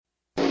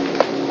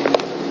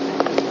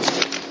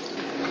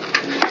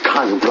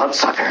tongue,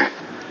 bloodsucker.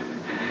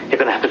 You're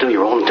going to have to do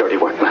your own dirty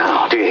work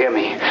now. Do you hear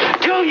me?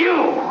 Do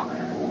you?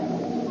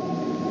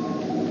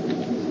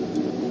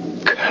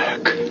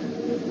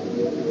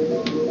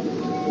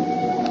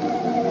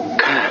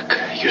 Kirk,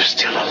 you're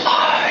still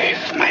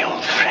alive, my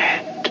old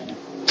friend.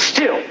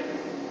 Still?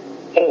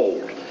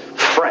 Old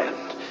friend?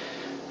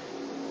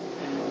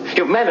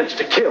 You've managed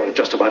to kill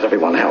just about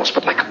everyone else,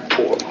 but like a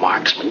poor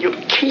marksman, you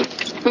keep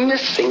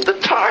missing the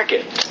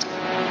target.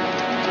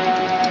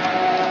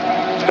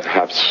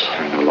 Perhaps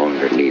I no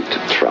longer need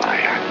to try.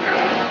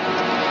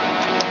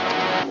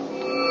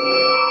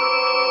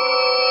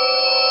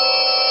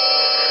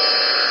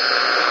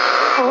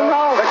 Oh,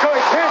 no. Let's go. He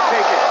can't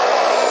take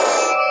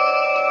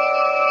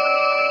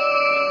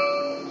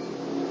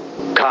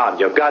it. Khan,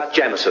 you've got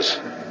Genesis,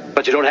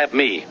 but you don't have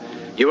me.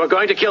 You are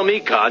going to kill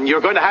me, Khan.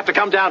 You're going to have to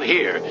come down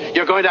here.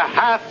 You're going to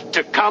have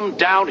to come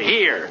down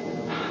here.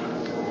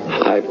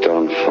 I've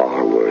done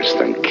far worse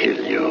than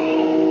kill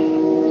you.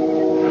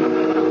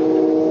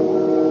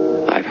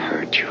 I've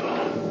hurt you.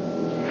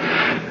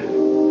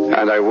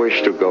 And I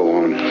wish to go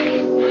on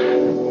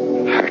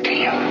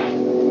hurting you.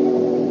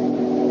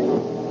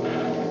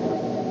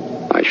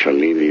 I shall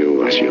leave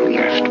you as you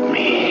left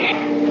me,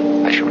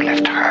 as you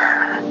left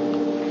her,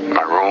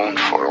 marooned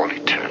for all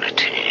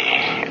eternity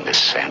in the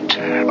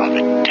center of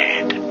a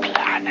dead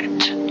planet.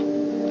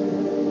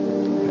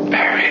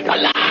 Buried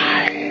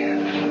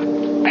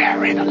alive.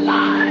 Buried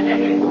alive.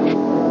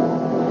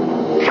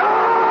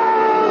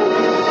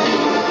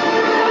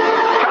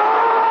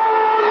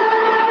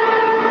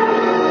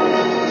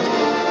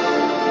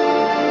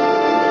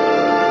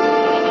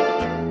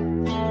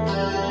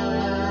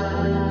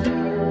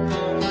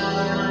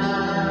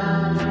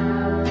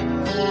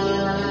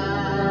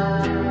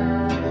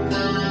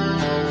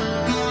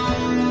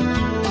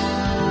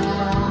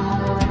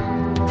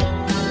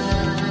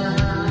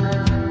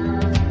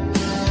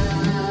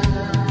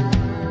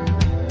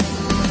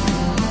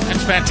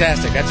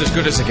 Fantastic. That's as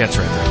good as it gets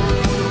right there.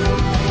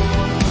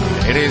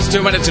 It is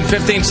 2 minutes and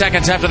 15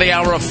 seconds after the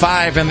hour of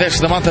 5, and this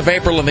is the month of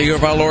April in the year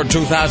of our Lord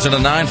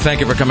 2009.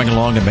 Thank you for coming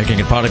along and making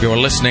it part of your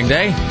listening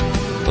day.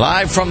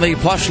 Live from the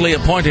plushly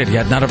appointed,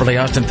 yet not overly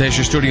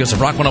ostentatious studios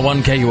of Rock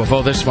 101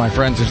 KUFO. This, my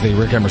friends, is the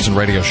Rick Emerson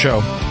Radio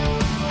Show.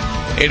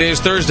 It is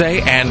Thursday,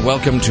 and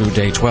welcome to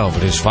day 12.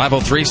 It is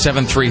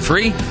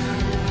 503-733-2970.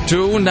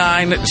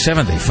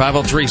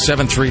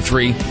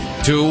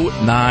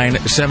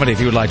 503-733-2970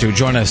 if you would like to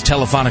join us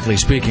telephonically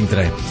speaking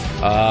today.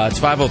 It's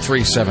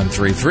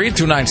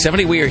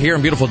 503-733-2970. We are here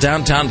in beautiful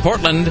downtown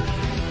Portland,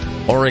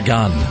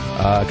 Oregon.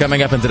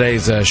 Coming up in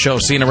today's show,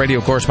 CNN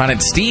radio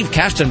correspondent Steve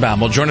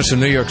Kastenbaum will join us in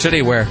New York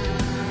City, where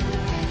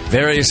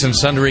various and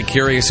sundry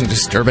curious and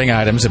disturbing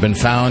items have been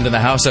found in the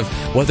house of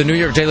what the New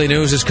York Daily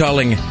News is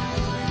calling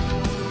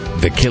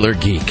the Killer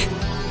Geek.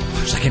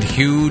 There's like a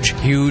huge,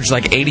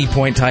 like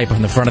 80-point type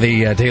on the front of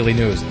the Daily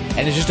News,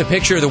 and it's just a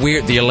picture of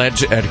the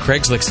alleged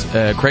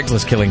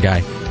Craigslist killing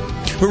guy,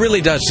 who really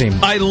does seem.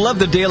 I love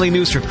the Daily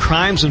News for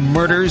crimes and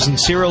murders and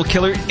serial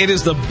killer. It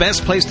is the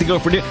best place to go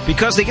for news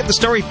because they get the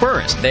story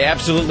first. They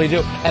absolutely do,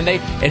 and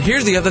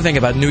here's the other thing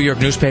about New York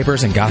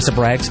newspapers and gossip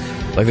rags,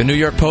 like the New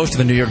York Post and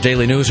the New York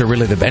Daily News are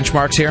really the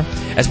benchmarks here.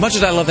 As much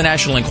as I love the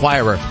National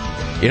Enquirer.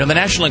 You know, the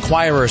National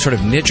Enquirer are sort of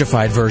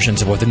nichified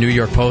versions of what the New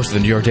York Post and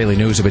the New York Daily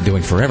News have been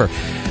doing forever.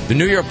 The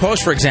New York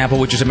Post, for example,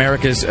 which is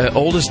America's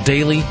oldest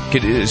daily,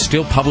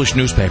 still published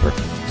newspaper,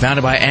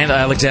 founded by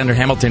Alexander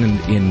Hamilton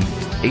in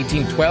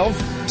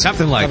 1812?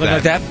 Something like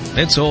that.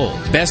 It's old.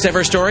 Best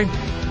ever story?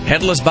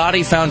 Headless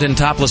body found in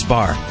topless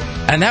bar.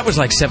 And that was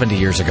like 70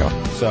 years ago.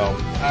 So, all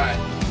right.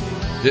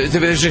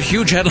 There's a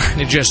huge headline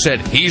that just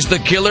said, "He's the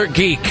Killer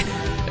Geek."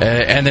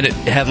 And then it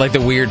had like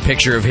the weird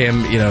picture of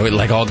him, you know,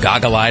 like all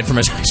goggle-eyed from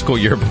his high school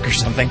yearbook or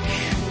something. Do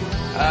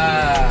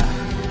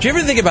you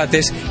ever think about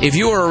this? If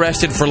you were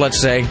arrested for,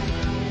 let's say,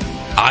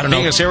 I don't know,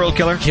 being a serial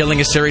killer, killing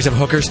a series of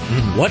hookers,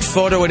 what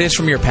photo it is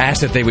from your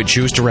past that they would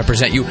choose to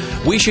represent you?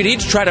 We should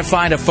each try to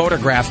find a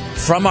photograph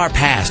from our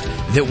past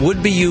that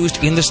would be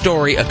used in the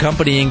story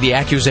accompanying the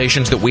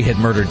accusations that we had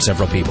murdered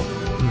several people.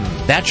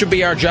 That should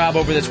be our job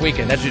over this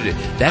weekend. That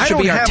should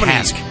be our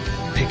task.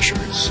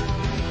 Pictures.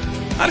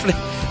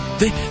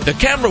 The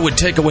camera would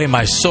take away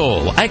my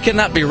soul. I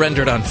cannot be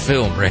rendered on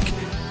film, Rick.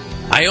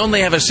 I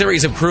only have a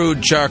series of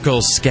crude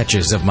charcoal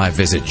sketches of my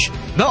visage.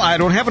 No, I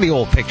don't have any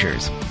old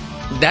pictures.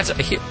 That's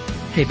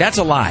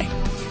a lie.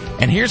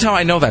 And here's how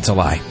I know that's a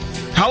lie.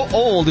 How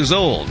old is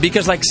old?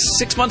 Because like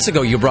 6 months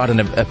ago, you brought in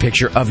a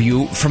picture of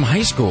you from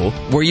high school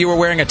where you were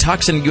wearing a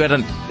tux and you had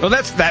a... Well,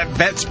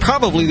 that's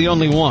probably the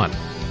only one.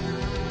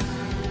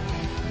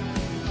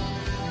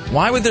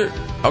 Why would there...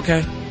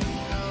 Okay.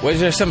 Was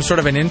there some sort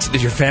of an incident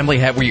that your family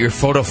had where you're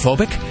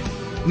photophobic?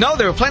 No,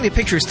 there were plenty of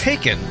pictures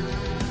taken.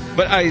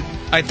 But I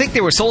think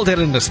they were sold at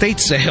an estate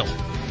sale.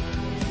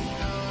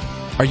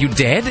 Are you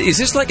dead? Is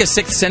this like a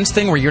Sixth Sense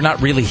thing where you're not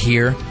really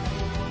here?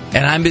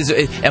 And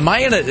am I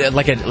in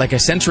a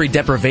sensory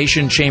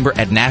deprivation chamber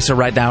at NASA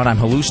right now, and I'm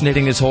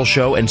hallucinating this whole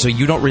show, and so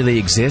you don't really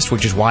exist,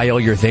 which is why all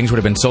your things would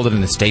have been sold at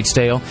an estate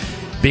sale?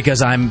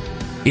 Because I'm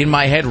in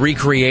my head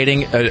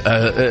recreating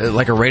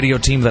like a radio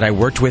team that I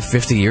worked with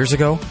 50 years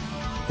ago?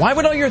 Why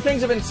would all your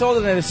things have been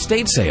sold at an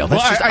estate sale?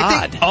 That's just odd.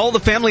 I think all the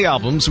family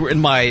albums were in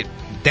my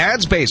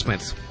dad's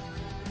basement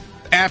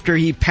after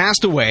he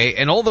passed away,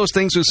 and all those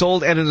things were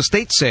sold at an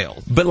estate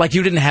sale. But, like,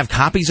 you didn't have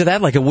copies of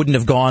that? Like, it wouldn't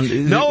have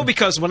gone... No,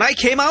 because when I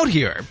came out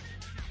here,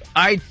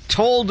 I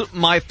told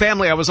my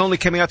family I was only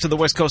coming out to the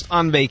West Coast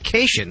on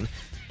vacation,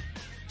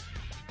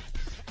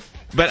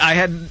 but I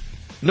had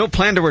no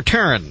plan to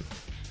return.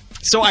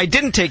 So I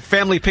didn't take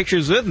family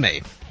pictures with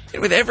me.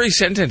 With every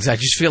sentence, I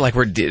just feel like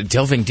we're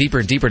delving deeper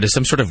and deeper into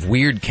some sort of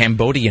weird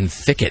Cambodian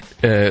thicket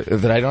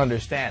that I don't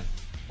understand.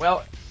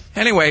 Well,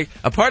 anyway,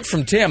 apart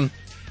from Tim,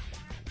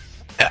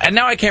 and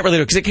now I can't really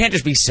do it, because it can't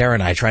just be Sarah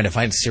and I trying to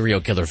find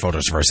serial killer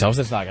photos of ourselves.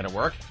 That's not going to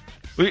work.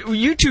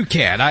 You two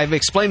can. I've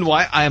explained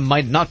why I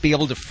might not be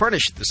able to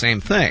furnish the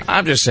same thing.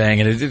 I'm just saying,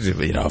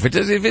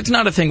 if it's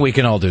not a thing we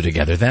can all do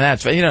together, then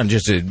that's,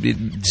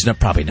 it's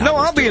probably not. No,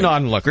 I'll be an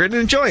onlooker and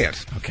enjoy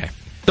it. Okay.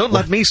 Don't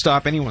let me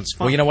stop anyone's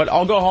fun. Well, you know what?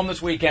 I'll go home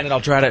this weekend and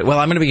I'll try to... Well,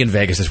 I'm going to be in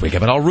Vegas this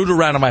weekend, but I'll root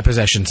around in my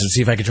possessions and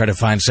see if I can try to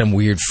find some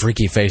weird,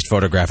 freaky-faced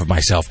photograph of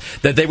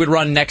myself that they would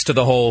run next to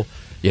the whole,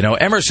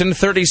 Emerson,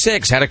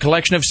 36, had a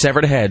collection of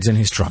severed heads in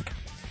his trunk.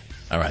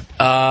 All right.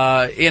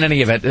 In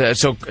any event,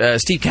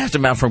 Steve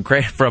Kastenbaum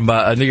from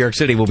New York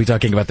City will be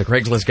talking about the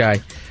Craigslist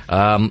guy.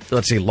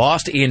 Let's see,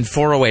 Lost in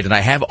 408, and I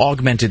have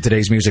augmented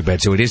today's music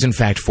bed, so it is in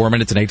fact 4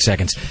 minutes and 8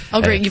 seconds.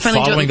 Oh, great! You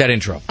finally following that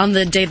intro on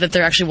the day that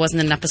there actually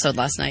wasn't an episode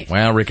last night.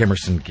 Well, Rick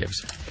Emerson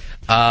gives.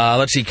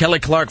 Let's see, Kelly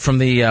Clark from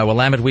the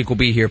Willamette Week will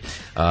be here.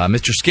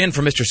 Mr. Skin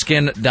from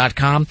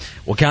MrSkin.com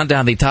will count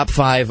down the top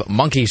 5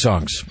 monkey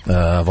songs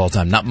of all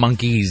time, not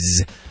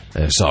monkeys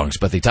songs,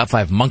 but the top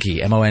 5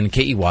 monkey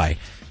MONKEY.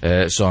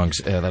 Songs.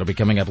 That'll be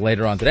coming up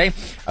later on today.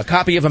 A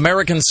copy of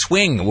American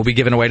Swing will be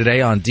given away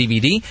today on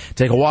DVD.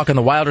 Take a walk on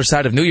the wilder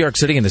side of New York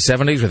City in the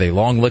 70s with a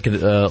long lick.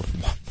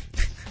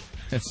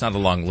 It's not a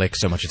long lick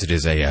so much as it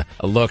is a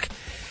look.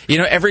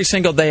 Every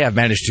single day I've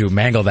managed to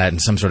mangle that in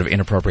some sort of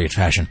inappropriate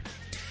fashion.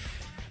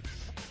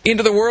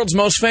 Into the world's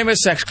most famous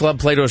sex club,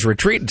 Plato's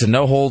Retreat. It's a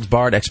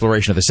no-holds-barred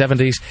exploration of the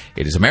 70s.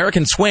 It is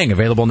American Swing,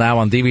 available now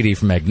on DVD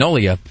from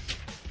Magnolia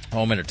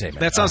Home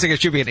Entertainment. That sounds like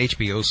it should be an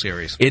HBO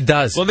series. It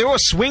does. Well, there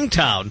was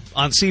Swingtown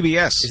on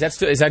CBS.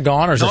 Is that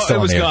gone, or is it still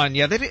on the air? No, it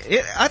was gone.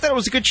 Yeah, I thought it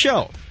was a good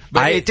show,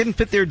 but it didn't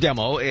fit their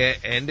demo,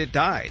 and it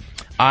died.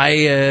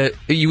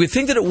 You would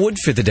think that it would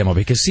fit the demo,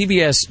 because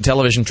CBS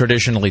television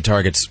traditionally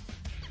targets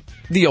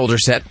the older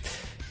set,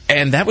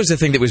 and that was the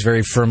thing that was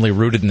very firmly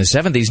rooted in the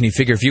 70s, and you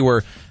figure if you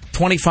were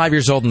 25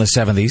 years old in the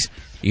 70s,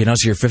 so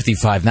you're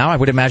 55 now, I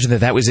would imagine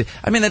that was it.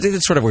 I mean,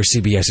 that's sort of where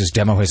CBS's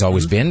demo has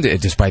always been,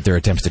 despite their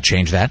attempts to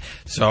change that.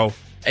 So,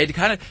 it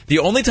kind of, the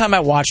only time I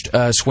watched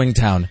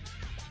Swingtown,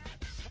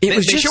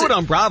 they show it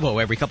on Bravo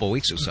every couple of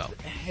weeks or so.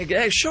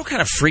 The show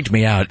kind of freaked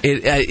me out.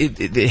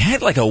 It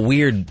had like a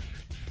weird,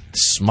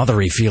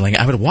 smothery feeling.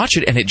 I would watch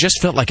it, and it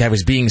just felt like I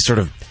was being sort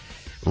of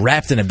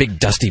wrapped in a big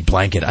dusty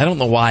blanket. I don't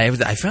know why.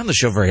 I found the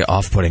show very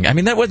off-putting. I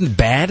mean, that wasn't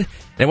bad.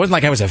 It wasn't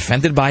like I was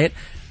offended by it.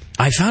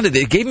 I found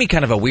it gave me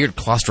kind of a weird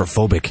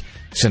claustrophobic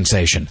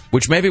sensation,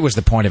 which maybe was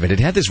the point of it. It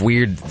had this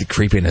weird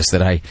creepiness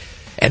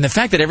and the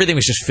fact that everything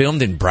was just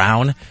filmed in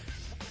brown,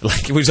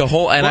 like it was a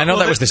whole, and I know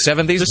that was the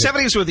 70s. The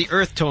 70s were the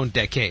earth tone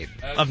decade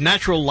of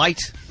natural light.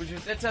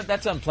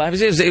 That's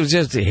unpleasant. It was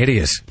just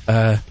hideous.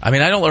 I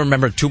mean, I don't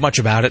remember too much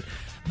about it,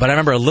 but I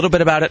remember a little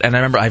bit about it, and I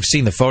remember I've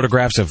seen the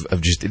photographs of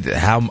just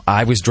how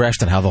I was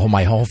dressed and how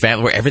my whole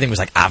family, where everything was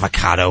like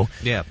avocado.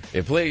 Yeah.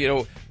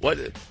 What,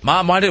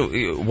 Mom? Why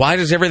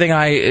does everything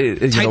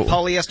tight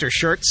polyester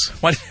shirts?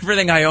 Why does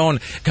everything I own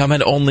come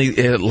in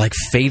only like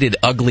faded,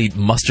 ugly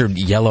mustard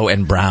yellow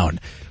and brown?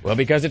 Well,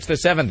 because it's the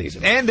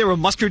 70s, and there were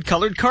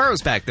mustard-colored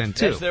cars back then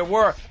too. Yes, there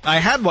were. I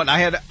had one. I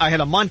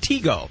had a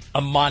Montego. A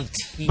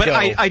Montego. But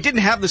I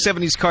didn't have the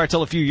 70s car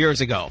till a few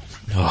years ago.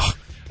 Oh.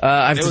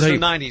 It was the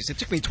 90s. It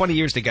took me 20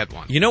 years to get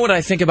one. You know what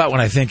I think about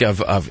when I think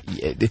of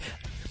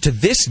to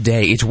this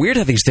day, it's weird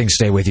how these things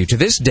stay with you. To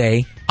this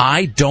day,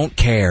 I don't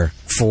care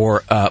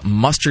for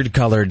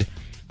mustard-colored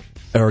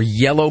or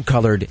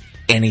yellow-colored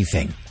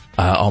anything.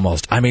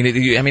 Almost. I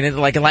mean,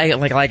 like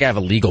I have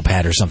a legal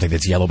pad or something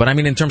that's yellow. But I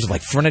mean, in terms of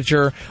like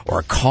furniture or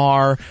a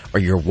car or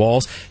your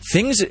walls,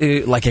 things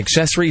like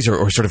accessories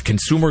or sort of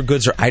consumer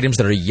goods or items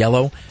that are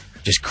yellow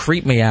just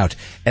creep me out.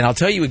 And I'll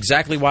tell you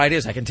exactly why it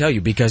is. I can tell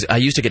you because I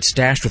used to get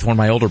stashed with one of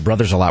my older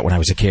brothers a lot when I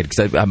was a kid.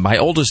 Because my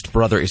oldest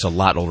brother is a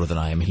lot older than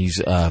I am.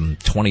 He's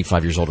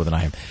 25 years older than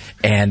I am.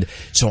 And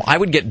so I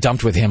would get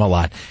dumped with him a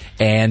lot.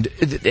 And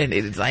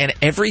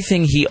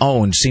everything he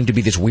owned seemed to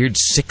be this weird,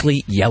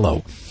 sickly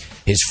yellow.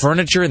 His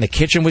furniture in the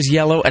kitchen was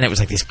yellow, and it was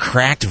like this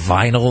cracked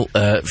vinyl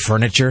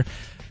furniture.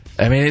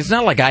 I mean, it's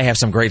not like I have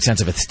some great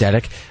sense of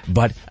aesthetic,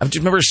 but I just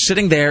remember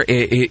sitting there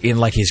in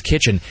like his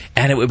kitchen,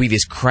 and it would be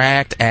this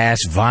cracked-ass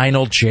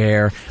vinyl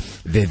chair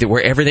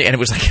where everything, and it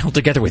was like held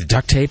together with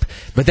duct tape,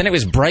 but then it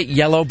was bright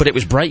yellow, but it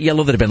was bright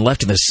yellow that had been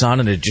left in the sun,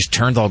 and it just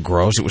turned all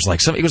gross. It was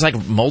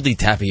like moldy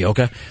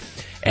tapioca.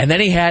 And then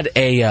he had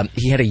a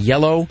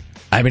yellow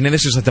I mean, and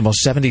this is like the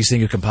most 70s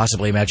thing you can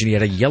possibly imagine. He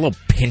had a yellow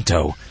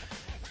Pinto.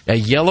 A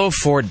yellow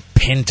Ford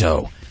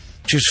Pinto.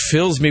 Just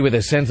fills me with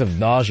a sense of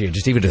nausea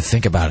just even to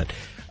think about it.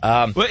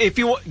 Well, if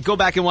you go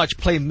back and watch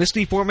Play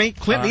Misty for Me,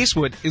 Clint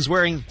Eastwood is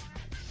wearing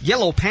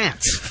yellow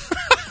pants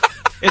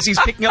as he's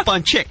picking up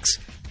on chicks.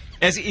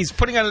 As he's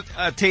putting on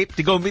a tape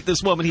to go meet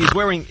this woman, he's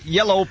wearing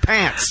yellow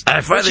pants,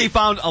 which he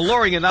found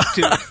alluring enough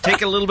to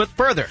take it a little bit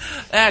further.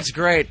 That's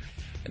great.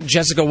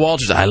 Jessica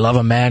Walters, I love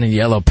a man in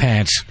yellow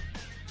pants.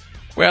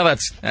 Well,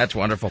 that's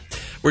wonderful.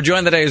 We're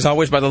joined today, as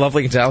always, by the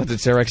lovely and talented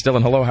Sarah X.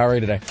 Dillon. Hello, how are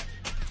you today?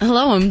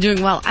 Hello, I'm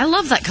doing well. I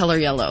love that color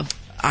yellow.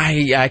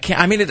 I can't.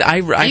 I mean,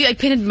 I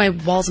painted my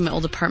walls in my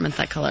old apartment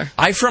that color.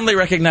 I firmly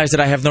recognize that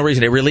I have no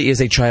reason. It really is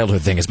a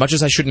childhood thing. As much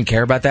as I shouldn't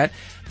care about that,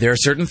 there are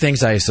certain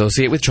things I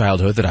associate with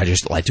childhood that I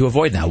just like to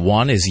avoid now.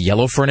 One is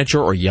yellow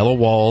furniture or yellow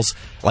walls.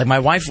 Like my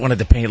wife wanted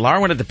to paint.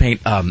 Laura wanted to paint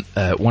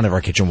one of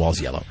our kitchen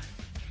walls yellow,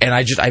 and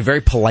I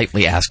very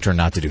politely asked her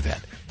not to do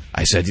that.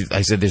 I said,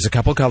 there's a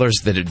couple colors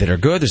that are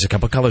good, there's a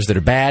couple colors that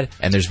are bad,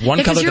 and there's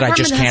one color that I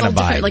just can't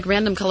abide. Like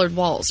random colored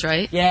walls,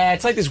 right? Yeah,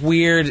 it's like this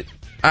weird,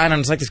 I don't know,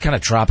 it's like this kind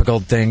of tropical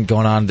thing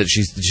going on that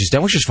she's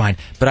done, which is fine.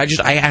 But I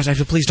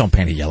said, please don't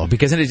paint it yellow,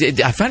 because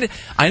I find it,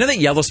 I know that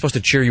yellow's supposed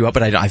to cheer you up,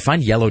 but I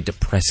find yellow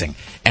depressing.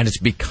 And it's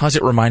because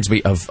it reminds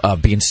me of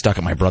being stuck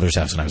at my brother's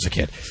house when I was a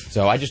kid.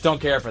 So I just don't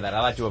care for that.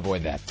 I like to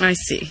avoid that. I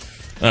see.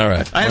 All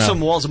right. I have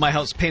some walls in my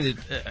house painted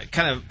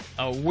kind of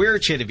a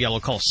weird shade of yellow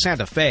called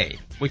Santa Fe,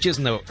 which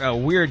isn't a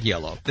weird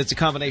yellow. It's a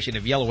combination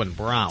of yellow and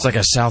brown. It's like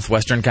a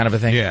southwestern kind of a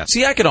thing. Yeah.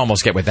 See, I could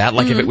almost get with that.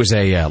 Like if it was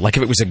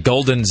a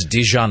Golden's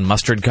Dijon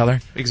mustard color.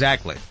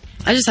 Exactly.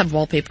 I just have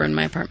wallpaper in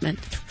my apartment.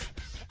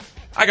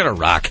 I got a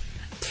rock.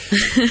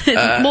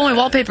 Well, my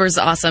wallpaper is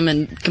awesome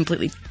and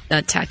completely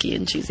tacky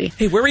and cheesy.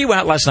 Hey, where were you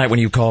at last night when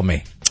you called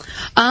me?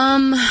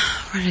 Where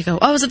did I go?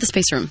 Oh, I was at the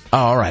Space Room. Oh,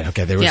 all right.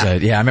 Okay. There was I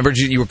remember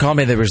you were calling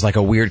me. There was like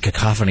a weird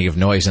cacophony of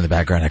noise in the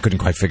background. I couldn't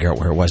quite figure out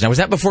where it was. Now, was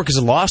that before?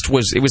 Because Lost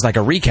was like a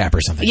recap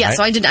or something, Yeah,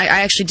 right? so I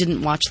actually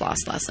didn't watch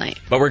Lost last night.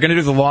 But we're going to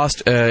do the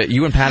Lost.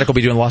 You and Patrick will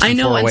be doing Lost in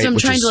 408. I know, and so I'm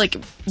trying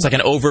to It's like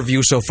an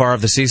overview so far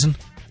of the season?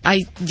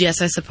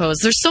 Yes, I suppose.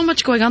 There's so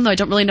much going on, though. I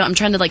don't really know. I'm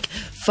trying to,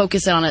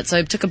 focus in on it. So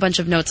I took a bunch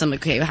of notes. I'm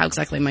like, okay, how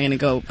exactly am I going to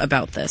go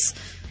about this?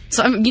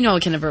 So, I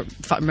can never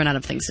run out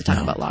of things to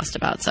talk about Lost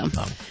about. So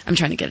I'm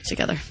trying to get it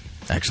together.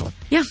 Excellent.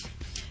 Yeah.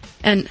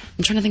 And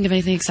I'm trying to think of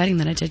anything exciting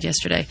that I did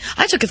yesterday.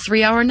 I took a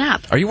 3-hour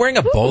nap. Are you wearing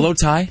a bolo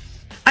tie?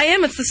 I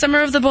am. It's the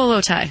summer of the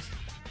bolo tie.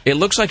 It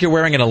looks like you're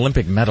wearing an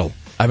Olympic medal.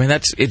 I mean,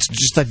 it's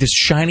just like this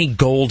shiny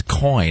gold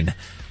coin.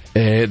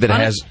 That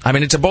has,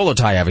 it's a bolo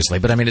tie, obviously,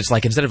 but it's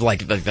like instead of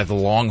like the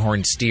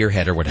longhorn steer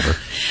head or whatever,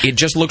 it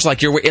just looks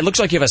like it looks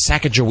like you have a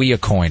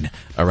Sacagawea coin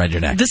around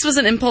your neck. This was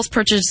an impulse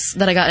purchase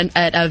that I got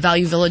at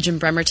Value Village in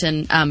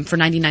Bremerton for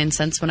 99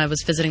 cents when I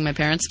was visiting my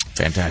parents.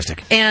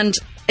 Fantastic. And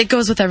it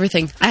goes with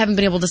everything. I haven't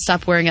been able to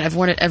stop wearing it. I've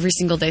worn it every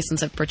single day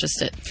since I've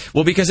purchased it.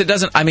 Well, because it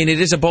doesn't, it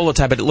is a bolo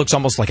tie, but it looks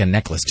almost like a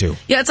necklace, too.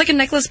 Yeah, it's like a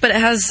necklace, but it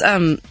has,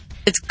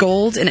 it's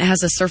gold, and it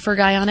has a surfer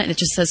guy on it, and it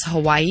just says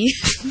Hawaii.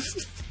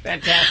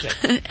 Fantastic.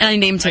 And I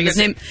named him. His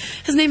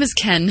name is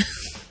Ken.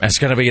 That's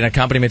going to be an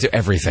accompaniment to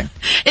everything.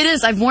 It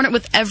is. I've worn it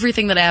with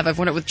everything that I have. I've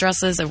worn it with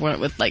dresses. I've worn it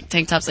with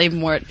tank tops. I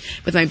even wore it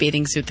with my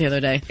bathing suit the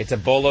other day. It's a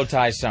bolo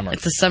tie summer.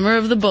 It's the summer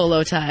of the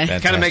bolo tie.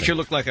 It kind of makes you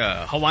look like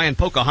a Hawaiian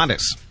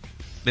Pocahontas,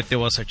 if there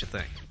was such a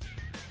thing.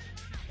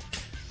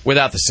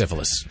 Without the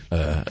syphilis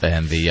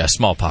and the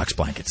smallpox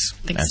blankets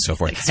and so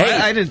forth. Hey,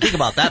 I didn't think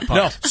about that part.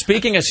 No,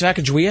 speaking of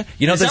Sacagawea,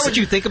 is that what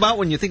you think about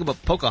when you think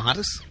about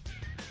Pocahontas?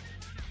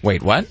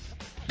 Wait, what?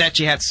 That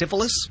she had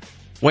syphilis?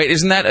 Wait,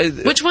 isn't that...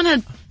 Which one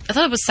had... I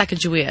thought it was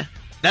Sacagawea.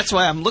 That's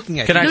why I'm looking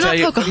at you. No, not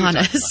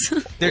Pocahontas.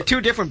 They're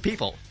two different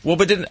people. Well,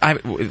 but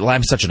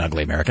I'm such an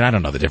ugly American. I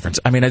don't know the difference.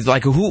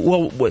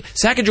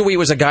 Sacagawea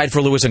was a guide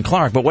for Lewis and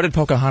Clark, but what did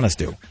Pocahontas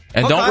do?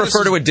 And don't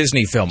refer to a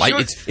Disney film.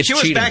 She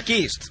was back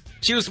east.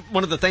 She was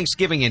one of the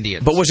Thanksgiving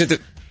Indians. But was it the...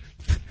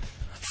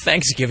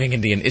 Thanksgiving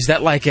Indian? Is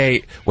that like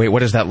a... Wait,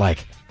 what is that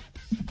like?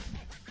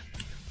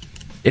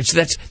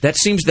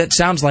 That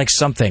sounds like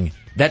something...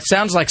 That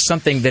sounds like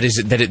something that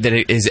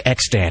is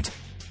extant.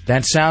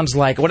 That sounds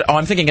like what? Oh,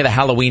 I'm thinking of the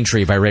Halloween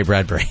tree by Ray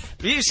Bradbury.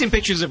 Have you seen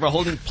pictures of her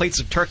holding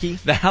plates of turkey?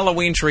 The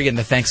Halloween tree and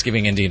the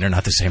Thanksgiving Indian are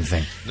not the same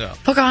thing. No.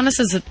 Pocahontas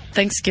is a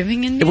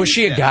Thanksgiving Indian. Was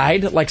she a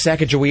guide like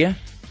Sacagawea?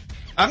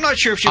 I'm not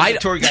sure if she was a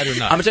tour guide or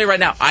not. I'm gonna tell you right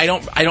now. I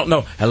don't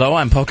know. Hello,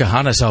 I'm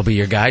Pocahontas. I'll be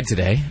your guide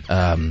today.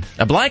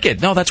 A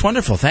blanket. No, that's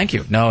wonderful. Thank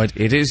you. No,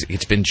 it is.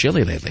 It's been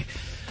chilly lately.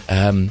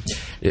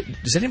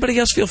 Does anybody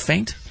else feel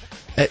faint?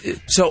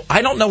 So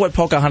I don't know what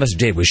Pocahontas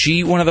did. Was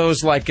she one of those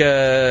hello,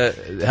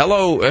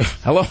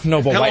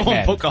 noble white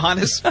man? Hello,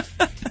 Pocahontas.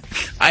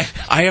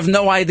 I have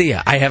no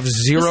idea. I have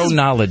zero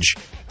knowledge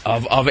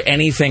of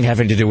anything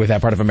having to do with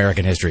that part of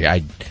American history.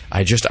 I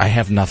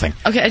have nothing.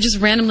 Okay, I just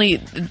randomly,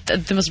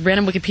 the most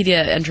random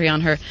Wikipedia entry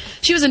on her.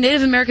 She was a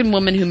Native American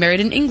woman who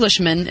married an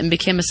Englishman and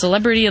became a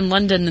celebrity in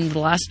London in the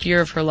last year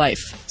of her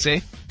life.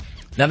 See?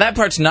 Now that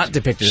part's not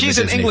depicted. She's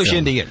in the an English film.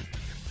 Indian,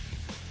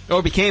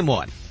 or became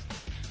one.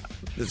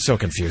 It's so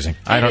confusing.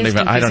 I don't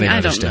even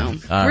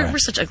understand. Know. We're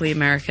such ugly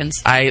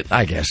Americans.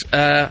 I guess.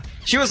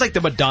 She was like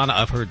the Madonna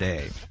of her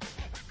day.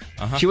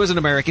 She was an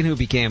American who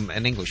became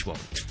an English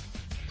woman.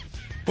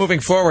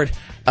 Moving forward,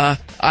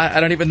 I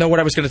don't even know what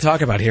I was going to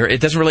talk about here. It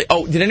doesn't really...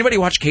 Oh, did anybody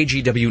watch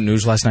KGW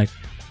News last night?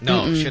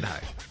 No, should I?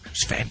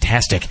 It's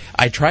fantastic.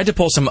 I tried to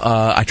pull some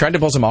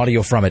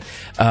audio from it,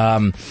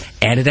 and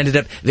it ended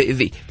up...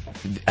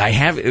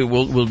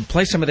 We'll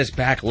play some of this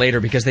back later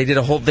because they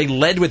they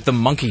led with the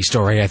monkey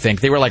story, I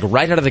think. They were like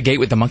right out of the gate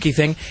with the monkey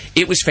thing.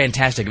 It was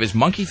fantastic. It was the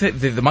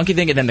monkey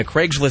thing and then the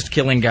Craigslist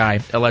killing guy,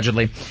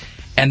 allegedly.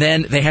 And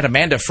then they had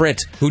Amanda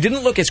Fritz, who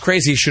didn't look as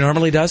crazy as she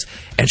normally does,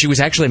 and she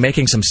was actually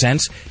making some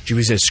sense. She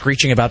was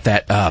screeching about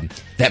that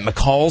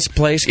McCall's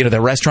place,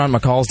 the restaurant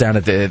McCall's down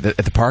at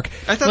the park.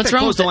 I thought that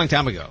closed a long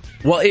time ago.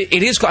 Well, it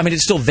is. I mean,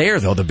 it's still there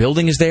though. The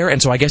building is there,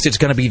 and so I guess it's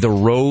going to be the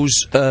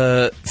Rose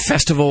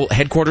Festival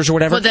headquarters or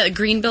whatever. Well, the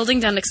green building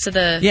down next to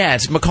the. Yeah,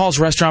 it's McCall's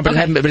restaurant,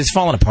 but it's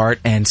fallen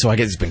apart, and so I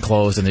guess it's been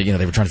closed, and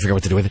they were trying to figure out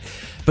what to do with it.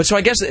 But so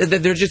I guess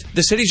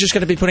the city's just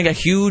going to be putting a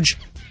huge,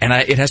 and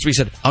it has to be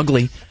said,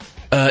 ugly.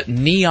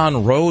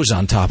 Neon rose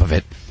on top of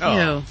it.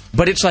 Oh.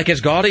 But it's like as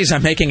gaudy as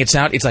I'm making it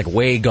sound, it's like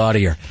way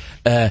gaudier.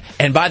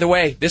 And by the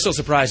way, this will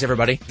surprise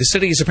everybody. The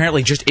city is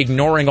apparently just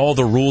ignoring all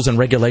the rules and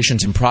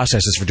regulations and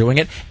processes for doing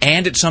it,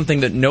 and it's something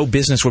that no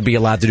business would be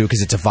allowed to do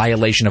because it's a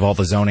violation of all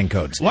the zoning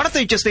codes. Why don't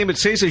they just name it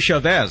Cesar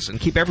Chavez and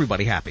keep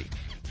everybody happy?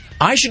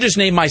 I should just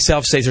name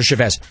myself Cesar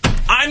Chavez.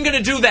 I'm going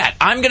to do that.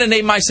 I'm going to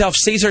name myself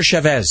Cesar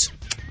Chavez.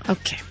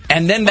 Okay.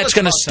 And then that's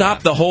going to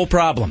stop the whole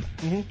problem.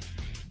 Mm-hmm.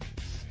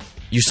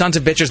 You sons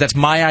of bitches, that's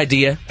my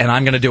idea, and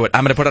I'm going to do it.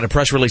 I'm going to put out a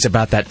press release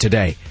about that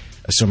today,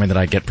 assuming that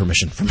I get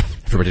permission from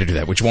everybody to do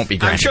that, which won't be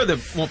granted. I'm sure there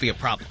won't be a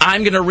problem.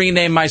 I'm going to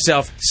rename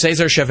myself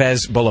Cesar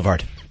Chavez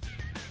Boulevard.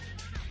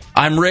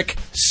 I'm Rick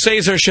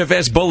Cesar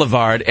Chavez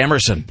Boulevard,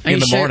 Emerson, in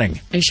the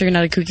morning. Are you sure you're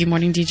not a kooky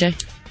morning DJ?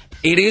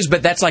 It is,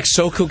 but that's like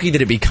so kooky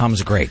that it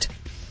becomes great.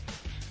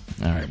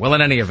 All right. Well,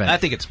 in any event, I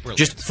think it's brilliant.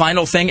 Just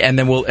final thing, and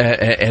then we'll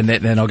and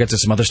then I'll get to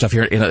some other stuff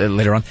here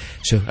later on.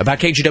 So about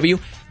KGW,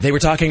 they were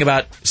talking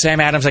about Sam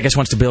Adams. I guess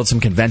wants to build some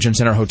convention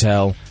center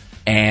hotel,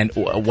 and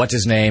what's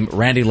his name?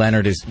 Randy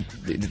Leonard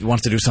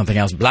wants to do something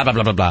else. Blah blah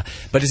blah blah blah.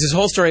 But it's this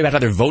whole story about how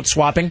they're vote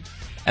swapping,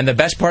 and the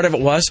best part of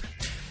it was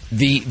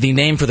the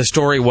name for the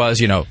story was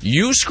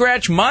you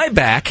scratch my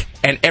back,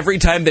 and every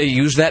time they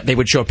used that, they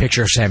would show a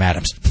picture of Sam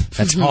Adams.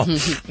 That's all.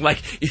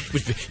 Like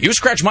you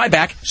scratch my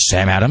back,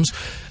 Sam Adams.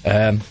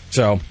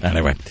 So,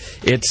 anyway,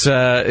 it's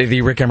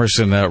the Rick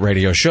Emerson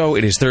radio show.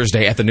 It is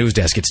Thursday at the news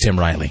desk. It's Tim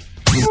Riley.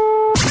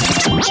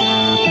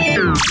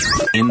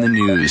 In the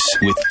news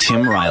with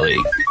Tim Riley.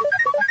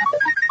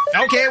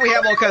 Okay, we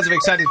have all kinds of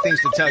exciting things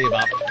to tell you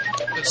about.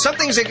 Some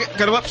things are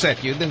going to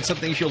upset you, then some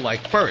things you'll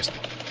like first.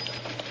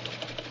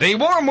 The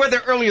warm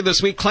weather earlier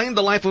this week claimed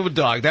the life of a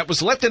dog that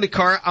was left in a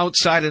car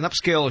outside an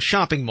upscale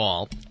shopping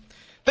mall.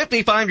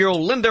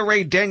 55-year-old Linda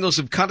Ray Daniels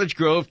of Cottage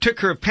Grove took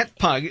her pet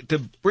pug to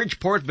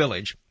Bridgeport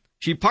Village.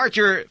 She parked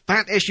her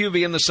fat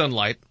SUV in the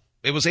sunlight.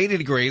 It was 80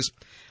 degrees.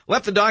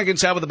 Left the dog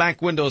inside with the back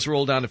windows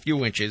rolled down a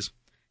few inches.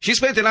 She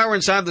spent an hour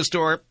inside the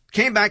store,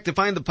 came back to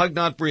find the pug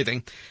not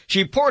breathing.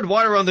 She poured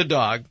water on the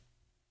dog.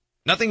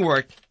 Nothing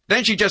worked.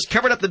 Then she just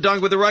covered up the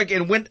dog with a rug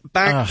and went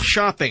back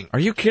shopping. Are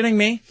you kidding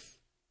me?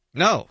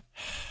 No.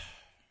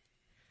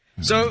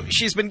 So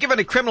she's been given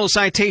a criminal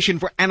citation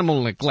for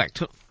animal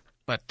neglect.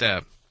 But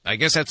I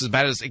guess that's as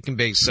bad as it can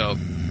be, so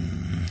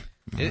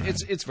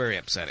it's very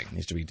upsetting. It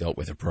needs to be dealt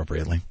with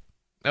appropriately.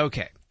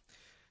 Okay.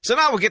 So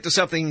now we'll get to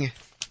something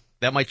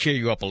that might cheer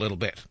you up a little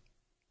bit.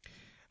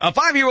 A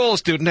 5-year-old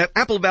student at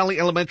Apple Valley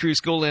Elementary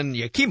School in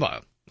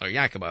Yakima,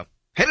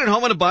 headed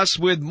home on a bus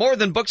with more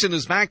than books in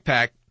his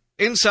backpack.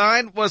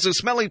 Inside was a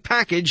smelly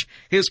package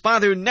his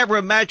father never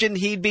imagined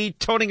he'd be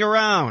toting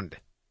around.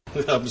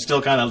 I'm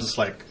still kind of just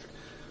like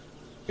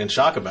in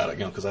shock about it,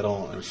 because I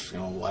don't,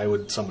 why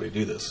would somebody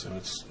do this?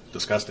 It's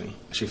disgusting.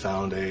 She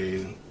found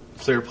a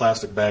clear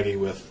plastic baggie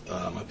with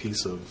a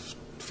piece of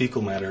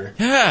fecal matter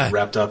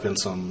wrapped up in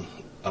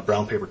a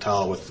brown paper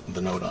towel with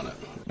the note on it.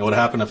 What would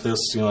happen if this,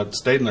 had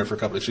stayed in there for a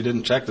couple? If she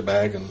didn't check the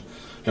bag, and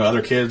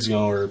other kids,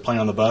 were playing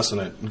on the bus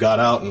and it got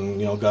out, and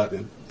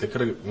they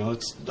could have,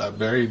 it's a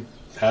very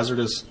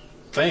hazardous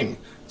thing.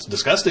 It's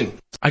disgusting.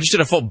 I just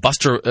did a full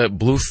Buster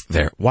Bluth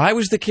there. Why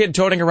was the kid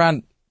toting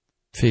around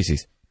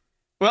feces?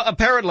 Well,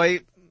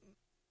 apparently,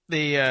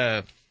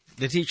 the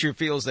teacher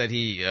feels that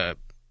he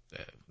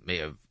may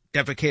have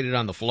defecated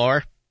on the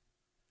floor.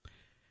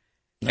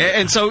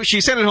 And so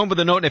she sent it home with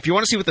a note. And if you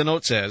want to see what the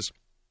note says,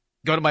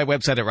 go to my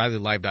website at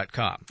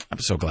RileyLive.com. I'm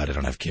so glad I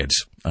don't have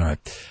kids. All right.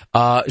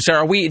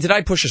 Sarah, did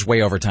I push us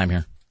way over time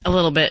here? A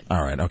little bit.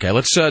 All right. Okay.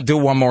 Let's do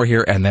one more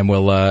here, and then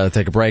we'll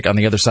take a break. On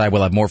the other side,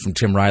 we'll have more from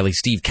Tim Riley.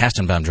 Steve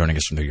Kastenbaum joining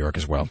us from New York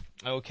as well.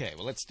 Okay.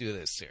 Well, let's do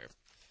this here.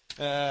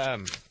 All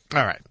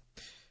right.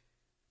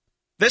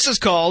 This is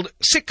called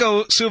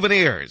Sicko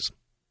Souvenirs.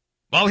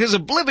 While his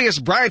oblivious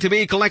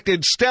bride-to-be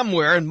collected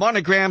stemware and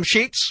monogram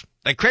sheets,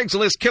 the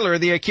Craigslist killer,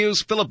 the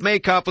accused Philip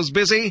Maycock, was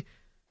busy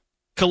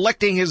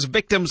collecting his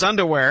victim's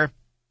underwear.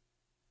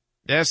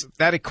 Yes,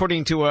 that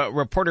according to a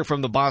reporter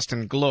from the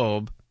Boston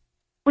Globe.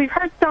 We've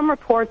heard some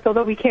reports,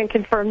 although we can't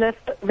confirm this,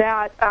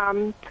 that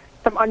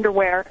some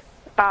underwear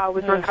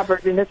was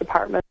recovered in his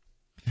apartment.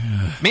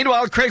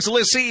 Meanwhile,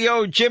 Craigslist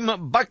CEO Jim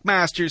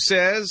Buckmaster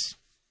says,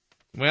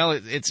 well,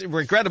 it's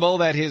regrettable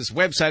that his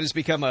website has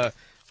become a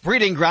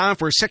breeding ground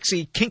for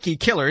sexy, kinky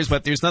killers,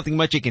 but there's nothing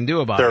much he can do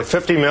about it. There are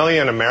 50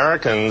 million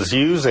Americans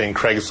using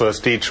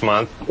Craigslist each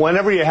month.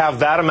 Whenever you have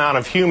that amount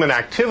of human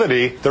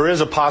activity, there is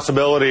a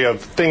possibility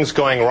of things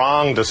going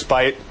wrong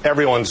despite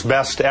everyone's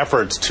best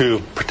efforts to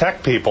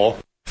protect people.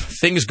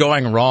 Things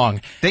going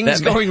wrong.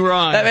 Going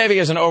wrong. That maybe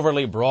is an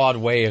overly broad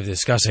way of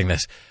discussing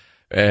this.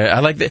 I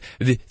like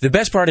the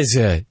best part is,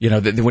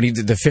 when he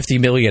did the 50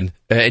 million,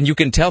 and you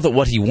can tell that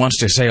what he wants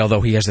to say,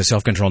 although he has the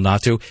self-control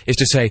not to, is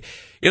to say,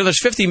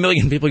 there's 50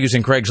 million people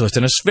using Craigslist,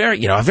 and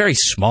a very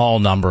small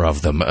number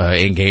of them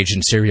engage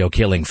in serial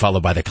killing,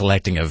 followed by the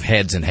collecting of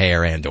heads and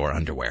hair and or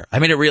underwear. I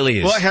mean, it really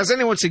is. Well, has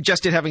anyone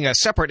suggested having a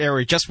separate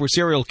area just for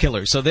serial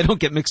killers so they don't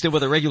get mixed in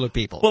with the regular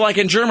people? Well, like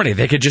in Germany,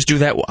 they could just do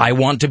that I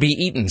want to be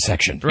eaten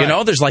section.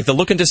 Right. There's like the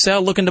looking to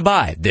sell, looking to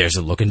buy. There's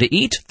the looking to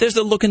eat. There's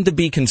the looking to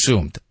be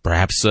consumed.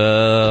 Perhaps,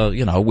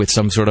 with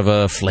some sort of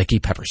a flaky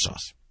pepper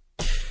sauce.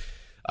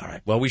 All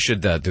right. Well, we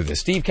should do this.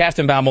 Steve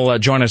Kastenbaum will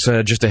join us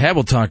just ahead.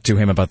 We'll talk to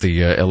him about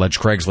the alleged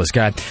Craigslist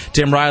guy.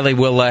 Tim Riley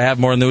will have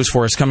more news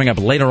for us coming up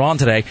later on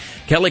today.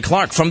 Kelly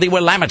Clark from the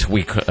Willamette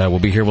Week will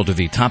be here. We'll do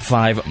the top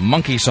 5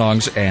 monkey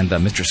songs and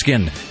Mr.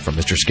 Skin from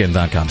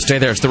MrSkin.com. Stay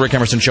there. It's the Rick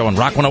Emerson Show on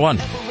Rock 101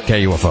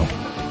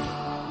 KUFO.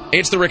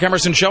 It's the Rick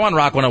Emerson Show on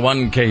Rock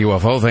 101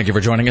 KUFO. Thank you for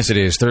joining us. It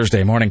is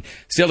Thursday morning.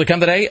 Still to come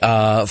today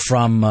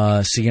from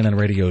CNN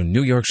Radio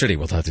New York City.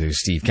 We'll talk to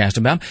Steve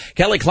Kastenbaum.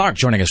 Kelly Clark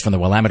joining us from the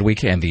Willamette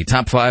Week and the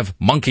top 5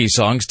 monkey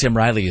songs. Tim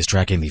Riley is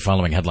tracking the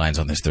following headlines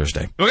on this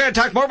Thursday. We're going to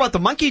talk more about the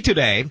monkey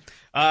today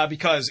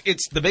because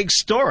it's the big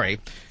story.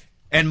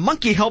 And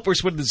Monkey Helpers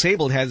for the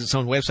Disabled has its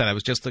own website. I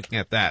was just looking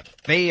at that.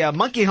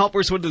 Monkey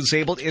Helpers for the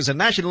Disabled is a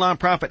national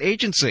nonprofit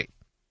agency.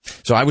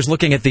 So I was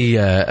looking at the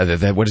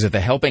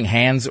Helping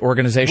Hands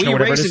organization or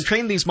whatever it is. We raise and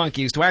train these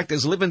monkeys to act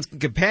as living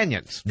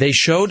companions. They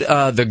showed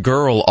the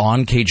girl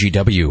on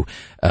KGW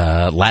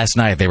last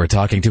night they were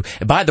talking to.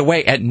 By the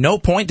way, at no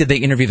point did they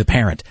interview the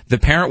parent. The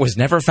parent was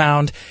never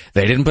found.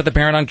 They didn't put the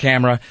parent on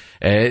camera.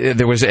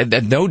 There was at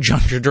no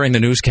juncture during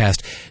the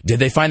newscast did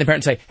they find the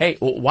parent and say, hey,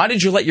 why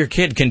did you let your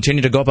kid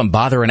continue to go up and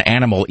bother an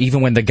animal even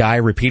when the guy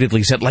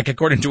repeatedly said, like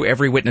according to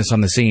every witness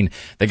on the scene,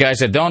 the guy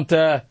said, Don't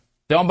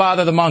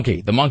bother the monkey.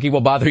 The monkey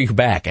will bother you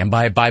back. And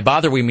by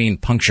bother, we mean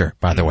puncture,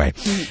 by the way.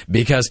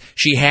 Because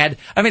she had,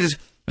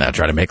 I'll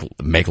try to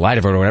make light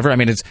of it or whatever.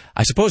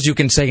 I suppose you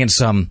can say in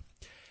some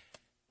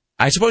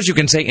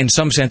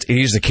sense it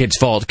is the kid's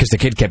fault because the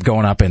kid kept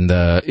going up and,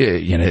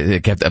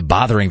 it kept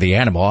bothering the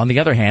animal. On the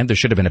other hand, there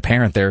should have been a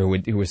parent there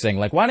who was saying,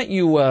 like, why don't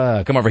you,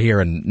 come over here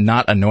and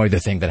not annoy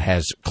the thing that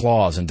has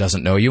claws and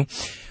doesn't know you?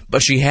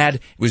 But it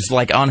was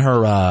like on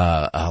her,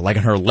 on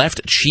her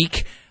left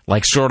cheek,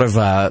 like sort of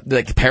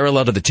like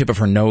parallel to the tip of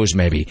her nose,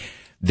 maybe.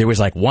 There was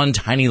like one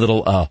tiny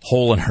little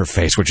hole in her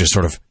face, which is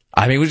sort of,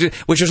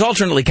 which was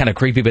alternately kind of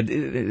creepy, but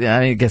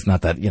I guess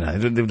not that,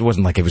 it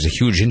wasn't like it was a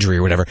huge injury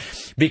or whatever.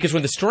 Because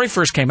when the story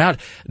first came out,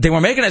 they were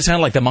making it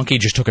sound like the monkey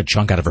just took a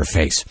chunk out of her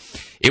face.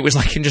 It was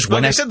like in just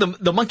one. They said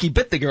the monkey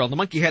bit the girl. The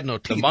monkey had no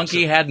teeth. The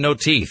monkey had no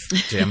teeth,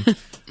 Tim.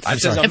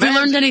 Have we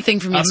learned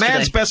anything from yesterday? A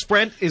man's best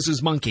friend is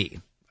his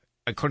monkey,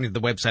 according to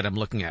the website I'm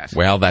looking at.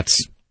 Well,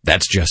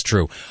 that's just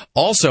true.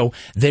 Also,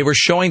 they were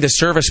showing the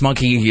service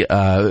monkey,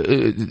 I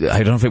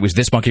don't know if it was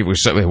this monkey, it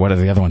was one of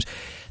the other ones.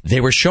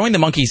 They were showing the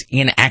monkeys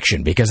in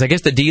action because I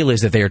guess the deal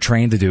is that they are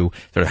trained to do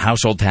sort of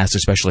household tasks,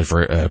 especially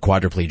for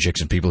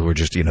quadriplegics and people who are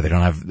just, they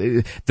don't have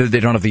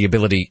the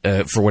ability,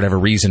 for whatever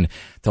reason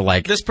to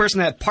like. This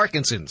person had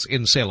Parkinson's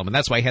in Salem and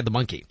that's why he had the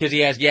monkey.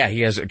 Because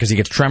because he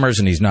gets tremors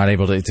and he's not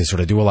able to sort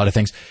of do a lot of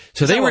things.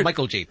 So that's what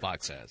Michael J.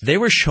 Fox says. They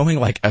were showing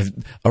like a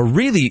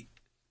really,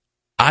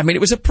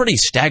 it was a pretty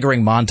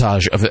staggering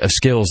montage of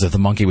skills that the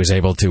monkey was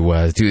able to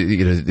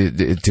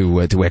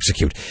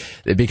execute.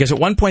 Because at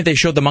one point they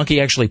showed the monkey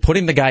actually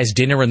putting the guy's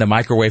dinner in the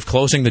microwave,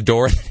 closing the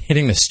door, and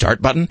hitting the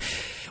start button,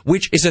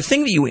 which is a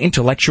thing that you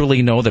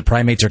intellectually know that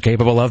primates are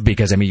capable of.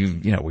 Because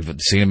we've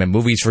seen them in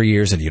movies for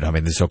years, and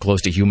they're so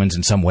close to humans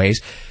in some ways.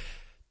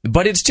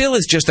 But it still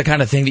is just the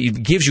kind of thing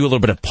that gives you a little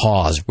bit of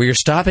pause, where you're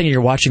stopping and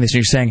you're watching this and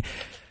you're saying,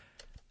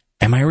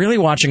 am I really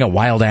watching a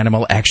wild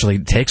animal actually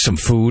take some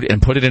food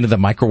and put it into the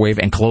microwave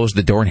and close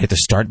the door and hit the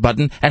start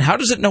button? And how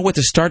does it know what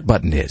the start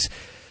button is?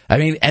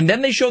 And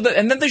then they showed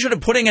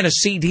it putting in a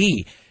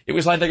CD. It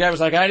was like the guy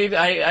was like,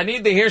 I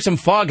need to hear some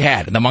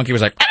Foghat. And the monkey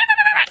was like,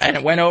 and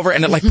it went over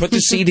and it like put the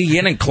CD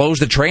in and closed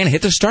the tray and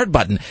hit the start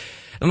button.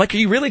 I'm like, are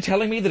you really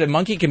telling me that a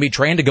monkey can be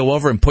trained to go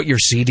over and put your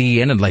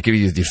CD in and like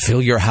you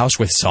fill your house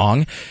with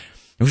song?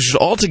 It was just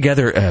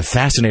altogether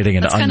fascinating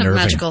and unnerving. Kind of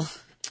magical.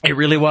 It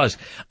really was.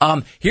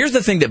 Here's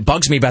the thing that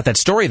bugs me about that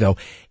story, though,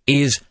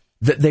 is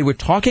that they were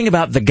talking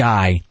about the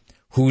guy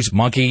whose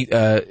monkey,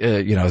 poked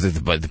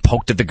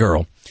at the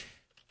girl.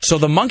 So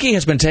the monkey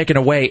has been taken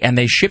away, and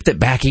they shipped it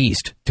back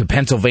east to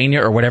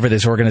Pennsylvania or whatever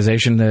this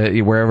organization,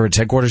 wherever its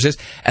headquarters is.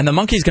 And the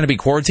monkey's going to be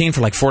quarantined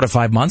for like 4 to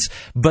 5 months,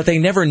 but they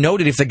never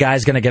noted if the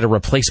guy's going to get a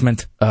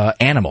replacement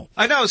animal.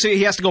 I know, so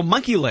he has to go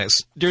monkeyless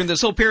during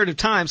this whole period of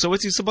time, so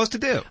what's he supposed to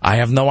do? I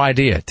have no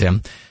idea,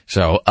 Tim.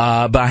 So,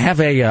 but I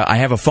have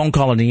a phone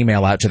call and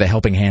email out to the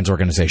Helping Hands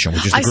organization,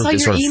 which is the group I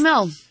saw your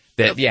email.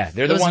 They're the ones.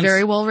 It was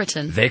very well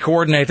written. They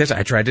coordinate this.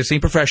 I tried to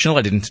seem professional.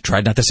 I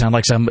tried not to sound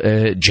like some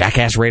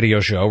jackass radio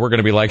show. We're going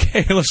to be like,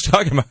 hey, let's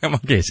talk about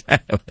monkeys.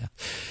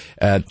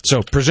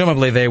 So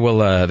presumably they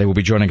will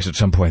be joining us at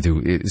some point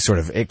to sort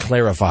of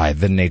clarify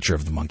the nature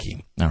of the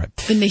monkey. All right.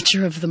 The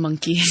nature of the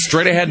monkey.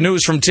 Straight ahead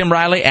news from Tim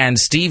Riley and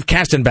Steve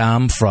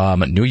Kastenbaum from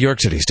New York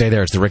City. Stay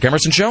there. It's the Rick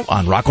Emerson Show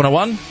on Rock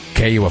 101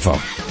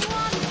 KUFO.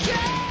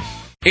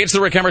 It's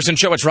the Rick Emerson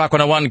Show. It's Rock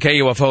 101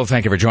 KUFO.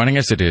 Thank you for joining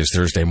us. It is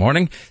Thursday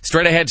morning.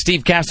 Straight ahead,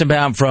 Steve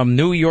Kastenbaum from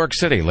New York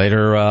City.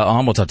 Later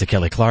on, we'll talk to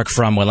Kelly Clark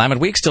from Willamette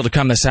Week. Still to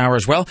come this hour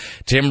as well.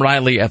 Tim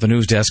Riley at the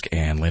news desk.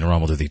 And later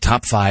on, we'll do the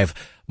top 5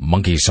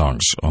 monkey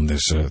songs on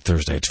this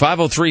Thursday. It's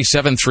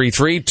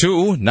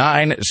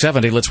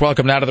 503-733-2970. Let's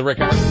welcome now to the Rick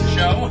Emerson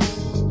Show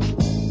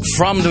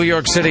from New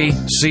York City,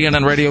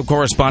 CNN radio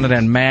correspondent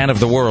and man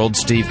of the world,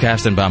 Steve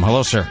Kastenbaum.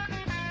 Hello, sir.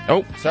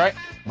 Oh, sorry.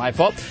 My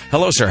fault.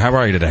 Hello, sir. How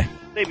are you today?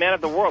 Say man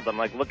of the world. I'm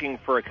like looking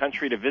for a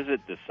country to visit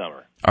this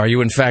summer. Are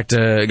you in fact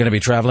going to be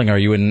traveling? Are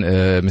you and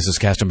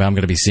Mrs. Kastenbaum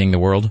going to be seeing the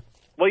world?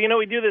 Well,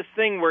 we do this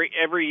thing where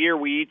every year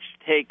we each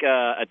take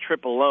a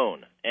trip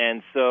alone.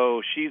 And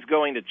so she's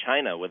going to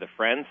China with a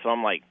friend. So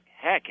I'm like,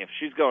 heck, if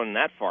she's going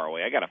that far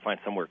away, I got to find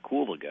somewhere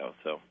cool to go.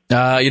 So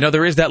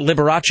there is that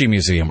Liberace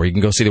Museum where you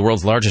can go see the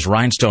world's largest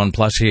rhinestone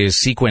plus his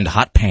sequined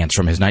hot pants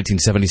from his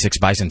 1976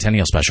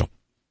 bicentennial special.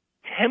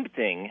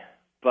 Tempting.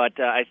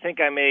 But I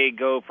think I may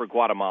go for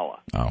Guatemala.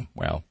 Oh,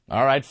 well,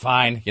 all right,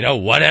 fine.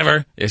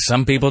 Whatever.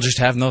 Some people just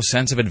have no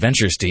sense of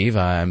adventure, Steve.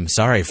 I'm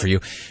sorry for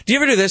you. Do you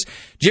ever do this?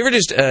 Do you ever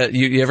just,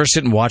 you ever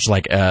sit and watch,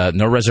 like,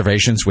 No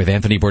Reservations with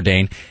Anthony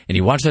Bourdain, and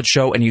you watch that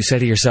show and you say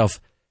to yourself,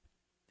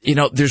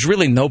 there's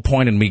really no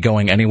point in me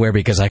going anywhere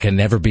because I can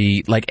never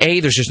be, like, A,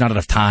 there's just not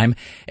enough time,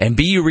 and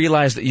B, you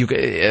realize that you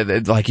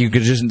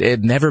could just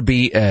never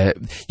be,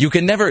 you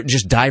can never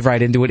just dive right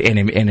into it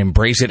and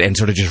embrace it and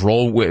sort of just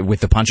roll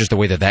with the punches the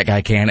way that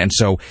guy can, and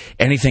so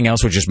anything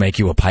else would just make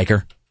you a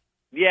piker.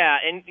 Yeah,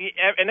 and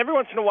every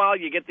once in a while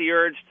you get the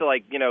urge to,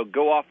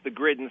 go off the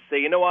grid and say,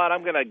 you know what,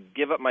 I'm going to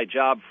give up my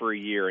job for a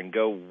year and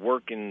go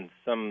work in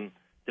some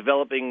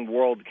developing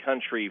world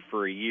country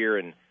for a year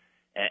and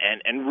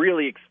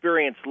really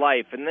experience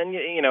life, and then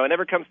it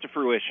never comes to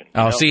fruition.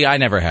 See, I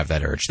never have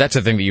that urge. That's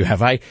the thing that you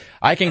have. I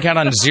can count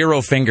on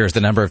 0 fingers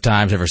the number of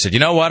times I've ever said, you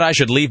know what, I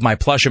should leave my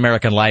plush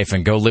American life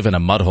and go live in a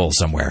mud hole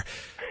somewhere.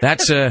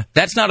 That's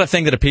not a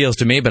thing that appeals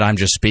to me, but I'm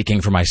just speaking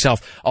for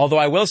myself. Although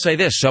I will say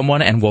this,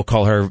 someone, and we'll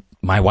call her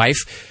my wife,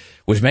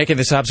 was making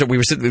this opposite. We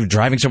were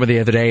driving somewhere the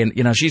other day,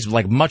 and she's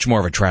like much more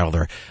of a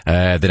traveler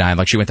than I am.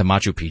 Like she went to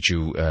Machu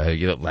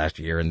Picchu last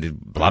year, and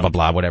blah blah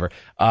blah, whatever.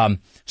 So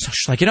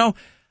she's like,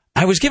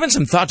 I was given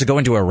some thought to go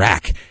into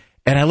Iraq,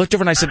 and I looked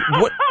over and I said,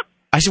 "What?"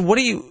 I said, "What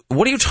are you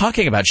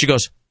talking about?" She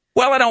goes,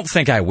 "Well, I don't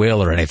think I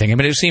will or anything. I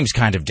mean, it seems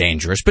kind of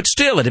dangerous, but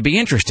still, it'd be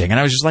interesting." And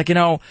I was just like,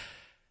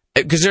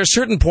 because there are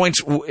certain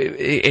points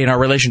in our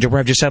relationship where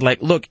I've just said,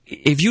 like, look,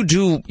 if you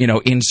do,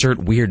 insert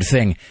weird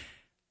thing,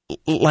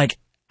 like,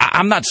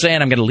 I'm not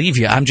saying I'm going to leave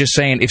you. I'm just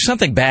saying if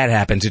something bad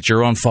happens, it's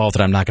your own fault,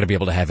 and I'm not going to be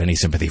able to have any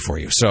sympathy for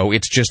you. So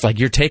it's just like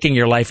you're taking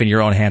your life in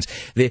your own hands.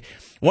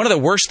 One of the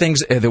worst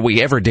things that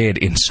we ever did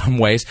in some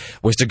ways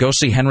was to go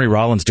see Henry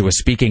Rollins do a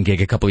speaking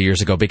gig a couple of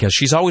years ago because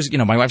she's always,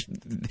 my wife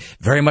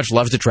very much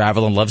loves to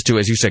travel and loves to,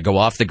 as you said, go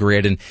off the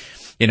grid and,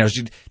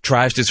 she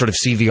tries to sort of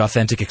see the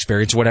authentic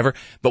experience or whatever.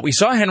 But we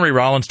saw Henry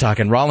Rollins talk,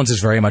 and Rollins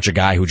is very much a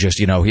guy who just,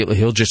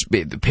 he'll just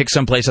pick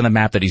some place on the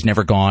map that he's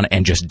never gone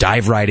and just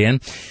dive right in.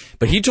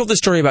 But he told the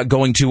story about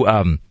going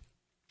to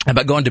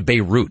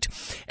Beirut.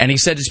 And he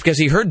said it's because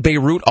he heard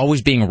Beirut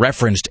always being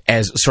referenced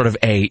as sort of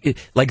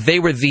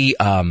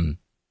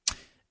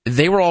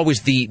they were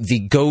always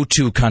the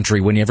go-to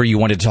country whenever you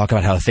wanted to talk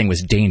about how a thing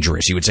was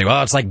dangerous. You would say,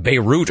 well, it's like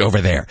Beirut over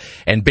there.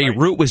 And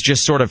Beirut was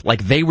just sort of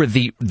like they were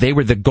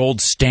the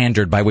gold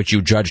standard by which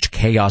you judged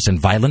chaos and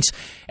violence.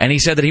 And he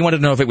said that he wanted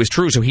to know if it was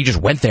true, so he just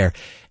went there.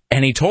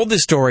 And he told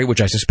this story, which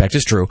I suspect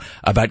is true,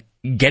 about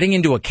getting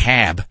into a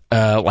cab,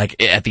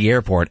 at the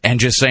airport and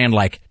just saying,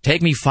 like,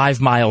 take me 5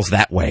 miles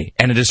that way.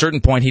 And at a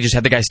certain point, he just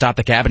had the guy stop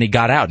the cab and he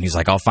got out and he's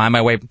like, I'll find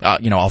my way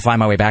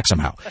back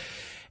somehow.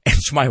 And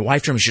so my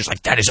wife turned to me, she's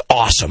like, that is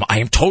awesome.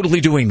 I am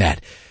totally doing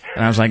that.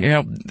 And I was like,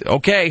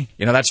 okay,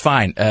 that's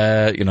fine.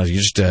 You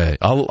just,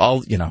 I'll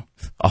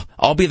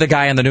be the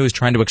guy on the news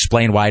trying to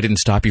explain why I didn't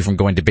stop you from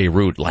going to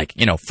Beirut,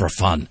 for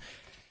fun.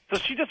 So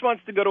she just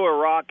wants to go to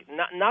Iraq,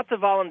 not to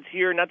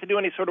volunteer, not to do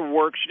any sort of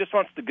work. She just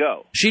wants to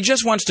go. She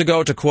just wants to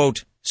go to,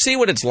 quote, see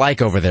what it's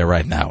like over there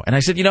right now. And I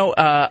said,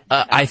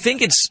 I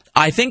think it's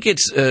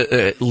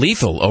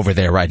lethal over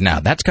there right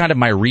now. That's kind of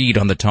my read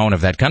on the tone of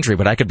that country,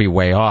 but I could be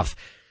way off.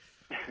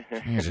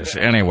 Jesus.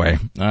 Anyway,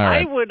 all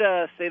right. I would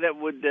say that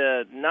would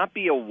not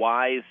be a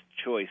wise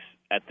choice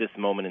at this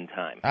moment in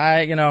time.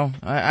 I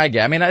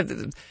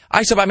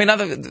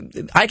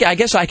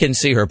guess I can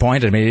see her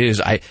point. I mean,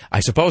 I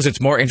suppose it's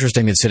more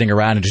interesting than sitting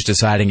around and just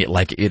deciding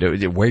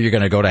where you're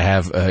going to go to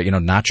have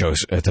nachos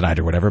tonight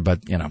or whatever. But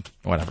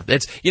whatever.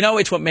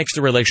 It's what makes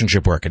the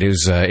relationship work. It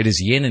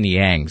is yin and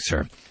yang,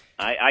 sir.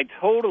 I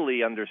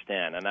totally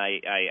understand, and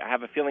I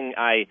have a feeling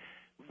I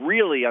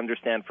really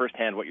understand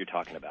firsthand what you're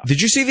talking about.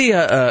 Did you see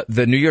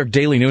the New York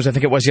Daily News, I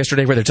think it was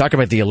yesterday, where they're talking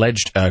about the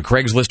alleged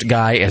Craigslist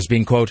guy as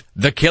being, quote,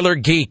 the killer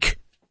geek?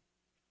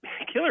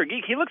 Killer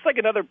geek? He looks like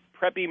another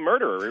preppy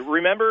murderer.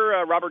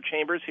 Remember Robert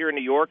Chambers here in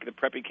New York, the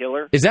preppy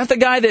killer? Is that the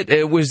guy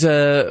that was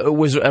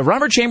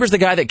Robert Chambers the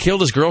guy that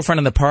killed his girlfriend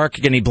in the park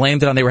and he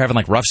blamed it on they were having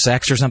like rough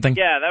sex or something?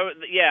 Yeah, they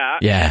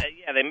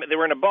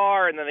were in a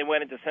bar and then they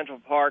went into Central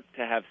Park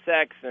to have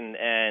sex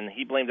and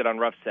he blamed it on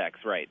rough sex,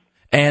 right?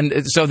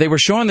 And so they were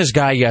showing this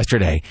guy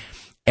yesterday,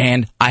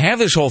 and I have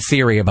this whole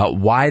theory about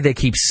why they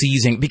keep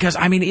seizing. Because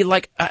I mean,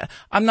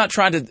 I'm not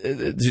trying to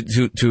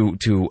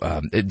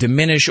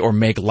diminish or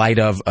make light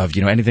of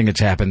anything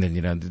that's happened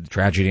and the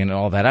tragedy and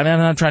all that. I mean, I'm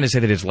not trying to say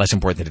that it's less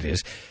important than it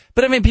is,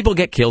 but I mean, people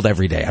get killed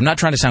every day. I'm not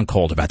trying to sound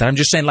cold about that. I'm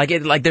just saying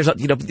there's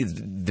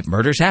the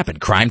murders happen,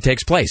 crime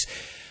takes place.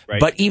 Right.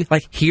 But even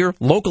here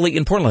locally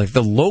in Portland,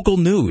 the local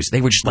news,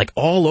 they were just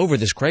all over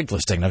this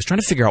Craigslist thing. And I was trying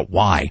to figure out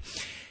why,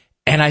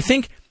 and I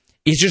think.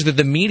 It's just that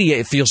the media,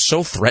 it feels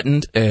so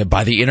threatened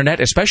by the internet,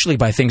 especially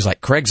by things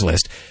like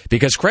Craigslist,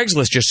 because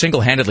Craigslist just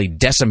single-handedly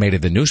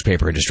decimated the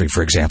newspaper industry,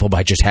 for example,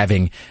 by just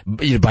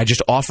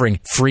offering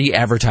free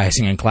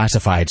advertising and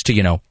classifieds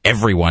to,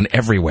 everyone,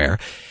 everywhere.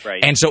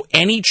 Right. And so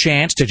any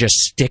chance to just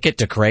stick it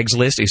to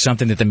Craigslist is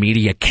something that the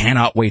media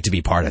cannot wait to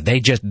be part of.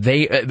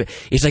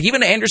 It's like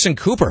even Anderson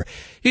Cooper,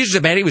 he's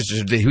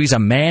a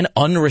man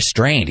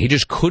unrestrained. He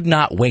just could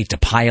not wait to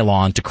pile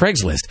on to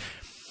Craigslist.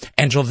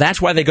 And so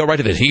that's why they go right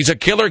to this. He's a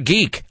killer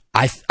geek.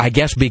 I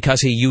guess because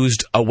he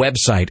used a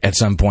website at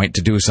some point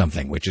to do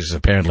something, which is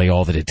apparently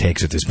all that it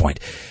takes at this point.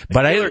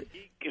 But killer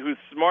geek who's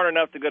smart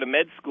enough to go to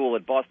med school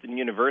at Boston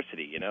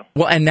University,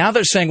 Well, and now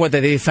they're saying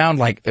they found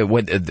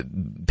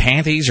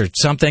panties or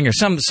something or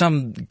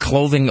some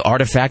clothing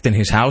artifact in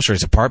his house or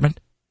his apartment.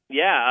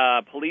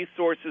 Yeah, police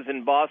sources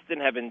in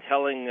Boston have been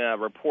telling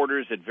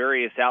reporters at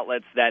various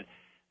outlets that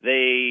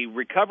they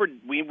recovered.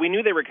 We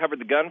knew they recovered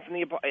a gun from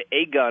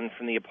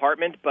the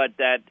apartment, but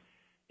that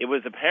it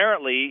was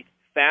apparently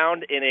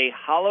found in a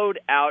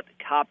hollowed-out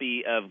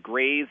copy of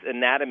Gray's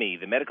Anatomy,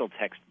 the medical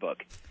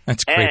textbook.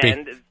 That's creepy.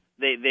 And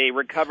they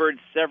recovered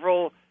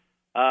several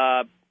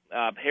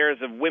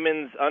pairs of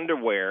women's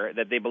underwear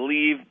that they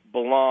believe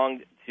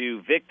belonged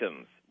to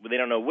victims. They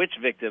don't know which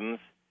victims,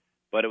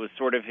 but it was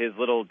sort of his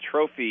little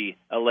trophy,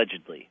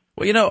 allegedly.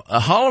 Well,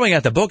 hollowing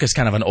out the book is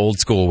kind of an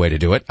old-school way to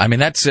do it. I mean,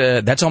 that's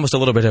almost a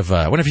little bit of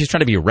what if he's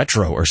trying to be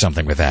retro or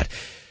something with that?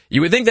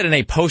 You would think that in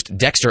a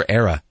post-Dexter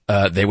era,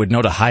 they would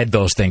know to hide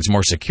those things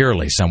more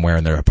securely somewhere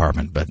in their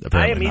apartment, but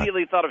apparently I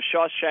immediately thought of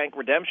Shawshank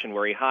Redemption,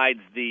 where he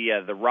hides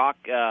the rock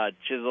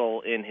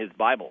chisel in his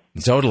Bible.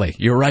 Totally.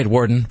 You're right,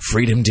 Warden.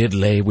 Freedom did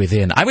lay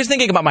within. I was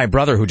thinking about my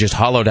brother who just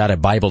hollowed out a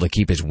Bible to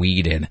keep his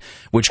weed in,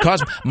 which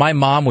caused my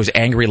mom was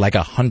angry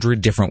 100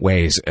 different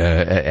ways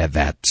at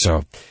that,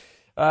 so...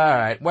 All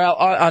right. Well,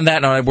 on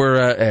that note,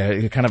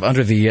 we're kind of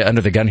under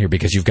the gun here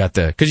because you've got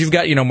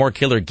more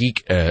killer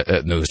geek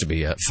news to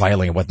be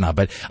filing and whatnot.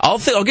 But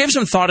I'll give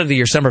some thought into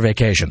your summer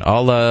vacation.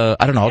 I'll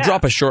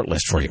drop a short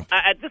list for you.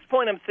 At this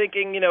point, I'm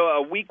thinking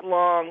a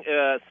week-long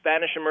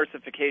Spanish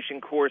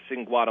immersification course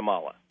in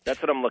Guatemala.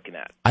 That's what I'm looking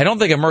at. I don't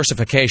think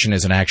immersification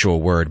is an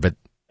actual word, but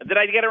did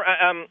I get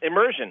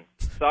immersion?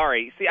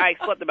 Sorry. See, I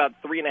slept about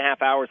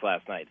 3.5 hours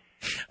last night.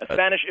 A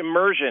Spanish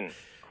immersion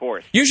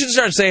course. You should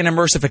start saying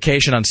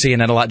immersification on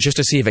CNN a lot just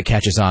to see if it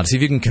catches on. See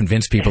if you can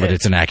convince people that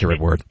it's an accurate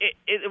word.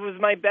 It was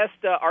my best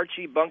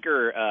Archie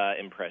Bunker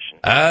impression.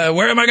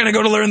 Where am I going to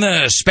go to learn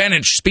the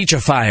Spanish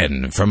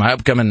speechifying for my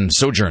upcoming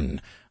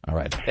sojourn? All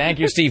right. Thank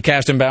you, Steve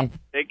Kastenbaum.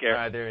 Take care.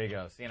 All right, there you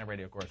go. CNN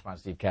radio correspondent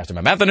Steve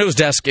Kastenbaum. At the news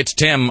desk, it's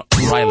Tim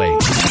Riley.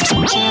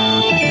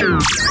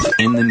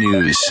 In the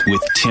news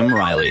with Tim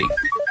Riley.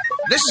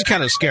 This is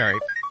kind of scary.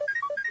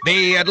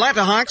 The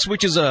Atlanta Hawks,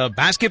 which is a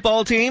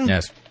basketball team.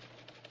 Yes.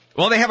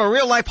 Well, they have a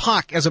real-life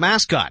hawk as a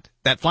mascot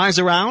that flies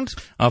around.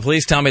 Oh,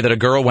 please tell me that a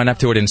girl went up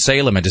to it in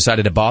Salem and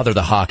decided to bother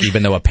the hawk,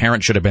 even though a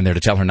parent should have been there to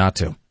tell her not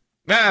to.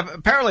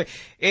 Apparently,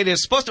 it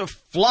is supposed to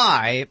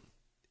fly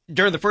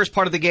during the first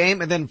part of the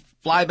game and then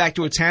fly back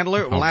to its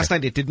handler. Well, last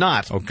night it did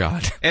not. Oh,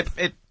 God.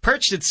 It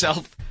perched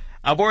itself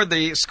aboard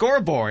the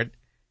scoreboard,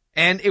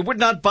 and it would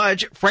not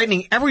budge,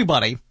 frightening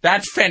everybody.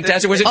 That's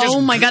fantastic. Was it just,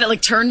 oh, my God,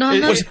 it turned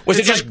on them? Was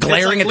it just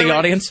glaring at the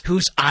audience?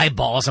 Whose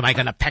eyeballs am I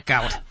going to peck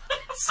out?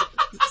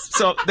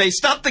 So they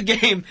stopped the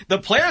game. The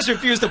players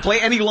refused to play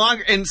any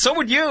longer, and so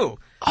would you.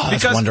 Oh,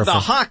 that's because wonderful. The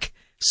hawk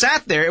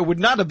sat there. It would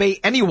not obey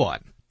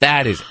anyone.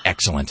 That is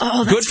excellent.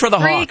 Oh, that's good for the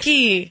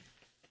freaky. Hawks.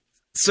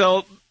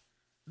 So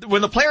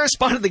when the players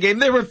spotted the game,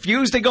 they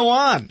refused to go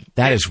on.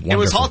 That is wonderful.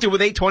 It was halted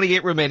with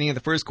 8:28 remaining in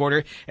the first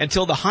quarter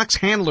until the Hawks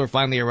handler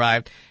finally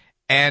arrived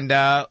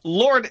and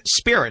Lord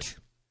Spirit,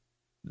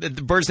 the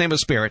bird's name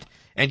was Spirit,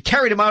 and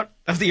carried him out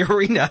of the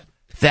arena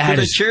to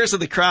the cheers of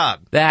the crowd.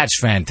 That's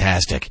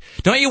fantastic.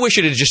 Don't you wish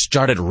it had just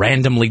started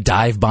randomly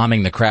dive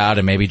bombing the crowd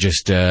and maybe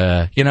just,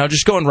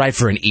 just going right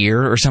for an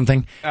ear or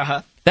something?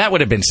 Uh-huh. That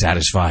would have been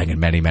satisfying in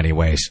many, many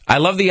ways. I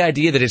love the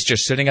idea that it's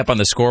just sitting up on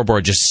the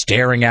scoreboard, just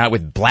staring out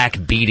with black,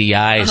 beady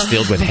eyes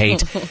filled with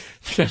hate.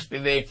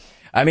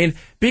 I mean,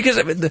 because,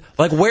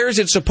 where is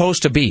it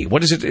supposed to be?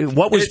 What is it?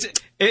 What was...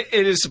 It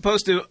is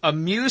supposed to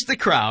amuse the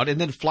crowd and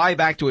then fly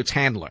back to its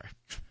handler.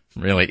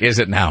 Really, is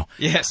it now?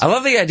 Yes. I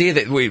love the idea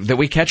that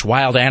we catch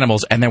wild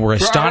animals and then we're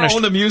astonished. For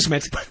our own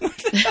amusement.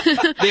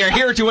 They are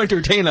here to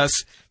entertain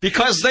us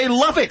because they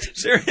love it.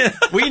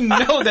 We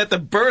know that the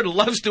bird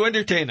loves to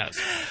entertain us.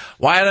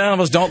 Wild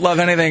animals don't love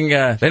anything.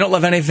 They don't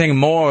love anything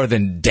more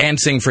than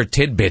dancing for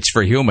tidbits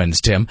for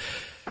humans, Tim.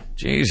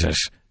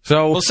 Jesus.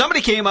 Well, somebody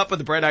came up with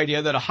the bright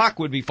idea that a hawk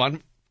would be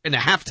fun in a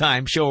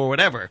halftime show or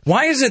whatever.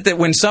 Why is it that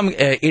when some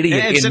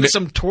idiot instead of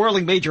some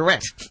twirling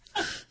majorette?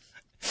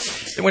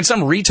 When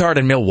some retard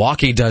in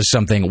Milwaukee does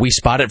something, we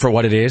spot it for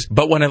what it is.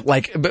 But when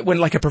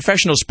when a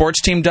professional sports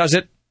team does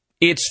it,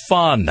 it's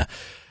fun.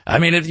 I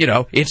mean,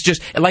 it's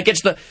just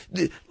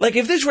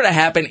if this were to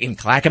happen in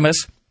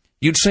Clackamas,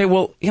 you'd say,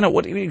 well,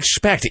 what do you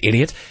expect,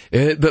 idiot?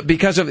 But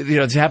because of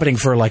it's happening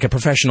for a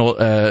professional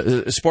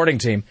sporting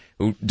team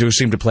who do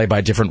seem to play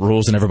by different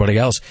rules than everybody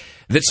else,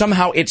 that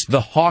somehow it's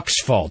the Hawks'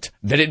 fault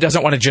that it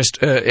doesn't want to just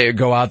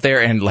go out there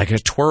and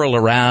twirl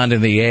around in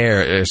the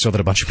air so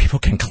that a bunch of people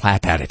can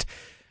clap at it.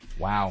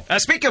 Wow.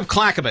 Speaking of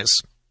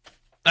Clackamas,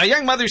 a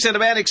young mother said a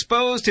man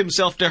exposed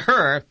himself to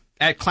her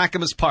at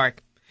Clackamas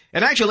Park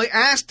and actually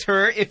asked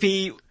her if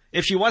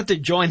she wanted to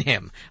join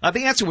him.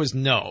 The answer was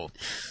no.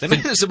 The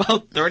man is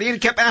about 30 and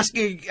kept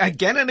asking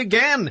again and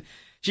again.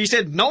 She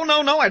said, no,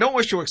 I don't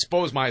wish to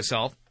expose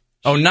myself.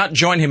 Oh, not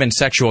join him in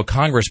sexual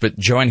congress, but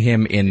join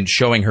him in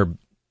showing her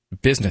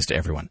business to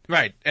everyone.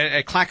 Right,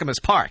 at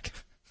Clackamas Park.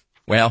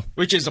 Well.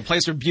 Which is a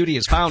place where beauty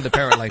is found,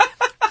 apparently.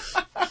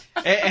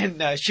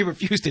 And she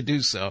refused to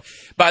do so.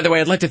 By the way,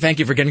 I'd like to thank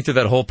you for getting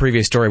through that whole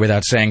previous story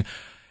without saying,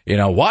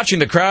 watching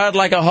the crowd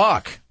like a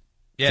hawk.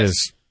 Yes.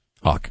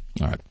 Hawk.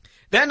 All right.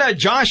 Then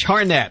Josh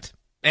Harnett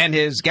and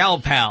his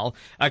gal pal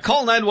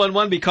call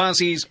 911 because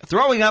he's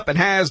throwing up and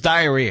has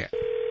diarrhea.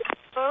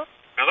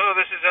 Hello,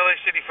 this is LA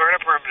City Fire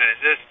Department.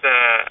 Is this the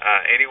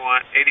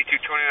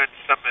 8221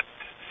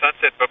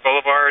 Sunset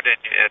Boulevard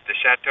at the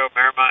Chateau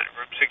Marymount,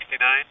 room 69?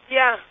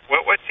 Yeah.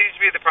 What seems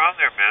to be the problem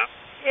there, ma'am?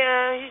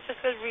 Yeah, he's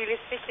just got really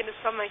sick in the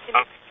stomach.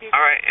 Okay.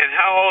 All right, and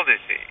how old is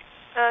he?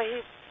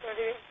 He's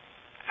 30.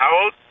 How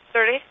old?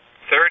 30.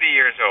 30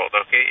 years old,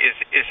 okay.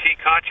 Is he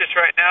conscious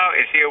right now?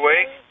 Is he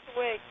awake? He's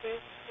awake.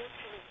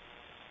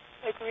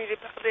 Really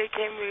bad. They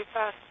came really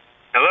fast.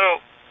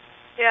 Hello?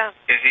 Yeah.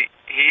 Is he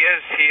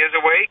is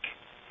awake?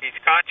 He's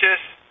conscious?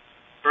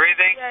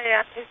 Breathing?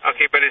 Yeah.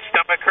 Okay, but his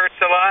stomach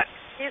hurts a lot?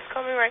 He's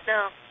coming right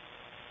now.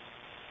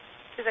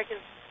 2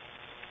 seconds.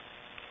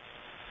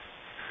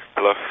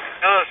 Hello?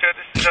 Hello, sir.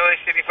 This is LA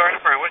City Fire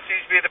Department. What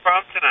seems to be the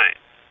problem tonight?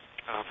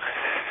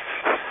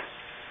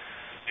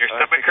 Your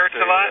stomach hurts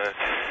a lot?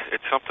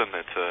 It's something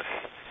that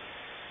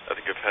I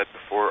think I've had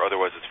before.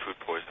 Otherwise, it's food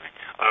poisoning.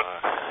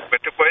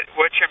 But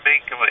what's your main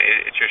complaint?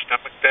 It's your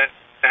stomach that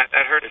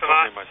hurts a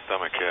lot? It's only my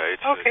stomach, yeah.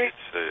 It's, okay.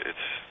 It's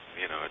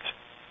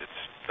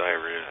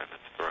diarrhea and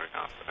it's throwing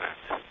up.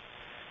 And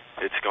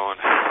it's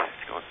going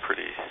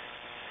pretty...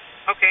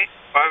 Okay.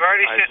 Well,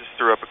 I just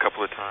threw up a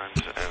couple of times,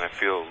 and I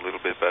feel a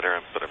little bit better,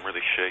 but I'm really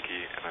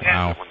shaky. And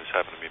I know when this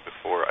happened to me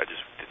before, I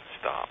just didn't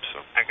stop.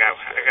 So I got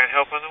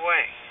help on the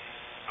way.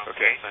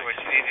 Okay. So what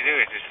thanks. you need to do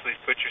is just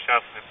please put yourself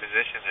in a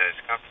position that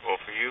is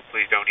comfortable for you.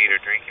 Please don't eat or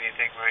drink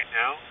anything right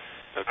now.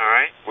 Okay. All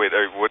right. Wait.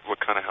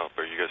 What kind of help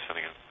are you guys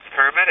sending in?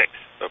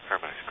 Paramedics. Oh,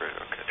 paramedics. Great.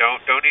 Okay.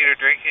 Don't eat or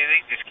drink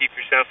anything. Just keep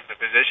yourself in a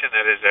position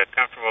that is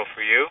comfortable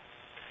for you.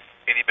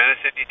 Any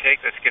medicine you take,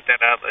 let's get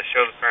that out. Let's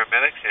show the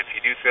paramedics. And if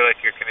you do feel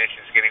like your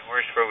condition is getting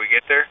worse before we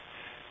get there,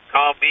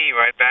 call me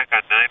right back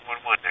on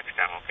 911 next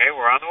time, okay?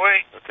 We're on the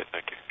way. Okay,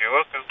 thank you. You're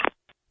welcome.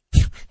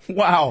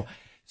 Wow.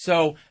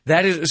 So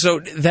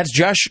that's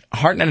Josh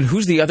Hartnett, and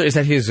who's the other? Is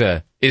that his?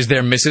 Is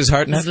there Mrs.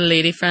 Hartnett? His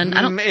lady friend.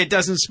 It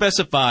doesn't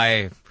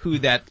specify who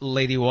that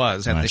lady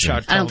was at the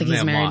shot. I don't think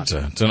he's married.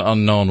 It's an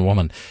unknown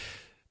woman.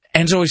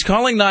 And so he's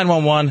calling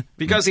 911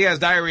 because he has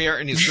diarrhea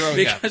and he's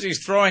throwing up. Because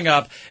he's throwing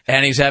up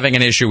and he's having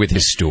an issue with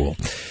his stool.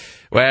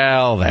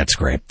 Well, that's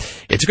great.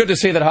 It's good to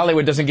see that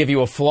Hollywood doesn't give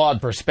you a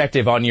flawed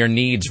perspective on your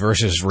needs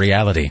versus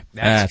reality.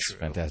 That's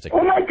fantastic.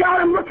 Oh my God,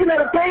 I'm looking at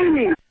a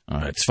baby. All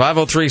right, it's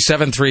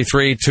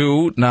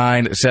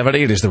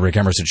 503-733-2970. It is the Rick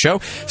Emerson Show.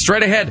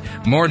 Straight ahead,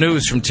 more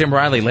news from Tim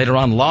Riley. Later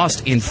on,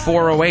 Lost in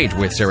 408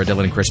 with Sarah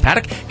Dillon and Chris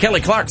Paddock.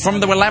 Kelly Clark from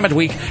the Willamette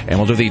Week. And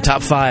we'll do the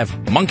top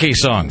 5 monkey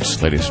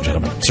songs, ladies and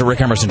gentlemen. It's the Rick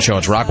Emerson Show.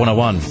 It's Rock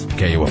 101,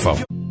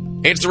 KUFO.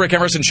 It's the Rick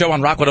Emerson Show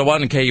on Rock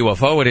 101 and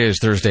KUFO. It is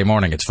Thursday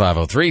morning. It's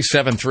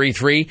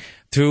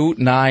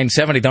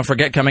 503-733-2970. Don't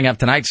forget, coming up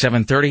tonight,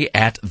 7:30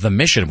 at The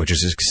Mission, which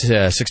is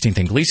 16th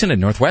and Gleason in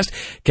Northwest.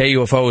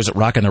 KUFO's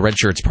Rockin' the Red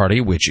Shirts Party,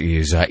 which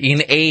is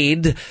in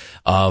aid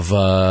of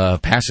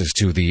passes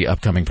to the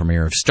upcoming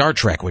premiere of Star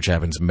Trek, which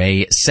happens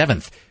May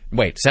 7th.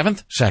 Wait,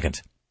 7th? 2nd.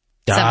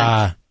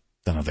 7th.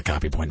 Don't have the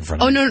copy point in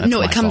front of Oh, me.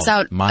 no, it comes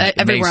fault. out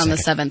everywhere on the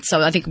 7th,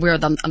 so I think we're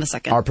on the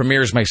 2nd. Our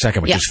premiere is May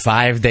 2nd, which is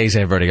 5 days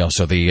everybody else.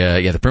 So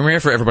the premiere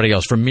for everybody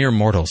else, for mere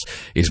mortals,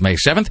 is May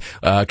 7th.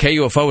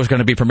 KUFO is going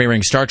to be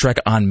premiering Star Trek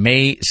on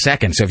May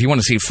 2nd. So if you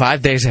want to see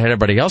 5 days ahead of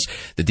everybody else,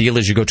 the deal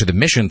is you go to The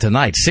Mission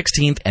tonight,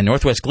 16th and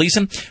Northwest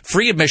Gleason.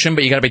 Free admission,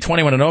 but you got to be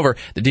 21 and over.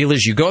 The deal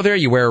is you go there,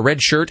 you wear a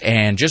red shirt,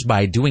 and just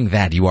by doing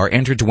that, you are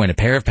entered to win a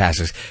pair of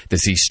passes to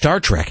see Star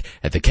Trek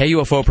at the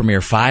KUFO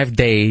premiere 5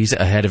 days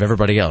ahead of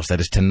everybody else.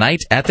 That is tonight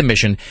at The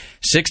Mission.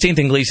 16th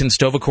and Gleason,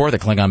 Stovacor, the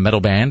Klingon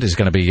metal band, is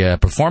going to be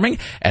performing,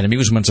 and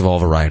amusements of all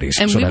varieties.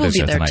 And so we that will is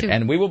be there, tonight. too.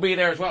 And we will be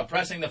there as well,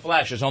 pressing the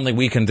flesh as only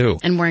we can do.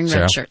 And wearing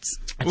red shirts.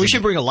 We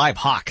should bring a live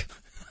hawk.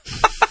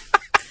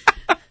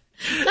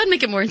 That'd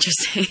make it more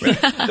interesting.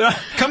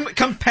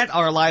 Come pet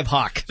our live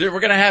hawk. We're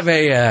gonna have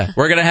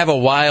a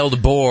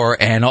wild boar,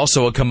 and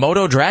also a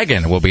Komodo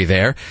dragon will be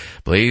there.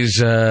 Please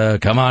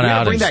come on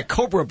out. Bring that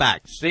cobra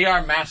back. See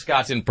our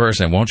mascots in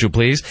person, won't you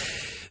please?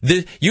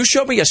 You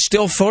showed me a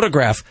still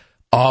photograph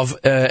of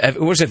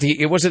was it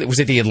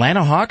the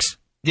Atlanta Hawks?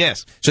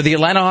 Yes. So the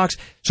Atlanta Hawks.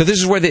 So this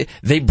is where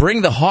they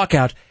bring the hawk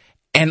out,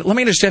 and let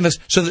me understand this.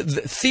 So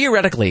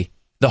theoretically,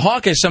 the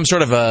hawk is some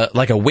sort of a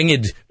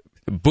winged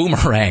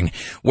boomerang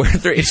where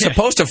it's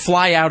supposed to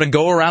fly out and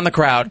go around the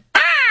crowd,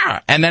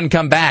 and then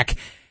come back,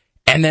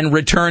 and then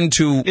return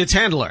to its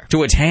handler.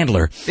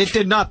 It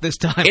did not this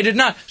time. It did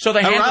not. So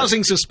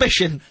arousing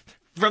suspicion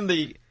from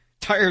the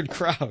tired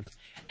crowd.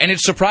 And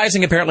it's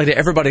surprising, apparently, to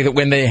everybody that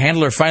when the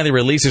handler finally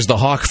releases the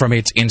hawk from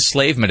its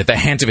enslavement at the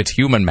hands of its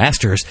human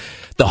masters,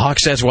 the hawk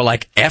says, well,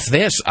 F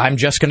this, I'm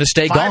just going to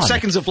stay gone. 5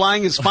 seconds of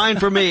flying is fine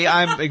for me.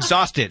 I'm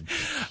exhausted.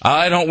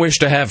 I don't wish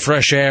to have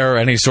fresh air or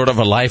any sort of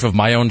a life of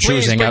my own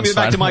choosing bring outside me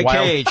back to my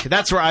wild... cage.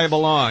 That's where I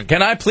belong.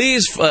 Can I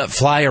please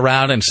fly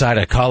around inside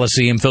a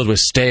coliseum filled with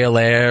stale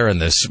air and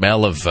the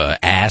smell of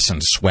ass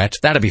and sweat?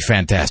 That'd be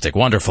fantastic.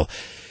 Wonderful.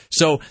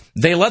 So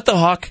they let the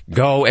hawk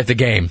go at the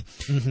game,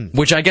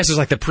 which I guess is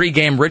like the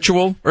pre-game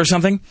ritual or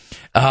something.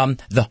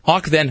 The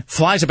hawk then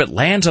flies up, it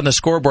lands on the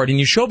scoreboard, and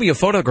you showed me a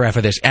photograph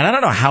of this, and I don't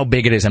know how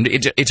big it is.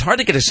 It's hard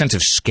to get a sense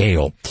of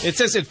scale. It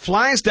says it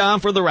flies down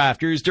for the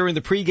rafters during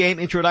the pre-game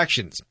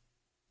introductions.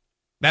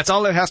 That's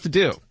all it has to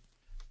do.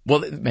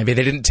 Well, maybe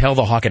they didn't tell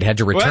the hawk it had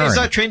to return. Well, it's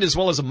not trained as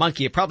well as a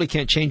monkey. It probably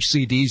can't change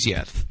CDs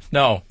yet.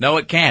 No,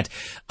 it can't.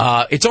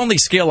 Its only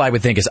skill, I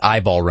would think, is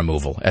eyeball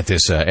removal at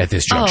this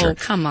juncture. Oh,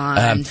 come on.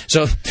 I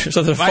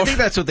think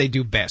that's what they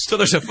do best. So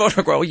there's a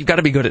photograph. Well, you've got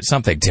to be good at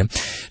something, Tim.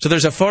 So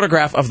there's a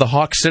photograph of the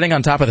hawk sitting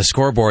on top of the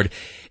scoreboard,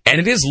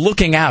 and it is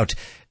looking out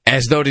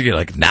as though to be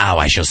like, now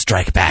I shall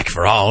strike back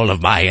for all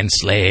of my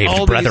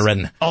enslaved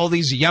brethren. All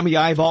these yummy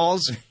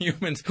eyeballs.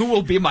 Humans. Who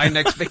will be my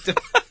next victim?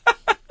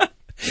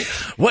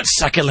 What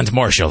succulent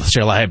morsel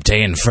shall I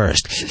obtain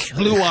first?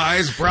 Blue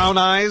eyes, brown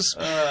eyes,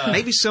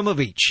 maybe some of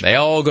each. They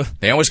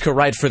always go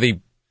right for the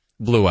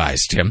blue eyes,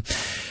 Tim.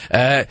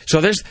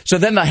 So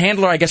then the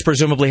handler, I guess,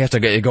 presumably has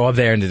to go up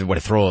there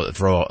and throw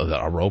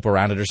a rope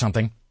around it or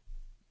something.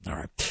 All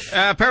right.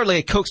 Apparently,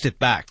 it coaxed it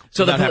back.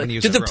 So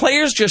did the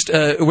players just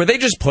were they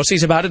just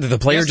pussies about it? Did the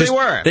players yes,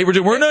 they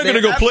were. We're not going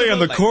to go play on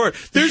the court.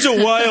 There's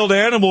a wild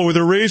animal with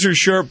a razor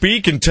sharp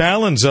beak and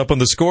talons up on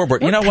the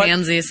scoreboard. You know what?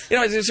 Pansies. You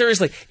know,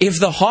 seriously, if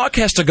the hawk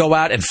has to go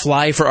out and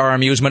fly for our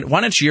amusement,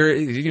 why don't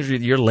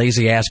your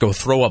lazy ass go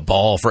throw a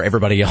ball for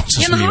everybody else's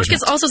amusement? And the hawk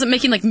is also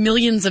making like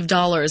millions of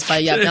dollars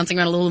by bouncing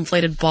around a little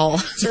inflated ball.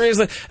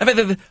 Seriously, I mean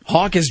the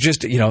hawk is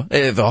just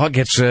the hawk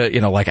gets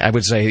like I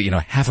would say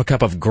half a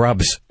cup of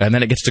grubs, and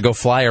then it gets to go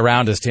fly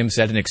around, as Tim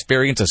said, and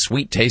experience a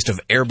sweet taste of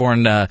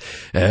airborne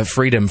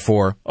freedom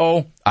for,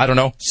 I don't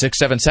know,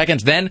 6-7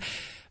 seconds. Then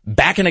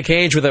back in a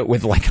cage with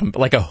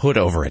like a hood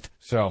over it.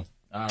 So,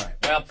 all right.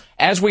 Well,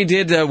 as we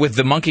did with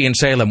the monkey in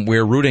Salem,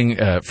 we're rooting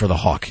for the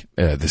hawk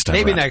this time.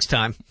 Maybe around. next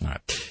time. All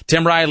right.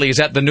 Tim Riley is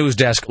at the news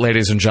desk,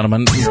 ladies and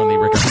gentlemen. Here on the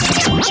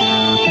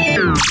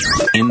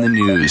In the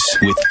news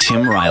with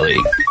Tim Riley.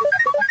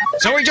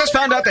 So we just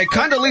found out that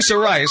Condoleezza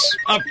Rice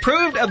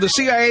approved of the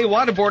CIA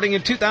waterboarding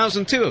in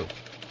 2002.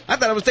 I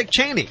thought it was Dick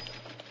Cheney.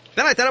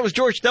 Then I thought it was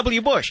George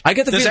W. Bush.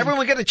 Does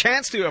everyone get a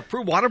chance to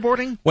approve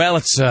waterboarding? Well,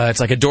 it's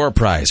like a door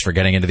prize for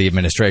getting into the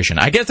administration.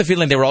 I get the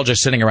feeling they were all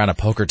just sitting around a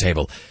poker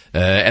table,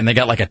 and they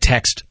got like a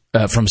text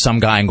from some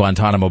guy in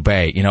Guantanamo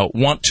Bay.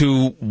 Want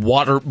to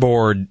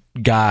waterboard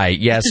guy?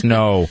 Yes,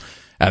 no.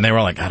 And they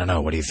were like, I don't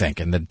know. What do you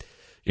think? And then,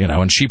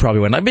 and she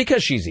probably went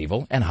because she's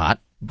evil and hot,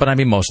 but I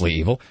mean mostly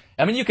evil.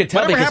 I mean, you could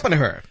tell. Whatever happened to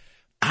her?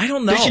 I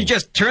don't know. Did she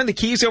just turn the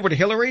keys over to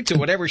Hillary to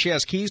whatever she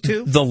has keys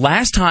to? The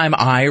last time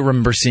I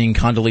remember seeing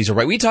Condoleezza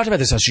Rice, we talked about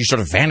this, how she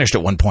sort of vanished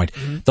at one point.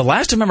 Mm-hmm. The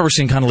last time I remember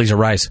seeing Condoleezza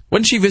Rice,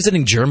 wasn't she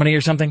visiting Germany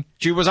or something?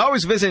 She was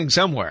always visiting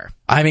somewhere.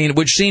 I mean,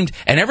 which seemed,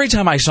 and every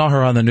time I saw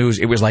her on the news,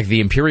 it was like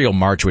the Imperial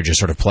March would just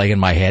sort of play in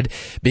my head,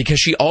 because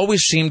she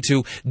always seemed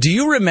to, do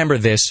you remember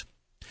this?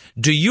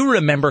 Do you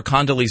remember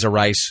Condoleezza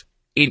Rice,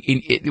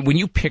 when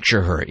you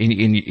picture her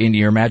in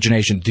your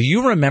imagination, do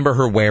you remember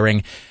her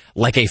wearing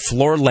like a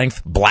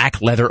floor-length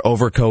black leather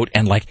overcoat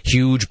and like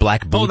huge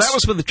black boots? Oh, that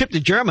was for the trip to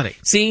Germany.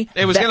 See?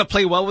 It was going to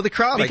play well with the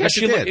crowd. I guess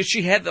it did.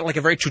 She had like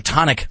a very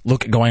Teutonic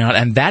look going on,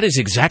 and that is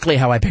exactly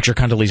how I picture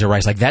Condoleezza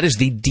Rice. Like, that is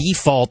the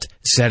default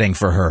setting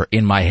for her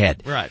in my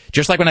head. Right.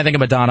 Just like when I think of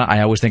Madonna,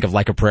 I always think of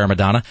Like a Prayer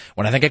Madonna.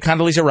 When I think of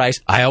Condoleezza Rice,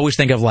 I always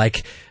think of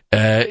like...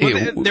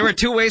 there were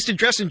two ways to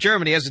dress in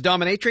Germany, as a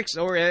dominatrix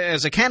or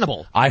as a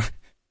cannibal.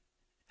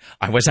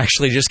 I was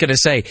actually just going to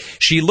say,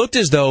 she looked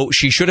as though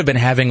she should have been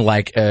having,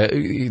 like,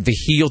 the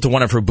heel to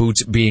one of her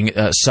boots being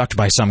sucked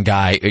by some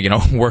guy,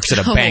 who works at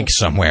a bank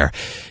somewhere,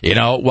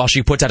 while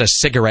she puts out a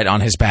cigarette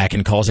on his back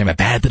and calls him a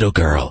bad little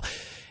girl.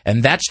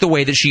 And that's the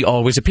way that she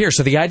always appears.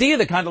 So the idea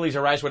that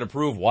Condoleezza Rice would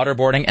approve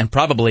waterboarding, and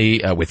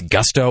probably with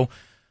gusto,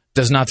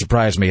 does not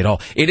surprise me at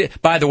all.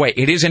 By the way,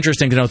 it is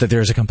interesting to note that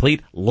there is a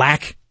complete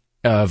lack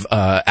of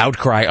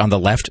outcry on the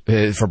left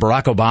for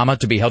Barack Obama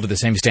to be held to the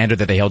same standard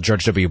that they held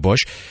George W.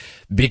 Bush.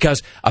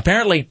 Because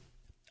apparently,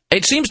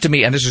 it seems to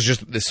me, and this is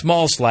just the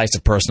small slice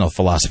of personal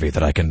philosophy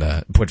that I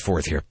can put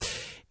forth here,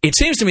 it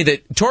seems to me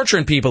that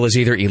torturing people is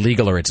either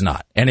illegal or it's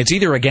not. And it's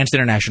either against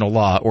international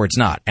law or it's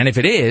not. And if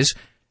it is,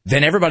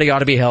 then everybody ought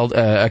to be held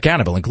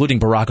accountable, including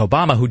Barack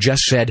Obama, who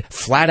just said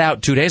flat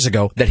out 2 days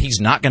ago that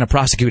he's not going to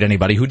prosecute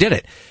anybody who did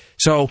it.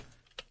 So...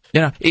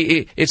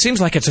 it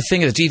seems like it's a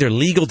thing that's either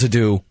legal to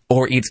do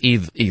or it's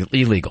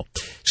illegal.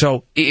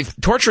 So if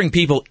torturing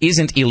people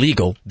isn't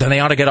illegal, then they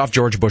ought to get off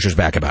George Bush's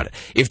back about it.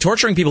 If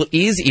torturing people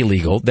is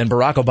illegal, then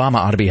Barack Obama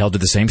ought to be held to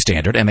the same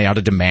standard, and they ought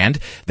to demand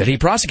that he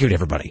prosecute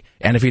everybody.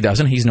 And if he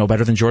doesn't, he's no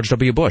better than George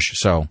W. Bush.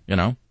 So,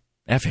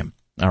 F him.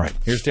 All right,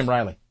 here's Tim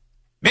Riley.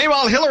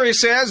 Meanwhile, Hillary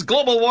says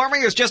global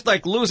warming is just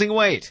like losing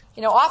weight.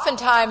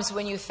 Oftentimes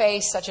when you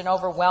face such an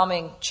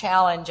overwhelming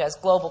challenge as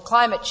global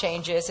climate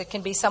change is, it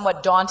can be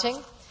somewhat daunting.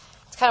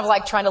 It's kind of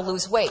like trying to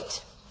lose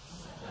weight,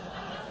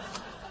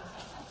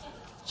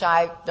 which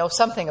I know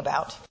something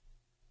about.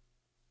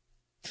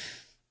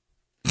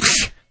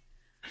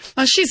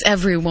 Well, she's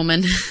every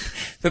woman.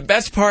 The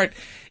best part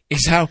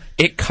is how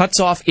it cuts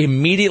off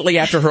immediately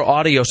after her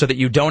audio so that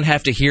you don't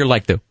have to hear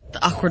like the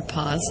awkward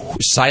pause.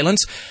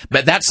 Silence.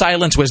 But that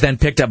silence was then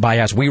picked up by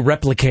us. We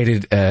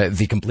replicated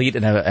the complete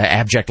and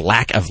abject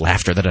lack of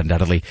laughter that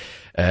undoubtedly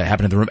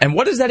happened in the room. And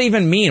what does that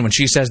even mean when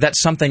she says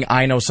that's something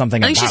I know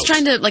something about? I think she's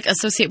trying to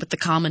associate with the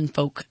common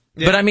folk.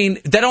 Yeah. But I mean,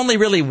 that only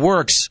really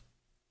works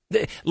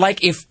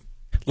like if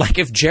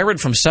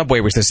Jared from Subway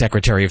was the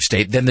Secretary of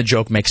State, then the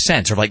joke makes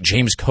sense, or like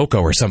James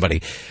Coco or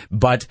somebody.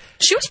 But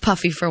she was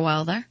puffy for a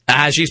while there.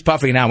 She's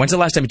puffy now. When's the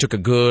last time you took a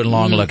good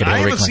long look at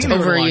Hillary Clinton?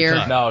 Over a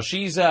year. No,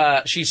 she's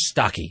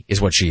stocky,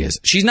 is what she is.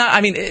 She's not.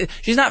 I mean,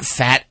 she's not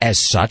fat as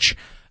such.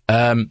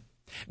 Don't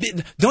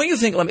you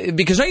think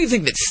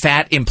that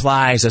fat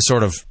implies a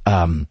sort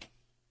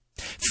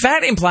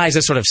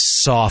of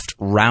soft,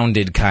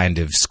 rounded kind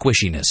of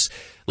squishiness?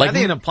 I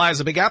think it implies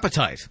a big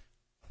appetite.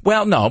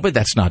 Well, no, but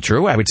that's not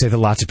true. I would say that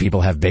lots of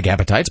people have big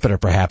appetites, but are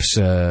perhaps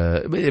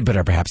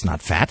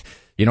not fat.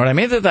 You know what I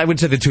mean? I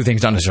would say the two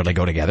things don't necessarily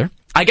go together.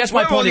 I guess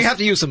my point is... you have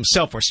to use some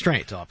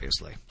self-restraint,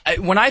 obviously.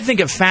 When I think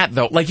of fat,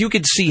 though, like you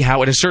could see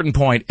how at a certain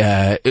point,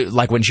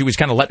 like when she was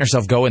kind of letting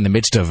herself go in the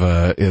midst of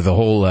the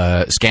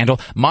whole scandal,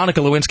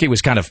 Monica Lewinsky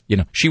was kind of,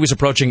 she was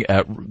approaching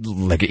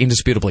like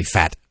indisputably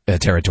fat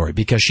territory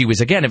because she was,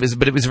 again, it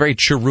was very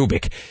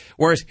cherubic.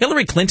 Whereas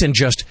Hillary Clinton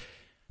just...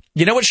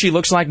 You know what she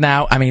looks like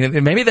now? I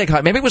mean, maybe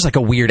it was like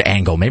a weird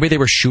angle. Maybe they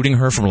were shooting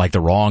her from like the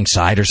wrong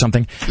side or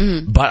something.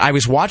 Mm. But I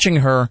was watching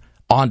her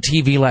on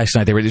TV last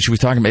night. She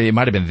was talking about, it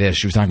might have been this.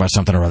 She was talking about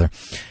something or other.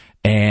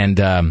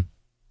 And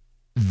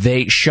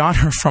they shot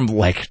her from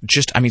like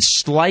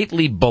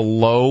slightly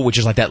below, which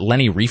is like that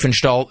Leni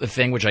Riefenstahl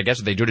thing, which I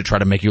guess they do to try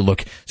to make you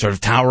look sort of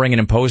towering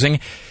and imposing.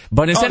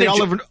 But instead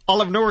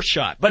Olive North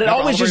shot. But it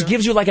always just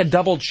gives you like a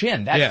double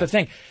chin. That's the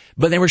thing.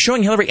 But they were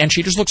showing Hillary and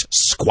she just looks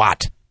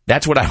squat.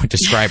 That's what I would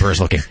describe her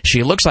as looking.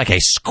 She looks like a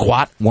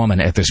squat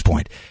woman at this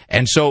point.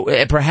 And so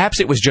perhaps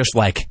it was just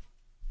like,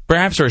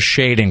 perhaps her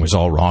shading was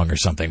all wrong or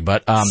something.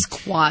 But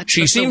squat.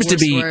 She seems to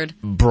be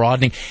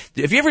broadening.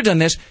 Have you ever done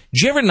this?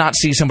 Did you ever not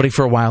see somebody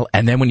for a while,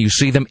 and then when you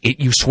see them,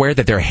 you swear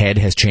that their head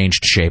has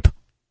changed shape?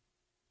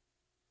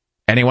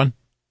 Anyone?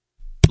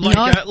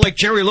 Like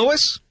Jerry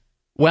Lewis?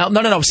 Well,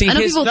 no. See, I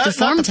know people with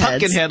deformed heads.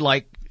 Pumpkin head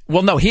like...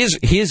 Well, no,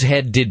 his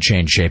head did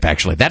change shape,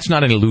 actually. That's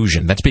not an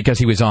illusion. That's because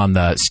he was on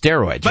the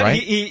steroids, but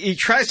right? He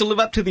tries to live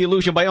up to the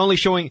illusion by only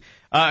showing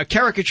a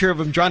caricature of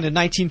him drawn in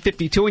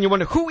 1952, and you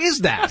wonder, who is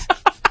that?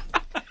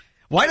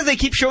 Why do they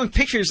keep showing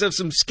pictures of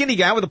some skinny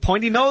guy with a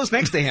pointy nose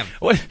next to him?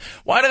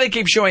 Why do they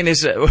keep showing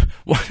this?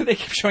 Why do they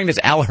keep showing this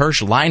Al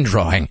Hirsch line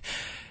drawing?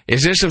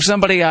 Is this of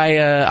somebody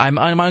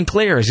I'm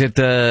unclear? Is it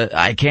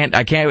I can't?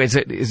 Is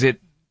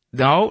it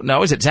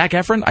no? Is it Zac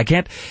Efron? I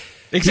can't.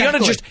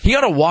 Exactly. He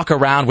ought to walk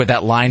around with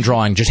that line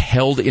drawing just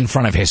held in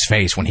front of his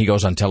face when he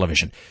goes on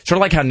television. Sort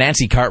of like how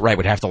Nancy Cartwright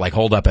would have to like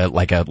hold up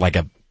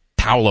a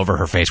towel over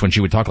her face when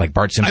she would talk like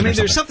Bart Simpson. I mean, or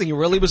there's something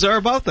really bizarre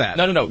about that.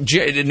 No.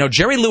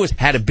 Jerry Lewis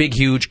had a big,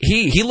 huge.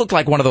 He looked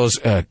like one of those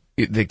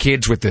the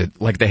kids with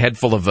the head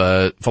full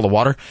of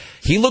water.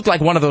 He looked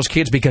like one of those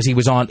kids because he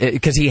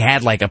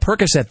had like a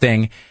Percocet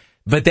thing,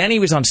 but then he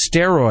was on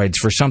steroids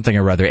for something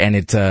or other, and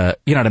it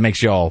it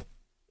makes you all.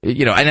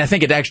 And I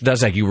think it actually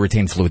does, like, you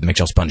retain fluid that makes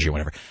you all spongy or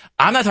whatever.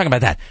 I'm not talking about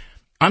that.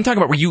 I'm talking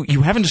about where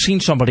you haven't seen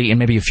somebody in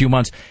maybe a few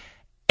months,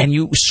 and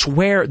you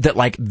swear that,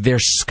 like, their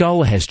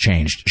skull has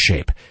changed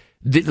shape.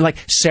 Like,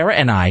 Sarah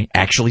and I,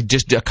 actually,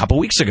 just a couple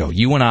weeks ago,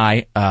 you and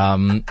I,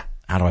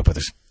 how do I put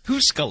this?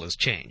 Whose skull has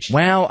changed?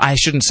 Well, I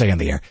shouldn't say on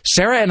the air.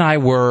 Sarah and I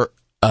were,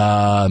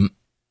 where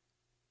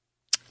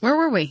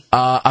were we?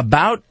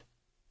 About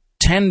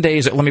 10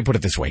 days, let me put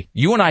it this way.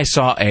 You and I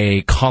saw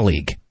a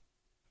colleague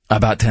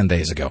about 10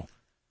 days ago.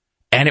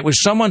 And it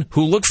was someone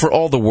who looked for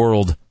all the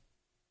world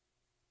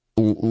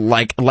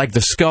like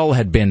the skull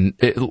had been,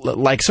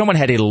 like someone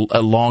had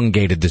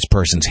elongated this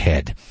person's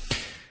head.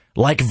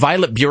 Like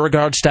Violet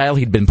Beauregard style,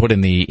 he'd been put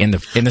in the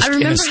stretching machine. I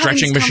remember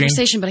having this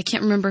conversation, but I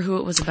can't remember who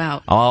it was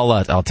about.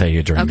 I'll tell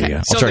you during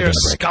the. So their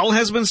skull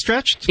has been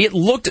stretched? It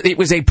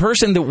was a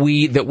person that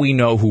we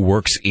know who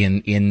works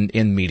in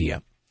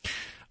media.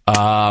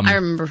 I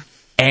remember.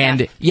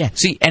 And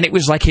and it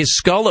was like his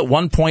skull at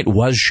one point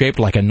was shaped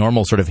like a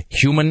normal sort of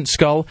human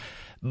skull,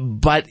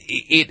 but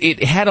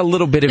it had a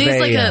little bit of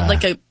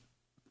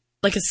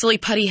like a silly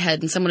putty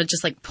head, and someone had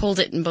just like pulled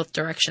it in both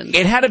directions.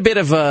 It had a bit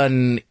of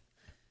an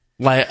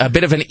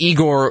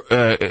Igor,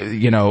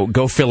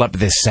 go fill up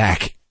this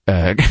sack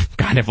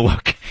kind of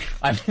look.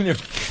 I mean,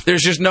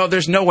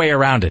 there's no way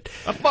around it.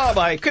 Bob,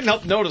 I couldn't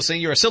help noticing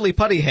you're a silly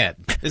putty head.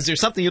 Is there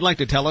something you'd like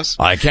to tell us?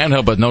 I can't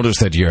help but notice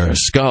that your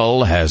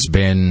skull has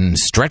been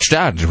stretched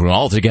out to an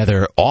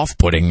altogether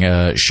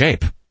off-putting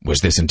shape. Was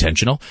this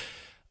intentional?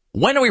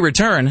 When we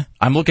return,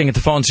 I'm looking at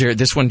the phones here.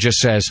 This one just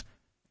says,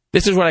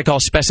 this is what I call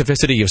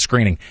specificity of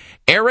screening.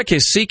 Eric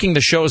is seeking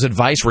the show's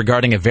advice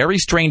regarding a very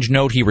strange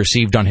note he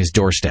received on his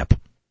doorstep.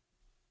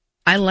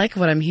 I like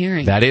what I'm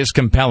hearing. That is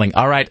compelling.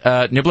 All right,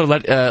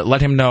 Nibbler,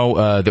 let him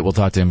know that we'll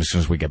talk to him as soon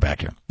as we get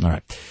back here. All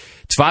right.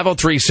 It's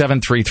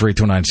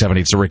 503-733-2970.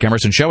 It's the Rick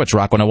Emerson Show. It's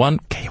Rock 101,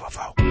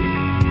 KUFO.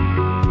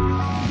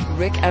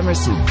 Rick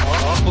Emerson.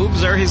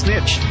 Boobs are his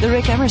niche. The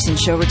Rick Emerson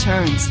Show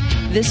returns.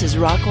 This is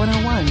Rock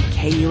 101,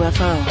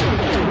 KUFO.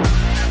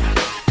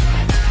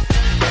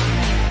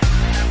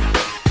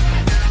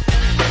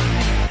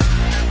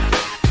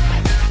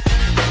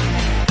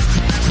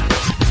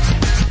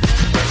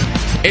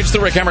 It's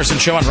the Rick Emerson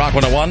Show on Rock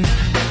 101,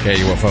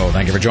 KUFO.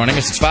 Thank you for joining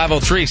us. It's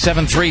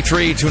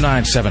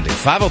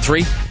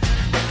 503-733-2970.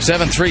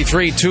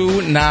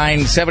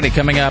 503-733-2970.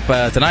 Coming up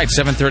tonight,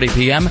 7:30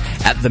 p.m.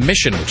 at The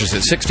Mission, which is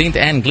at 16th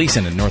and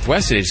Gleason in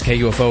Northwest. It is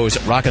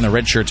KUFO's Rockin' the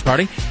Red Shirts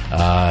Party.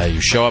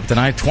 You show up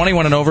tonight,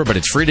 21 and over, but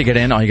it's free to get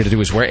in. All you got to do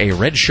is wear a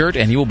red shirt,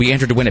 and you will be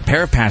entered to win a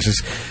pair of passes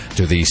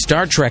to the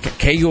Star Trek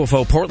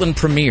KUFO Portland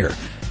premiere.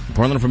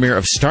 Portland premiere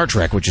of Star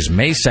Trek, which is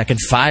May 2nd,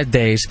 5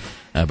 days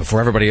before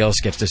everybody else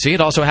gets to see it.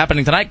 Also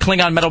happening tonight,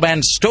 Klingon metal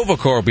band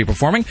Stovacor will be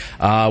performing.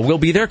 We'll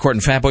be there. Court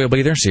and Fatboy will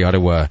be there, so you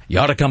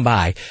ought to come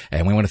by.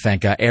 And we want to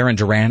thank Aaron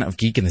Duran of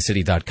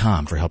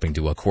GeekInTheCity.com for helping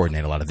to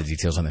coordinate a lot of the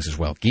details on this as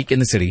well.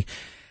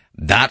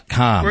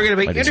 GeekInTheCity.com. We're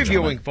going to be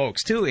interviewing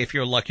folks, too, if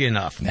you're lucky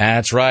enough.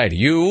 That's right.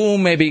 You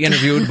may be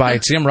interviewed by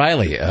Tim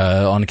Riley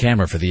on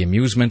camera for the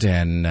amusement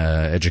and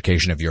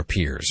education of your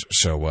peers.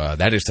 So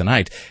that is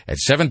tonight at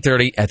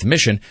 7:30 at the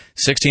Mission,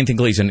 16th and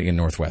Gleason in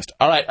Northwest.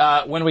 All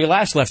right, when we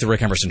last left the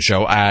Rick Emerson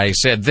Show, I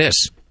said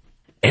this.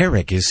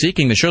 Eric is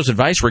seeking the show's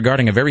advice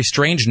regarding a very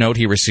strange note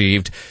he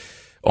received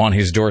on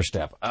his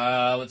doorstep.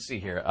 Let's see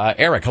here.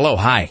 Eric, hello,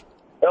 hi.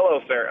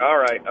 Hello, sir. All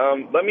right.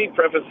 Let me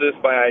preface this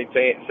by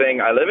saying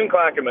I live in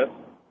Clackamas,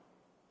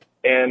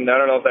 and I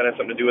don't know if that has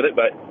something to do with it,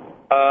 but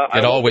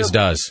it always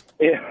does.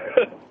 Yeah,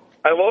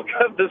 I woke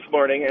up this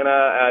morning and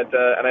I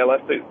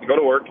left to go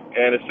to work,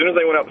 and as soon as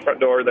I went out the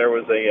front door, there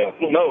was a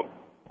little note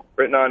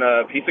written on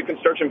a piece of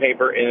construction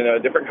paper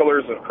in different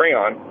colors of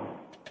crayon,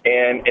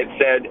 and it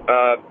said,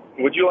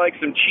 "Would you like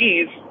some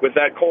cheese with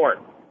that corn?"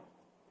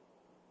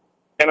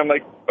 And I'm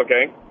like,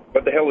 okay,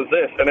 what the hell is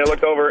this? And I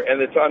look over,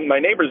 and it's on my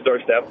neighbor's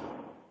doorstep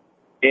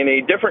in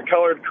a different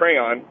colored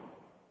crayon,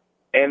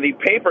 and the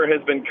paper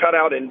has been cut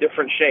out in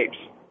different shapes.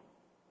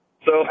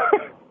 So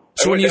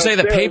when you say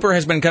the paper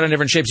has been cut in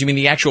different shapes, you mean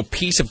the actual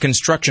piece of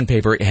construction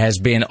paper has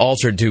been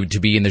altered to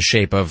be in the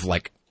shape of,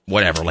 like,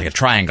 whatever, like a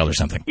triangle or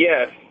something?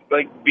 Yes,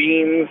 like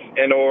beans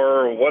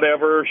or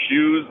whatever,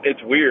 shoes.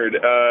 It's weird.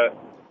 I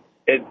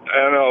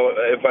don't know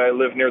if I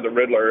live near the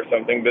Riddler or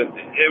something, but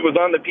it was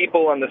on the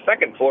people on the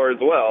second floor as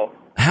well.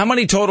 How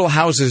many total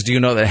houses do you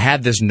know that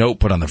had this note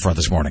put on the front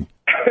this morning?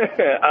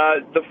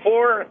 The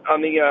four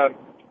on the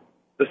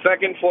The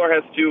second floor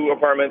has 2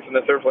 apartments, and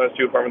the third floor has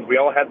 2 apartments. We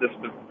all had this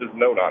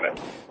note on it.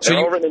 So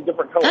all written in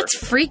different colors. That's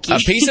freaky. A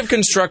piece of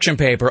construction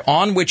paper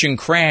on which in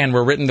crayon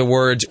were written the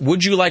words,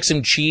 "Would you like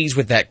some cheese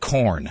with that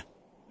corn?"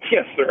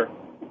 Yes, sir.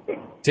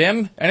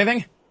 Tim,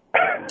 anything?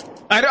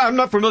 I'm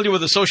not familiar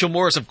with the social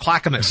mores of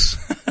Clackamas,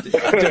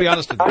 to be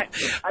honest with you.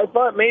 I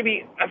thought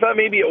maybe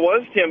it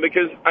was Tim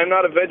because I'm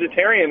not a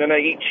vegetarian and I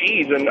eat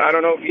cheese, and I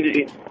don't know if you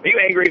are you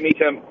angry at me,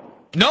 Tim?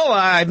 No,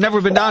 I've never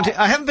been down to.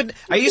 I haven't been.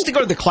 I used to go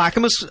to the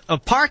Clackamas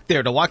Park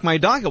there to walk my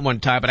dog at one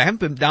time, but I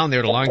haven't been down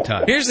there in a long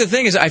time. Here's the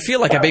thing: is I feel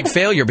like a big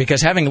failure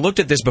because having looked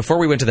at this before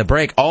we went to the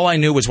break, all I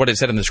knew was what it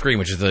said on the screen,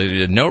 which is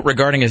the note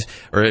regarding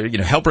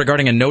help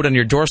regarding a note on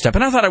your doorstep.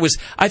 And I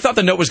thought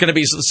the note was going to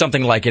be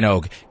something like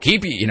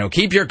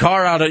keep your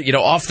car out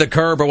off the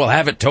curb or we'll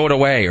have it towed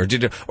away, or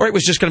it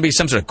was just going to be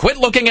some sort of quit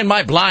looking in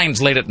my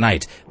blinds late at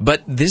night.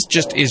 But this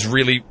just is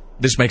really.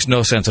 This makes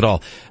no sense at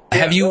all.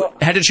 Have you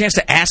had a chance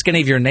to ask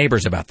any of your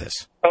neighbors about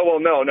this? Oh, well,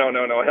 no,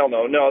 hell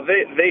no. No,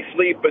 they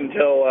sleep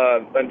until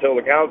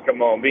the cows come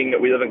home, being that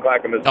we live in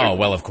Clackamas. Oh,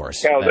 well, of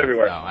course. Cows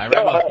everywhere.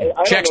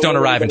 Checks don't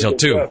arrive until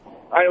 2.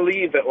 I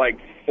leave at like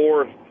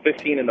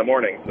 4:15 in the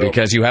morning. So.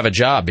 Because you have a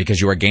job,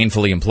 because you are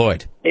gainfully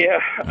employed. Yeah.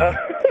 When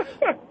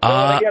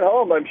I get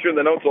home, I'm sure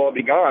the notes will all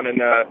be gone, and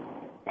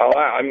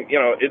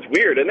it's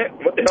weird, isn't it?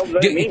 What the hell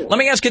does that mean? Let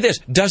me ask you this.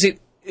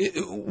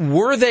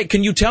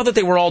 Can you tell that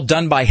they were all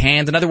done by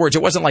hand? In other words,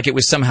 it wasn't like it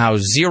was somehow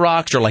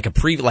Xeroxed or like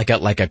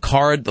a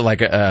card,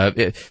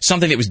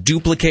 something that was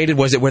duplicated.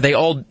 Were they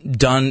all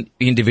done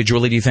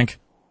individually, do you think?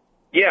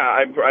 Yeah,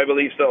 I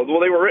believe so. Well,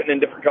 they were written in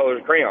different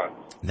colors of crayon.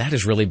 That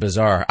is really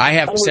bizarre.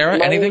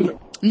 Sarah, anything?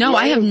 No,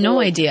 I have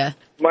no idea.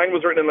 Mine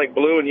was written in like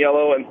blue and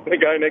yellow, and the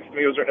guy next to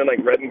me was written in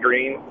like red and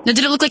green. Now,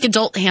 did it look like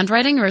adult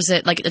handwriting, or is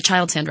it like a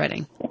child's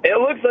handwriting? It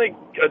looks like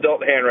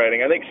adult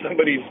handwriting. I think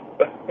somebody's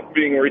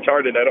being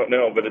retarded. I don't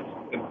know, but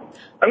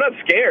I'm not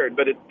scared,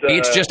 but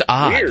it's just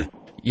odd. Weird.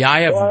 Yeah,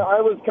 I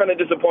was kind of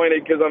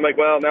disappointed because I'm like,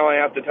 well, now I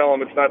have to tell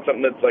them it's not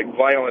something that's like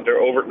violent or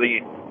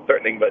overtly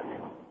threatening, but.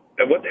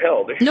 What the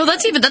hell? No,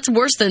 that's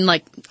worse than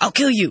like I'll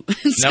kill you.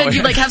 Instead,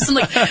 you have some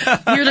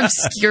weird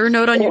obscure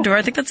note on your door.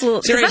 I think that's a little.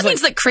 Because that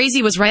means that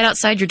crazy was right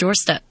outside your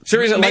doorstep.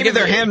 Seriously, maybe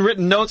they're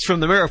handwritten notes from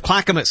the mayor of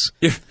Clackamas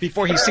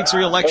before he seeks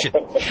re-election.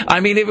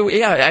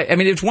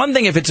 It's one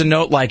thing if it's a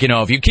note like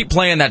if you keep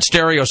playing that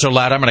stereo so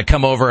loud, I'm going to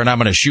come over and I'm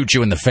going to shoot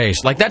you in the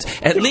face. Like that's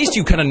at least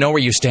you kind of know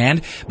where you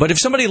stand. But if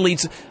somebody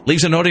leaves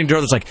a note on your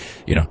door that's like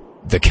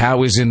the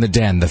cow is in the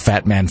den, the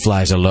fat man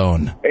flies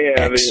alone.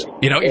 Yeah,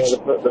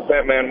 the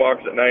fat man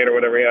walks at night or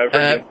whatever.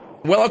 Yeah,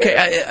 well,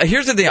 okay.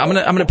 Here's the thing. I'm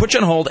gonna put you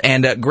on hold,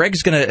 and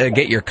Greg's gonna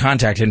get your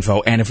contact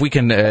info. And if we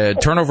can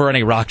turn over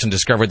any rocks and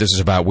discover what this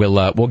is about,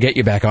 we'll get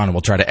you back on and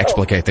we'll try to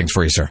explicate things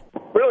for you, sir.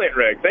 Brilliant,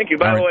 Greg. Thank you.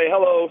 By the way,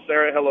 hello,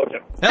 Sarah. Hello,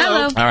 Tim.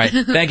 Hello. All right.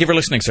 Thank you for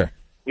listening, sir.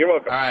 You're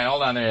welcome. All right,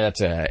 hold on there.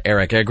 That's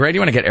Eric. Greg, do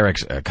you want to get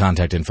Eric's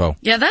contact info?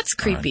 Yeah, that's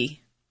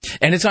creepy. Right.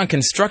 And it's on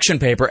construction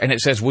paper, and it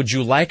says, "Would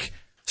you like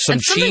some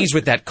cheese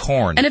with that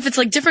corn?" And if it's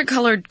like different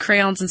colored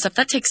crayons and stuff,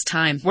 that takes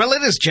time. Well,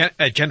 it is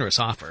a generous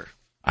offer,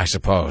 I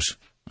suppose.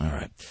 All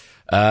right.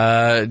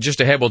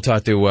 Just ahead, we'll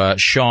talk to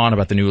Sean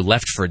about the new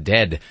Left 4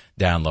 Dead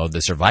download,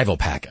 the Survival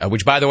Pack,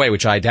 which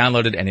I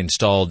downloaded and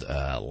installed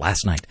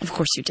last night. Of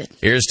course you did.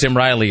 Here's Tim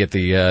Riley at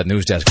the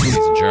news desk. Ladies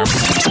and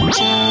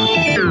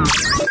gentlemen.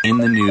 In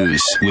the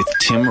news with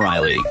Tim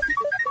Riley.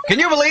 Can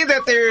you believe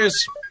that there's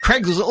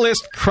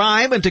Craigslist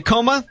crime in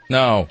Tacoma?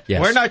 No. Yes.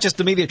 We're not just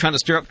the media trying to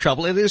stir up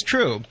trouble. It is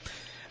true.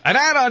 An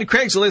ad on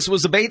Craigslist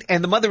was the bait,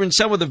 and the mother and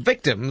son were the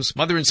victims.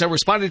 Mother and son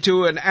responded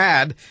to an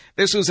ad.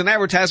 This was an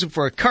advertisement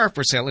for a car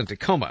for sale in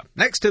Tacoma,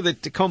 next to the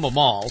Tacoma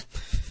Mall.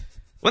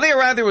 When they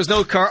arrived, there was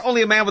no car,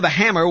 only a man with a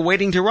hammer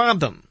waiting to rob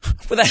them.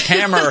 With a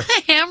hammer?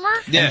 A hammer?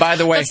 Yeah. And by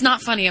the way... That's not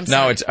funny, I'm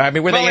sorry.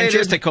 No, were they injured?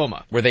 It is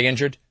Tacoma. Were they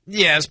injured?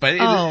 Yes, but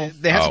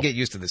they have to get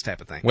used to this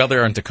type of thing. Well,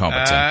 they're in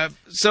Tacoma,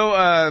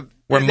 Tim.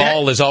 Where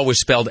mall is always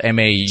spelled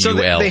M-A-U-L. So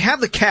they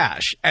have the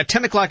cash at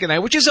 10 o'clock at night,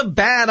 which is a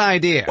bad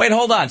idea. Wait,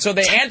 hold on. So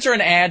they answer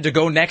an ad to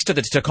go next to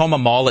the Tacoma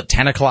Mall at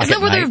 10 o'clock at night? Is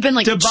that where there have been,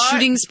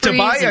 shooting sprees? To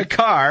buy a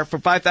car for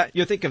 $5,000...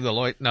 You think of the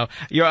Lloyd... No.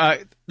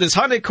 This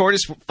Honda Accord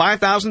is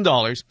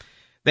 $5,000.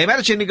 They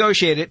managed to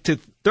negotiate it to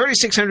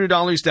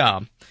 $3,600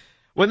 down.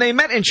 When they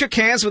met and shook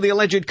hands with the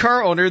alleged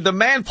car owner, the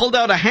man pulled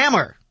out a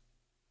hammer.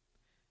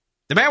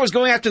 The man was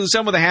going after the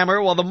son with a hammer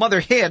while the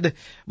mother hid.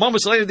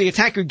 Moments later, the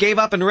attacker gave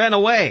up and ran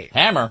away.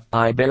 Hammer?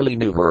 I barely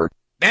knew her.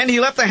 And he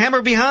left the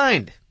hammer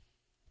behind.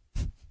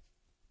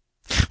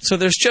 So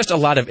there's just a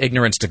lot of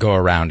ignorance to go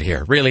around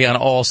here, really, on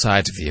all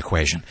sides of the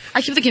equation.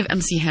 I keep thinking of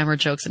MC Hammer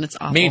jokes, and it's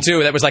awful. Me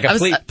too. That was like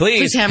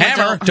please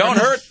Hammer, don't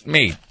hurt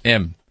me.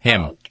 Him.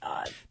 Oh,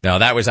 God. No,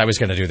 I was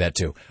going to do that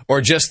too.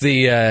 Or just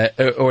the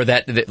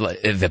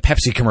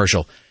Pepsi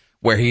commercial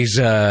where he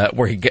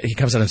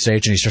comes on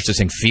stage and he starts to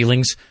sing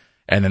Feelings,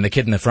 and then the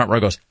kid in the front row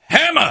goes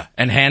Hammer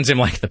and hands him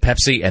like the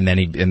Pepsi, and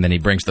then he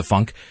brings the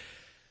funk.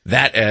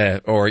 That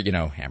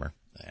Hammer.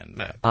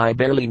 And, I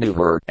barely knew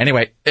her.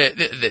 Anyway,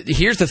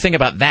 here's the thing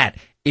about that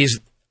is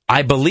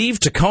I believe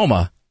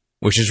Tacoma,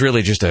 which is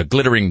really just a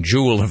glittering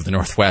jewel of the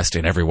Northwest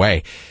in every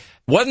way,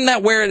 Wasn't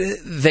that where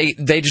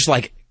they just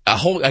like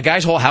a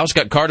guy's whole house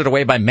got carted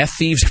away by meth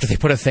thieves after they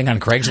put a thing on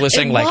Craigslist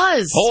saying like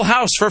whole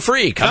house for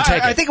free, come take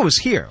it. I think it was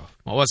here.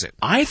 What was it?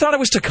 I thought it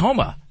was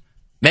Tacoma.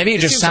 Maybe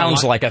it just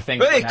sounds like a thing.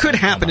 But it could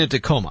happen in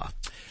Tacoma.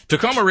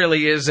 Tacoma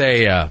really is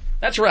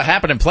that's a real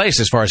happening place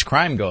as far as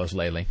crime goes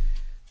lately.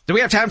 Do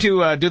we have time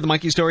to do the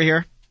monkey story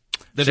here?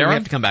 Then we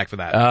have to come back for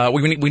that.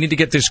 We need to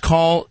get this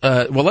call.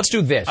 Well, let's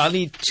do this. I'll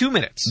need 2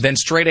 minutes. Then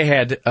straight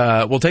ahead,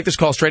 we'll take this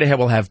call straight ahead.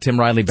 We'll have Tim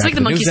Riley back. It's like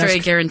the monkey story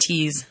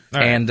guarantees.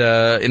 Right. And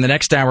in the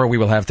next hour, we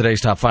will have today's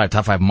top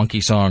five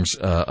monkey songs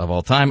of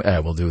all time.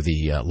 We'll do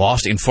the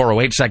Lost in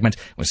 408 segment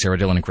with Sarah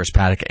Dillon and Chris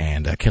Paddock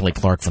and Kelly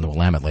Clark from the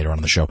Willamette later on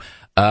in the show.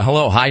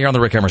 Hello. Hi, you're on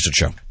the Rick Emerson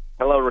Show.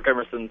 Hello, Rick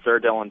Emerson,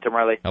 Sarah Dillon, Tim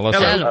Riley. Hello,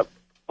 Sarah.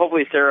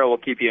 Hopefully Sarah will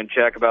keep you in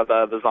check about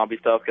the zombie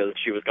stuff because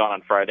she was gone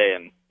on Friday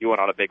and you went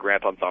on a big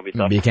rant on zombie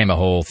stuff. Became a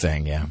whole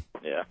thing, yeah.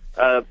 Yeah.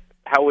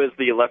 How is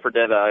the Left 4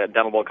 Dead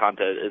downloadable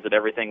content? Is it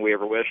everything we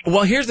ever wished?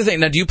 Well, here's the thing.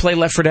 Now, do you play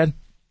Left 4 Dead?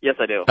 Yes,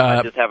 I do.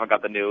 I just haven't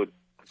got the new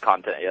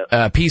content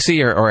yet.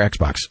 PC or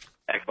Xbox?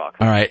 Xbox.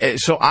 All right.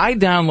 So I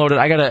downloaded.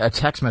 I got a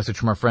text message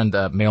from our friend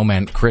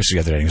Mailman Chris the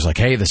other day. He was like,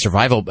 "Hey, the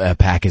survival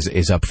pack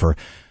is up for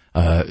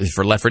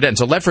Left 4 Dead." And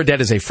so Left 4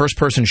 Dead is a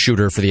first-person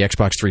shooter for the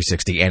Xbox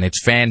 360, and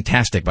it's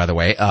fantastic, by the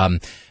way.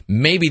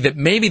 Maybe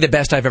the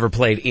best I've ever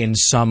played in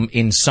some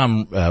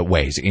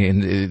ways.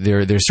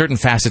 There's certain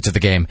facets of the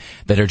game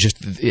that are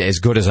just as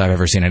good as I've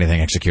ever seen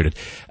anything executed.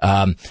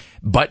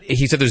 But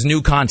he said there's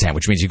new content,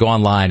 which means you go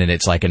online and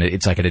it's like an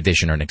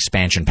addition or an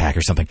expansion pack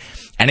or something,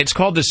 and it's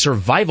called the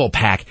Survival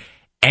Pack.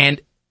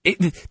 And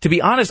to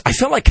be honest, I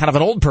felt like kind of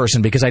an old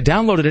person because I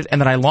downloaded it and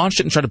then I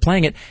launched it and started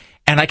playing it.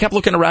 And I kept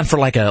looking around for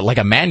like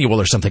a manual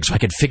or something so I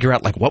could figure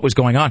out like what was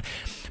going on.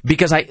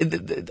 Because I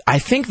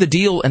think the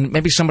deal, and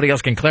maybe somebody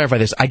else can clarify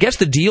this, I guess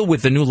the deal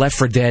with the new Left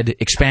 4 Dead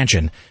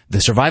expansion,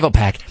 the Survival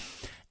Pack,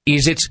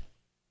 is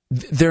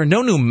there are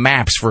no new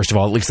maps, first of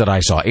all, at least that I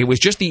saw. It was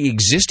just the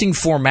existing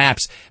 4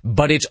 maps,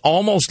 but it's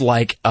almost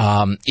like,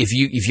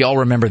 if y'all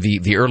remember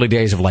the early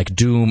days of like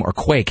Doom or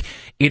Quake,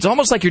 it's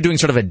almost like you're doing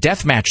sort of a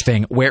deathmatch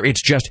thing where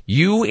it's just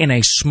you in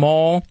a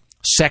small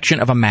section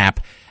of a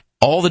map,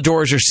 all the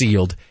doors are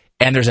sealed,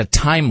 and there's a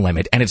time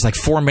limit, and it's like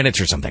 4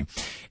 minutes or something.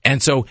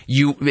 And so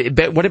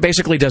what it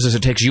basically does is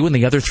it takes you and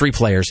the other 3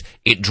 players,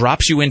 it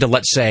drops you into,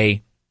 let's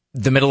say,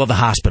 the middle of the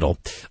hospital.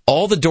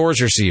 All the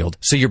doors are sealed,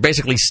 so you're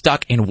basically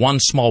stuck in one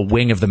small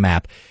wing of the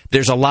map.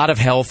 There's a lot of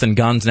health and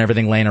guns and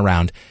everything laying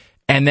around.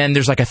 And then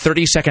there's like a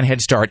 30-second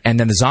head start, and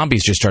then the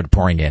zombies just start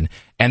pouring in.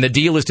 And the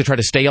deal is to try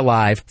to stay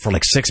alive for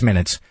like 6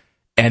 minutes.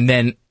 And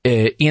then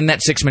in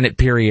that 6-minute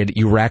period,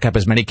 you rack up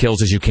as many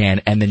kills as you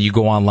can, and then you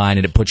go online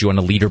and it puts you on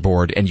a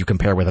leaderboard and you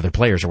compare with other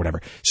players or whatever.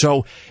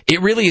 So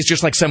it really is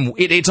just like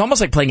it's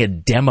almost like playing a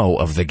demo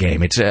of the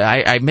game. It's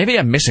maybe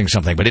I'm missing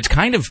something, but it's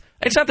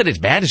not that it's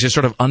bad. It's just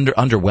sort of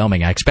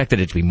underwhelming. I expected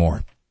it to be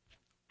more.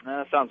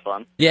 Sounds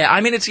fun. Yeah, I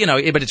mean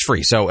but it's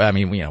free. So I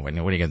mean, what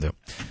are you gonna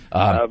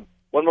do?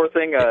 One more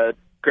thing.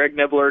 Greg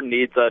Nibbler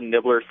needs a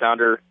Nibbler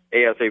sounder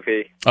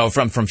ASAP. Oh,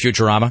 from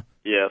Futurama?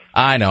 Yes.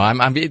 I know.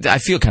 I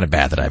feel kind of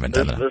bad that I haven't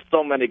done that. There's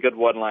so many good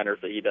one-liners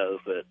that he does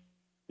that.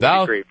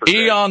 Now,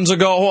 eons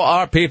ago,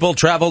 our people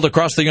traveled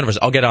across the universe.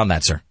 I'll get on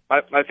that, sir.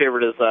 My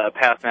favorite is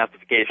Past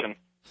Massification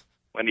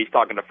when he's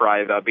talking to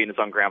Fry about being his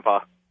own grandpa.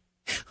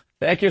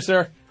 Thank you,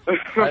 sir. All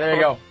right, there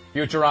you go.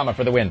 Futurama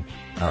for the win.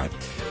 All right.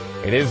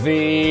 It is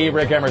the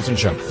Rick Emerson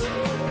Show.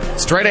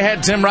 Straight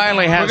ahead, Tim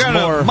Riley has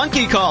more.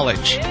 Monkey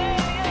College.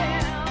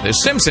 The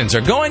Simpsons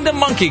are going to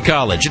Monkey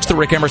College. It's the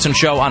Rick Emerson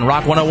Show on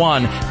Rock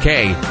 101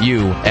 KUFO.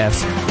 You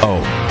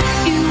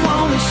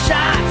want a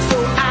shot,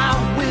 so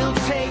I will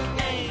take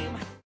aim.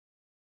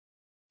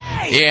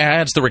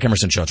 Yeah, it's the Rick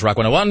Emerson Show. It's Rock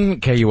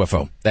 101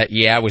 KUFO. That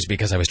was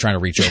because I was trying to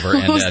reach over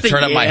and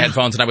turn up my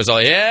headphones, and I was all,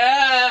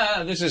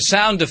 this is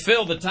sound to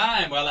fill the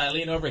time while I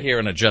lean over here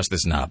and adjust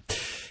this knob.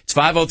 It's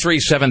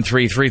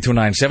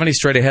 503-733-2970.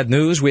 Straight ahead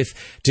news with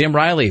Tim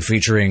Riley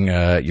featuring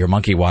your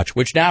Monkey Watch,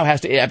 which now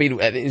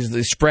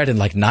is spread in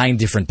like 9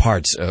 different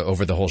parts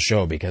over the whole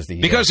show because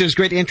there's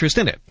great interest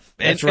in it.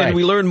 That's right. And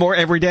we learn more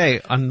every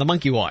day on the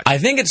Monkey Watch. I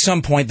think at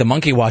some point the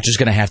Monkey Watch is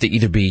going to have to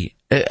either be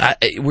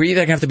we're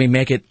either going to have to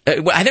make it.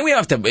 I think we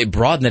have to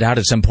broaden it out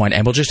at some point,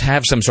 and we'll just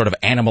have some sort of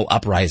animal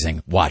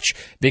uprising watch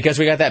because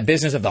we got that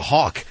business of the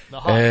hawk.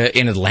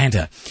 In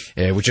Atlanta,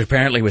 which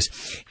apparently was.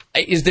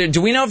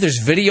 Do we know if there's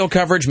video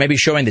coverage, maybe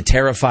showing the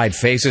terrified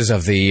faces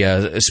of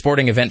the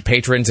sporting event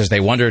patrons as they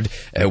wondered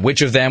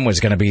which of them was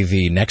going to be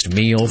the next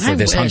meal for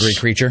this hungry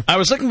creature? I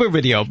was looking for a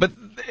video, but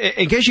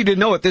in case you didn't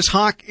know it, this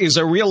hawk is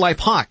a real-life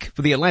hawk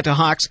for the Atlanta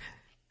Hawks.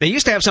 They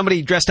used to have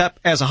somebody dressed up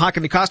as a hawk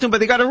in the costume, but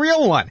they got a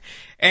real one.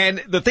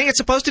 And the thing it's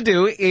supposed to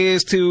do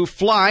is to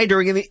fly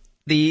during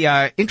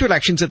the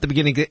introductions at the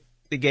beginning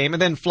the game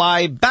and then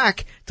fly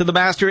back to the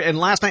master, and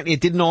last night it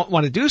did not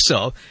want to do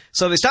so.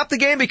 So they stopped the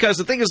game because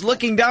the thing is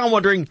looking down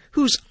wondering,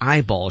 whose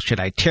eyeball should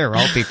I tear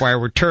out before I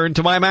return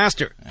to my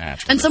master?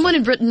 And someone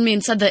had written me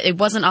and said that it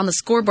wasn't on the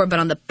scoreboard but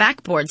on the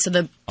backboard, so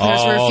the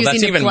players were refusing that's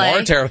to even play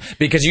more terrible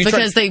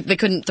because they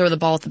couldn't throw the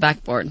ball at the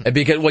backboard.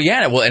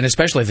 And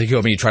especially if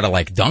you try to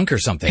like dunk or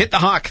something. Hit the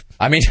hawk.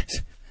 I mean,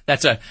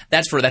 that's a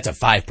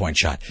 5-point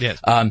shot. Yes.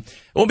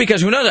 Well,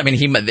 because who knows? I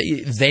mean,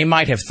 they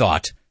might have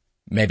thought,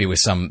 maybe with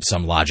some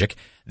logic,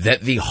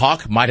 that the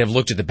hawk might have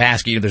looked at the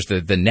basket. There's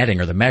the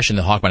netting or the mesh, and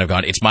the hawk might have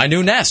gone, "It's my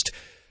new nest."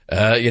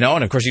 And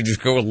of course you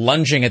just go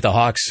lunging at the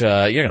hawk's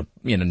nest. You're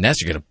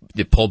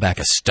gonna pull back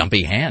a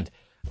stumpy hand.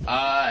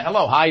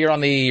 Hello, hi. You're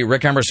on the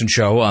Rick Emerson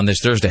Show on this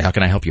Thursday. How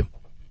can I help you?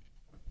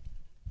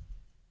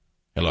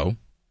 Hello.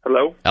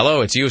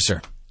 Hello, it's you,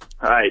 sir.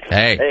 Hi.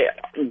 Hey.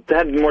 I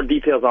had more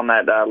details on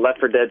that Left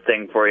 4 Dead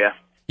thing for you.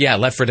 Yeah,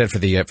 Left 4 Dead for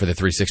the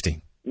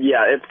 360.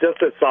 Yeah, it's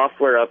just a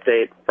software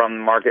update from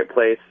the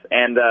marketplace,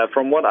 and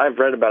from what I've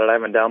read about it, I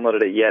haven't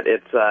downloaded it yet.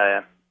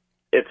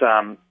 It's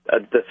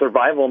the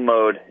survival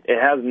mode. It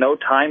has no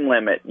time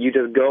limit. You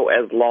just go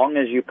as long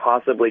as you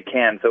possibly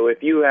can. So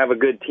if you have a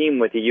good team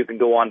with you, you can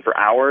go on for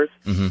hours,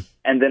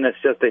 and then it's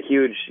just a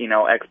huge,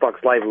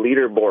 Xbox Live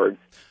leaderboard.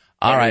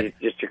 All right.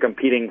 You're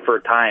competing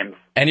for time.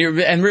 And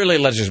really,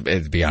 let's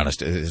just be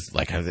honest. It's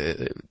like,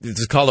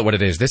 just call it what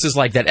it is. This is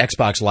like that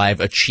Xbox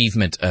Live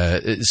achievement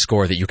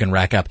score that you can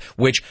rack up.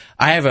 Which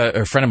I have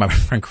a friend of mine, my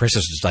friend Chris,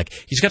 is just like,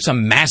 he's got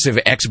some massive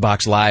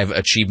Xbox Live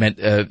achievement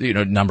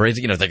number. It's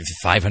like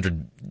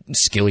 500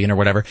 skillion or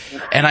whatever.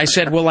 And I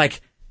said, well,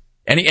 like.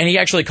 And he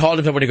actually called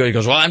him when he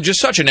goes, well, I'm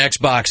just such an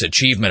Xbox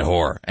achievement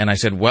whore. And I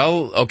said,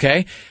 well,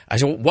 okay. I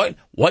said, well,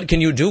 what can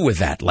you do with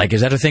that? Like,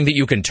 is that a thing that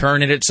you can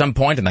turn in at some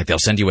point and like they'll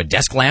send you a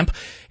desk lamp?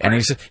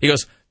 And he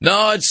goes,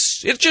 no,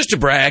 it's just a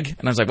brag.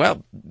 And I was like,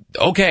 well,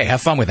 okay,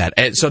 have fun with that.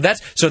 So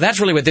that's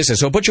really what this is.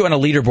 So I'll put you on a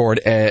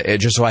leaderboard,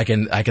 just so I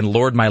can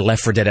lord my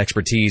Left 4 Dead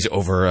expertise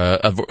over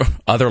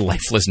other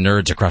lifeless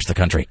nerds across the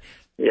country.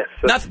 Yes.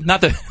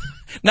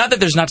 Not that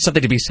there's not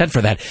something to be said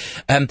for that.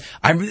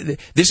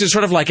 This is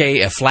sort of like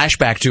a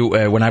flashback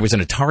to when I was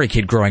an Atari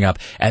kid growing up.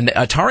 And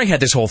Atari had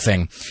this whole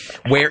thing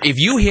where if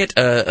you hit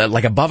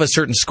like above a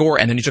certain score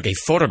and then you took a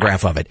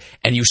photograph of it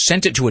and you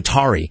sent it to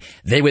Atari,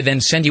 they would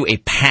then send you a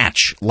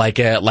patch, like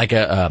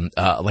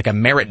a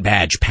merit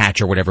badge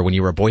patch or whatever when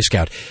you were a Boy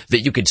Scout,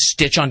 that you could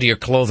stitch onto your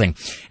clothing.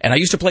 And I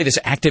used to play this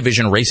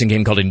Activision racing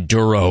game called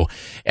Enduro.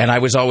 And I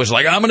was always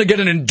like, I'm going to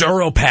get an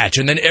Enduro patch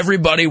and then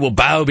everybody will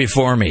bow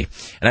before me.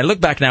 And I look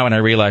back now and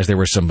I realized there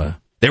were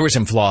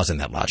some flaws in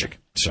that logic.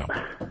 So,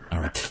 all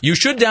right. You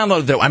should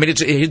download, though. I mean,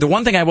 the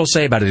one thing I will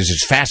say about it is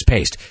it's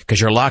fast-paced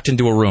because you're locked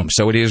into a room.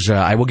 So it is,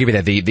 I will give you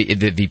that.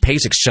 The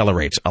pace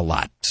accelerates a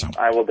lot. So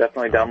I will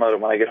definitely download it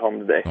when I get home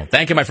today. Well,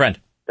 thank you, my friend.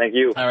 Thank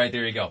you. All right,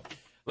 there you go.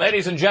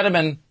 Ladies and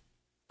gentlemen,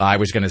 I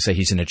was going to say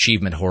he's an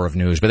achievement whore of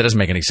news, but that doesn't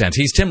make any sense.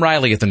 He's Tim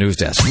Riley at the news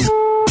desk.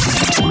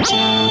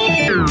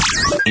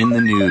 In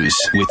the news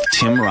with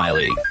Tim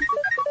Riley.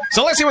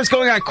 So let's see what's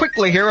going on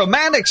quickly here. A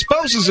man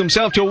exposes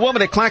himself to a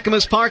woman at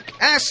Clackamas Park,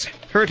 asks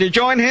her to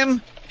join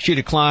him. She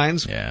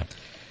declines. Yeah.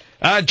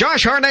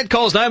 Josh Harnett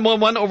calls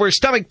 911 over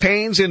stomach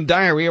pains and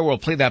diarrhea. We'll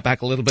play that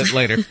back a little bit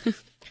later.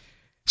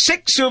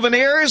 6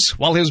 souvenirs.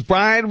 While his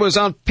bride was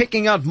out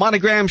picking out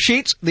monogram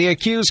sheets, the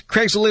accused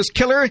Craigslist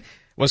killer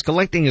was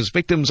collecting his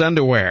victim's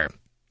underwear.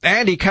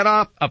 And he cut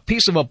off a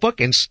piece of a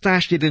book and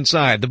stashed it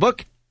inside. The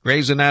book,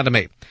 Grey's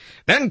Anatomy.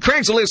 Then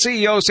Craigslist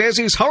CEO says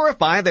he's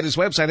horrified that his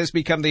website has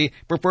become the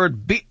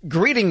preferred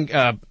breeding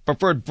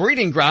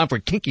ground for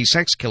kinky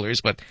sex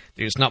killers, but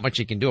there's not much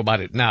he can do about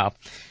it now.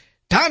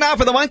 Time now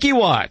for the Monkey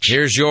Watch.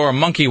 Here's your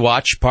Monkey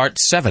Watch, Part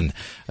 7,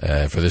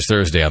 for this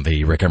Thursday on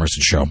the Rick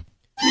Emerson Show.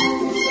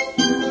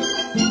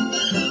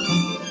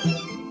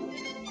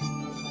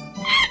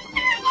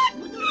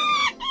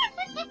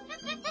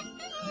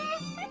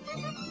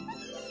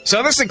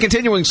 So this is a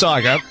continuing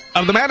saga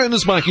of the man and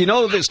his monkey. You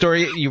know the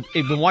story. You've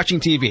been watching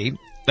TV.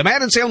 The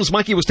man in Salem's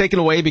monkey was taken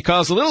away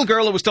because the little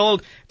girl who was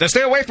told to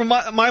stay away from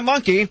my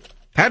monkey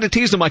had to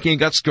tease the monkey and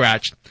got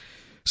scratched.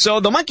 So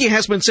the monkey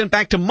has been sent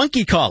back to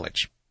Monkey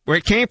College, where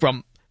it came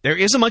from. There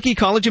is a monkey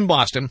college in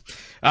Boston.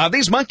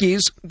 These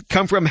monkeys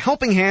come from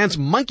Helping Hands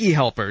Monkey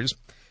Helpers.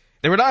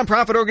 They're a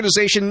nonprofit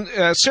organization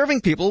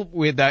serving people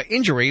with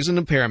injuries and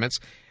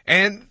impairments.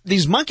 And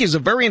these monkeys are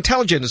very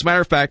intelligent. As a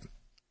matter of fact,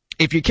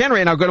 if you can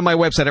right now, go to my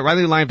website at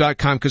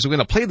RileyLive.com because we're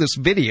going to play this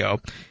video.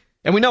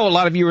 And we know a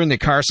lot of you are in the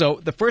car,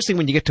 so the first thing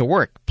when you get to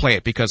work, play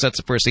it because that's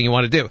the first thing you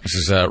want to do. This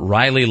is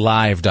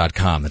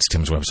RileyLive.com. That's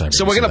Tim's website.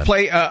 So we're going to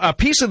play a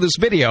piece of this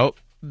video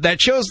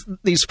that shows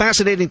these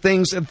fascinating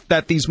things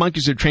that these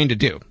monkeys are trained to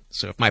do.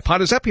 So if my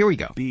pot is up, here we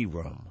go.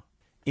 B-room.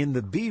 In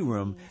the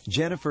B-room,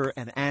 Jennifer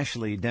and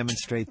Ashley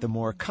demonstrate the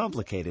more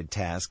complicated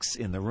tasks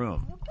in the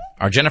room.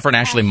 Are Jennifer and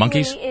Ashley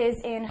monkeys?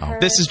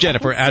 This is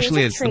Jennifer.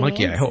 Ashley is the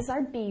monkey, I hope. This is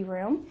our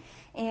B-room.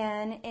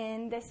 And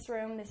in this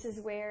room, this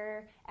is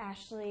where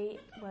Ashley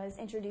was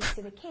introduced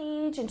to the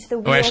cage and to the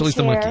wheelchair. Ashley's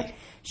the monkey.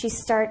 She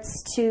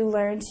starts to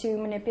learn to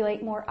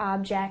manipulate more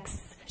objects.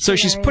 So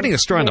she's putting a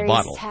straw in the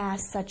bottle.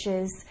 Tasks such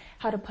as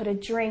how to put a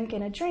drink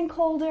in a drink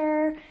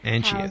holder,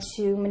 and how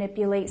to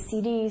manipulate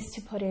CDs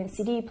to put in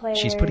CD players.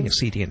 She's putting a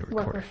CD in a work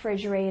recorder.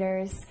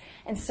 refrigerators,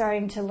 and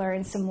starting to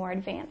learn some more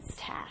advanced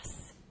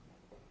tasks.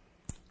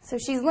 So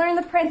she's learned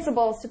the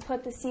principles to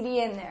put the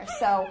CD in there.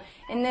 So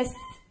in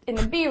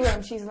the B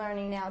room, she's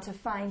learning now to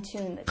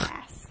fine-tune the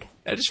task.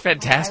 That is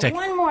fantastic.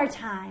 Right, one more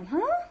time, huh?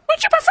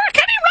 Would you prefer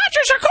Kenny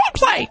Rogers or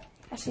Coldplay?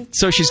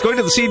 So she's going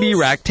to the CD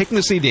rack, taking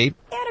the CD,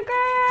 Atta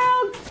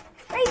girl,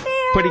 right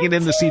there. putting it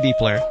in the CD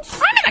player.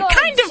 I'm in a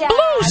kind of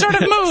blue sort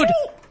of mood.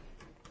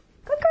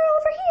 Good girl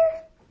over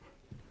here.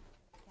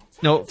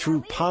 No.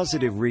 Through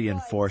positive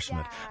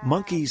reinforcement,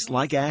 monkeys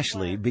like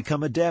Ashley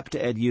become adept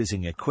at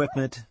using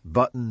equipment,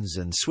 buttons,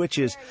 and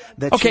switches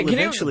that Okay, she'll can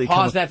eventually you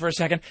pause that for a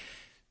second?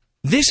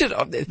 This is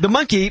the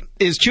monkey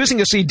is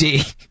choosing a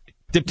CD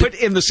to put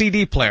in the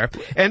CD player,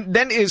 and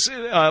then is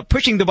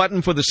pushing the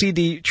button for the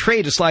CD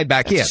tray to slide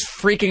back in. It's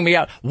freaking me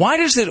out. Why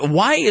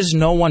is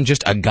no one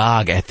just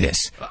agog at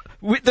this?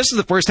 This is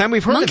the first time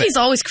we've heard of it. Monkeys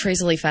always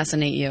crazily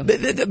fascinate you.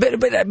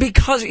 But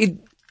because it...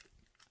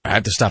 I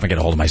have to stop and get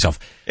a hold of myself.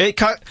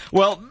 Because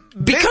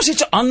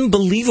it's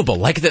unbelievable.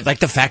 Like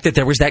the fact that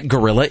there was that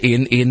gorilla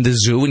in the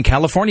zoo in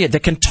California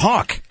that can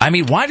talk. I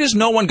mean, why does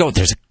no one go,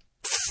 there's a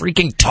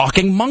freaking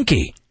talking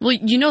monkey? Well,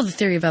 you know the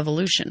theory of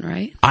evolution,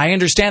 right? I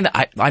understand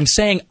that. I'm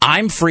saying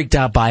I'm freaked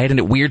out by it, and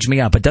it weirds me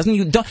out. But doesn't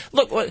you?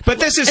 Look, but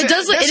this is it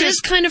is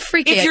kind of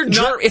freaky.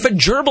 If a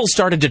gerbil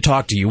started to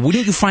talk to you,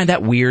 wouldn't you find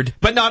that weird?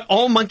 But not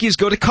all monkeys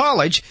go to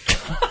college.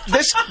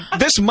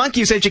 This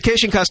monkey's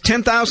education costs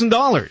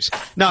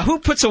 $10,000. Now, who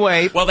puts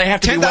away they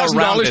have to be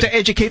 $10,000 to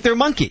educate their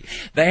monkey?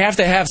 They have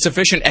to have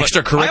sufficient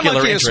extracurricular My monkey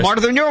interest. is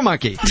smarter than your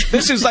monkey.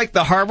 This is like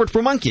the Harvard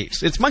for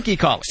monkeys. It's monkey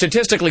college.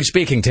 Statistically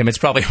speaking, Tim, it's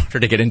probably harder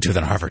to get into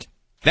than Harvard.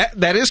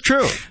 That is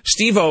true.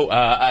 Steve-O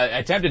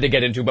attempted to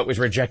get into, but was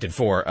rejected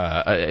for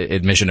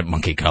admission at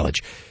Monkey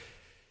College.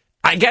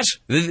 I guess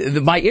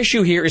my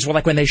issue here is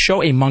when they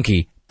show a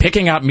monkey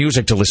picking out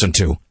music to listen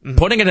to,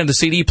 putting it in the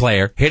CD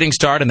player, hitting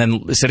start, and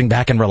then sitting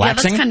back and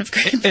relaxing. Yeah, that's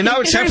kind of creepy. And now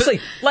it's seriously,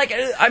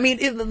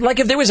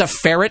 if there was a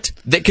ferret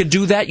that could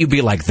do that, you'd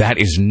be like, that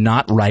is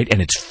not right,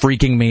 and it's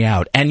freaking me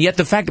out. And yet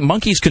the fact that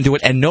monkeys can do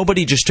it, and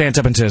nobody just stands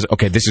up and says,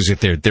 okay, this is it,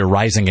 they're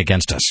rising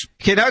against us.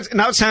 Okay, now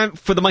it's time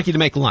for the monkey to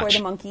make lunch. For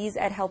the monkeys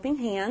at Helping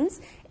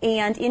Hands.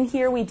 And in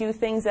here we do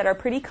things that are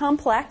pretty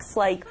complex,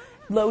 like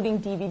loading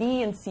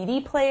DVD and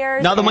CD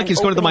players. Now the monkey's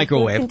going to the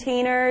microwave.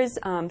 Containers,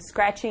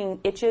 scratching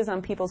itches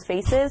on people's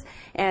faces,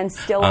 and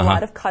still a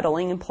lot of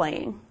cuddling and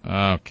playing.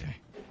 Okay.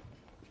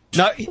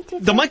 Now,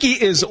 the monkey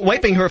is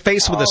wiping her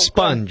face with a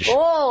sponge. Good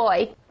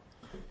boy.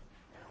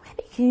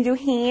 Can you do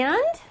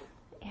hand?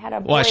 Had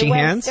a boy washing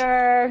hands?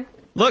 Webster.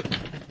 Look.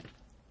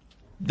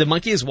 The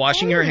monkey is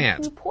washing her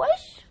hands. Can you push?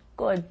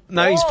 Good.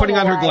 Now he's putting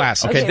on her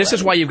glasses. Okay, this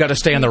is why you've got to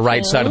stay on the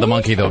right side of the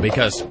monkey, though,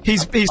 because...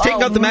 He's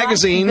taking out the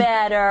magazine. Much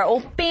better.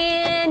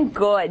 Open.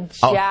 Good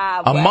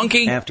job. A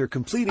monkey... After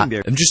completing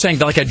their... I'm just saying,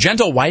 like a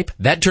gentle wipe,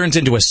 that turns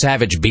into a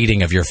savage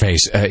beating of your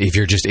face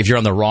if you're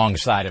on the wrong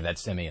side of that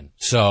simian.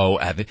 So,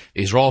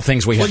 these are all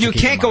things we have to keep in mind.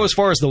 Well, you can't go as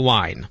far as the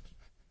wine.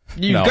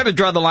 You've got to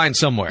draw the line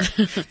somewhere.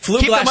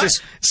 Flu glasses.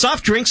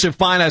 Soft drinks are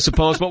fine, I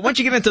suppose, but once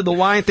you get into the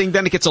wine thing,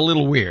 then it gets a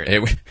little weird.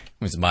 It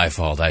was my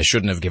fault. I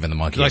shouldn't have given the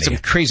monkey like some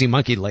crazy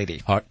monkey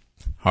lady.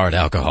 Hard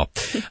alcohol.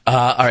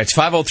 All right, it's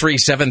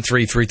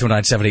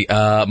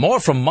 503-733-2970. More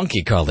from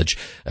Monkey College.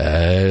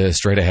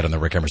 Straight ahead on the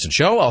Rick Emerson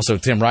Show. Also,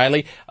 Tim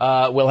Riley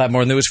will have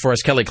more news for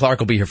us. Kelly Clark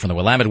will be here from the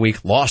Willamette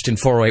Week. Lost in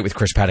 408 with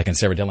Chris Paddock and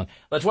Sarah Dillon.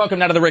 Let's welcome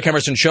now to the Rick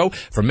Emerson Show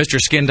from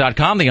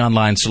MrSkin.com, the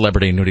online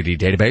celebrity nudity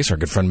database. Our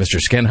good friend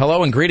Mr. Skin.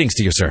 Hello and greetings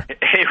to you, sir.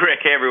 Hey, Rick.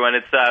 Hey, everyone.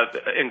 It's an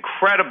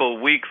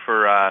incredible week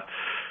for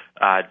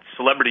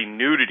celebrity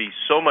nudity.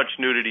 So much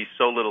nudity,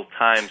 so little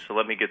time. So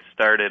let me get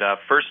started.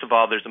 First of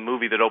all, there's a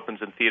movie that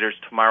opens in theaters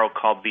tomorrow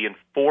called The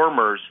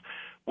Informers,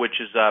 which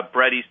is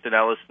Bret Easton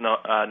Ellis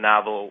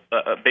novel,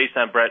 based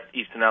on Bret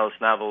Easton Ellis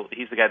novel.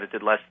 He's the guy that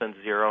did Less Than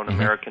Zero and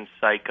American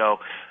Psycho.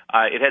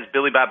 It has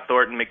Billy Bob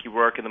Thornton, Mickey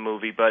Rourke in the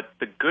movie. But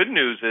the good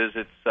news is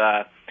it's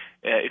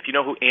if you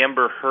know who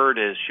Amber Heard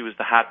is, she was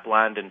the hot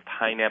blonde in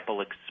Pineapple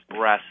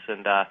Express,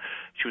 and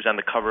she was on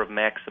the cover of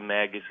Maxim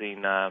magazine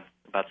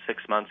about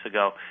 6 months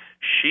ago.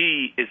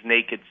 She is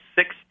naked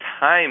 6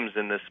 times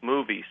in this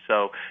movie,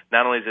 so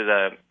not only is it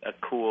a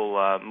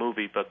cool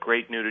movie, but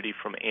great nudity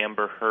from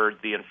Amber Heard.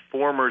 The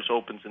Informers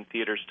opens in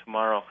theaters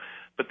tomorrow.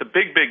 But the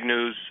big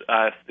news,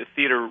 the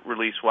theater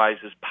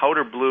release-wise, is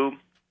Powder Blue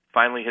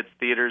finally hits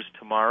theaters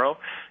tomorrow.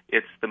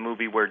 It's the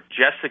movie where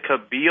Jessica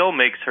Biel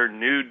makes her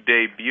nude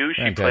debut.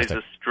 She plays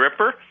a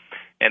stripper,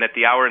 and at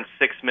the hour and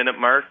 6-minute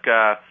mark,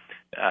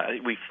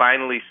 we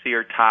finally see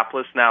her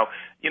topless. Now,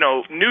 you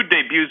know, nude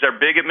debuts are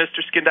big at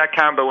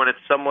MrSkin.com, but when it's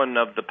someone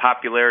of the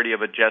popularity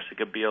of a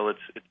Jessica Biel, it's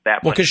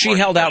that well, much because she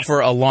held out for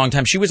a long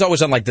time. She was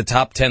always on like the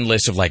top 10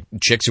 list of like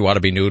chicks who ought to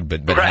be nude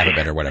but haven't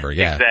been or whatever.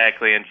 Yeah,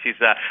 exactly. And she's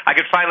I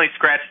could finally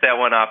scratch that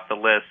one off the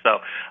list. So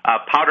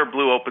Powder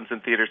Blue opens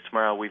in theaters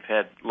tomorrow. We've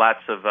had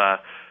lots of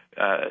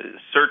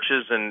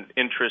searches and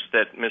interest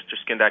at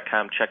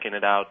MrSkin.com, checking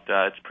it out.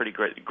 It's pretty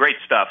great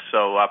stuff.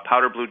 So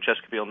Powder Blue,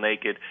 Jessica Biel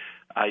Naked.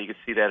 You can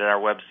see that at our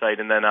website.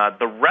 And then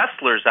The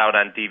Wrestlers out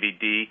on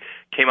DVD.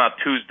 Came out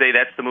Tuesday.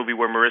 That's the movie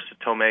where Marissa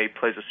Tomei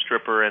plays a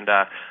stripper and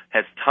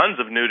has tons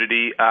of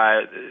nudity.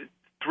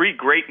 3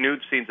 great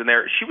nude scenes in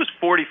there. She was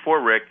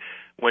 44, Rick,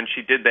 when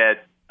she did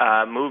that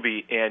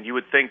movie, and you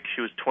would think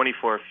she was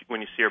 24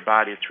 when you see her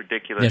body. It's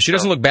ridiculous. Yeah, she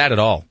doesn't look bad at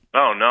all.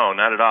 Oh, no,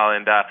 not at all.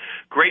 And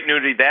great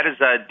nudity. That is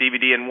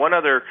DVD. And one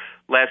other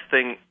last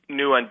thing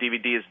new on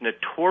DVD is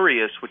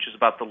Notorious, which is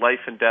about the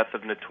life and death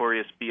of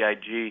Notorious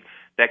B.I.G.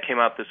 That came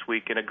out this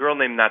week. And a girl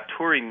named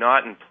Naturi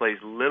Naughton plays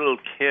Little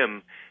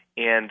Kim.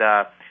 And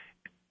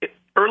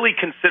early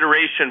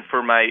consideration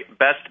for my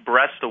Best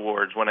Breast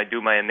Awards when I do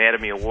my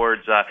Anatomy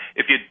Awards.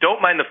 If you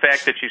don't mind the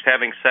fact that she's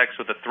having sex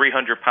with a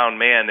 300-pound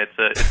man, it's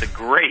a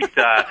great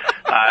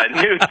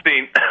nude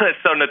scene.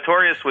 So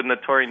Notorious with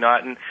Naturi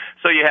Naughton.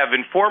 So you have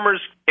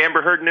Informers,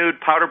 Amber Heard nude,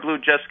 Powder Blue,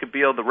 Jessica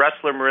Biel, The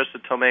Wrestler, Marissa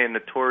Tomei, and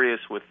Notorious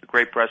with the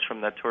great breasts from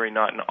Naturi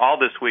Naughton. All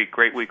this week.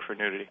 Great week for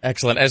nudity.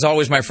 Excellent. As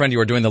always, my friend, you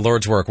are doing the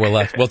Lord's work.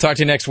 We'll talk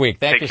to you next week.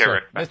 Thank you,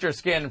 care, sir. Mr.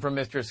 Skin from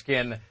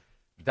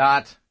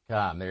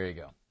MrSkin.com. There you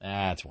go.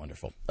 That's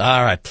wonderful.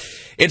 All right.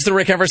 It's the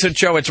Rick Emerson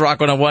Show. It's Rock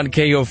 101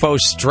 KUFO.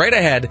 Straight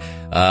ahead,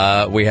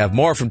 we have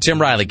more from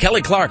Tim Riley,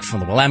 Kelly Clark from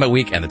the Willamette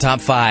Week, and the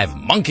top 5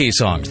 monkey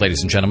songs.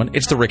 Ladies and gentlemen,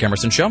 it's the Rick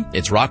Emerson Show.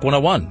 It's Rock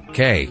 101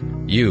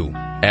 KUFO.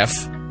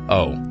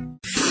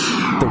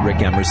 The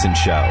Rick Emerson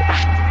Show.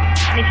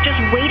 And it's just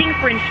waiting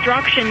for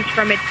instructions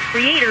from its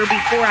creator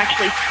before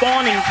actually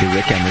spawning. The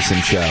Rick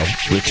Emerson Show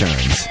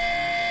returns.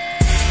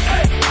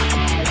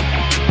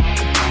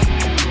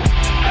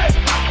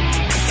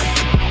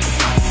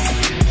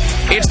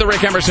 It's the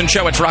Rick Emerson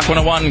Show. It's Rock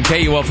 101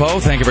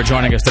 KUFO. Thank you for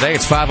joining us today.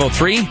 It's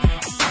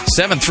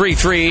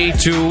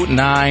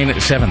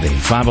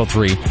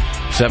 503-733-2970.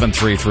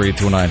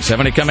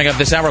 503-733-2970. Coming up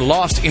this hour,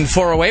 Lost in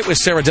 408 with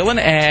Sarah Dillon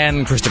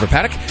and Christopher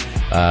Paddock.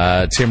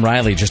 Tim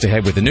Riley just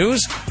ahead with the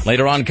news.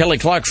 Later on, Kelly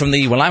Clark from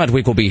the Willamette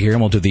Week will be here,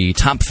 and we'll do the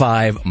top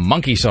 5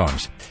 monkey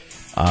songs.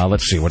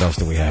 Let's see, what else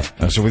do we have?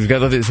 So we've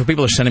got, so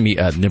people are sending me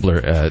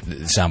Nibbler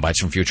sound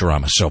bites from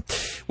Futurama. So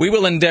we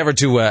will endeavor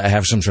to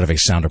have some sort of a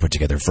sounder put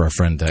together for our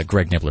friend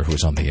Greg Nibbler,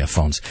 who's on the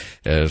phones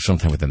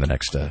sometime within the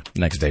next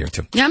day or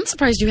two. Yeah, I'm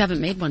surprised you haven't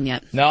made one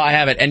yet. No, I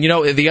haven't. And you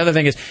know, the other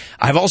thing is,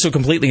 I've also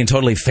completely and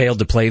totally failed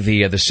to play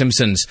the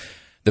Simpsons,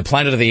 the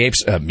Planet of the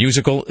Apes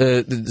musical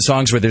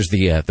songs where there's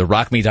the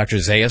Rock Me Dr.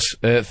 Zaius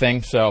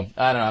thing. So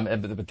I don't know,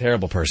 I'm a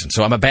terrible person.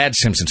 So I'm a bad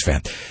Simpsons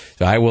fan.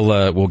 So I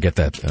will we'll get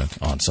that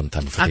on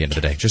sometime before the end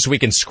of the day, just so we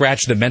can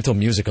scratch the mental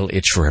musical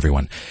itch for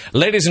everyone.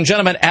 Ladies and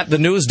gentlemen, at the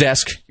news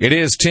desk, it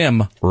is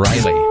Tim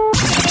Riley.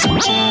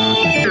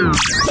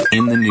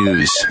 In the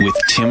news with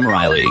Tim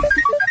Riley.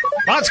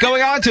 What's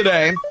going on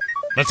today?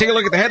 Let's take a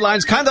look at the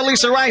headlines.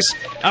 Condoleezza Rice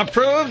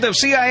approved of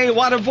CIA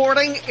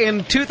waterboarding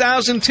in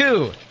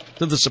 2002.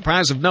 To the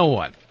surprise of no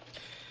one.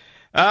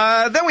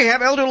 Then we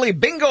have elderly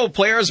bingo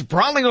players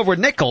brawling over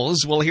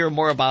nickels. We'll hear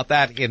more about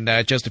that in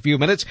just a few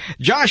minutes.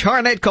 Josh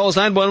Harnett calls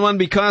 911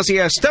 because he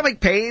has stomach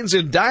pains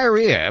and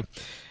diarrhea.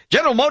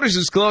 General Motors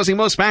is closing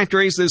most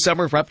factories this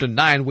summer for up to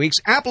 9 weeks.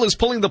 Apple is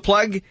pulling the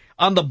plug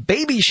on the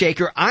Baby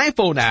Shaker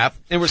iPhone app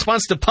in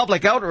response to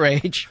public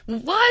outrage.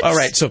 What? All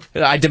right, so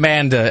I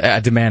demand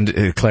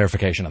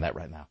clarification on that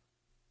right now.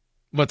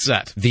 What's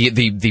that?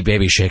 The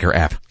Baby Shaker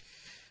app.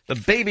 The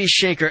Baby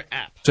Shaker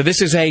app. So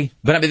this is a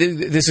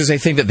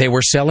thing that they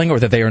were selling, or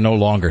that they are no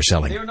longer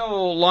selling? They are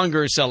no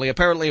longer selling.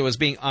 Apparently, it was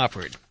being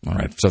offered. All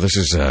right. So this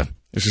is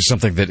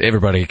something that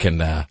everybody can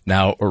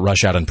now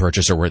rush out and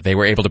purchase, or they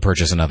were able to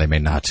purchase, and now they may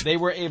not. They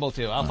were able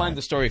to. I'll find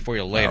the story for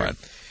you later. All right.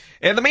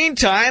 In the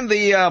meantime,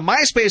 the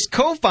MySpace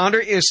co-founder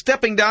is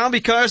stepping down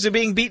because they're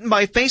being beaten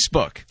by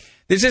Facebook.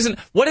 This isn't.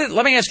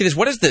 Let me ask you this: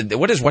 What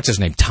does what's his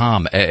name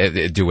Tom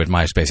do at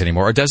MySpace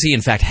anymore, or does he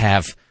in fact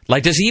have?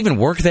 Like, does he even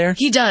work there?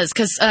 He does,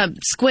 because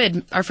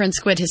Squid, our friend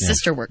Squid, his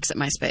sister works at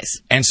MySpace.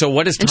 And so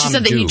what does Tom do? And she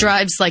said that he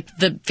drives, like,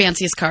 the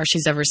fanciest car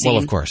she's ever seen.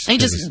 Well, of course. And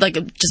he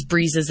just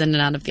breezes in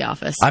and out of the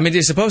office. I mean, do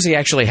you suppose he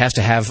actually has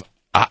to have...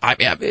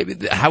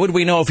 how would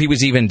we know if he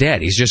was even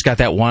dead? He's just got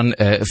that one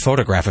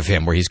photograph of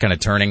him where he's kind of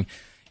turning...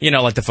 You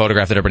know, like the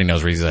photograph that everybody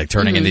knows where he's like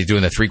turning and he's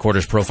doing the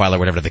 3/4 profile or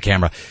whatever to the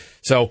camera.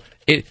 So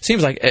it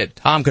seems like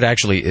Tom could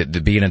actually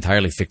be an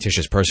entirely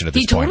fictitious person at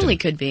this point. He totally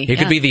could be. He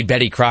could be the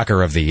Betty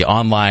Crocker of the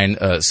online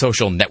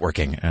social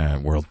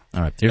networking world.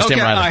 All right, here's Tim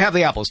Riley. I have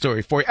the Apple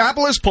story for you.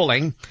 Apple is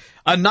pulling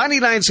a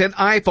 99-cent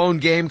iPhone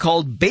game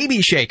called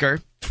Baby Shaker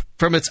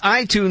from its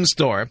iTunes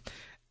store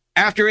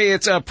after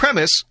its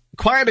premise,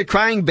 Quiet a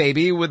Crying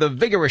Baby with a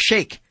Vigorous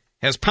Shake,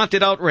 has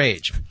prompted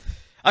outrage.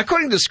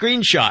 According to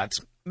screenshots,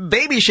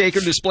 Baby Shaker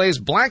displays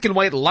black and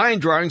white line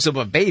drawings of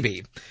a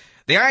baby.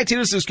 The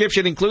iTunes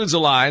description includes a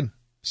line,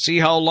 "See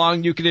how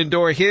long you can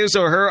endure his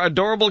or her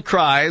adorable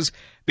cries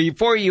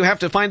before you have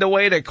to find a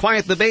way to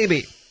quiet the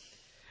baby."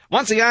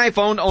 Once the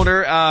iPhone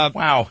owner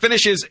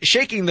finishes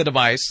shaking the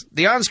device,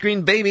 the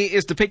on-screen baby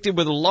is depicted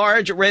with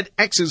large red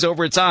X's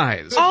over its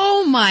eyes.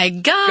 Oh, my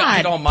God.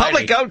 God almighty.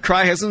 Public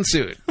outcry has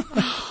ensued.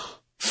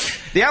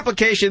 The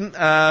application,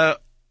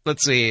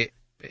 let's see,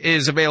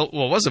 was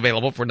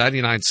available for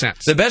 99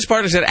 cents. The best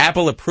part is that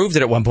Apple approved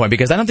it at one point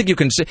because I don't think you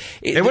can say...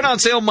 It went on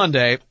sale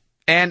Monday,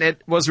 and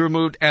it was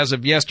removed as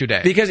of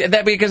yesterday. Because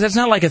that's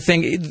not like a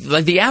thing...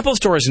 Like, the Apple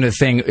Store isn't a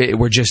thing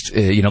where just,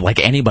 like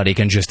anybody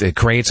can just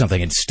create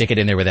something and stick it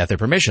in there without their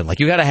permission.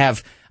 Like, you got to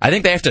have... I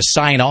think they have to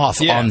sign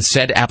off on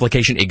said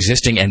application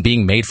existing and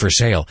being made for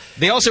sale.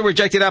 They also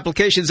rejected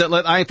applications that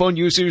let iPhone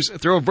users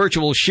throw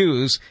virtual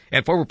shoes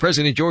at former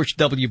President George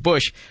W.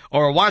 Bush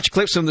or watch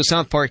clips from the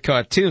South Park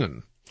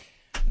cartoon.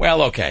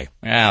 Well, okay.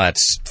 Well,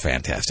 that's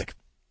fantastic.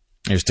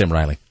 Here's Tim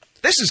Riley.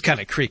 This is kind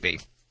of creepy.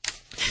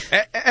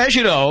 As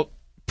you know,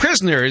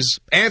 prisoners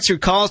answer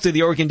calls to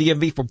the Oregon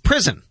DMV for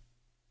prison.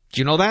 Do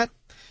you know that?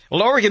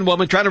 Well, an Oregon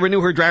woman trying to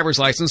renew her driver's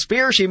license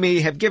fears she may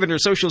have given her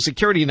social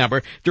security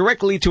number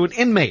directly to an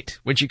inmate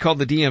when she called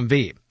the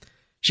DMV.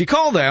 She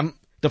called them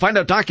to find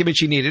out documents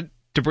she needed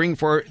to bring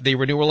for the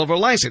renewal of her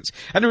license.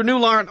 Under new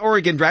law in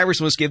Oregon,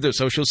 drivers must give their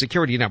social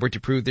security number to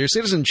prove their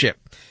citizenship.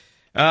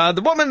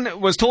 The woman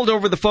was told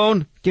over the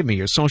phone, give me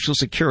your social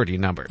security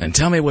number. And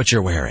tell me what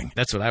you're wearing.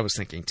 That's what I was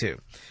thinking, too.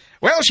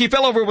 Well, she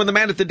fell over when the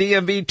man at the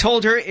DMV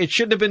told her it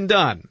shouldn't have been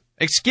done.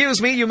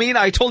 Excuse me, you mean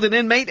I told an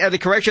inmate at the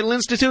Correctional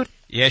Institute?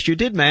 Yes, you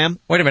did, ma'am.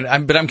 Wait a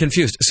minute, but I'm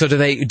confused. So do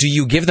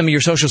you give them your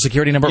social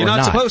security number or not? You're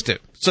not supposed to.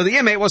 So the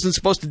inmate wasn't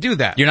supposed to do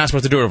that. You're not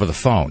supposed to do it over the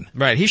phone.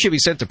 Right, he should be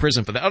sent to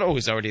prison for that. Oh,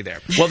 he's already there.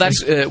 Well,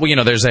 that's,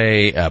 there's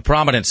a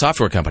prominent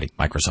software company,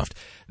 Microsoft,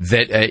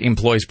 that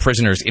employs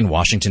prisoners in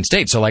Washington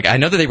State. So, I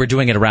know that they were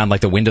doing it around,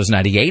 the Windows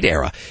 98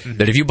 era. Mm-hmm.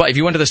 That if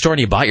you went to the store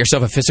and you bought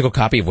yourself a physical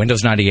copy of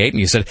Windows 98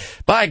 and you said,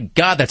 by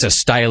God, that's a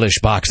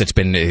stylish box that's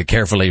been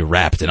carefully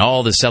wrapped and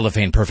all the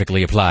cellophane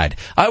perfectly applied.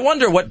 I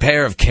wonder what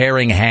pair of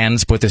caring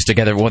hands put this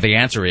together. Well, the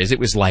answer is it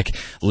was like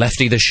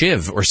Lefty the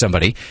Shiv or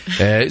somebody.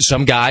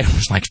 Some guy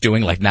was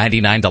doing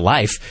 99 to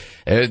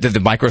life.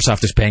 The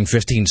Microsoft is paying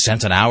 15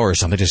 cents an hour or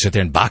something to sit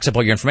there and box up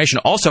all your information.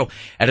 Also,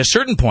 at a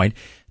certain point,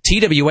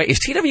 is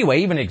TWA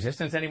even in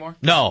existence anymore?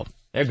 No.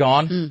 They're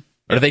gone?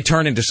 Or do they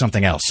turn into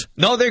something else?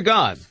 No, they're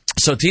gone.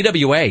 So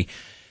TWA,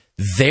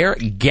 their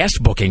guest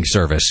booking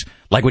service,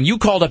 when you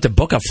called up to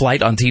book a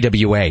flight on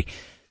TWA,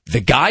 the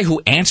guy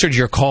who answered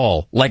your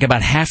call,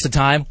 about half the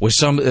time, was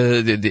some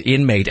the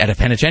inmate at a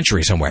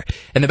penitentiary somewhere.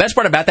 And the best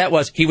part about that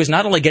was he was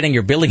not only getting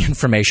your billing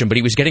information, but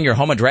he was getting your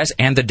home address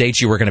and the dates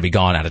you were going to be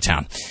gone out of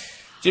town.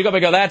 So you go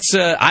and go,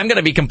 I'm going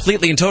to be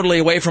completely and totally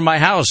away from my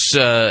house.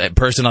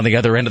 Person on the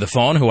other end of the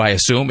phone, who I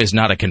assume is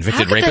not a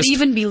convicted rapist. How could that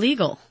even be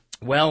legal?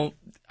 Well,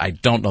 I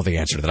don't know the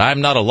answer to that. I'm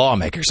not a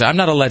lawmaker, so I'm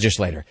not a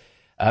legislator.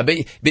 But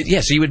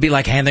yes, you would be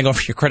handing over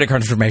your credit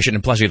card information,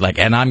 and plus you'd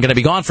and I'm going to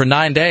be gone for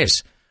 9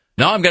 days.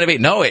 No,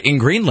 in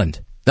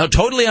Greenland. No,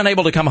 totally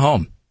unable to come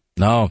home.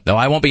 No,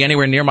 I won't be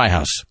anywhere near my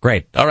house.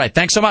 Great. All right,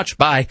 thanks so much.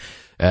 Bye.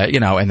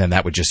 And then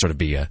that would just sort of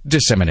be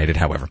disseminated,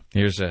 however.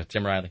 Here's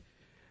Tim Riley.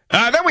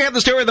 Then we have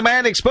the story of the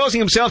man exposing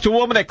himself to a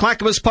woman at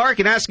Clackamas Park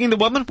and asking the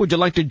woman, would you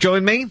like to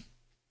join me?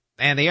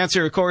 And the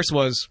answer, of course,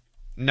 was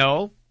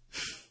no.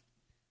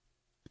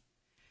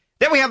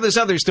 Then we have this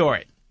other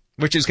story,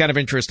 which is kind of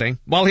interesting.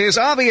 While his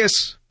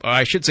oblivious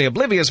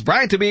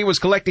bride-to-be was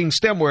collecting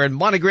stemware and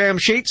monogram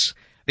sheets,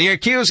 the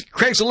accused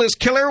Craigslist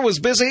killer was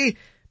busy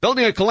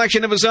building a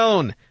collection of his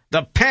own,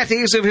 the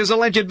panties of his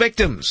alleged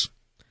victims.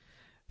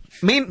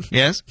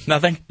 Yes?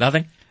 Nothing.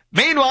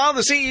 Meanwhile,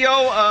 the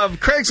CEO of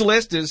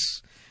Craigslist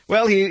is...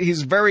 Well,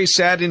 he's very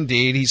sad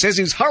indeed. He says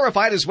he's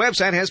horrified his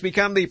website has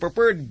become the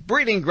preferred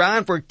breeding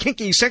ground for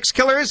kinky sex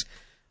killers,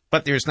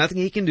 but there's nothing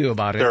he can do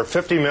about it. There are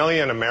 50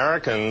 million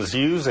Americans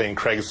using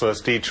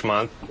Craigslist each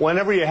month.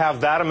 Whenever you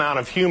have that amount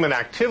of human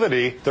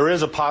activity, there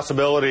is a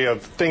possibility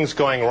of things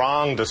going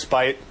wrong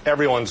despite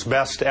everyone's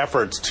best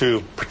efforts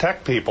to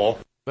protect people.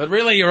 But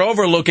really, you're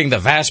overlooking the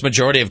vast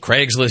majority of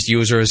Craigslist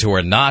users who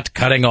are not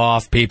cutting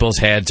off people's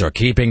heads or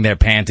keeping their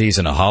panties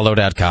in a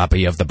hollowed-out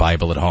copy of the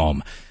Bible at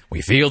home.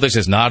 We feel this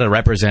is not a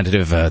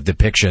representative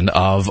depiction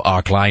of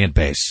our client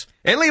base.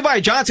 And Levi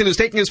Johnson is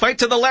taking his fight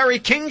to the Larry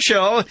King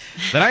Show.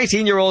 The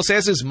 19-year-old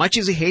says as much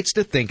as he hates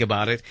to think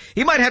about it,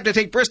 he might have to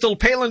take Bristol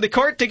Palin to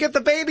court to get the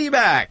baby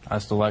back. I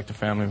still like the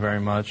family very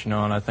much, and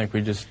I think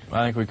we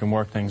can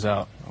work things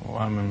out.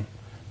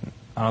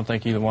 I don't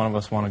think either one of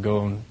us want to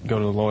go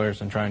to the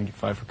lawyers and try and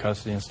fight for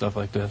custody and stuff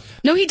like this.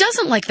 No, he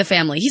doesn't like the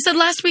family. He said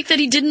last week that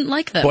he didn't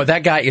like them. Boy,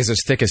 that guy is as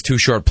thick as two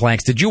short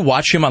planks. Did you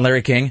watch him on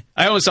Larry King?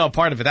 I only saw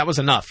part of it. That was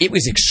enough. It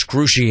was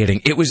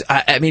excruciating. It was,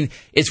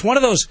 it's one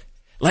of those,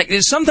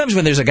 sometimes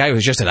when there's a guy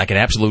who's just an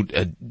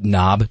absolute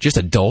knob, just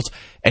a dolt,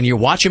 and you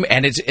watch him,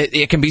 and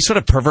it can be sort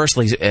of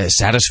perversely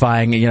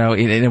satisfying,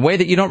 in a way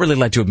that you don't really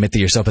like to admit to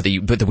yourself, but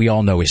that we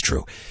all know is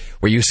true.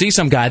 Where you see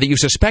some guy that you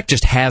suspect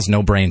just has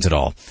no brains at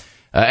all.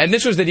 And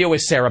this was the deal with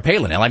Sarah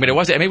Palin. It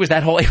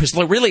was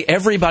really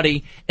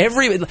everybody,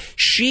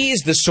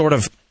 she's the sort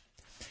of,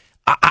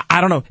 I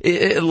don't know,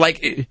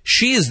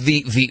 she is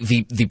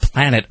the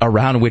planet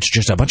around which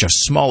just a bunch of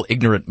small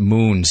ignorant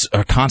moons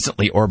are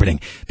constantly orbiting,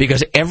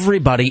 because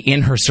everybody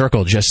in her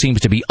circle just seems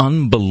to be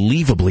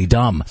unbelievably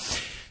dumb.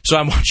 So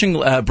I'm watching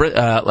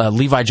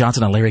Levi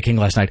Johnson on Larry King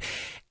last night,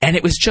 and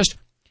it was just,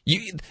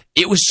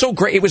 It was so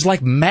great. It was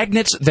like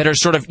magnets that are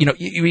sort of,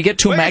 you get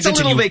two magnets. It's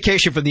a little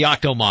vacation from the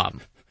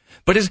Octomom.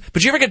 But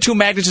you ever get two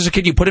magnets as a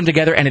kid? You put them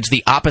together and it's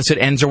the opposite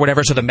ends or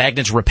whatever, so the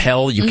magnets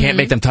repel. You can't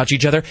make them touch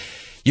each other.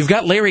 You've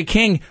got Larry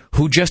King,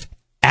 who just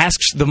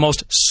asks the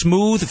most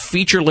smooth,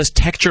 featureless,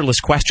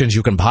 textureless questions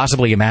you can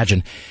possibly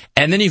imagine.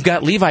 And then you've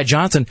got Levi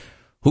Johnson,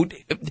 who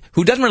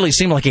doesn't really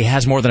seem like he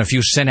has more than a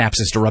few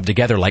synapses to rub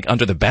together, like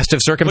under the best of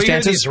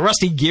circumstances. These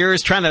rusty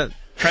gears trying to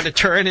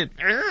turn it.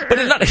 But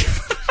it's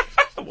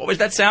not. What was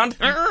that sound?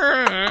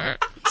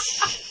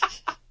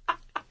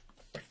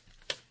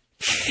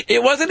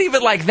 It wasn't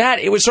even like that.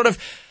 It was sort of,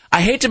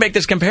 I hate to make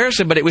this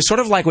comparison, but it was sort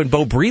of like when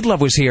Bo Breedlove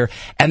was here,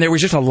 and there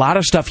was just a lot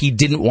of stuff he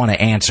didn't want to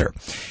answer.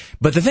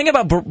 But the thing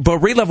about Bo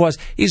Breedlove was,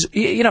 he's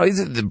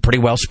a pretty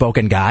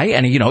well-spoken guy,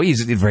 and,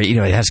 he's very, he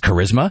has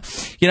charisma.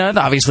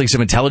 Obviously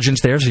some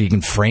intelligence there, so he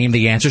can frame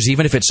the answers,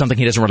 even if it's something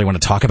he doesn't really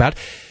want to talk about.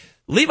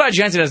 Levi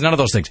Johnson has none of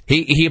those things.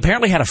 He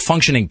apparently had a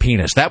functioning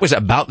penis. That was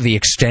about the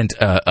extent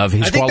of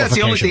his qualification. I think that's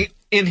the only thing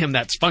in him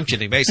that's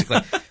functioning, basically.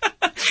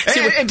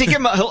 and to give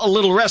him a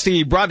little rest,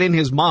 he brought in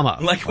his mama.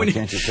 Why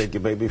can't you take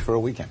your baby for a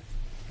weekend?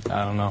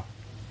 I don't know.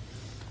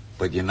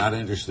 But you're not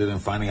interested in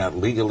finding out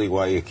legally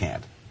why you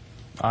can't?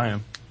 I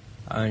am.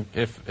 I think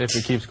if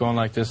it keeps going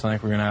like this, I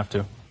think we're going to have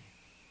to.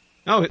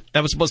 Oh,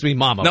 that was supposed to be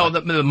Mama. No,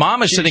 the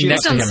mom is sitting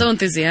next to him. Sounds so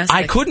enthusiastic.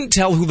 I couldn't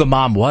tell who the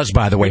mom was,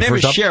 by the way. Her name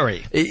is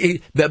Sherry.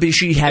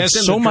 She had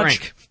so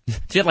much.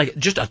 She had like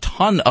just a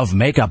ton of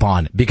makeup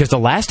on, because the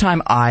last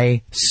time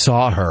I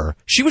saw her,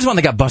 she was the one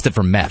that got busted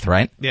for meth,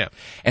 right? Yeah.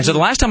 And so the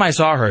last time I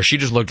saw her, she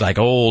just looked like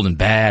old and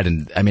bad,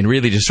 and I mean,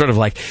 really just sort of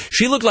like,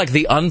 she looked like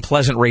the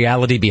unpleasant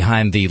reality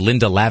behind the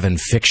Linda Lavin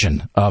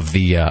fiction of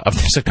the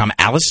sitcom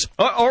Alice.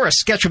 Or a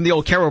sketch from the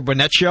old Carol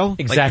Burnett show.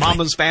 Exactly. Like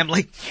Mama's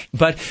Family.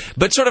 But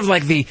sort of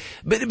like the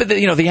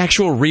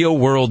actual real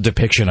world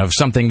depiction of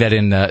something that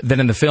in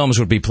the films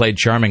would be played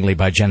charmingly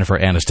by Jennifer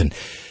Aniston.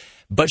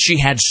 But she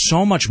had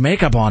so much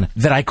makeup on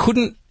that I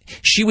couldn't.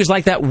 She was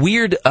like that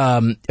weird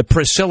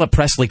Priscilla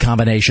Presley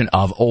combination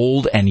of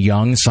old and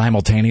young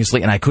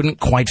simultaneously, and I couldn't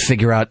quite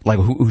figure out like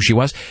who she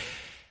was.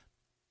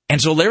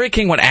 And so Larry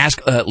King would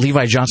ask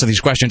Levi Johnson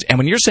these questions, and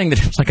when you're saying that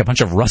it was like a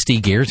bunch of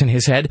rusty gears in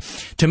his head,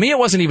 to me it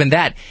wasn't even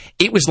that.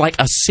 It was like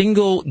a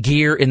single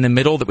gear in the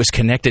middle that was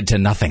connected to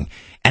nothing,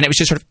 and it was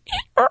just sort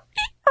of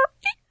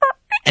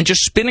and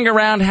just spinning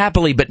around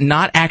happily, but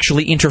not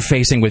actually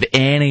interfacing with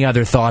any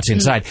other thoughts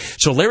inside.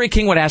 So Larry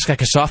King would ask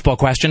like a softball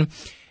question,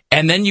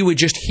 and then you would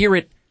just hear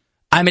it.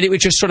 I mean, it would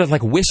just sort of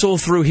like whistle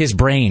through his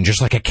brain,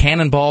 just like a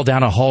cannonball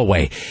down a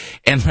hallway.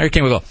 And Larry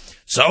King would go,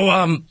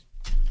 so,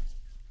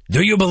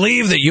 do you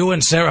believe that you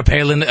and Sarah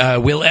Palin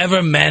will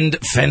ever mend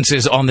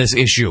fences on this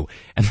issue?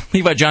 And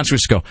Levi Johnson would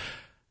just go,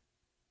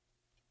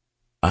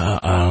 I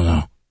don't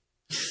know.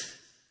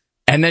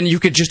 And then you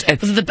could just...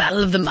 Was it the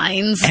Battle of the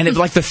Minds? And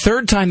like the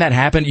third time that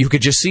happened, you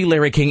could just see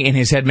Larry King in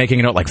his head making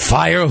a note like,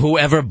 fire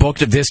whoever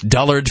booked this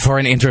dullard for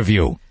an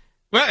interview.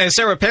 Well, as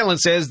Sarah Palin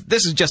says,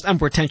 this is just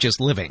unpretentious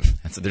living.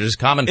 They're just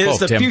common folk, It's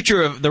the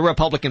future of the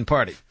Republican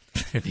Party.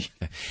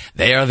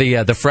 They are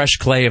the fresh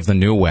clay of the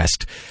New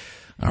West.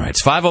 All right,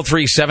 it's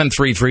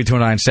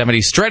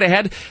 503-733-2970. Straight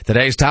ahead,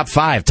 today's top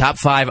five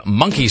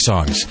monkey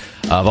songs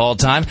of all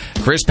time.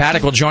 Chris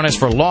Paddock will join us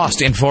for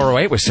Lost in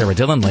 408 with Sarah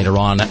Dillon. Later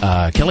on,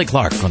 Kelly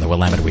Clark from the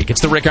Willamette Week.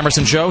 It's the Rick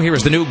Emerson Show. Here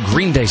is the new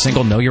Green Day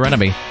single, Know Your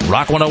Enemy.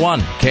 Rock 101,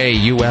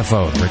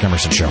 KUFO, the Rick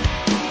Emerson Show.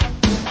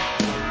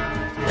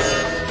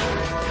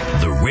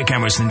 The Rick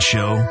Emerson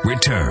Show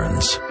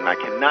returns. I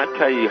cannot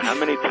tell you how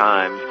many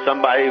times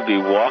somebody will be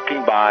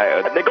walking by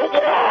and they go,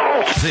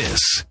 whoa! This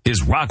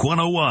is Rock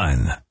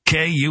 101,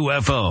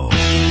 KUFO.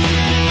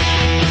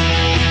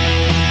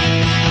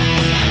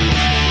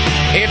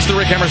 It's the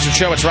Rick Emerson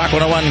Show. It's Rock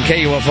 101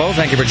 KUFO.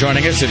 Thank you for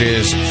joining us. It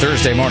is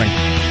Thursday morning.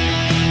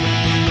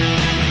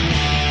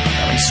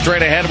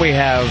 Straight ahead, we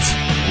have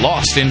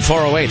Lost in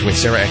 408 with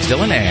Sarah X.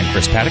 Dillon and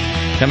Chris Paddock.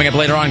 Coming up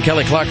later on,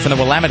 Kelly Clark from the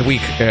Willamette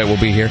Week will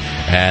be here,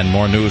 and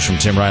more news from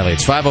Tim Riley.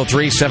 It's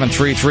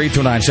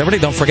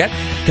 503-733-2970. Don't forget,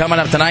 coming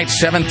up tonight,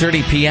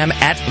 7:30 p.m.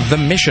 at The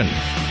Mission.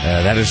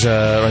 That is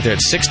right there at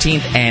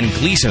 16th and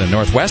Gleason in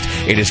Northwest.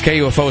 It is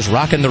KUFO's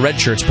Rockin' the Red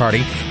Shirts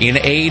party in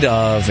aid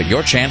of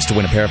your chance to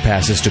win a pair of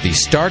passes to the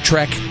Star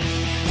Trek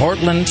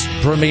Portland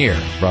premiere,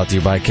 brought to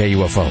you by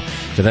KUFO.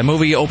 So that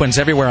movie opens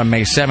everywhere on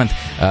May 7th.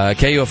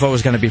 KUFO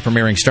is going to be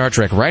premiering Star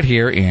Trek right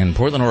here in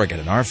Portland, Oregon,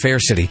 in our fair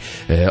city,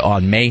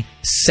 on May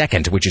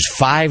 2nd, which is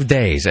 5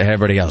 days ahead of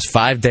everybody else,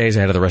 5 days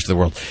ahead of the rest of the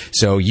world.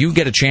 So you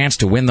get a chance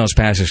to win those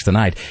passes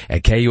tonight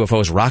at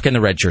KUFO's Rockin' the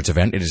Red Shirts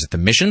event. It is at the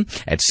Mission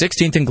at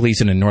 16th and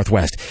Gleason in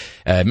Northwest.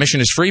 Admission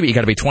is free, but you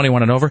got to be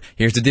 21 and over.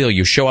 Here's the deal.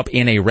 You show up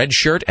in a red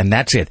shirt, and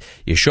that's it.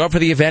 You show up for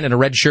the event in a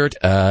red shirt,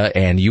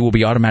 and you will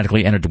be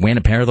automatically entered to win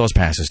a pair of those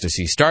passes to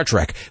see Star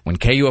Trek when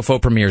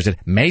KUFO premieres it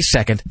May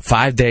 2nd,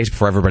 5 days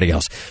before everybody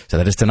else. So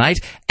that is tonight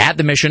at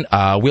the Mission.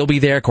 We'll be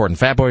there. Cord and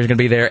Fat Boy is going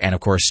to be there. And,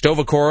 of course,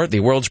 Stovacor, the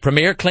world's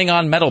premier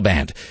Klingon metal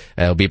band,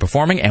 will be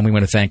performing. And we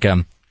want to thank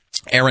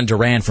Aaron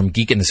Duran from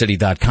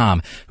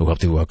geekinthecity.com, who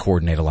helped to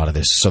coordinate a lot of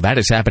this. So that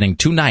is happening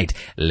tonight,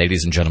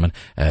 ladies and gentlemen,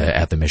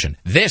 at the Mission.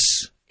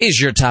 This is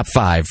your top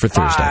 5 for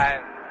Thursday.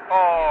 5,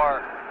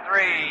 4,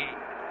 3,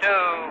 2,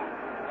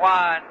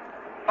 1,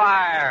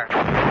 fire.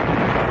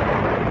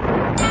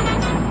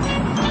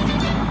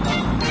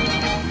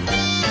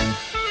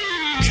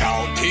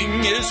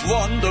 Counting is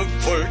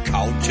wonderful,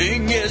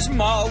 counting is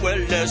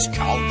marvelous,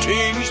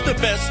 counting's the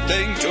best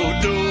thing to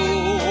do.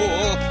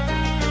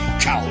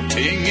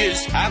 Counting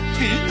is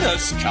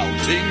happiness,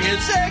 counting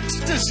is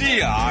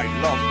ecstasy. I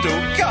love to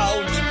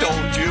count,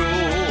 don't you?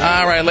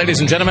 All right,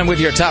 ladies and gentlemen, with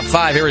your top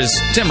 5, here is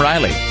Tim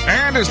Riley.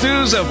 And as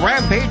news of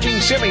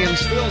rampaging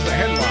simians fills the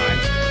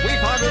headlines, we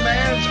ponder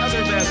man's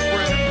other best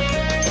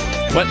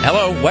friend. What?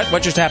 Hello?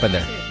 What just happened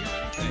there?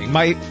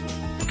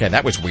 Okay,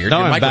 that was weird.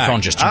 Your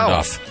microphone just turned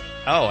off.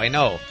 Oh, I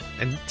know.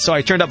 And so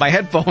I turned up my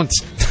headphones.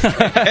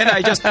 And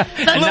I just... That's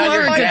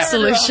never a good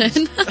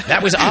solution.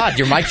 That was odd.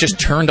 Your mic just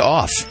turned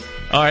off.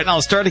 All right,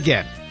 I'll start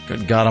again.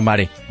 Good God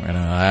Almighty!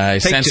 I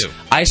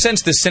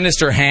sense the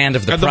sinister hand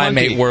of the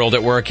primate world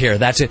at work here.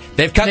 That's it.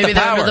 They've cut the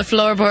power. Maybe the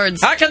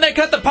floorboards. How can they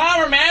cut the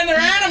power, man? They're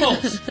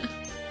animals.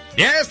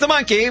 Yes, the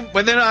monkey.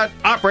 When they're not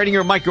operating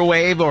your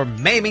microwave or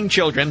maiming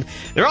children,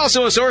 they're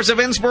also a source of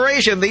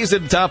inspiration. These are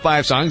the top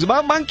 5 songs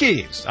about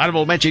monkeys.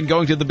 Honorable mention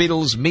going to the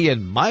Beatles' "Me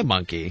and My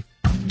Monkey."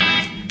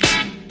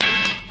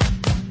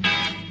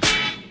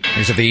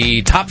 These are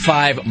the top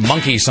 5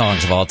 monkey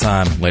songs of all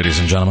time, ladies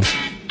and gentlemen.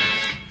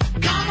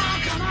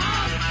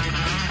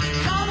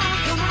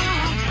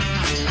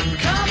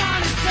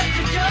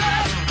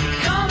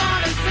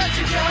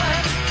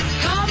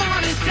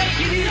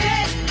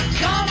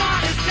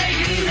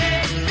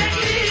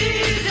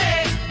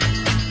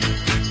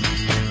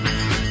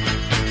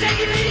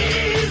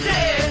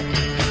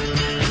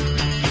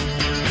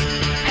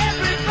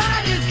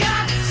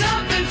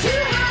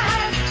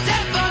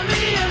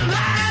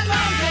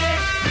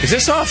 Is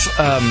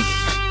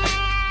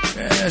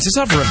this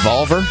off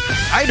Revolver?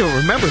 I don't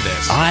remember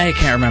this. I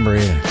can't remember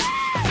either.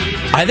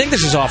 I think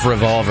this is off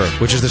Revolver,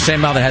 which is the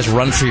same album that has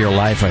Run For Your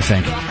Life, I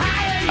think.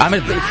 I'm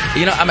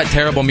a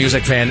terrible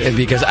music fan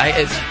because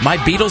my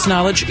Beatles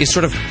knowledge is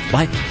sort of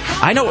like,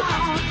 I know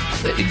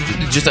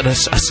just a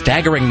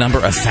staggering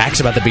number of facts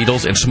about the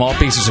Beatles and small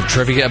pieces of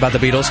trivia about the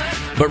Beatles.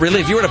 But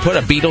really, if you were to put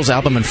a Beatles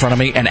album in front of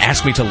me and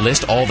ask me to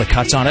list all the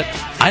cuts on it,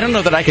 I don't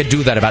know that I could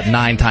do that about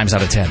 9 times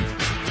out of 10.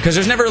 Because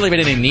there's never really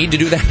been any need to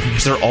do that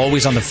because they're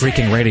always on the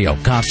freaking radio,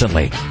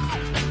 constantly.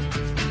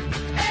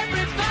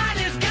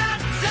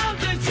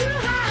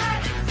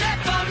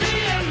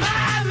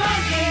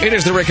 It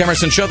is the Rick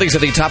Emerson Show. These are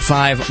the top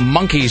 5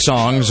 monkey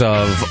songs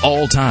of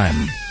all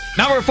time.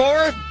 Number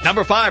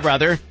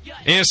 5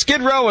 is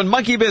Skid Row and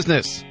Monkey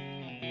Business.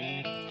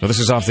 So this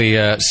is off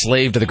the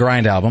Slave to the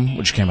Grind album,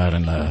 which came out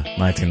in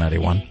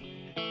 1991.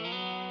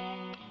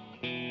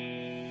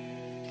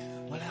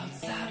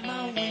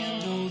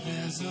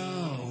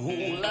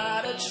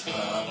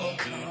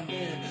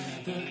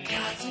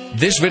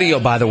 This video,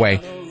 by the way,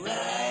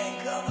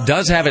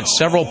 does have at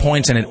several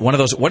points in it one of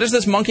those... What is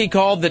this monkey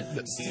called that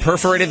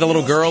perforated the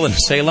little girl in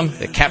Salem?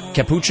 The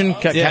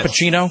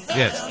Cappuccino?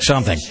 Yes.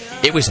 Something.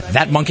 It was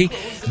that monkey.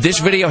 This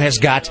video has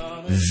got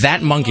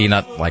that monkey,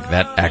 not like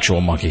that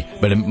actual monkey,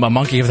 but a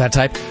monkey of that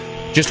type,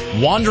 just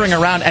wandering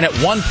around. And at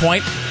one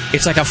point,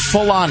 it's like a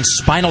full-on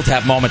Spinal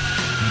Tap moment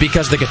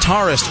because the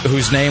guitarist,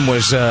 whose name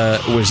was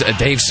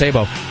Dave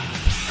Sabo,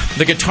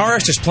 the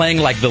guitarist is playing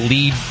like the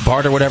lead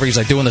part or whatever. He's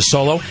like doing the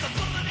solo.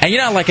 And you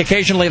know, like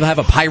occasionally they'll have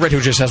a pirate who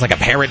just has like a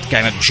parrot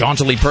kind of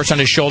jauntily perched on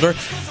his shoulder.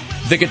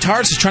 The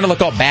guitarist is trying to look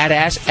all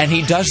badass, and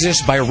he does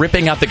this by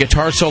ripping out the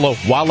guitar solo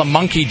while a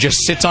monkey just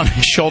sits on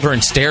his shoulder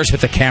and stares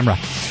at the camera.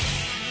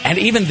 And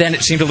even then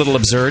it seemed a little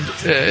absurd.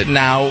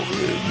 Now,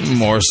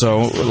 more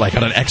so, like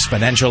on an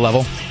exponential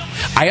level.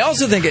 I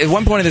also think at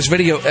one point in this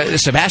video,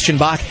 Sebastian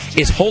Bach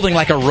is holding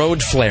like a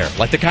road flare,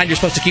 like the kind you're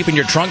supposed to keep in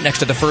your trunk next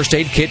to the first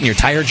aid kit and your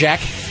tire jack.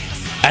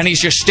 And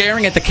he's just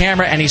staring at the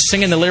camera, and he's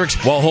singing the lyrics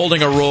while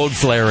holding a road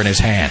flare in his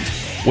hand,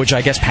 which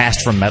I guess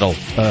passed for metal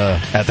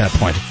at that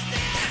point.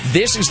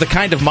 This is the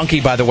kind of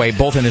monkey, by the way,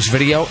 both in this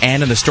video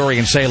and in the story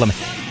in Salem.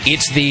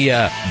 It's the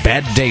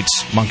Bad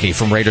Dates monkey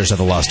from Raiders of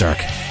the Lost Ark.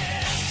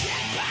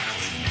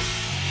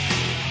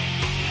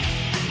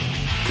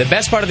 The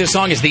best part of this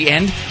song is the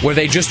end, where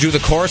they just do the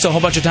chorus a whole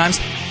bunch of times,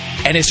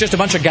 and it's just a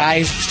bunch of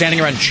guys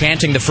standing around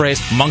chanting the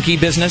phrase, monkey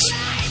business,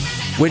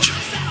 which...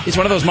 It's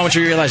one of those moments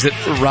where you realize that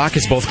rock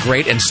is both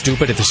great and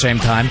stupid at the same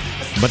time.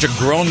 A bunch of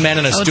grown men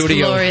in a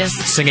studio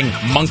singing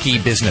monkey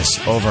business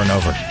over and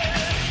over. All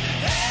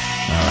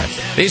right.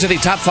 These are the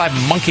top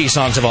 5 monkey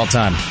songs of all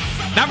time.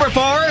 Number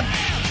 4,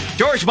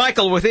 George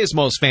Michael with his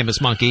most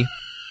famous monkey.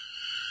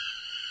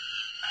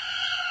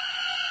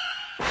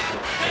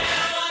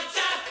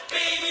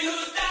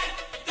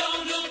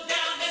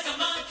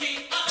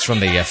 It's from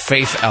the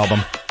Faith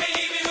album.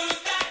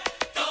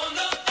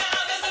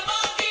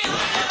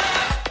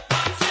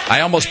 I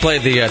almost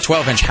played the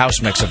 12-inch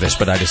house mix of this,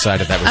 but I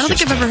decided that was I don't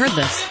think I've ever heard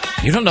this.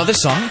 You don't know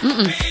this song?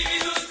 Mm-mm.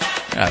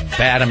 A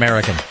bad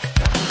American.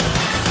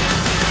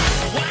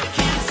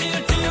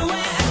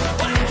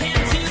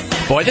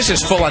 Boy, this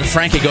is full on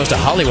Frankie Goes to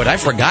Hollywood. I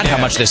forgot how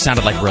much this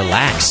sounded like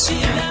Relax.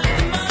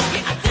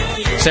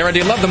 Sarah, do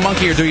you love the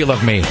monkey or do you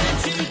love me?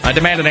 I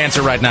demand an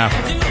answer right now.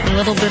 A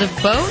little bit of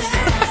both.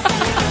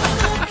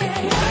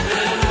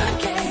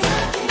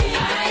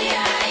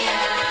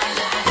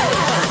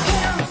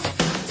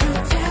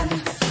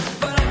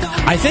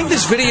 I think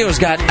this video's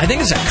I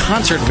think it's a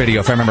concert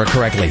video, if I remember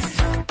correctly.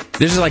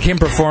 This is like him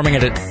performing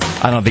it at,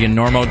 I don't know, the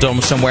Enormo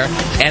Dome somewhere.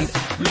 And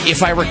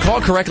if I recall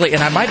correctly,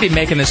 and I might be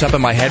making this up in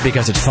my head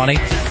because it's funny,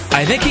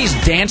 I think he's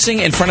dancing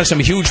in front of some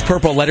huge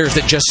purple letters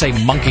that just say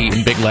monkey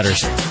in big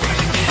letters.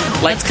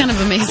 That's kind of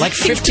amazing. Like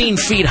 15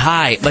 feet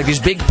high, like these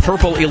big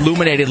purple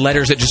illuminated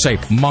letters that just say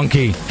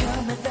monkey.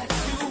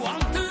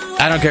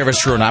 I don't care if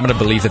it's true or not. I'm going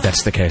to believe that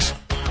that's the case.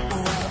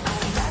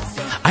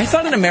 I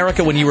thought in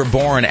America when you were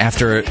born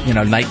after,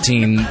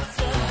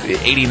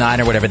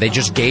 1989 or whatever, they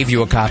just gave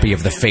you a copy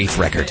of the Faith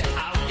record.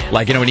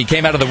 Like, when you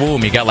came out of the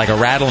womb, you got like a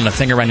rattle and a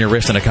finger on your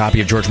wrist and a copy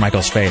of George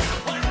Michael's Faith.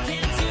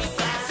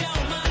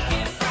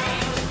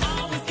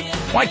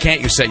 Why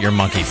can't you set your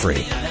monkey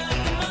free?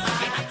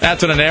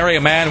 That's what an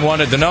area man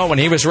wanted to know when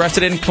he was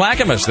arrested in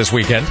Clackamas this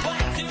weekend.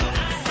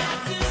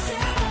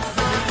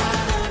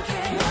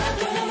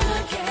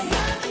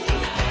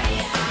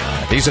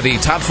 These are the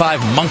top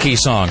 5 monkey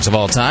songs of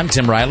all time.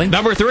 Tim Riley.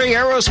 Number 3,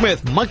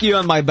 Aerosmith, Monkey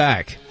on My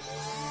Back.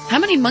 How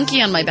many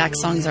Monkey on My Back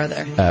songs are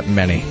there?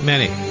 Many.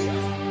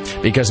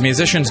 Because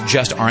musicians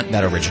just aren't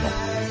that original.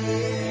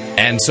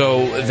 And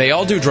so they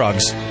all do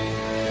drugs.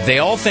 They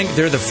all think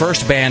they're the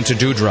first band to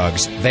do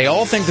drugs. They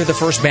all think they're the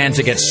first band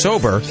to get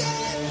sober.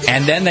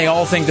 And then they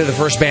all think they're the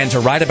first band to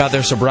write about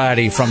their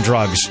sobriety from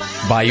drugs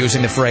by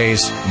using the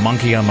phrase,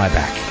 monkey on my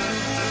back.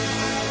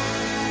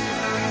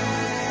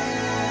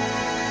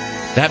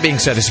 That being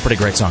said, this is a pretty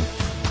great song.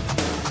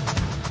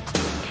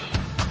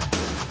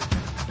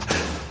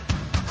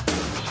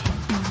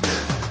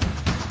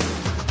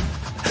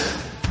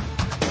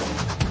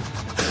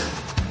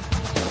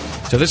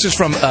 So this is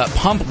from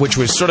Pump, which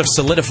was sort of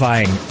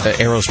solidifying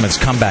Aerosmith's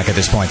comeback at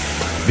this point,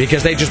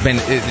 because they've just been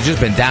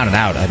down and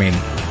out. I mean,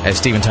 as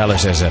Steven Tyler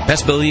says,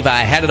 best believe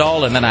I had it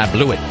all and then I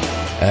blew it.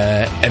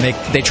 And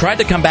they tried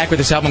to come back with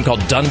this album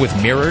called Done with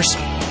Mirrors,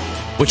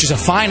 which is a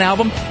fine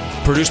album,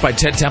 produced by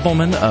Ted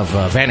Templeman of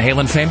Van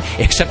Halen fame,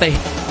 except they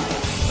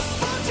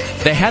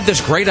had this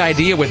great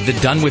idea with the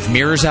Done with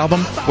Mirrors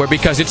album, where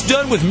because it's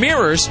done with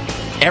mirrors,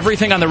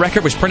 everything on the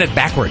record was printed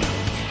backward.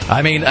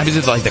 I mean,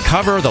 like the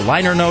cover, the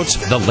liner notes,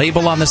 the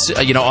label on this,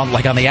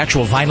 on the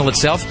actual vinyl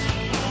itself.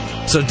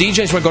 So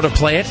DJs would go to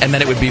play it, and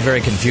then it would be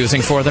very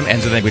confusing for them, and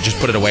so they would just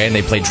put it away and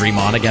they play Dream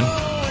On again.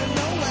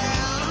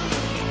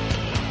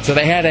 So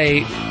they had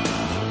a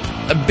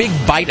big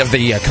bite of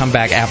the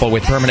comeback apple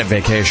with Permanent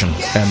Vacation,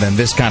 and then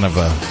this kind of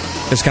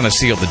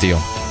sealed the deal.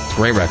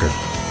 Great record.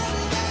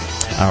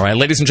 All right,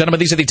 ladies and gentlemen,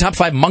 these are the top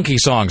 5 monkey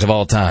songs of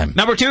all time.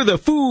 Number 2, the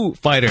Foo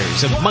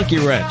Fighters and Monkey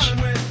Wrench.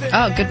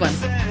 Oh, good one.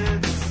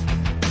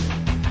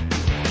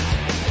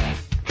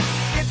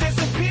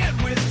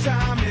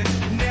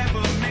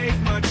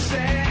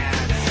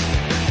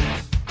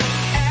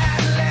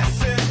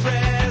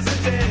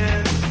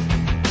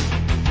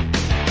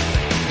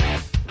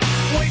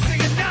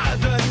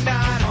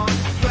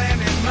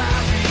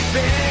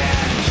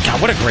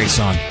 What a great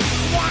song.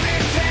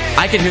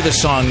 I could hear this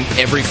song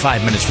every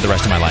 5 minutes for the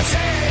rest of my life.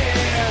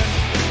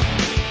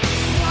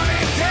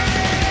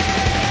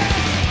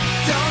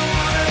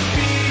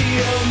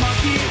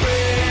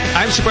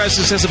 I'm surprised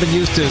this hasn't been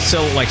used to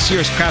sell like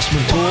Sears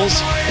Craftsman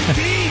tools.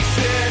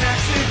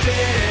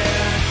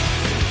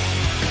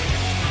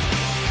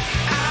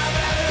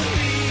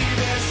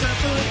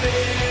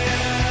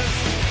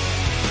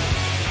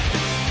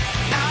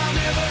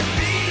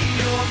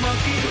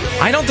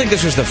 I don't think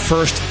this was the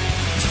first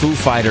Foo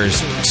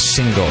Fighters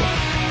single.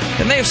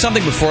 Didn't they have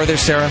something before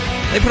this, Sarah?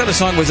 They put out a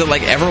song, was it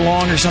like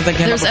Everlong or something?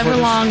 There's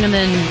Everlong and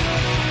then...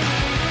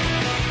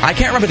 I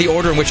can't remember the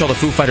order in which all the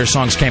Foo Fighters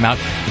songs came out,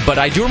 but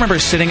I do remember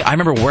I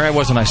remember where I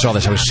was when I saw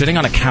this. I was sitting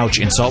on a couch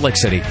in Salt Lake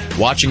City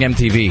watching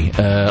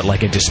MTV,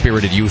 like a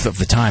dispirited youth of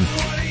the time.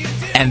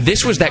 And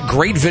this was that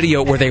great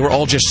video where they were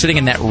all just sitting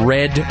in that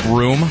red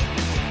room,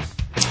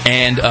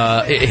 and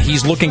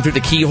he's looking through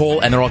the keyhole,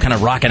 and they're all kind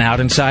of rocking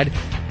out inside.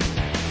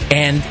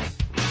 And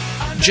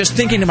just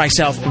thinking to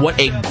myself, what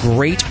a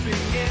great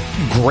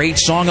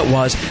song it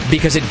was,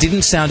 because it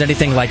didn't sound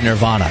anything like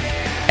Nirvana.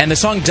 And the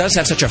song does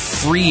have such a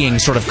freeing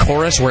sort of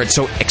chorus where it's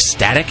so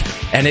ecstatic,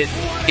 and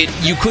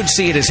you could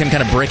see it as him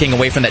kind of breaking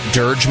away from that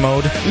dirge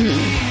mode. I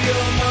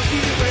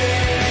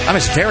mean,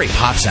 it's very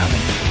pop sounding.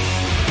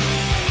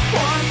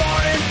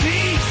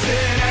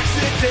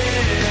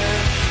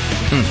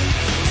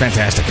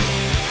 Fantastic.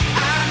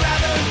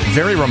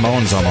 Very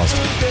Ramones almost.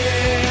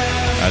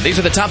 These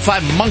are the top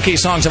 5 monkey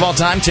songs of all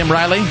time. Tim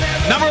Riley.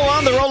 Number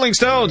 1, the Rolling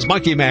Stones,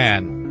 Monkey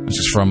Man. This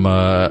is from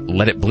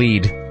Let It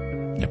Bleed.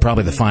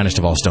 Probably the finest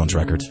of all Stones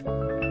records.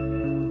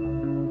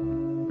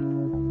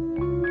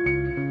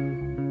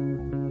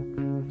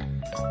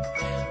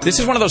 This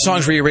is one of those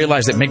songs where you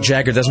realize that Mick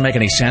Jagger doesn't make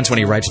any sense when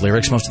he writes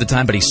lyrics most of the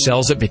time, but he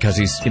sells it because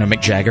he's,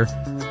 Mick Jagger.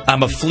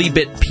 I'm a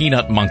flea-bit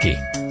peanut monkey.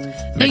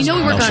 Now, we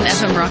work on an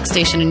FM rock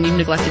station, and you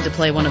neglected to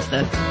play one of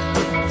the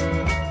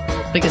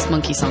biggest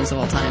monkey songs of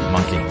all time.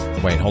 Monkey.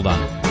 Wait, hold on.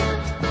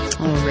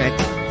 Oh, Rick.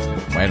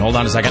 Wait, hold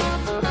on a second.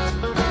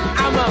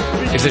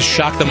 Is this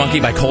Shock the Monkey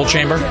by Cold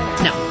Chamber?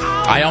 No.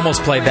 I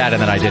almost played that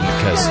and then I didn't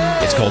because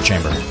it's Cold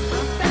Chamber.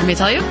 Let me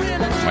tell you?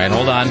 Wait,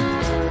 hold on.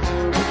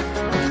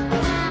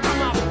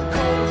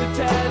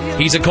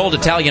 He's a cold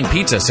Italian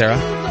pizza, Sarah.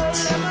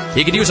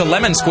 He could use a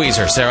lemon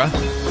squeezer, Sarah.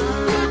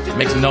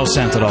 Makes no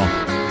sense at all.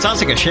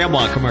 Sounds like a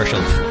Shamwock commercial.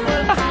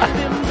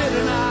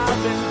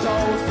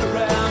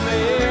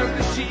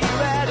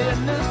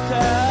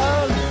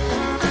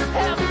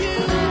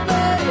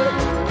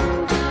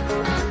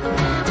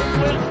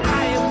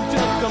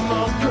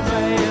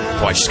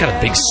 Boy, it's just got a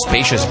big,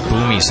 spacious,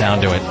 boomy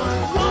sound to it.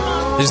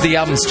 This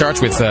album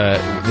starts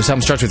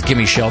with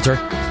 "Gimme Shelter,"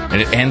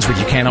 and it ends with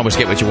 "You Can't Always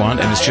Get What You Want,"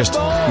 and it's just,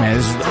 man,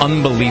 this is an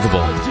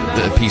unbelievable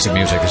piece of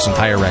music. This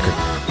entire record.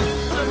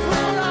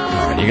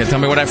 All right, you gonna tell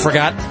me what I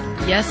forgot?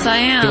 Yes, I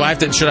am. Do I have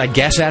to? Should I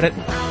guess at it?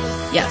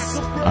 Yes.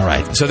 All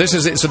right. So this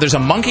is it. So there's a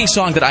monkey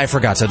song that I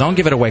forgot. So don't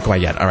give it away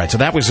quite yet. All right. So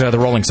that was the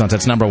Rolling Stones.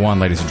 That's number 1,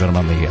 ladies and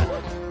gentlemen,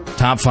 the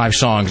top 5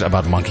 songs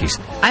about monkeys.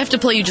 I have to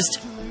play you just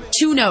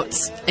 2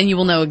 notes, and you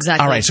will know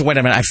exactly. All right. So wait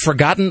a minute. I've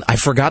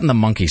forgotten the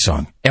monkey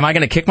song. Am I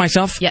going to kick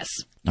myself? Yes.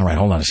 All right.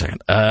 Hold on a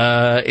second.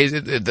 Is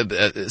it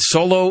the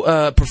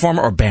solo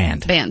performer or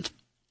band? Band.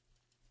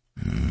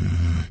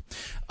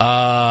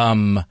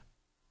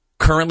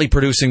 Currently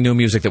producing new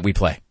music that we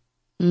play.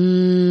 I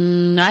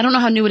don't know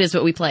how new it is,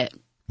 but we play it.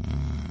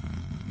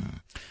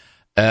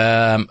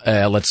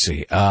 Let's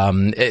see.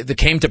 It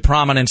came to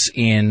prominence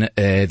in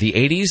the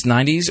 80s,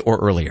 90s, or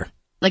earlier?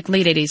 Like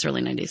late 80s,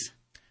 early 90s.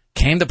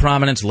 Came to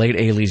prominence late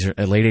 80s,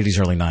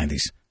 early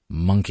 90s.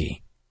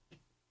 Monkey.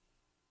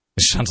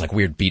 This sounds like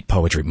weird beat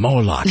poetry.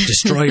 Moloch,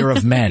 destroyer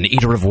of men,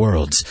 eater of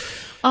worlds.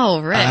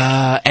 Oh,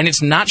 right. And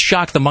it's not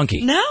Shock the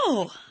Monkey. No.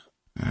 All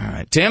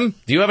right. Tim,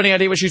 do you have any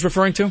idea what she's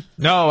referring to?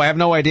 No, I have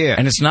no idea.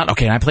 And it's not...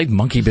 Okay, and I played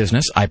Monkey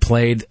Business. I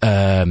played...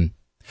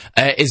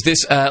 is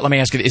this... let me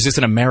ask you, is this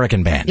an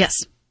American band? Yes.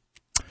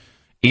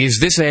 Is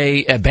this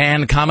a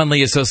band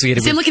commonly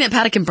associated with... I'm looking at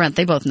Paddock and Brent.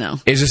 They both know.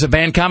 Is this a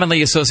band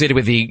commonly associated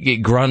with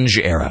the grunge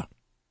era?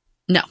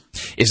 No.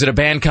 Is it a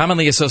band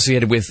commonly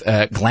associated with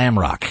glam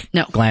rock?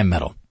 No. Glam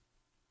metal?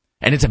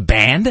 And it's a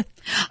band?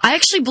 I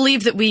actually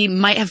believe that we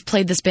might have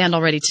played this band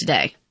already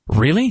today.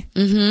 Really?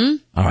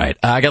 Mm-hmm. All right.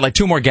 I got like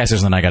 2 more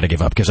guesses, and then I got to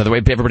give up, because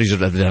otherwise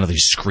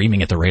everybody's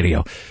screaming at the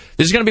radio.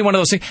 This is going to be one of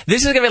those things.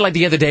 This is going to be like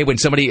the other day when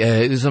somebody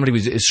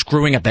was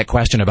screwing up that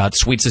question about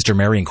Sweet Sister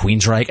Mary and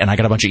Queensryche, and I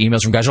got a bunch of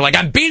emails from guys who are like,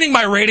 I'm beating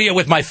my radio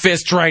with my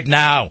fist right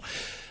now.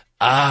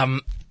 All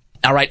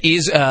right.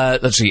 Is,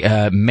 let's see,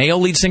 male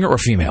lead singer or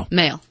female?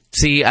 Male.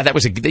 See, that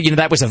was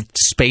a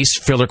space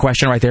filler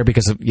question right there,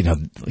 because of,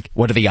 like,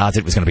 what are the odds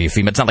it was going to be a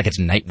female? It's not like it's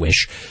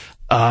Nightwish.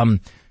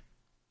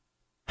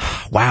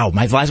 Wow,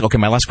 my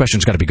last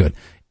question's got to be good.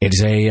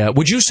 It's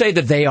would you say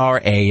that they are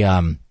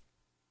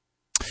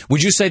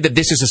would you say that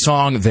this is a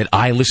song that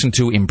I listen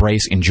to,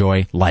 embrace,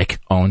 enjoy, like,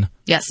 own?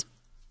 Yes.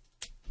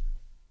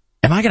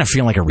 Am I going to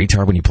feel like a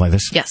retard when you play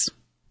this? Yes.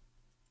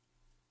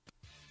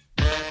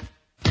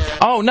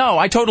 Oh, no,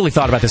 I totally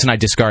thought about this and I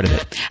discarded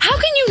it. How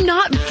can you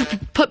not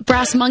put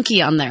Brass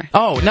Monkey on there?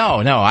 Oh,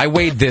 no, I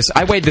weighed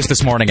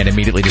this morning and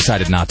immediately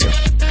decided not to.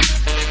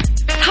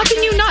 How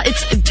can you not?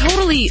 It's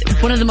totally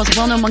one of the most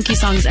well-known Monkey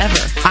songs ever.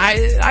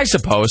 I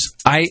suppose.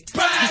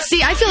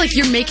 See, I feel like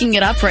you're making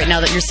it up right now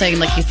that you're saying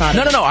like you thought.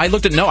 No. I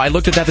looked at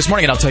that this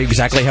morning, and I'll tell you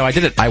exactly how I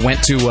did it. I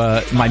went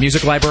to my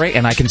music library,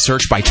 and I can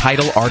search by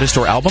title, artist,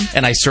 or album,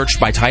 and I searched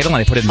by title,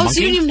 and I put in Monkey.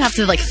 So you didn't even have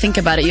to like think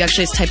about it. You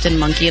actually just typed in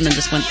Monkey and then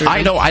just went through.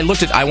 I know. I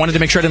wanted to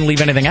make sure I didn't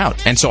leave anything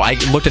out, and so I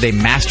looked at a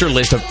master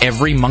list of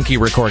every Monkey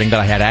recording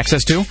that I had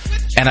access to,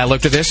 and I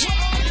looked at this,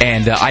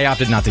 and I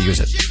opted not to use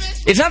it.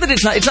 It's not that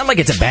it's not like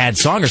it's a bad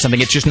song or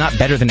something. It's just not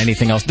better than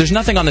anything else. There's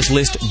nothing on this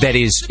list that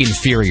is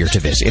inferior to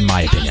this, in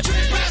my opinion.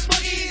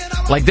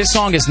 Like, this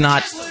song is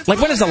not... Like,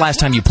 when is the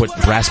last time you put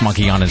Brass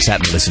Monkey on and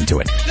sat and listened to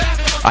it?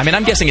 I mean,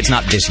 I'm guessing it's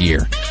not this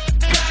year.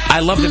 I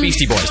love the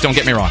Beastie Boys, don't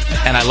get me wrong.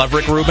 And I love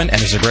Rick Rubin, and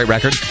it's a great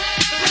record.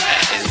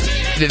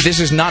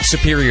 This is not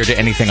superior to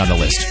anything on the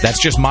list.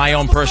 That's just my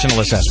own personal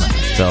assessment.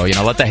 So,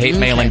 let the hate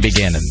mailing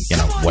begin and,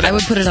 whatever. I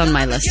would put it on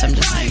my list, I'm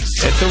just saying.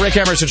 It's the Rick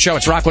Emerson Show.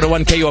 It's Rock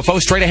 101 KUFO.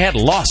 Straight ahead,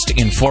 Lost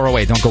in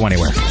 408. Don't go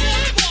anywhere.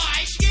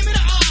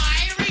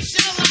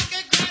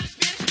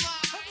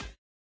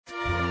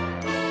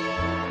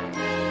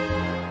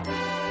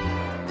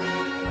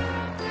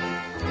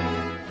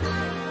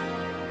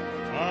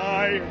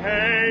 I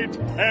hate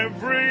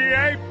every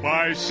ape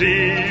I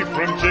see,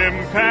 from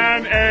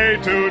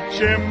chimpanzee to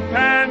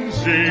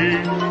chimpanzee.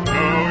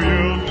 No,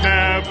 you'll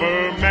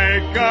never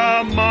make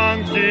a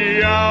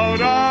monkey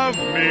out of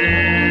me.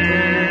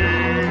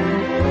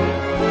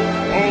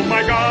 Oh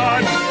my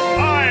God,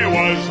 I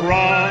was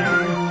wrong.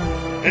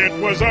 It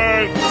was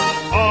Earth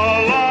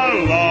all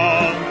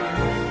along.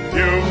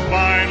 You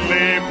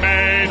finally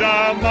made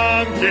a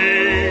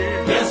monkey.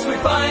 Yes, we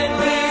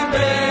finally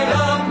made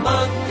a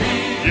monkey.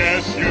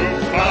 Yes, you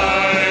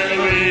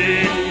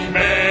finally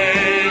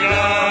made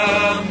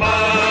a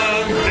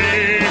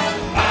monkey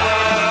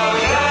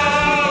out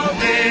of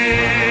me.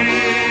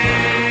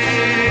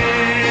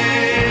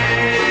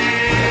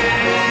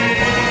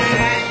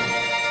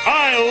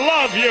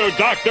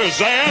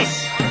 doctor's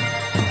ass.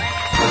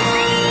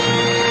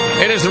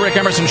 It is the Rick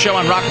Emerson Show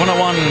on Rock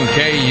 101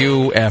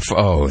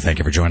 KUFO. Thank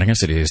you for joining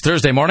us. It is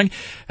Thursday morning.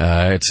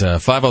 It's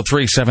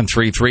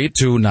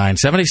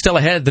 503-733-2970. Still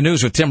ahead, the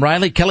news with Tim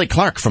Riley. Kelly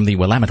Clark from the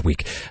Willamette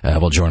Week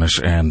will join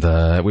us, and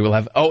we will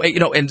have...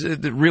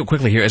 real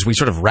quickly here, as we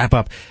sort of wrap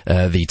up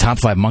the top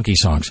 5 Monkey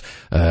songs.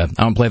 I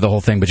won't play the whole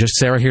thing, but just,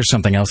 Sarah, here's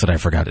something else that I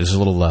forgot. This is a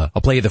little... I'll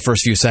play you the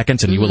first few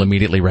seconds, and you will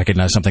immediately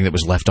recognize something that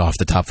was left off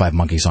the top 5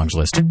 Monkey songs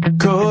list.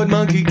 Code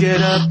monkey,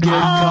 get up, get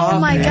coffee.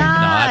 Oh, my God. No,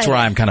 that's where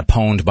I'm kind of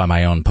pwned by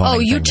my own pony. Oh,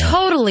 you thing,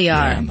 totally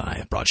are. Yeah, and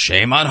I brought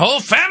shame on whole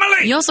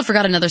family. You also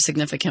forgot another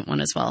significant one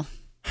as well.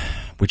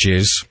 Which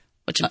is?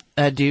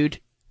 Dude,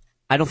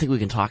 I don't think we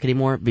can talk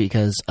anymore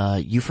because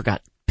you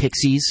forgot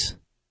Pixies,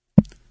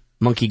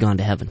 Monkey Gone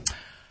to Heaven.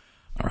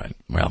 All right.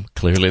 Well,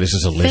 clearly this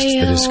is a list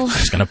that is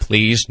going to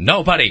please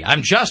nobody.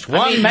 I'm just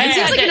one man. It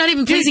seems like you're not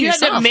even pleasing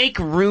yourself. yourself. You had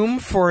to make room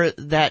for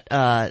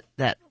that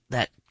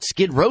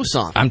Skid Row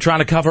song. I'm trying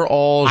to cover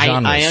all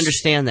genres. I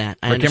understand that.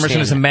 Rick Emerson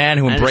is a man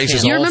who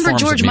embraces all You remember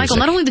forms George of Michael,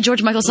 music. not only the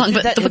George Michael song,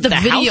 but the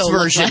video house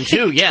version, like.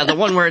 too. Yeah, the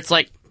one where it's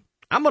like,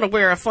 I'm going to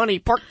wear a funny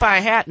pork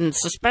pie hat and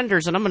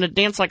suspenders, and I'm going to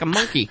dance like a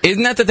monkey.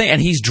 Isn't that the thing?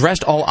 And he's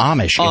dressed all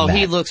Amish in that.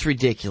 He looks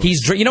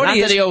ridiculous. You know what Not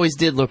he is? that he always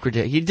did look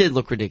ridiculous. He did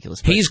look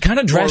ridiculous. He's kind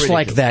of dressed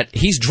like that.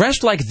 He's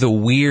dressed like the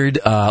weird,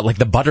 like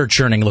the butter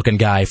churning looking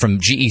guy from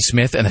G.E.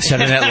 Smith and the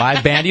Saturday Night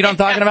Live band. You know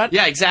what I'm talking about?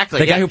 Yeah, exactly.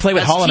 The guy who played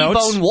with Hall &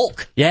 Oates? T-Bone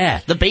Wolk.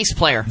 Yeah. The bass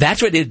player.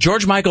 That's what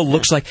George Michael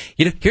looks like.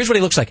 Here's what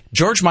he looks like.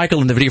 George Michael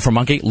in the video for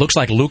Monkey looks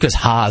like Lucas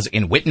Haas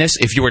in Witness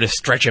if you were to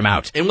stretch him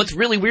out. And what's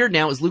really weird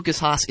now is Lucas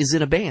Haas is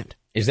in a band.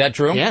 Is that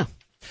true? Yeah.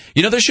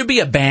 You know, there should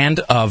be a band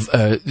of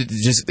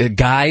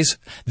guys.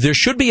 There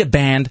should be a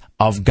band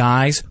of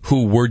guys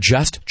who were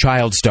just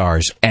child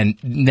stars and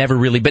never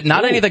really, but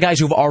not any of the guys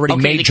who've already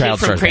made child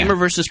stars. From Kramer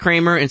versus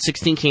Kramer and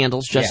 16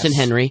 Candles, Justin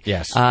Henry.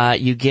 Yes.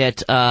 You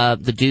get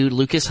the dude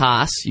Lucas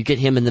Haas. You get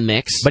him in the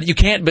mix. But you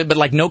can't. But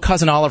like no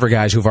Cousin Oliver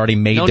guys who've already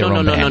made their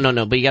own band.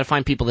 No. But you got to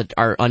find people that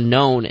are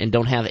unknown and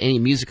don't have any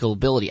musical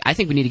ability. I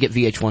think we need to get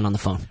VH1 on the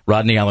phone.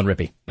 Rodney Allen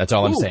Rippey. That's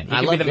all I'm saying.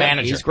 I love the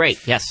manager. He's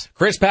great. Yes.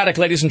 Chris Paddock,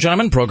 ladies and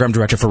gentlemen, program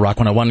director for Rock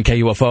 101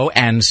 KUFO,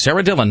 and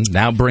Sarah Dillon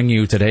now bring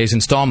you today's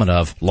installment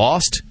of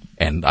Lost.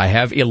 And I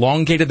have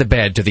elongated the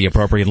bed to the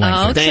appropriate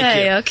length.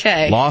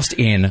 Okay. Lost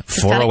in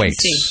 408.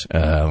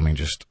 Let me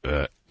just...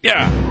 yeah.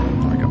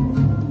 There we go.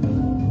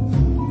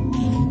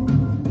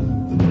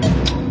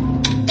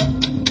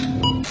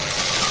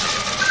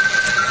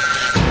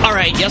 All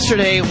right.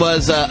 Yesterday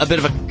was a bit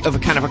of a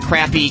kind of a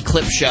crappy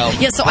clip show.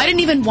 Yeah, so I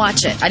didn't even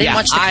watch it. I didn't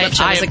watch the clip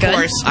show. Was it good? Of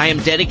course, I am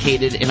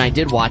dedicated, and I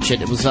did watch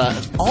it. It was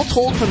all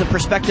told from the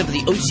perspective of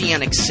the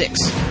Oceanic Six.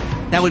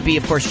 That would be,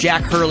 of course,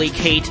 Jack, Hurley,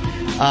 Kate,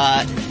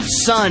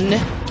 son,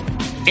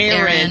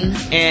 Aaron,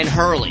 and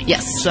Hurley.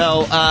 Yes.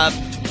 So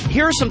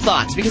here are some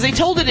thoughts, because they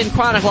told it in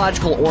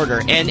chronological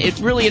order, and it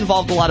really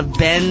involved a lot of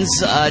Ben's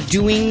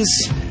doings.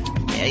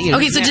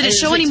 Okay, so did it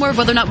show any more of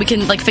whether or not we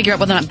can figure out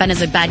whether or not Ben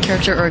is a bad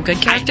character or a good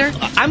character?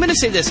 I'm going to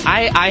say this.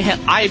 I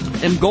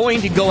am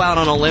going to go out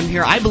on a limb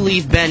here. I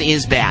believe Ben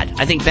is bad.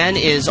 I think Ben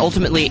is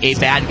ultimately a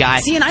bad guy.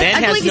 See, and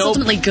I believe he's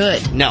ultimately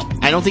good. No,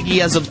 I don't think he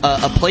has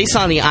a place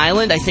on the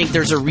island. I think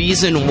there's a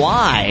reason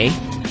why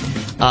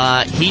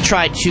he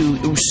tried to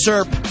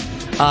usurp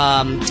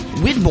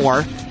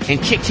Widmore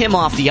and kicked him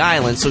off the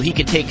island so he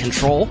could take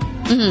control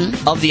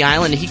of the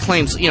island. He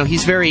claims,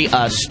 he's very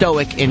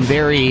stoic and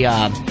very...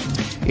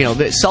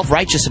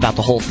 self-righteous about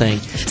the whole thing.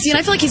 See, and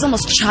I feel like he's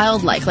almost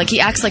childlike. Like, he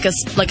acts like a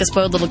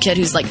spoiled little kid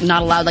who's,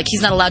 not allowed...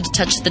 he's not allowed to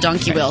touch the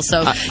donkey wheel,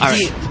 so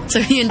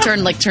he in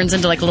turn, turns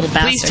into, a little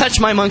bastard. Please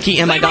touch my monkey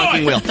and my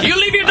donkey wheel. You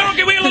leave your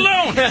donkey wheel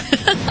alone!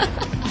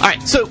 All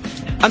right, so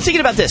I'm thinking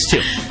about this,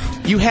 too.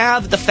 You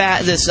have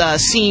this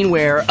scene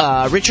where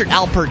Richard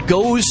Alpert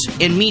goes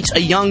and meets a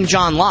young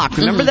John Locke.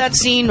 Remember that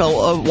scene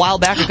a while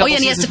back? And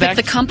he has to pick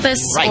the compass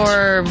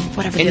or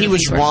whatever. And he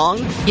was wrong,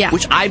 yeah.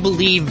 Which I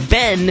believe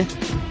Ben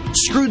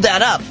screwed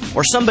that up,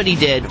 or somebody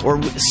did,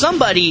 or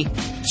somebody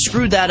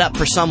screwed that up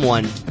for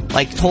someone.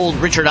 Told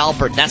Richard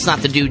Alpert, that's not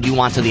the dude you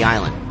want to the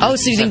island. Oh,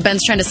 so you think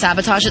Ben's trying to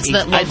sabatage it? So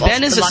that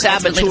Ben is a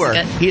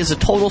saboteur. He is a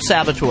total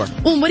saboteur.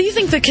 Well, what do you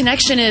think the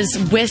connection is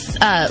with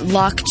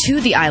Locke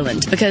to the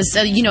island? Because,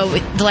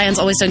 the land's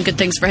always done good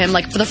things for him.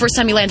 For the first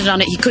time he landed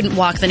on it, he couldn't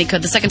walk, then he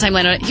could. The second time he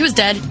landed on it, he was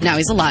dead, now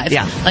he's alive.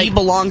 Yeah, he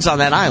belongs on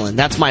that island.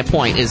 That's my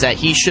point, is that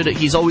he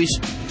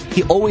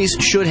always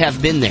should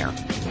have been there.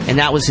 And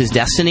that was his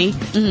destiny,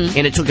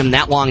 and it took him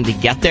that long to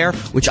get there,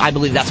 which I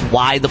believe that's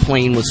why the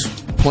plane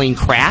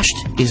crashed,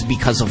 is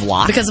because of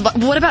Locke.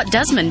 What about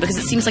Desmond? Because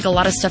it seems like a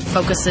lot of stuff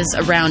focuses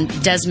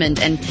around Desmond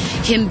and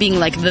him being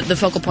the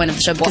focal point of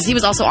the show, because he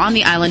was also on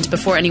the island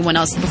before anyone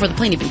else, before the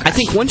plane even crashed. I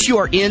think once you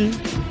are in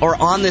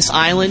or on this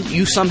island,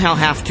 you somehow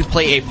have to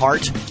play a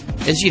part.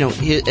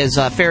 As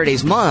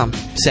Faraday's mom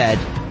said,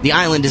 the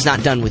island is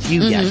not done with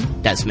you yet,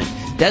 Desmond.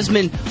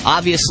 Desmond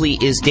obviously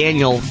is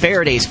Daniel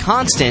Faraday's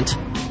constant.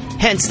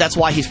 Hence, that's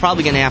why he's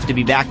probably going to have to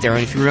be back there.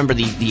 And if you remember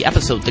the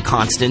episode, The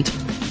Constant,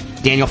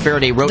 Daniel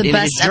Faraday wrote in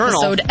his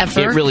journal. The best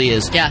episode ever. It really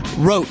is. Yeah.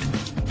 Wrote,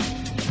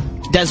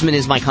 Desmond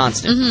is my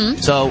constant. Mm-hmm.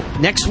 So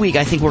next week,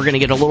 I think we're going to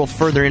get a little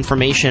further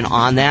information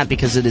on that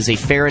because it is a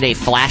Faraday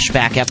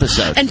flashback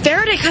episode. And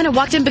Faraday kind of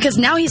walked in because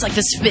now he's like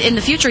this, in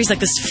the future, he's like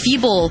this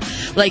feeble,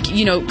 like,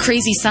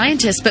 crazy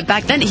scientist. But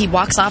back then, he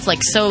walks off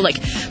like so,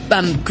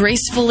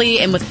 gracefully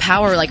and with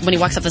power. Like when he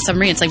walks off the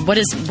submarine, it's like, what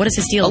is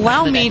his deal?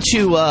 Allow me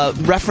to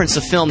reference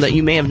a film that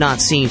you may have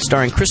not seen,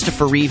 starring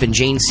Christopher Reeve and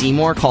Jane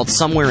Seymour, called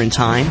Somewhere in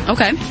Time.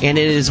 Okay. And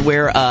it is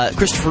where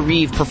Christopher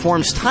Reeve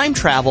performs time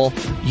travel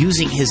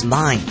using his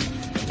mind.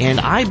 And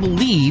I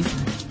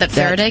believe that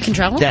Faraday can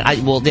travel?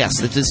 Yes.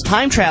 That this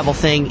time travel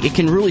thing, it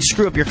can really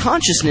screw up your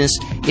consciousness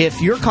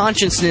if your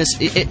consciousness,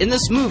 in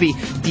this movie,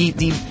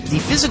 the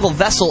physical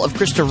vessel of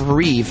Christopher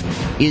Reeve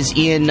is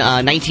in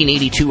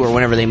 1982 or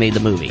whenever they made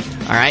the movie.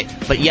 All right?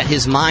 But yet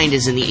his mind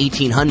is in the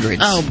 1800s.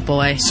 Oh,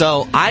 boy.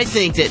 So I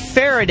think that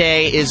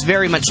Faraday is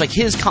very much like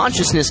his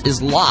consciousness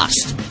is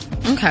lost.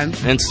 Okay.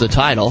 Hence the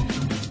title.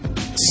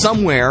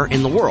 Somewhere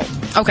in the world.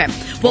 Okay.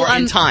 Well, or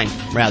in time,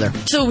 rather.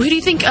 So who do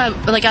you think, out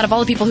of all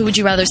the people, who would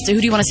you rather see?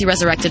 Who do you want to see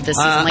resurrected this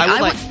season? I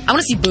want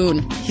to see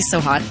Boone. He's so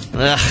hot.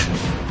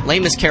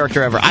 Lamest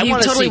character ever. He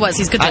totally was.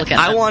 He's good to look at.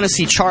 I want to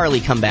see Charlie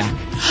come back.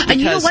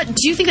 And you know what?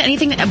 Do you think that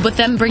anything with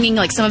them bringing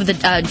some of the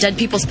dead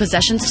people's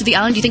possessions to the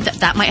island, do you think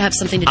that might have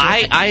something to do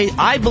with it?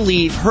 I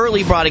believe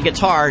Hurley brought a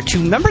guitar to...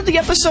 Remember the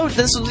episode?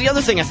 This was the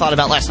other thing I thought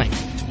about last night.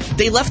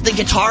 They left the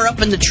guitar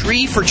up in the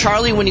tree for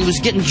Charlie when he was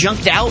getting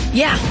junked out?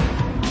 Yeah.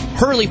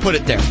 Hurley put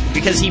it there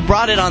because he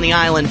brought it on the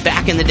island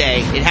back in the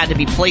day. It had to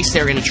be placed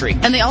there in a tree.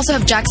 And they also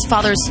have Jack's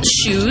father's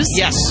shoes.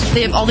 Yes.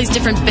 They have all these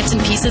different bits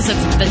and pieces of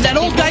the that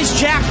old guy's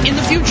Jack in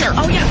the future.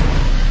 Oh, yeah.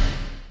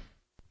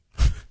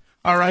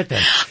 All right,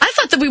 then. I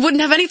thought that we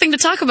wouldn't have anything to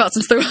talk about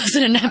since there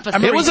wasn't an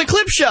episode. It was a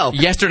clip show.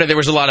 Yesterday, there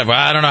was a lot of,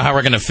 I don't know how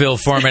we're going to fill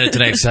 4 minutes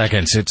and 8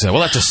 seconds. We'll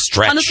have to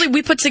stretch. Honestly,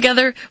 we put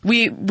together,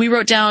 we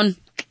wrote down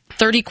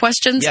 30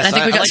 questions. Yes, and I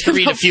think we got like to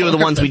read a few of the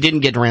ones we didn't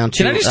get around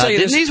to. Can I just tell you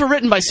this? These were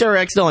written by Sarah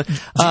X. Dillon.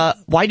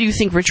 Why do you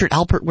think Richard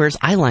Alpert wears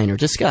eyeliner?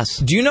 Discuss.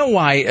 Do you know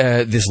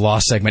why this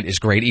Lost segment is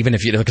great? Even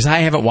if because I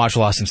haven't watched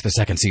Lost since the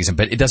second season,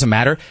 but it doesn't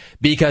matter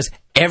because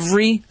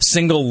every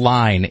single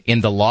line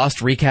in the Lost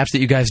recaps that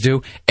you guys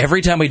do,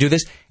 every time we do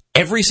this,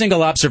 every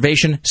single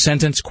observation,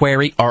 sentence,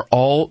 query are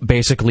all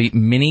basically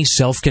mini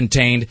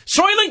self-contained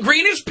Soylent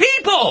Green is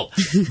people!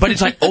 But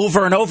it's like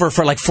over and over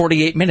for like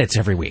 48 minutes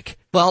every week.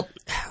 Well,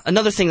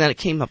 another thing that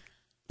came up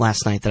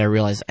last night that I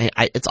realized,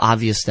 it's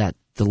obvious that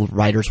the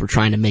writers were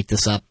trying to make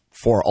this up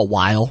for a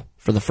while,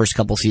 for the first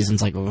couple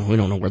seasons, like, we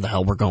don't know where the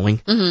hell we're going.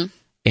 Mm-hmm.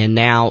 And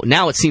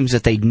now it seems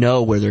that they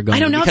know where they're going. I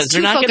don't know, because it's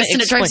too focused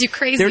and it drives you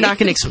crazy. They're not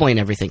going to explain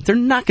everything. They're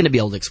not going to be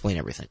able to explain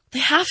everything. They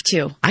have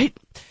to.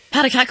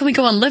 Paddock, how can we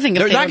go on living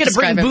if they're not going to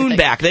bring Boone everything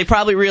back? They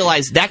probably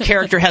realize that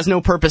character has no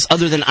purpose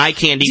other than eye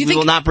candy. We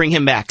will not bring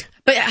him back.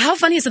 But how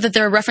funny is it that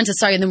there are references?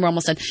 Sorry, and then we're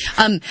almost done.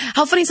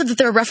 How funny is it that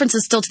there are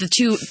references still to the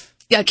two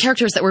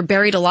characters that were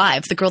buried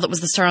alive? The girl that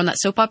was the star on that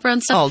soap opera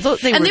and stuff.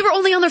 They were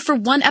only on there for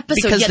one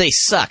episode because they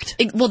sucked.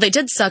 They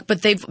did suck,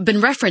 but they've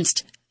been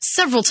referenced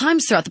several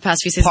times throughout the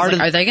past few seasons.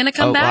 Are they going to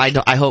come back?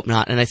 I hope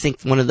not. And I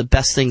think one of the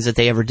best things that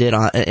they ever did,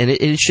 and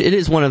it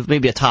is one of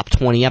maybe a top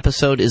 20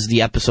 episode, is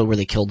the episode where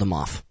they killed them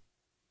off.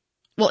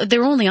 Well, they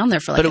were only on there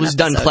for but it was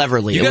done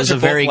cleverly. It was a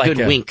very good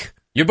wink.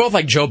 You're both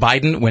like Joe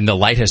Biden when the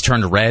light has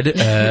turned red,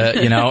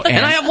 And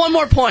I have one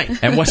more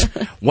point. And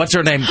what's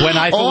her name? Gwen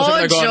Ifill was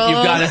there going,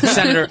 you've got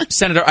it,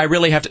 Senator, I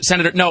really have to,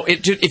 Senator, no,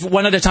 if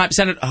one at a time,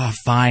 Senator,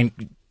 fine,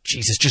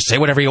 Jesus, just say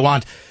whatever you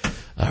want.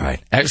 All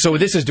right. So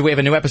do we have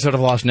a new episode of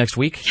Lost next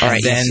week? All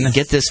right, then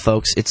get this,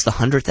 folks. It's the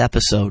 100th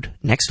episode.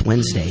 Next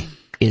Wednesday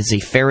is a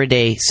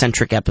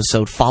Faraday-centric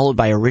episode, followed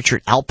by a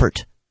Richard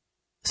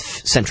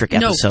Alpert-centric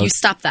episode. No, you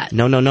stop that.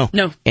 No.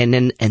 And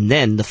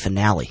then the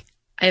finale.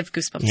 I have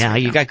goosebumps. Yeah,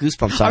 you got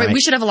goosebumps. All right, we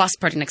should have a Lost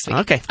party next week.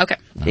 Okay.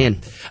 In.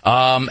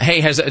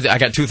 Hey, I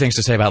got two things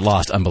to say about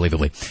Lost,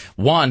 unbelievably.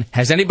 One,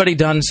 has anybody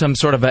done some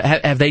sort of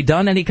have they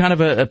done any kind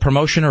of a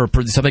promotion or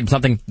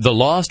something, the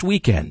Lost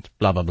Weekend,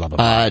 blah, blah, blah,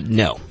 blah?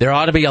 No. There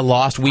ought to be a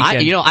Lost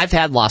Weekend. I've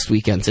had Lost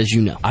Weekends, as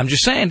you know. I'm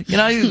just saying,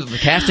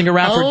 casting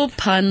around for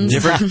puns.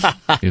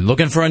 You're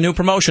looking for a new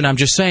promotion, I'm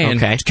just saying.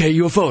 Okay. It's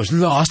KUFO's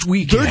Lost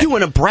Weekend. They're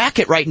doing a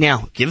bracket right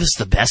now. Give us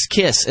the best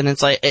kiss. And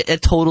it's like,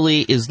 it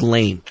totally is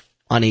lame.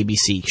 On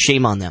ABC.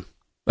 Shame on them.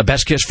 A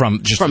best kiss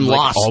from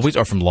Lost. Always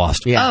or from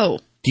Lost? Yeah. Oh.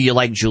 Do you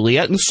like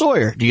Juliet and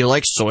Sawyer? Do you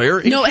like Sawyer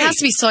and No, Kate? It has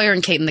to be Sawyer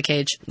and Kate in the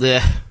cage.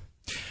 Yeah.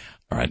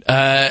 All right.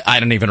 I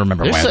don't even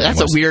remember why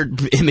that's a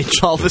weird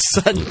image all of a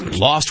sudden.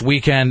 Lost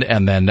Weekend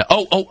and then...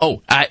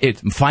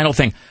 final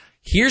thing.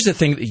 Here's the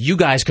thing that you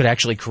guys could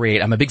actually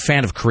create. I'm a big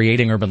fan of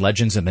creating urban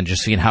legends and then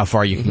just seeing how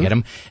far you can get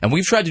them. And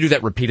we've tried to do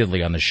that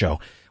repeatedly on the show.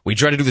 We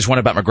tried to do this one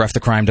about McGruff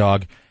the Crime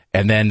Dog.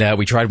 And then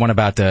we tried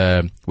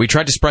to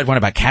spread one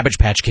about Cabbage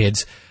Patch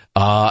Kids.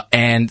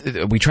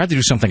 And we tried to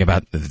do something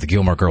about the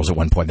Gilmore Girls at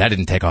one point. That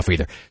didn't take off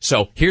either.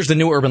 So here's the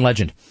new urban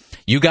legend.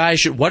 You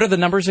guys what are the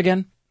numbers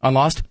again on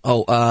Lost?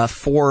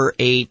 4,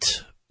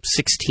 8,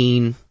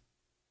 16,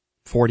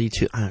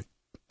 42.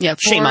 Yeah, 4,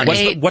 Shame on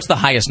 8. What's the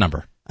highest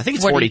number? I think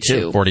it's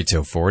 42.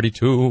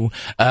 42.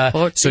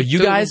 So you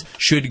guys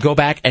should go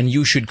back and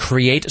you should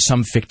create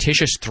some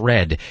fictitious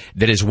thread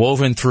that is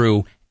woven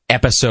through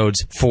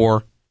episodes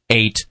 4,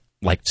 8,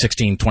 like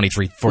 16,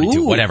 23,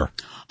 42, whatever.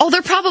 Oh,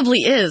 there probably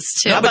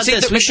is, too. How about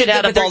this? We should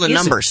add up all the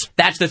numbers.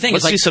 That's the thing.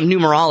 Let's do some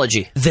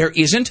numerology. There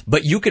isn't,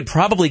 but you could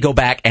probably go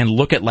back and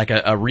look at like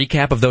a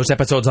recap of those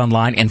episodes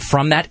online, and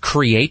from that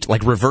create,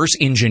 like reverse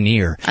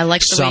engineer I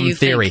like the some way you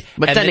theory. think.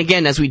 But then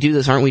again, as we do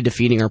this, aren't we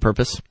defeating our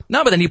purpose?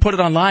 No, but then you put it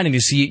online and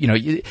you see,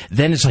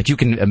 then it's like you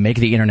can make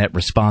the internet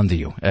respond to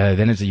you.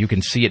 Then you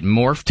can see it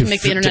morph to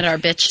make the internet our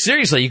bitch.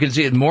 Seriously, you can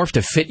see it morph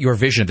to fit your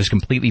vision of this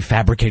completely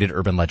fabricated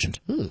urban legend.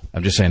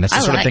 I'm just saying, that's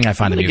the sort of thing I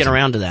find amusing. Get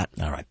around to that.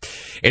 All right.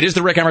 It is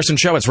the Rick Emerson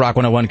Show. It's Rock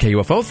 101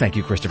 KUFO. Thank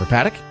you, Christopher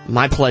Paddock.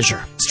 My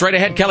pleasure. Straight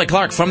ahead, Kelly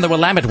Clark from the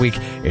Willamette Week.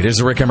 It is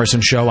the Rick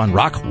Emerson Show on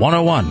Rock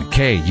 101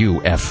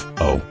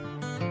 KUFO.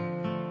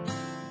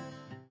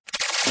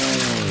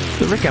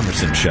 The Rick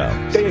Emerson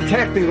Show. They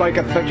attacked me like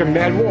such a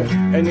mad wolf,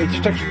 and they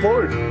just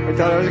exploded. I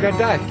thought I was going to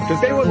die, because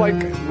they were like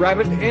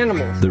rabid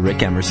animals. The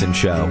Rick Emerson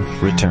Show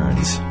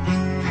returns.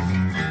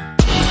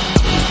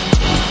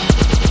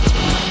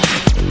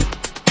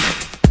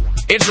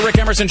 It's the Rick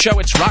Emerson Show.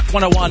 It's Rock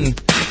 101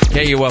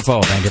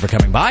 KUFO. Thank you for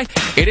coming by.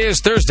 It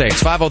is Thursday.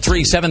 It's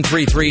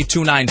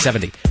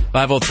 503-733-2970.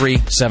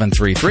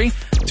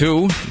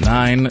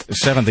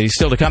 503-733-2970.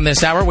 Still to come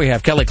this hour, we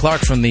have Kelly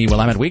Clark from the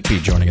Willamette Week be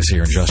joining us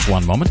here in just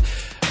one moment.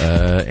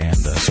 And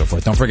so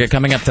forth. Don't forget,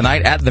 coming up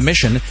tonight at The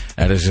Mission,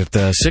 that is at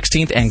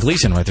 16th and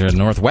Gleason, right there in the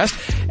Northwest.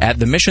 At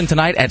The Mission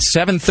tonight at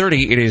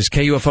 7:30, it is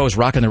KUFO's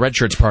Rockin' the Red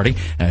Shirts party,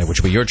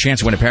 which will be your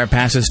chance to win a pair of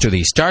passes to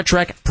the Star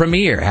Trek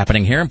premiere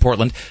happening here in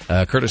Portland,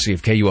 courtesy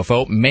of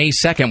KUFO, May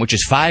 2nd, which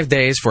is 5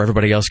 days before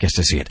everybody else gets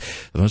to see it.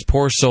 Those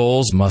poor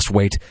souls must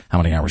wait. How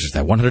many hours is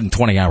that?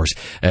 120 hours.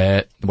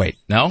 Wait,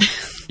 no?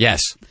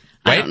 Yes.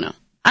 Wait. I don't know.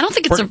 I don't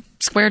think it's a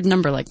squared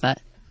number like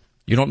that.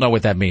 You don't know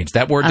what that means.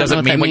 That word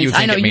doesn't mean what you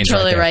think it means. I know,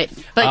 you're totally right.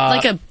 But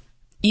like a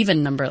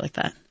even number like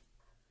that.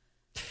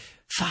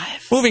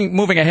 5.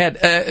 Moving ahead.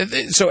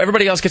 So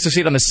everybody else gets to see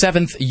it on the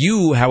 7th.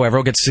 You,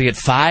 however, get to see it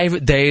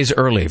 5 days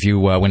early. If you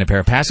win a pair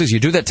of passes, you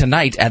do that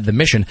tonight at The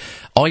Mission.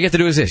 All you have to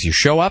do is this. You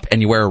show up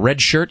and you wear a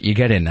red shirt. You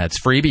get in. That's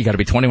freebie. You got to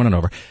be 21 and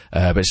over.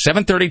 But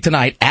 7:30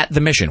 tonight at The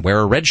Mission. Wear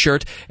a red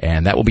shirt,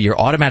 and that will be your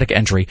automatic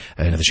entry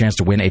and the chance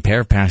to win a pair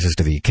of passes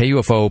to the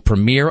KUFO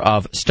premiere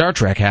of Star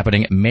Trek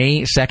happening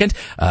May 2nd.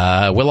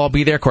 We'll all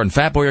be there. Court and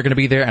Fat Boy are going to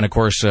be there. And, of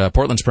course,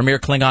 Portland's premier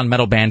Klingon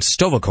metal band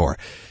Stovacor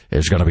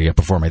is going to be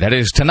performing. That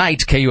is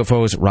tonight,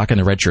 KUFO's Rockin'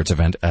 the Red Shirts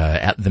event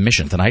at The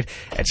Mission tonight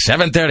at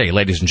 7:30,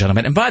 ladies and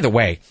gentlemen. And by the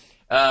way,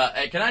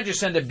 can I just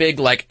send a big,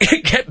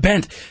 get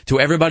bent to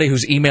everybody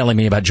who's emailing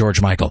me about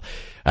George Michael?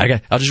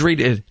 I'll just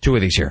read 2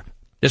 of these here.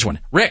 This one.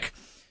 Rick,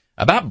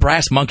 about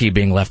Brass Monkey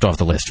being left off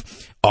the list.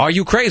 Are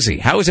you crazy?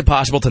 How is it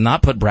possible to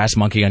not put Brass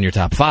Monkey on your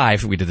top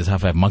 5? We did the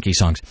top 5 Monkey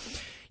songs.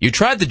 You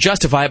tried to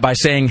justify it by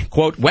saying,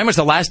 quote, when was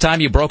the last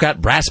time you broke out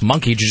Brass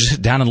Monkey to just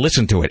sit down and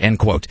listen to it, end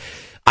quote.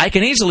 I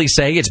can easily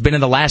say it's been in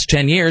the last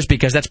 10 years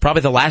because that's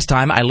probably the last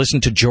time I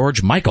listened to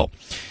George Michael.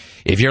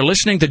 If you're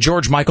listening to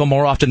George Michael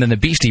more often than the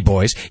Beastie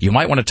Boys, you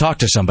might want to talk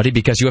to somebody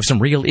because you have some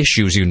real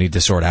issues you need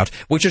to sort out,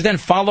 which is then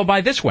followed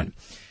by this one.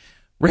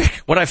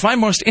 Rick, what I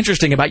find most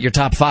interesting about your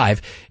top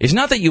 5 is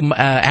not that you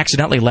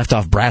accidentally left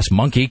off Brass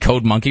Monkey,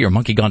 Code Monkey, or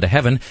Monkey Gone to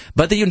Heaven,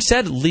 but that you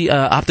instead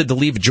opted to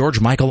leave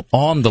George Michael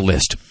on the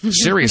list.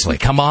 Seriously,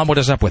 come on, what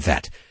is up with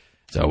that?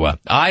 So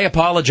I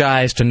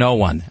apologize to no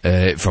one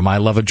for my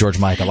love of George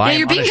Michael. Yeah,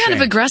 you're being kind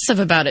of aggressive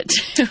about it,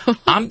 too.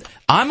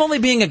 I'm only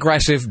being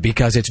aggressive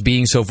because it's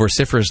being so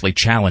vociferously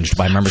challenged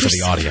by members of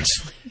the audience.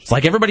 It's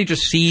like everybody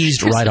just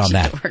seized right on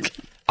that.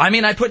 I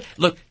mean,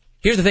 look,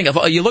 here's the thing. If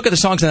you look at the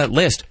songs on that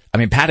list, I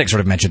mean, Paddock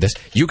sort of mentioned this.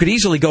 You could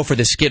easily go for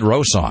the Skid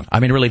Row song.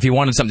 I mean, really, if you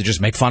wanted something to just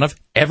make fun of,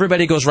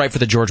 everybody goes right for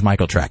the George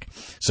Michael track.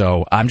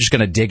 So I'm just going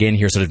to dig in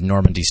here sort of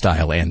Normandy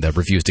style and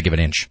refuse to give an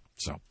inch.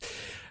 So,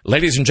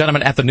 ladies and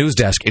gentlemen, at the news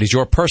desk, it is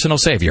your personal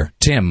savior,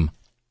 Tim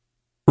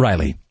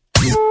Riley.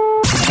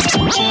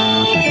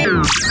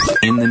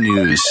 In the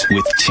news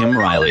with Tim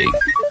Riley.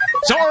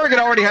 So Oregon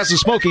already has a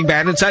smoking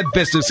ban inside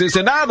businesses,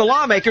 and now the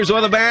lawmakers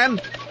want to ban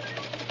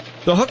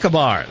the hookah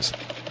bars.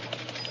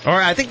 Or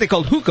I think they're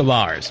called hookah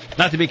bars,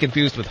 not to be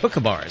confused with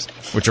hookah bars.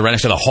 Which are right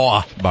next to the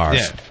haw bars.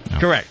 Yeah, no.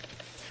 Correct.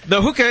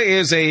 The hookah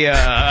is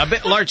a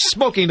bit large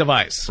smoking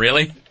device.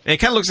 Really? It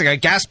kind of looks like a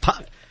gas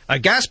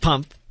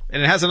pump,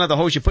 and it has another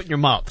hose you put in your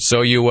mouth.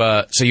 So you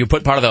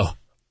put part of the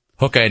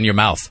hookah in your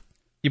mouth.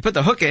 You put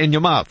the hookah in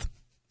your mouth.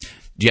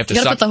 Do you have to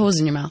gotta put the hose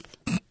in your mouth.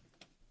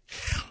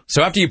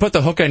 So after you put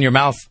the hookah in your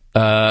mouth,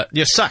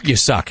 you suck. You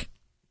suck.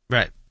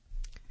 Right.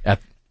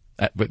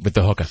 With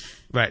the hookah.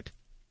 Right.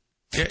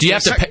 Do you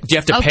have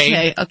to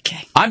pay?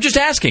 Okay. I'm just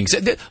asking.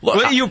 Look,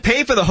 well, you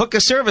pay for the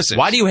hookah services.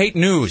 Why do you hate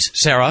news,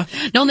 Sarah?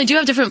 No, and they do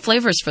have different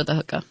flavors for the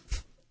hookah.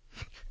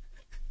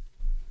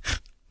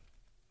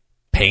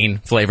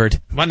 Pain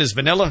flavored. One is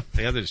vanilla,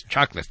 the other is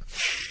chocolate.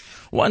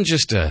 One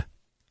just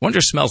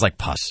smells like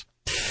pus.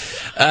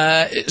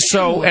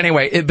 So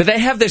anyway, but they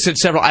have this at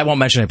several. I won't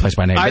mention any place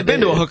by name. I've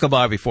been to a hookah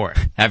bar before.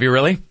 Have you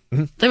really?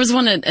 There was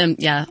one at,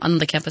 on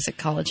the campus at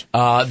college.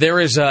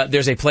 There's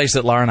a place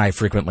that Laura and I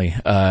frequently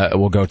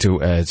will go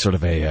to, sort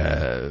of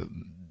a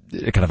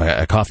kind of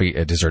a coffee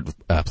dessert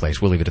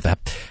place. We'll leave it at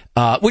that.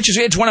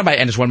 It's one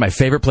of my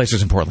favorite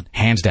places in Portland,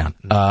 hands down.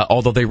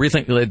 Although they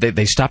recently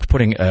they stopped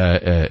putting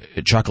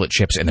chocolate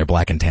chips in their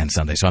black and tan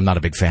sundae, so I'm not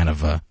a big fan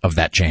of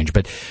that change.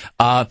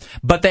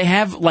 But they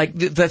have like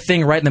the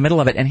thing right in the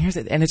middle of it,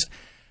 and it's.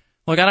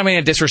 Look, I don't mean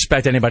to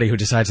disrespect anybody who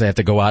decides they have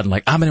to go out and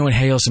I'm going to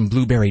inhale some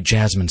blueberry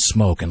jasmine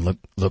smoke and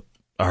look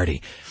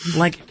arty.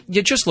 Like,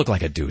 you just look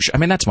like a douche. I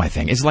mean, that's my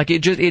thing. It's like,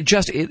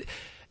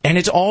 and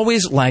it's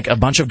always like a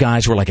bunch of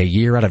guys who are like a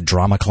year out of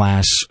drama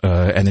class,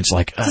 and it's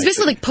like... It's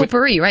basically like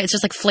potpourri, right? It's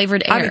just like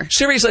flavored air. I mean,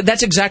 seriously,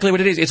 that's exactly what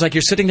it is. It's like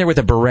you're sitting there with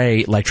a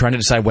beret, like trying to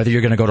decide whether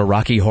you're going to go to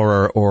Rocky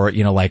Horror or,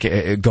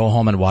 go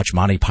home and watch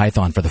Monty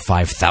Python for the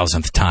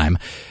 5,000th time.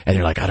 And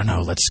you're like, I don't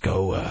know, let's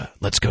go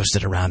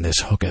sit around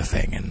this hookah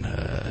thing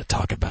and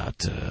talk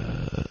about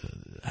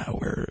how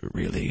we're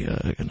really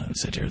going to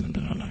sit here.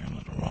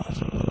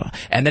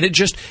 And then it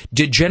just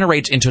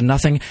degenerates into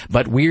nothing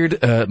but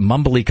weird,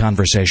 mumbly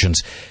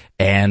conversations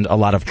and a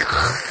lot of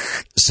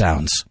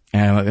sounds.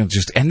 And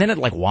then it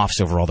like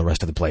wafts over all the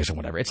rest of the place or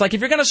whatever. It's like,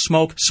 if you're going to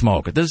smoke.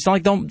 It's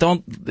like, don't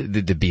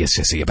be a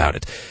sissy about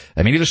it.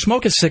 I mean, either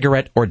smoke a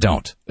cigarette or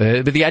don't.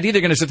 But the idea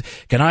they're going to say,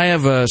 can I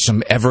have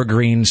some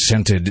evergreen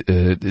scented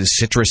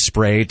citrus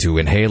spray to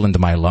inhale into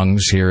my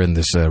lungs here in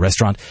this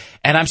restaurant?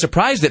 And I'm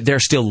surprised that they're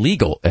still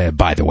legal,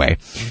 by the way,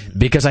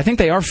 because I think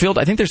they are filled.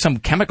 I think there's some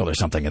chemical or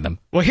something in them.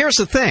 Well, here's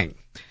the thing.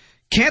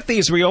 Can't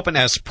these reopen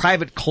as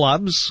private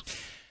clubs?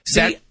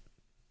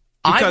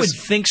 I would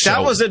think so.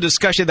 That was a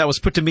discussion that was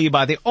put to me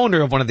by the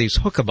owner of one of these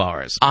hookah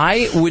bars.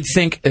 I would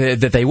think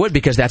that they would,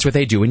 because that's what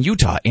they do in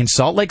Utah. In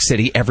Salt Lake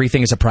City,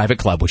 everything is a private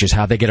club, which is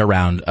how they get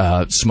around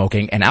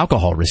smoking and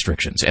alcohol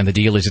restrictions. And the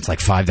deal is it's like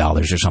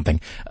 $5 or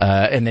something.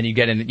 And then you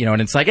get in,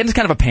 and it's kind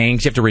of a pain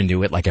because you have to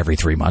renew it like every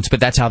 3 months. But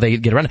that's how they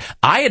get around it.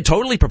 I had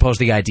totally proposed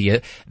the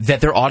idea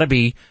that there ought to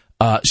be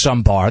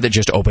some bar that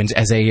just opens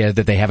as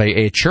that they have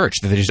a church,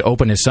 that they just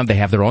open as they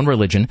have their own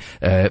religion,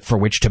 for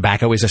which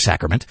tobacco is a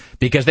sacrament,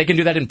 because they can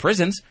do that in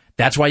prisons.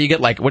 That's why you get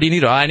what do you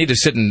need? I need to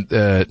sit and,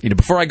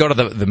 before I go to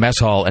the mess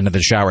hall and to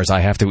the showers,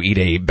 I have to eat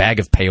a bag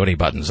of peyote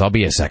buttons. I'll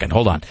be a second.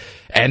 Hold on.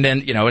 And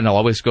then, and it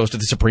always goes to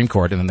the Supreme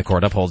Court, and then the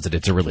court upholds that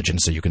it's a religion,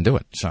 so you can do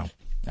it. So,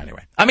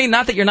 anyway. I mean,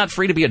 not that you're not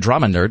free to be a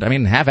drama nerd. I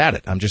mean, have at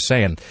it. I'm just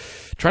saying,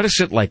 try to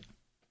sit,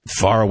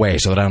 far away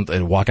so that I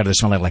don't walk out of this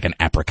smelling like an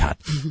apricot.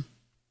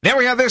 There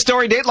we have this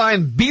story,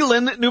 Dateline,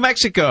 Beelan, New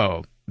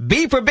Mexico.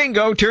 B for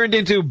bingo turned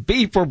into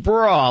B for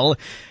brawl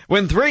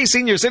when 3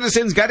 senior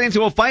citizens got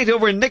into a fight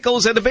over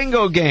nickels at a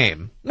bingo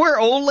game. We're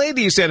old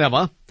ladies, said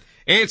Emma.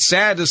 It's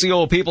sad to see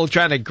old people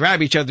trying to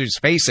grab each other's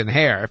face and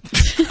hair.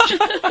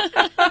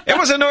 It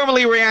was a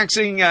normally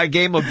relaxing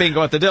game of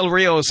bingo at the Del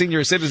Rio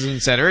Senior Citizen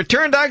Center. It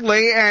turned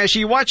ugly as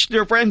she watched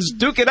her friends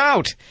duke it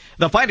out.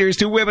 The fighters,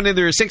 2 women in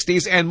their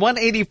 60s and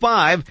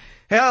 185,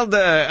 held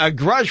a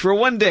grudge for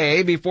one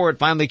day before it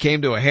finally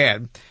came to a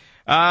head.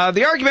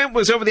 The argument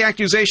was over the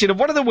accusation of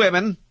one of the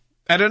women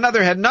and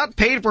another had not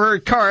paid for her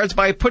cards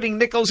by putting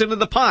nickels into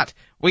the pot.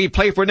 We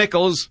play for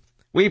nickels.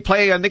 We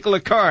play a nickel a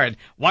card.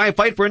 Why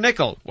fight for a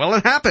nickel? Well,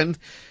 it happened.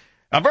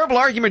 A verbal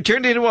argument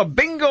turned into a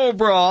bingo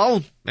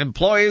brawl.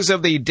 Employees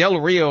of the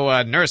Del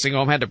Rio nursing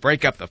home had to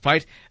break up the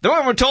fight. The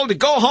women were told to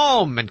go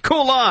home and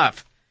cool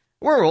off.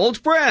 We're old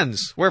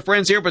friends. We're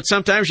friends here, but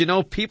sometimes,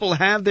 people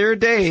have their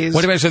days.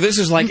 Wait a minute, so this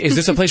is is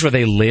this a place where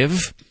they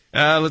live?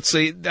 Let's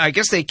see. I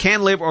guess they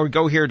can live or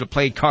go here to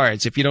play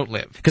cards if you don't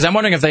live. Because I'm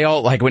wondering if they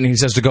all, when he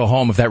says to go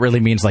home, if that really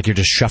means you're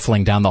just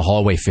shuffling down the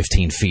hallway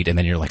 15 feet and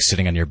then you're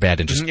sitting on your bed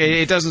and just...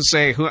 It doesn't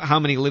say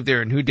how many lived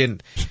there and who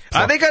didn't.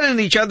 They got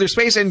in each other's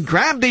face and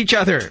grabbed each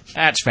other.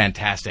 That's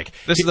fantastic.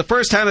 This is the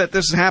first time that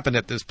this has happened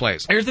at this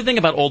place. Here's the thing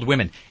about old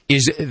women,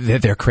 is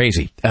that they're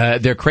crazy.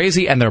 They're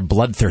crazy and they're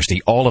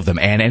bloodthirsty, all of them.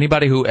 And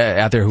anybody who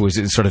out there who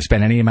has sort of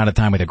spent any amount of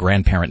time with a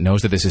grandparent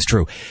knows that this is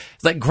true.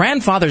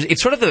 Grandfathers,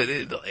 it's sort of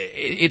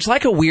it's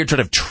like a weird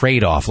sort of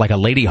trade-off, like a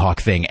Lady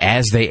Hawk thing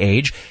as they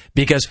age,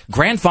 because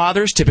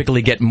grandfathers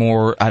typically get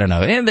more, I don't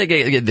know, and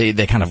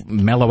they kind of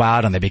mellow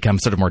out and they become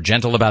sort of more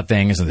gentle about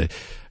things, and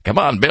come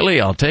on,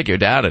 Billy, I'll take you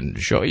down and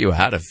show you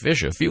how to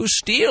fish a few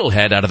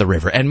steelhead out of the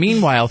river. And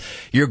meanwhile,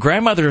 your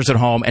grandmother is at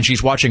home and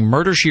she's watching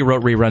Murder, She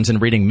Wrote reruns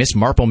and reading Miss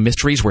Marple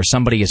mysteries where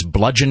somebody is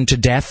bludgeoned to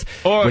death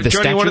with a statue.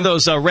 Or joining one of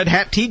those red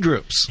hat tea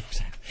groups.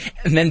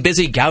 And then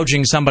busy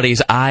gouging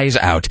somebody's eyes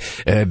out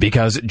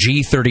because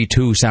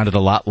G32 sounded a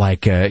lot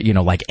like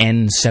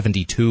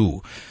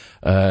N72.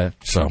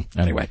 So,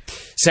 anyway.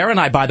 Sarah and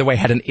I, by the way,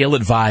 had an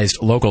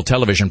ill-advised local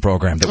television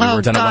program that we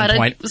were done at one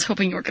point. I was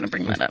hoping you were going to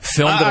bring that up.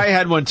 I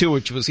had one, too,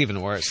 which was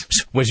even worse.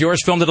 Was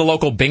yours filmed at a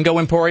local bingo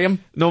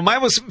emporium? No, mine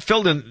was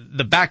filmed in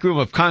the back room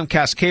of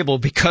Comcast Cable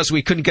because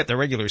we couldn't get the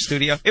regular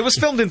studio. It was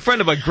filmed in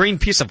front of a green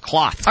piece of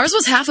cloth. Ours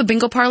was half a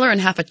bingo parlor and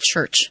half a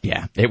church.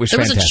 Yeah, it was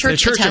fantastic. There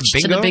was a church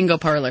attached to the bingo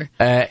parlor.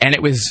 And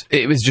it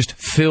was just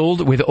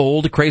filled with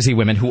old, crazy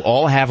women who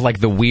all have,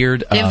 the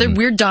weird... They have their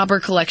weird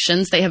dauber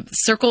collections. They have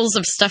circles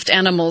of stuffed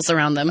animals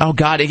around them. Oh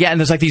God, yeah, and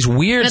there's like these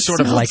weird It sort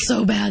of smelled like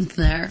so bad in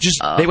there.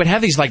 They would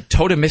have these like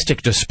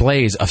totemistic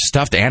displays of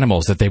stuffed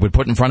animals that they would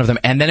put in front of them,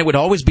 and then it would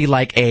always be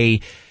like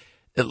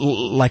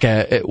what's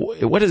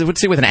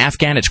it with an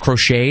Afghan? It's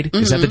crocheted.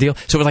 Is that the deal?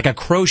 So it was like a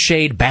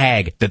crocheted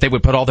bag that they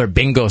would put all their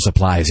bingo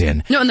supplies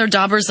in. No, and their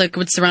daubers like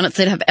would surround it.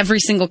 So they'd have every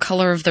single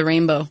color of the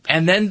rainbow.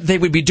 And then they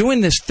would be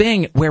doing this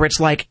thing where it's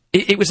like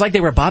it was like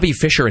they were Bobby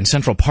Fischer in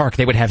Central Park.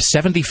 They would have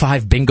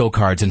 75 bingo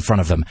cards in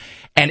front of them,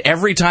 and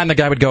every time the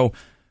guy would go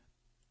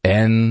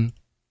N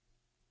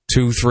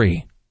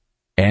 23,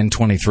 N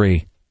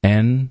 23,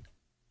 N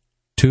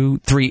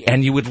 23,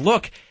 and you would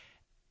look.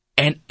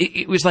 And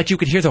it was like you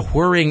could hear the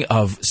whirring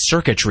of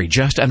circuitry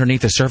just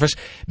underneath the surface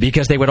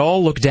because they would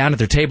all look down at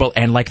their table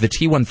and like the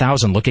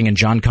T-1000 looking in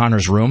John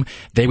Connor's room,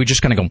 they would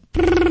just kind of go,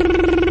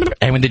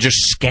 and when they just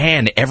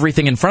scan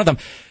everything in front of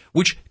them,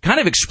 which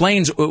kind of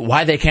explains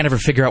why they can't ever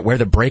figure out where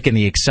the brake and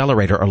the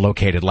accelerator are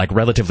located, like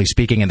relatively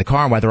speaking in the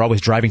car, and why they're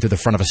always driving through the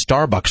front of a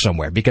Starbucks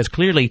somewhere. Because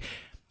clearly,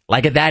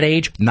 like at that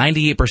age,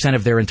 98%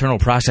 of their internal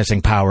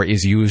processing power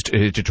is used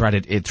to try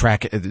to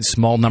track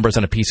small numbers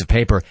on a piece of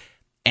paper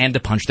and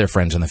to punch their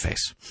friends in the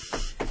face.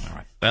 All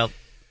right. Well,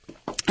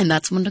 and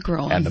that's when to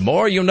grow. And the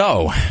more you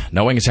know,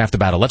 knowing is half the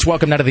battle. Let's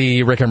welcome now to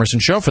the Rick Emerson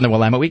Show from the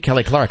Willamette Week,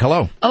 Kelly Clark.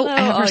 Hello. Oh,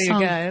 hello,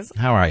 you guys.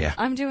 How are you?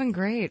 I'm doing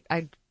great.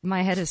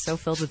 My head is so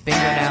filled with bingo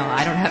now.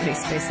 I don't have any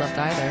space left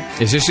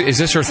either. Is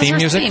this her theme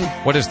music? Theme.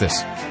 What is this?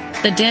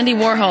 The Dandy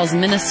Warhol's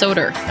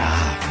Minnesota.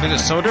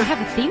 Minnesota? I have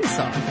a theme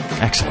song.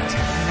 Excellent.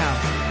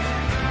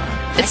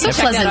 I know. It's so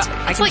pleasant.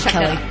 It's like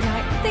Kelly.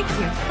 Thank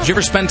you. Did you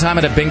ever spend time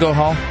at a bingo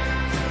hall?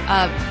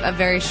 A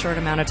very short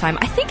amount of time.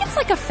 I think it's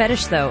like a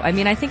fetish, though. I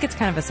mean, I think it's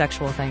kind of a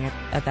sexual thing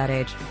at that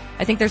age.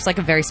 I think there's like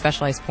a very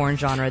specialized porn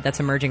genre that's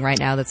emerging right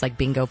now that's like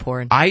bingo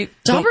porn.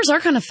 Daubers are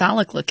kind of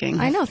phallic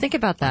looking. I know. Think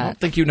about that. I don't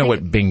think you know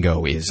what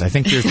bingo is. I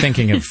think you're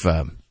thinking of...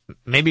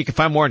 Maybe you can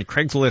find more on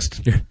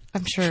Craigslist.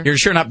 I'm sure. You're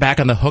sure not back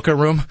on the hookah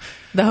room?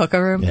 The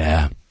hookah room?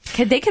 Yeah.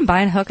 They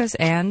combine hookahs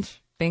and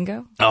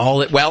bingo?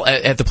 Well,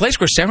 at the place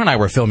where Sarah and I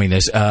were filming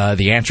this,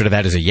 the answer to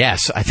that is a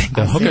yes. I think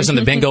the hookahs and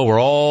the bingo were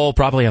all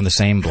probably on the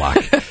same block.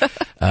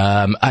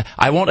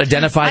 I won't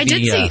identify I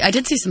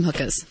did see some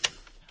hookahs.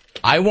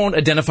 I won't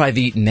identify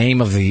the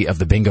name of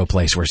the bingo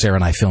place where Sarah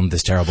and I filmed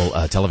this terrible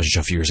television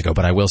show a few years ago,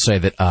 but I will say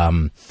that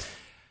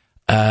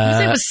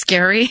it was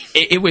scary.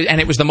 It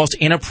was the most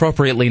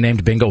inappropriately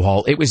named bingo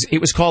hall. It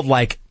was called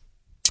like,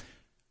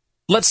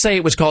 let's say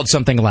it was called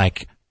something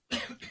like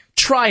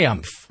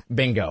Triumph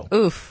Bingo.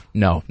 Oof.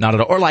 No, not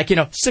at all. Or like,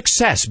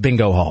 Success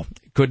Bingo Hall.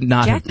 Could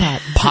not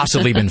have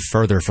possibly been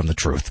further from the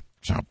truth.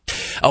 So,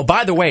 oh,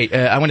 by the way,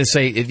 I want to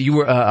say, you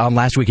were on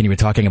last week and you were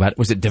talking about,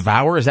 was it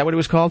Devour? Is that what it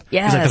was called?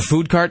 Yes. It was like the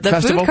Food Cart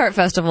Festival? The Food Cart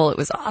Festival. It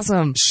was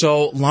awesome.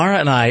 So Laura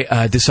and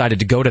I decided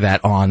to go to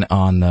that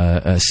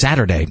on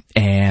Saturday,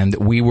 and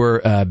we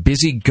were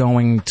busy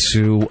going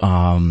to...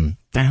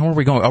 how were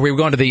we going? Oh, we were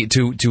going to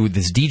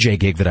this DJ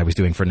gig that I was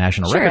doing for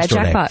National Record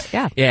Store Day. Jackpot,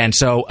 yeah. Yeah, and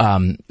so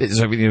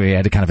we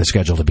had kind of a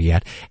schedule to be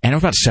at, and it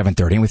was about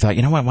 7:30, and we thought,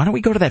 you know what? Why don't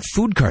we go to that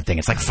food cart thing?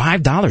 It's like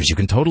 $5. You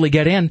can totally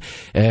get in,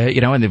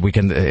 and then we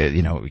can,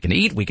 we can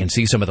eat, we can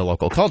see some of the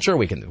local culture,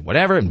 we can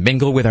whatever, and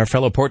mingle with our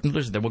fellow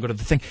Portlanders. And then we'll go to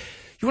the thing.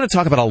 You want to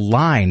talk about a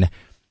line?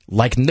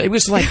 It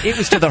was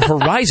to the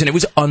horizon. It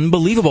was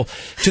unbelievable,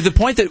 to the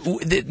point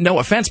that, no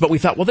offense, but we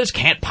thought, well, this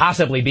can't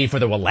possibly be for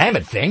the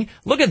Willamette thing.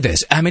 Look at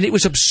this. I mean, it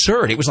was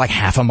absurd. It was like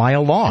half a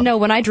mile long. No,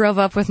 when I drove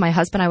up with my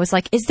husband, I was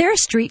like, is there a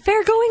street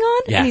fair going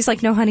on? Yeah. And he's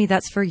like, no, honey,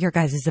 that's for your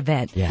guys'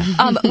 event. Yeah.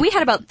 We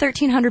had about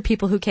 1,300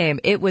 people who came.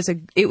 It was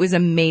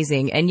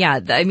amazing. And yeah,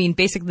 I mean,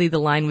 basically the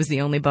line was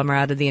the only bummer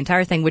out of the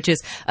entire thing, which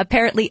is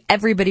apparently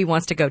everybody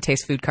wants to go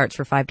taste food carts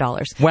for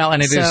 $5. Well,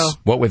 and it is,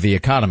 what with the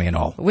economy and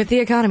all. With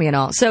the economy and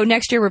all. So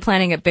next year we're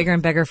planning it bigger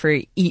and bigger for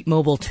Eat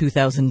Mobile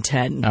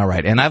 2010. All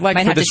right, and I'd like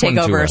Might for have this to take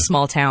one over to, a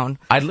small town.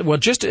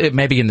 Just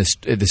maybe in the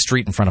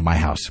street in front of my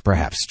house,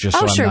 perhaps. Just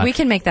oh, so sure, I'm not, we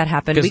can make that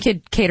happen. We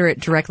could cater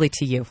it directly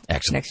to you.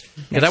 Excellent.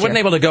 Next I wasn't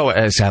able to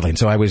go, sadly, and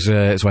so I was.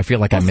 So I feel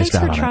like I missed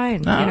out on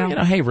trying, it.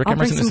 Hey, Rick I'll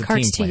Emerson bring is some a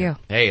cards team to player. you.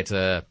 Hey, it's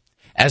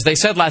as they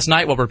said last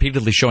night while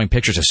repeatedly showing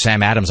pictures of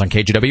Sam Adams on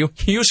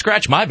KGW. You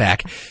scratch my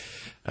back.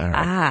 All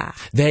right.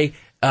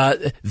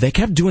 They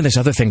kept doing this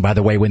other thing, by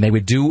the way, when they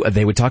would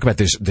talk about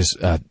this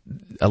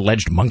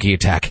alleged monkey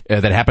attack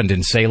that happened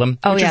in Salem,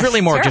 which is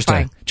really more just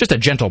a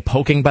gentle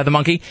poking by the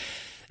monkey.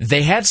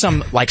 They had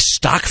some like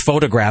stock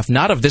photograph,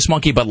 not of this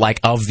monkey, but like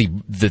of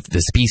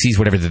the species,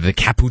 whatever, the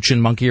capuchin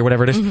monkey or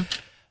whatever it is. Mm-hmm.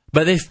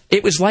 But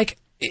it was like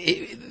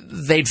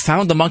they'd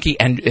found the monkey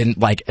and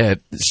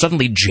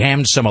suddenly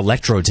jammed some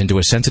electrodes into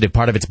a sensitive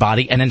part of its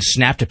body and then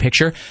snapped a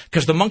picture,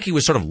 because the monkey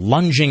was sort of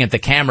lunging at the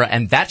camera,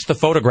 and that's the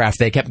photograph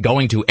they kept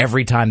going to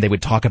every time they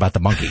would talk about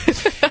the monkey.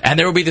 And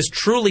there would be this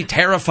truly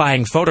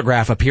terrifying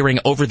photograph appearing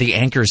over the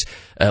anchor's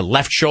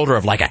left shoulder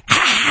of like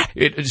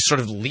it sort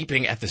of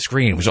leaping at the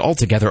screen. It was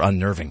altogether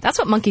unnerving. That's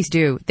what monkeys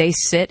do. They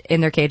sit in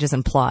their cages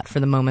and plot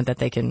for the moment that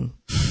they can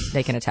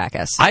they can attack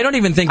us. I don't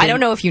even think... I don't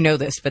know if you know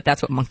this, but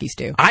that's what monkeys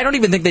do. I don't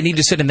even think they need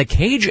to sit in the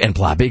cage and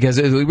plot,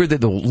 because we were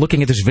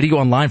looking at this video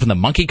online from the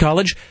Monkey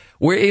College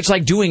where it's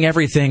like doing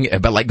everything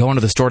but like going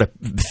to the store to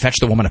fetch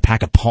the woman a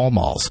pack of Pall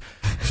Malls.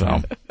 So,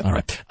 all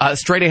right.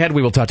 Straight ahead,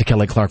 we will talk to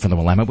Kelly Clark from the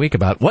Willamette Week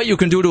about what you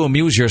can do to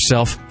amuse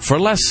yourself for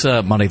less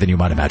money than you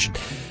might imagine.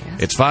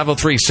 It's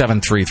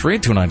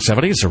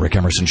 503-733-2970. It's the Rick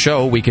Emerson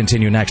Show. We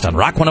continue next on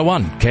Rock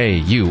 101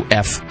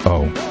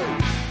 KUFO.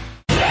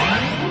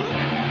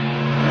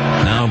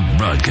 Now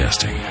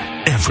broadcasting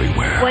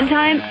everywhere. One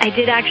time, I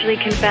did actually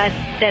confess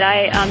that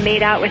I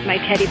made out with my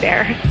teddy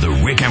bear. The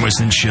Rick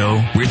Emerson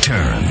Show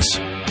returns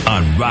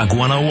on Rock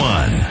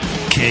 101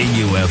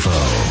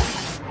 KUFO.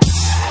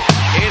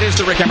 It is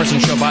the Rick Emerson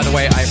Show. By the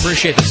way, I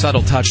appreciate the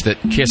subtle touch that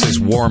Kiss's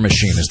War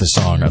Machine is the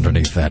song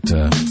underneath that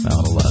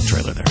little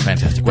trailer there.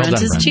 Fantastic. Well Brent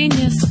done, is Brent.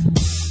 genius.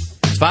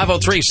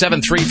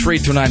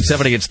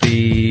 503-733-2970. It's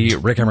the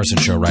Rick Emerson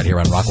Show right here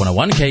on Rock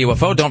 101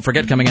 KUFO. Don't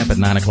forget, coming up at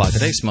 9 o'clock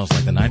today, Smells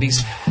Like the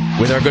 90s,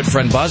 with our good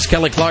friend Buzz.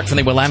 Kelly Clark from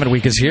the Willamette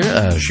Week is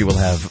here. She will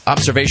have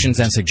observations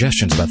and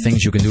suggestions about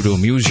things you can do to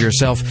amuse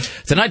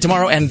yourself tonight,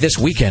 tomorrow, and this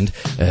weekend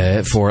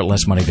for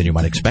less money than you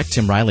might expect.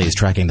 Tim Riley is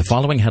tracking the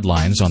following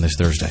headlines on this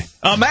Thursday.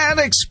 A man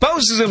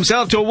exposes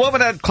himself to a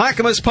woman at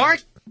Clackamas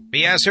Park.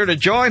 He asks her to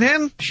join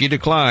him. She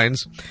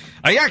declines.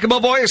 A Yakima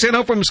boy is sent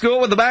home from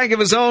school with a bag of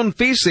his own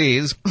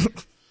feces.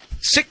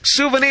 6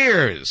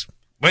 souvenirs.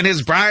 When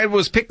his bride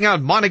was picking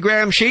out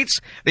monogram sheets,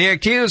 the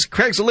accused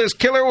Craigslist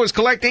killer was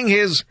collecting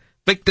his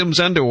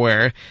victim's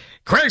underwear.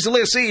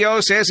 Craigslist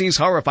CEO says he's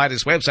horrified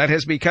his website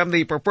has become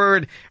the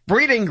preferred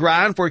breeding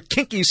ground for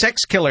kinky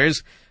sex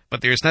killers,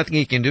 but there's nothing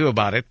he can do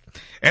about it.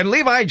 And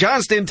Levi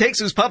Johnston takes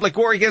his public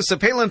war against the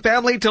Palin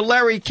family to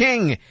Larry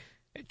King.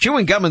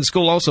 Chewing gum in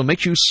school also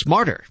makes you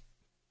smarter.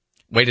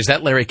 Wait, is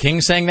that Larry King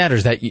saying that, or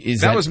is that...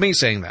 That was me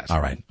saying that. All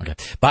right, okay.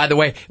 By the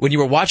way, when you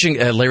were watching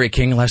Larry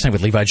King last night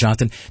with Levi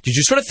Johnston, did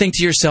you sort of think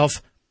to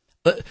yourself,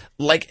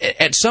 like,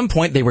 at some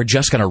point they were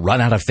just going to run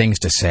out of things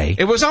to say?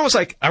 It was almost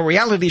like a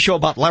reality show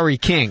about Larry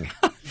King.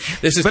 But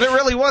it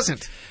really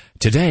wasn't.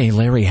 Today,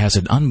 Larry has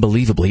an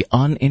unbelievably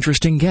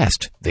uninteresting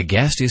guest. The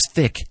guest is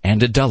thick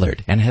and a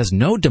dullard and has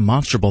no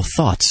demonstrable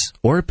thoughts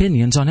or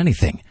opinions on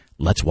anything.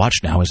 Let's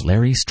watch now as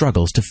Larry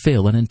struggles to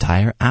fill an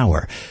entire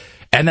hour.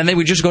 And then they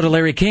would just go to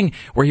Larry King,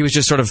 where he was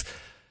just sort of...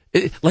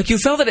 like, you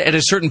felt that at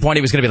a certain point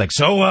he was going to be like,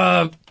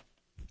 so,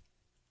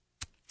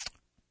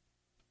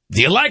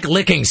 do you like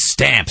licking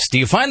stamps? Do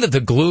you find that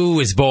the glue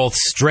is both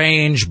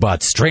strange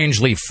but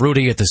strangely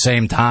fruity at the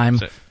same time?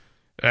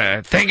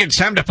 Think it's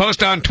time to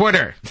post on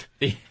Twitter.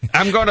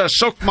 I'm going to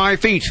soak my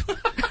feet.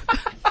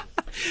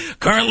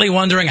 Currently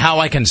wondering how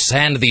I can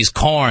sand these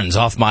corns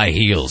off my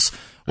heels.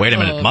 Wait a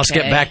minute. Okay. Must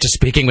get back to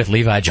speaking with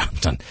Levi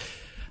Johnston.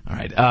 All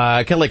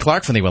right. Kelly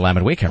Clark from the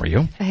Willamette Week. How are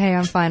you? Hey,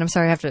 I'm fine. I'm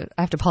sorry. I have to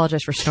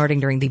apologize for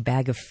snorting during the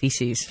bag of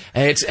feces.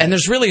 And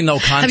there's really no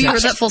context. Have you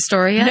heard that full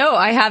story yet? No,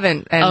 I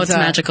haven't. And, it's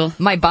magical.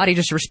 My body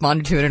just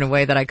responded to it in a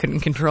way that I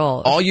couldn't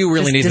control. All you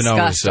really need to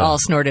know is... all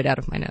snorted out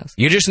of my nose.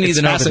 You just need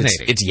to know that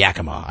it's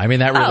Yakima. I mean,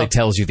 that really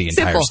tells you the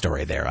entire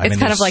story there. It's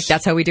kind of like,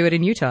 that's how we do it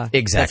in Utah.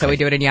 Exactly. That's how we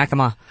do it in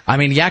Yakima. I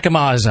mean,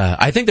 Yakima is...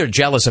 I think they're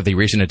jealous of the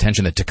recent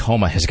attention that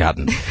Tacoma has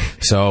gotten.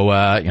 So,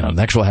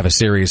 next we'll have a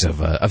series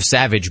of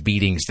savage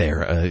beatings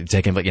there,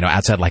 taking,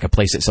 outside like a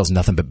place that sells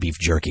nothing but beef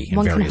jerky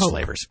in various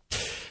flavors.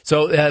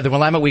 So the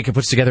Willamette Week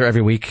puts together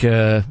every week.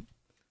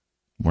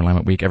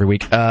 Willamette Week every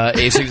week.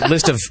 It's a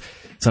list of.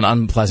 It's an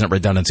unpleasant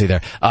redundancy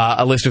there.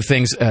 A list of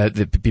things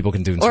that people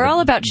can do. We're all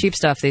about cheap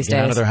stuff these days.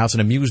 Get out of their house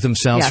and amuse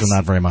themselves for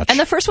not very much. And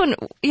the first one,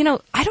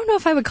 I don't know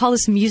if I would call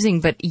this amusing,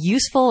 but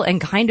useful and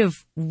kind of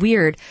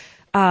weird.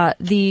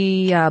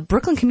 The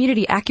Brooklyn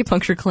Community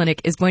Acupuncture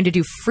Clinic is going to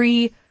do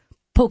free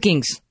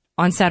pokings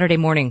on Saturday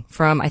morning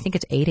from, I think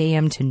it's 8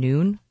 a.m. to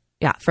noon.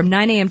 Yeah, from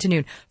 9 a.m. to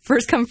noon.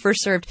 First come,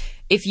 first served.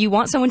 If you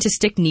want someone to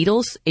stick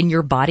needles in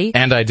your body...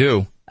 And I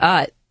do.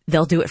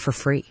 They'll do it for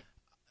free.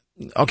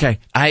 Okay.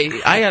 I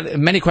had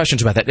many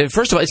questions about that.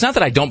 First of all, it's not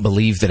that I don't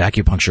believe that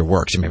acupuncture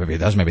works. Maybe it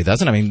does, maybe it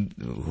doesn't. I mean,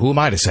 who am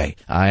I to say?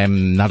 I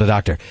am not a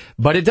doctor.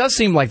 But it does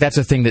seem like that's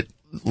a thing that,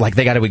 like,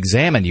 they got to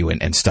examine you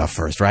and stuff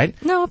first, right?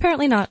 No,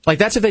 apparently not. Like,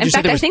 that's if they just...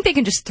 In fact, I think they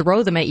can just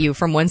throw them at you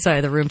from one side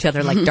of the room to the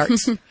other like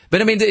darts.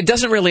 But, I mean, it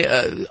doesn't really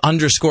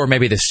underscore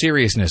maybe the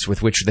seriousness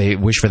with which they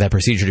wish for that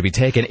procedure to be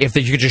taken if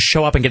you could just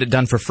show up and get it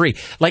done for free.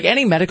 Like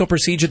any medical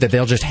procedure that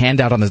they'll just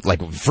hand out on the,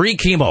 like, free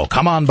chemo,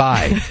 come on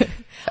by.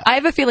 I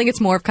have a feeling it's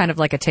more of kind of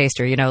like a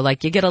taster,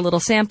 like you get a little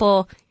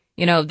sample,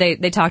 they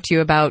talk to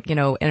you about,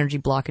 energy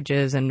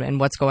blockages and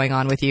what's going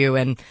on with you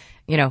and,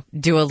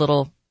 do a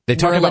little... They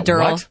talk about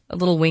what? A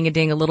little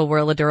wing-a-ding, a little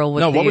whirl-a-dirl.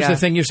 No, what was the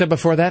thing you said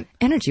before that?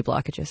 Energy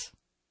blockages.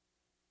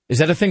 Is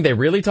that a thing they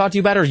really talk to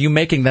you about, or are you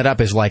making that up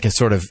as like a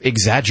sort of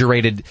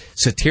exaggerated,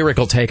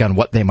 satirical take on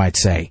what they might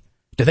say?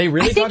 Do they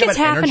really talk about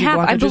energy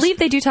blockages? I believe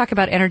they do talk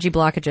about energy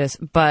blockages,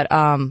 but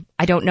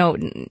I don't know.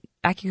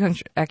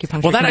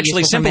 acupuncture. Well, that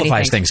actually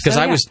simplifies things because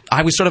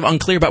I was sort of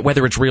unclear about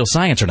whether it's real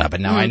science or not, but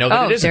now I know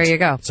that it isn't. There you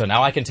go. So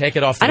now I can take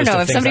it off. The I don't list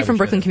know of if somebody from things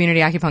Brooklyn Community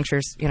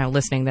Acupuncture's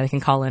listening, that they can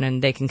call in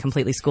and they can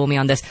completely school me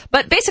on this.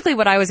 But basically,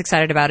 what I was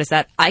excited about is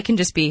that I can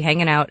just be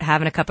hanging out,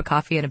 having a cup of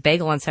coffee and a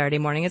bagel on Saturday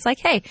morning. It's like,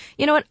 hey,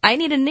 you know what? I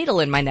need a needle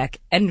in my neck,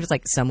 and it's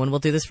like someone will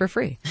do this for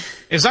free.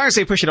 As long as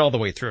they push it all the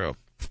way through.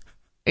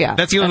 Yeah,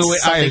 that's the only way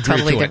I agree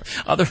totally to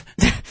it.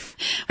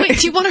 Wait,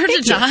 do you want her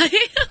to die?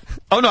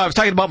 Oh no, I was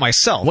talking about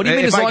myself. What do you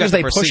mean? As long as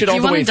they push it all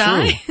the way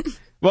through?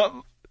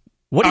 Well,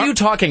 what are you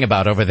talking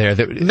about over there?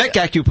 Neck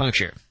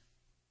acupuncture.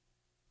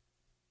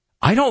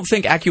 I don't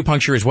think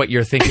acupuncture is what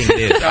you're thinking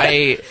it is.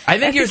 I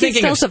think you're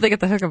thinking of something at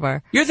the hookah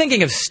bar. You're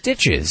thinking of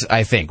stitches,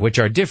 I think, which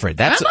are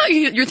different. I thought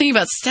you're thinking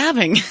about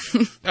stabbing.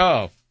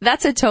 Oh.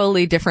 That's a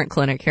totally different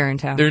clinic here in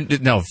town.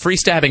 No, free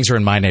stabbings are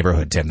in my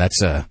neighborhood, Tim. That's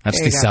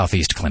the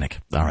Southeast Clinic.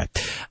 All right.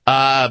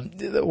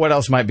 What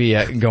else might be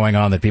going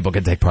on that people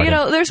can take part in?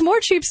 There's more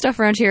cheap stuff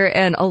around here,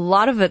 and a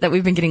lot of it that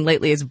we've been getting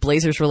lately is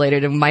Blazers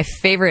related. And my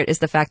favorite is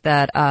the fact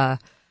that,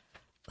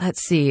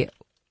 let's see,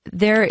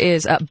 there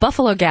is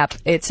Buffalo Gap.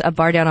 It's a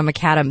bar down on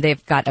Macadam.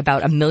 They've got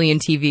about 1 million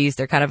TVs.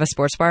 They're kind of a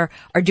sports bar.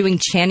 Are doing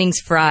Channing's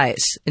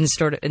Fries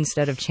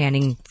instead of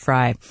Channing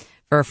Fry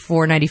for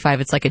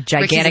 $4.95. It's like a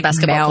gigantic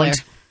mound.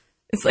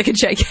 It's like a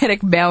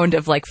gigantic mound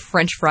of like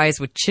French fries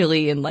with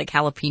chili and like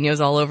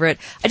jalapenos all over it.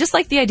 I just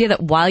like the idea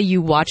that while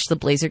you watch the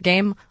Blazer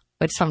game,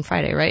 it's on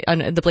Friday, right? On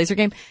the Blazer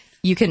game,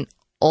 you can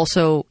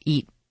also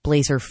eat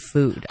Blazer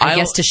food. I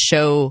guess to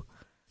show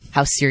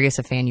how serious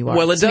a fan you are.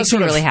 Well, it does makes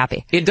me really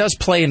happy. It does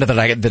play into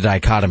the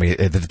dichotomy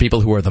that the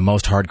people who are the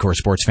most hardcore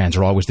sports fans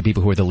are always the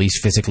people who are the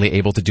least physically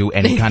able to do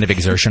any kind of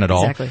exertion at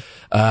all. Exactly.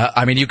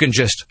 I mean, you can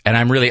just, and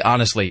I'm really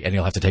honestly, and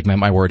you'll have to take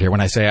my word here when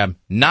I say I'm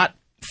not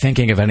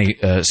thinking of any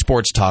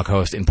sports talk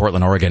host in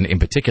Portland, Oregon in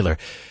particular.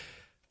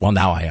 Well,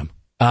 now I am.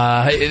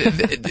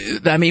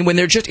 I mean, when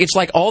they're just, it's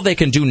like all they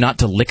can do not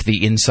to lick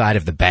the inside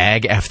of the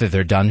bag after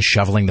they're done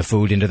shoveling the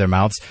food into their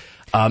mouths.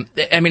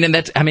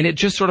 It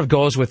just sort of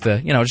goes with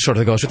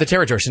the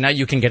territory. So now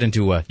you can get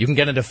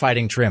into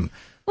fighting trim.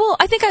 Well,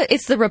 I think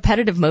it's the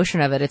repetitive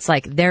motion of it. It's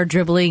like they're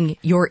dribbling,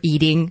 you're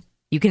eating.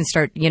 You can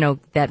start,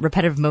 that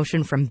repetitive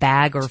motion from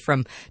bag or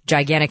from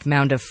gigantic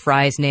mound of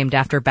fries named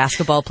after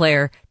basketball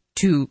player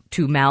to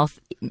mouth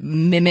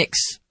mimics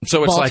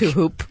ball to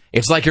hoop.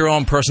 It's like your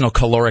own personal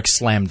caloric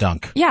slam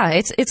dunk. Yeah,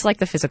 it's like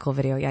the physical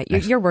video. Yeah,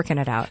 you're working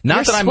it out.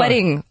 Not you're that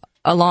sweating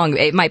along.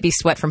 It might be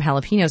sweat from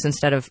jalapenos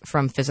instead of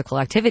from physical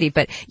activity,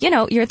 but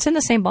it's in the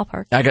same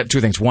ballpark. I got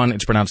two things. One,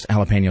 it's pronounced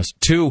jalapenos.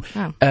 Two,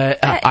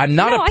 I'm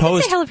not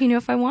opposed. I can say jalapeno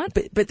if I want.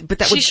 But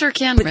that she sure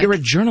can. But you're a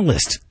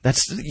journalist. I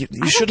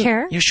don't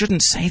care. You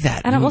shouldn't say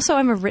that. And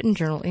I'm a written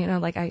journal.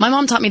 My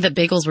mom taught me that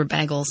bagels were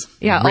bagels.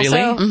 Yeah. Really?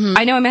 Also,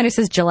 I know a man who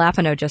says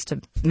jalapeno just to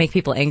make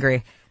people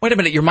angry. Wait a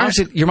minute. Your mom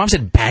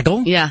said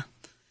bagel? Yeah.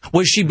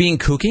 Was she being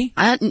kooky?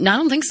 I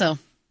don't think so.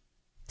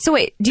 So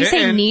wait, do you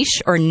say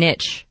niche or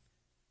niche?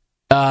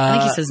 I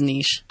think he says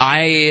niche.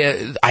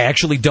 I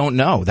actually don't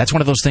know. That's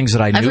one of those things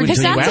that I knew until you asked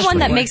me. That's the one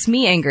that makes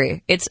me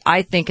angry.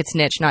 I think it's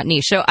niche, not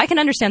niche. So I can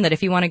understand that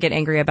if you want to get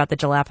angry about the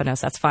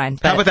jalapenos, that's fine.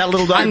 How about that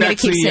little dog? I'm going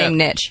to keep saying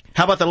niche.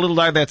 How about the little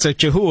dog that's a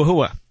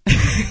chihuahua?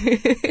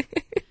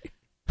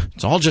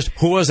 It's all just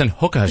hooahs and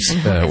hookahs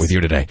with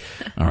you today.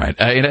 All right.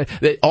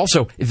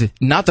 Also,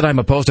 not that I'm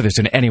opposed to this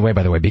in any way,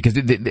 by the way, because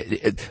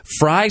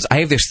fries, I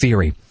have this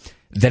theory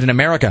that in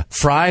America,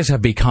 fries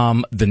have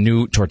become the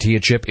new tortilla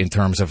chip in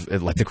terms of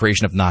like the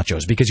creation of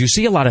nachos. Because you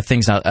see a lot of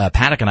things now.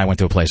 Paddock and I went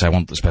to a place, I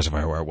won't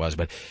specify where it was,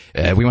 but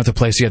we went to a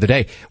place the other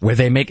day where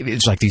they make,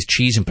 it's like these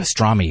cheese and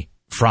pastrami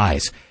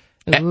fries.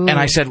 And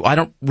I said, well, I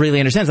don't really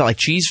understand. Is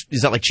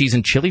that like cheese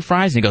and chili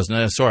fries? And he goes,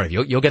 no, sort of.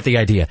 You'll get the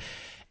idea.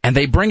 And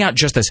they bring out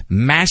just this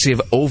massive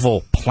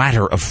oval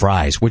platter of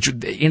fries, which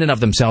in and of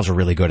themselves are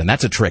really good. And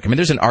that's a trick. I mean,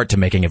 there's an art to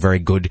making a very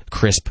good,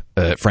 crisp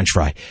French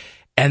fry.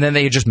 And then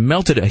they just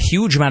melted a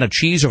huge amount of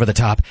cheese over the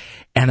top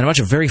and then a bunch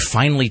of very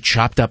finely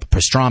chopped up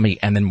pastrami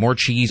and then more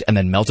cheese and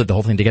then melted the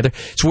whole thing together.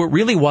 So it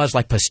really was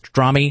like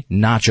pastrami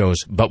nachos,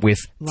 but with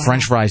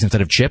French fries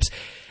instead of chips.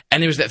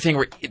 And there was that thing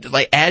where,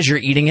 like, as you're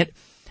eating it,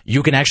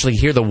 you can actually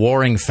hear the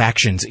warring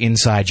factions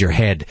inside your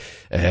head,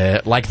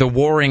 like the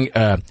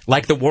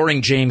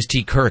warring James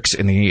T. Kirks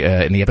in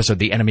the episode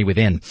 "The Enemy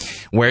Within,"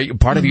 where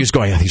part of you is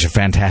going, "Oh, these are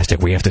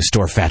fantastic. We have to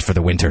store fat for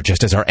the winter,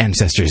 just as our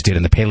ancestors did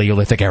in the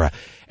Paleolithic era."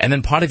 And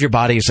then part of your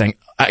body is saying,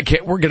 "I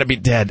can't. We're going to be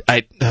dead.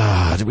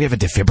 Do we have a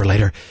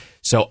defibrillator?"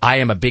 So I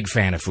am a big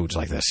fan of foods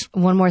like this.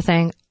 One more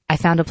thing. I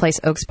found a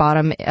place, Oaks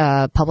Bottom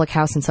Public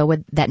House in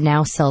Selwood, that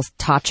now sells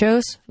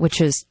tachos,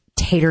 which is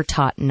tater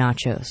tot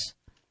nachos,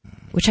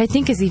 which I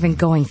think is even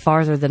going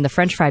farther than the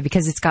French fry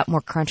because it's got more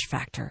crunch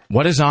factor.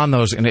 What is on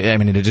those? I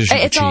mean, in addition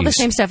to it's cheese? all the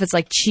same stuff. It's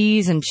like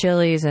cheese and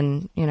chilies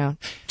and,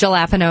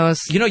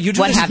 jalapenos. You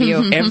do what this have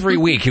you. every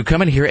week. You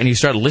come in here and you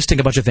start listing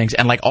a bunch of things.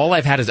 And like all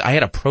I've had is I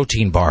had a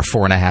protein bar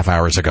 4.5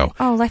 hours ago.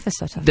 Oh, life is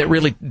so tough. That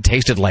really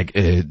tasted like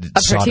a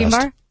sawdust. protein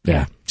bar?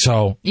 Yeah.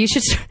 So you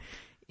should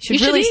Should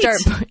You really should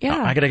start. eat.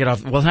 Yeah. I gotta get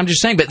off. Well, I'm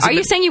just saying. But Are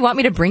you saying you want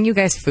me to bring you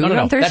guys food No,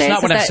 on Thursdays? that's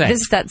not what I'm saying.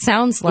 That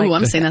sounds like. Ooh,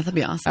 I'm saying that'd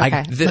be awesome.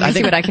 Okay. Let me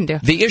see what I can do.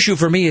 The issue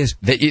for me is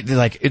that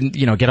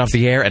get off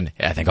the air, and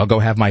I think I'll go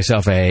have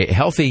myself a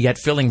healthy yet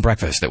filling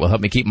breakfast that will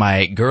help me keep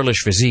my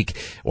girlish physique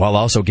while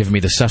also giving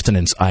me the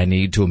sustenance I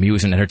need to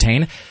amuse and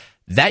entertain.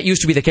 That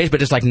used to be the case, but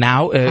just like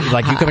now,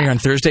 like you come here on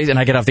Thursdays and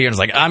I get off the air and it's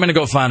like, I'm going to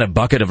go find a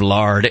bucket of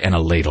lard and a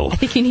ladle. I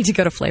think you need to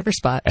go to Flavor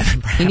Spot.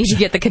 You need to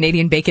get the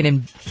Canadian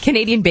bacon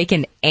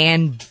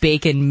and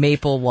bacon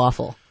maple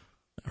waffle.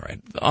 All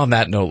right. On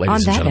that note,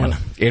 ladies and gentlemen,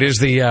 it is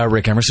the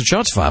Rick Emerson Show.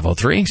 It's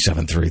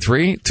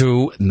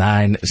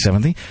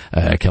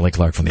 503-733-2970. Kelly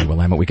Clark from the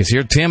Willamette Week is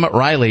here. Tim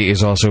Riley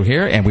is also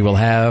here, and we will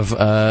have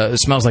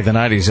Smells Like the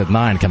 90s at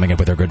 9 coming up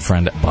with our good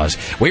friend Buzz.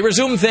 We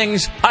resume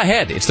things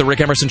ahead. It's the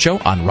Rick Emerson Show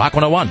on Rock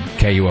 101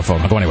 KUFO.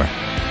 Don't go anywhere.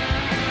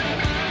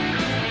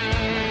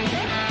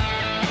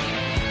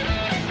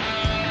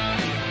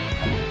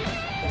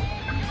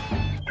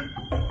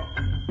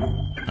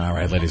 All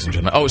right, ladies and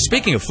gentlemen. Oh,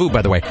 speaking of food,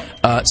 by the way,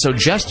 so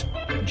just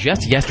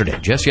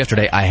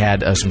yesterday, I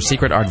had some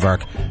Secret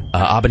Aardvark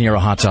habanero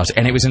hot sauce,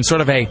 and it was in sort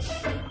of a.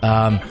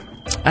 I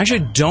actually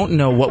don't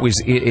know what was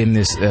in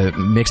this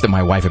mix that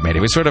my wife had made.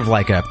 It was sort of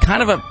like a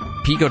kind of a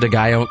pico de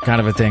gallo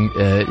kind of a thing,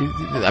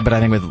 but I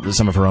think with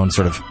some of her own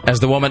sort of, as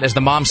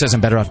the mom says,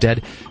 I'm better off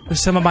dead, with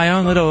some of my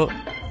own little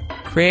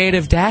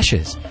creative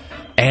dashes.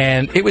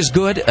 And it was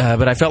good,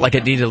 but I felt like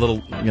it needed a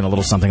little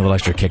something, a little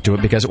extra kick to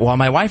it, because while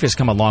my wife has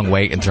come a long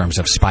way in terms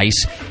of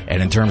spice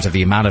and in terms of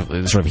the amount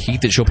of sort of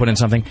heat that she'll put in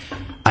something,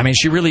 I mean,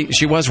 she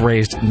was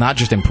raised not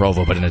just in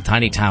Provo, but in a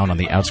tiny town on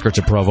the outskirts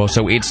of Provo,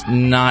 so it's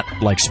not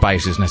like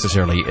spice is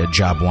necessarily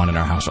job one in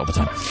our house all the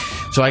time.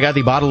 So I got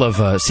the bottle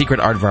of Secret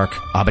Aardvark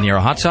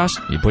habanero hot sauce.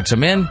 You put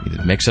some in, you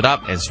mix it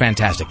up, it's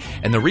fantastic.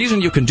 And the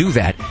reason you can do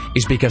that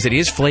is because it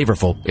is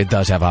flavorful. It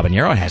does have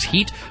habanero, it has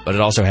heat, but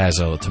it also has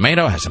a little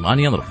tomato, has some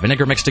onion, a little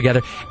vinegar mixed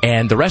together,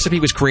 and the recipe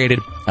was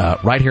created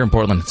right here in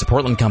Portland. It's a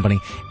Portland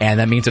company, and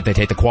that means that they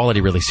take the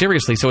quality really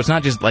seriously, so it's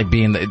not just like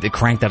being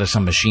cranked out of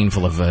some machine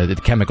full of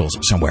chemicals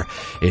somewhere.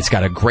 It's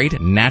got a great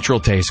natural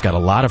taste, got a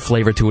lot of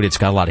flavor to it, it's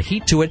got a lot of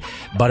heat to it,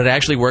 but it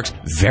actually works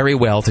very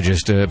well to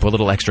just put a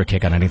little extra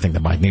kick on anything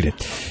that might need it.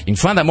 You can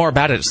find out more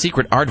about it at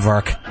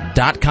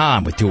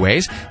secretaardvark.com with 2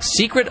 ways.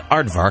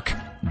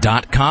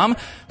 secretaardvark.com.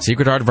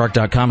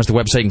 secretaardvark.com is the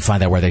website. You can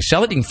find out where they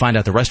sell it. You can find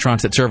out the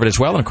restaurants that serve it as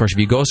well. And, of course, if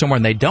you go somewhere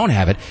and they don't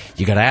have it,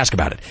 you got to ask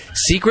about it.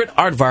 Secret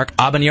Aardvark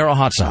habanero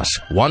hot sauce.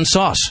 One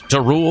sauce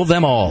to rule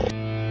them all.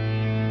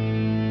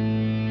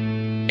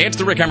 It's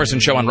the Rick Emerson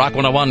Show on Rock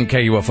 101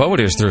 KUFO.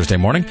 It is Thursday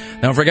morning.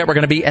 Don't forget, we're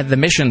going to be at the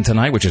Mission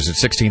tonight, which is at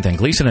 16th and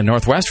Gleason in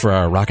Northwest for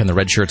our Rockin' the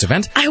Red Shirts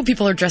event. I hope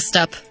people are dressed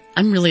up.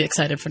 I'm really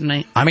excited for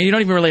tonight. I mean, you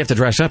don't even really have to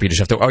dress up. You just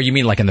have to... Oh, you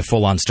mean like in the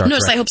full-on Star Trek?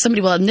 No, so I hope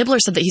somebody will. Nibbler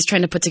said that he's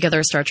trying to put together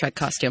a Star Trek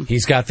costume.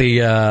 He's got the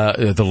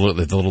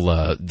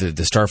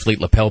Starfleet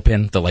lapel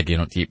pin.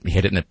 You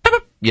hit it and it...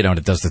 and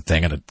it does the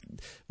thing and it...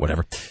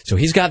 Whatever. So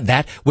he's got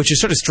that, which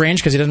is sort of strange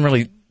because he doesn't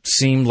really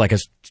seem like a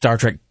Star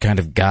Trek kind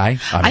of guy.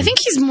 I think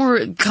he's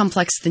more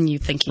complex than you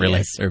think he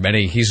is.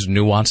 He's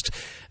nuanced.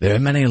 There are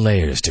many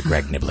layers to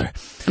Greg Nibbler.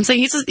 I'm saying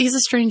he's a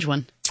strange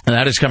one. And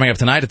that is coming up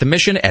tonight at the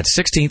Mission at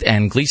 16th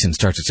and Gleason.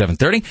 Starts at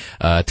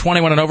 7:30.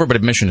 21 and over, but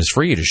admission is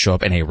free. You just show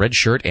up in a red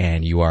shirt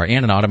and you are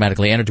in and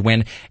automatically entered to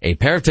win a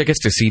pair of tickets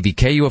to see the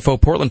KUFO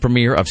Portland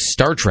premiere of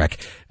Star Trek,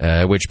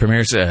 which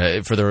premieres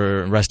for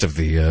the rest of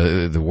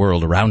the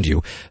world around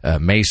you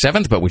May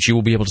 7th, but which you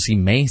will be able to see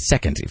May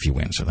 2nd if you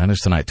win. So that is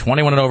tonight,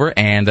 21 and over,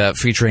 and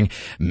featuring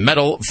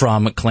metal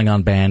from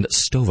Klingon band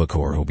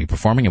Stovacor, who will be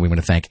performing. And we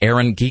want to thank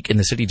Aaron Geek in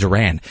the City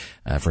Duran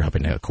for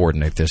helping to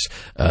coordinate this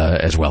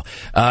as well.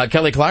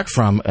 Kelly Clark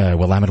from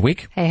Willamette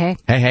Week.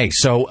 Hey.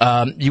 So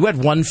you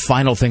had one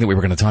final thing that we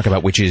were going to talk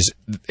about, which is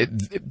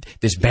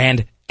this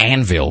band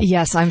Anvil.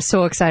 Yes, I'm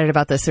so excited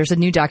about this. There's a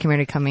new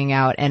documentary coming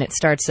out, and it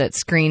starts at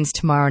screens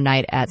tomorrow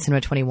night at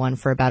Cinema 21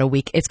 for about a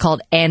week. It's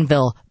called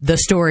Anvil, the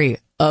story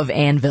of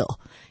Anvil.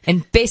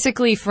 And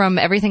basically, from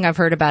everything I've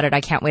heard about it,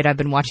 I can't wait. I've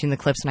been watching the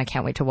clips, and I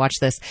can't wait to watch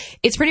this.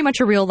 It's pretty much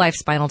a real-life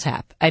Spinal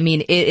Tap. I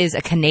mean, it is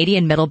a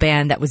Canadian metal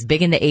band that was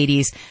big in the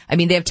 80s. I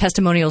mean, they have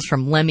testimonials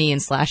from Lemmy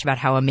and Slash about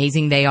how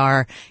amazing they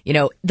are.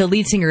 The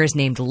lead singer is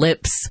named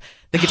Lips.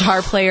 The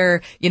guitar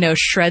player,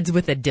 shreds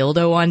with a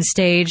dildo on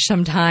stage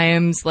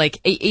sometimes.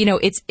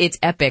 It's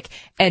epic.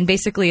 And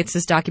basically, it's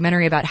this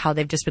documentary about how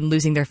they've just been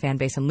losing their fan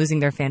base. And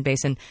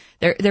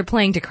they're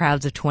playing to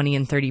crowds of 20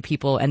 and 30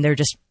 people, and they're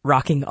just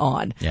rocking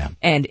on. Yeah.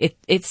 And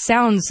it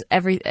sounds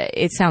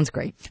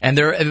great. And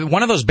they're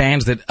one of those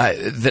bands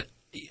that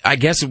I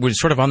guess it was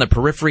sort of on the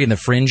periphery and the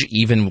fringe,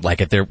 even like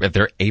at their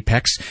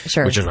apex,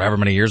 which is however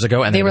many years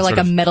ago. And they were like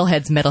a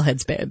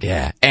metalheads band.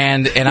 Yeah,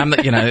 and I'm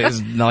it's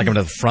not like I'm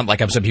to the front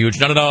like I'm some huge.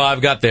 No. I've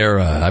got their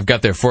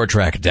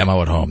 4-track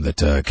demo at home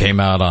that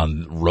came out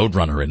on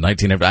Roadrunner in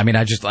 19. I mean,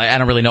 I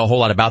don't really know a whole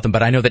lot about them,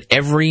 but I know that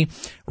every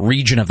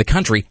region of the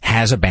country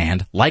has a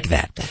band like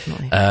that.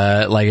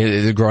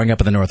 Definitely. Growing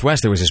up in the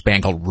Northwest, there was this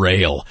band called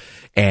Rail.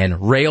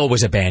 And Rail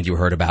was a band you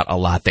heard about a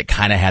lot that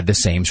kind of had the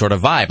same sort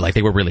of vibe. Like,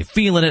 they were really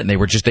feeling it, and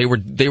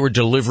they were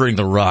delivering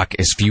the rock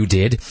as few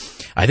did.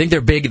 I think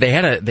they're big. They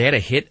had a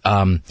hit,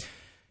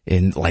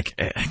 in kind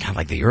of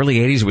like the early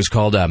 80s. It was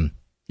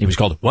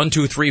called 1,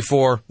 2, 3,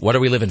 4. What are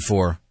we living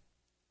for?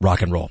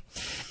 Rock and roll.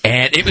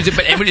 And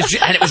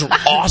it was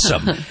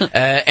awesome.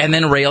 And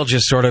then Rail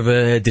just sort of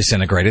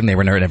disintegrated, and they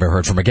were never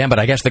heard from again. But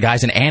I guess the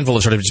guys in Anvil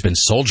have sort of just been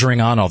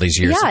soldiering on all these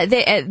years.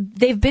 Yeah,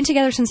 they've been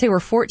together since they were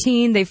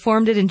 14. They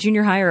formed it in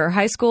junior high or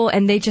high school,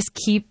 and they just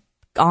keep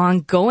on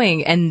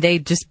going, and they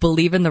just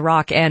believe in the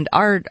rock. And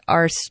our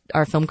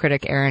film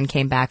critic Aaron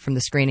came back from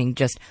the screening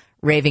just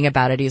raving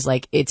about it. He's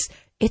like, it's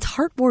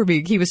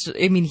heartwarming. He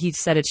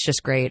said it's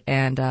just great.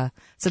 And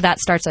so that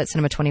starts at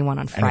Cinema 21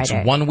 on Friday.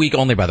 And it's 1 week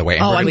only, by the way.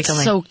 And I'm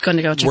so going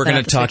to go check that out. We're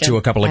going to talk to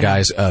a couple of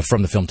guys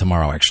from the film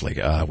tomorrow, actually.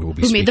 We will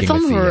be speaking made the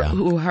film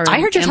with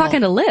I heard you're talking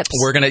to Lips.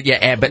 We're going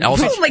to, but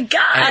also... Oh, my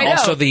God! And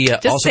also the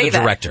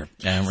director.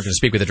 That. And we're going to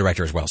speak with the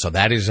director as well. So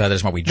that is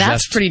what we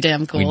That's pretty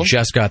damn cool. We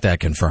just got that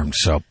confirmed.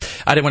 So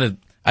I didn't want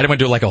to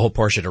do like a whole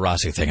Portia de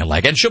Rossi thing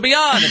and she'll be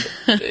on,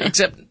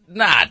 except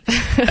not.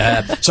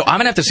 So I'm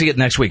gonna have to see it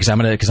next week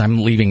because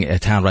I'm leaving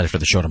town right after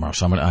the show tomorrow.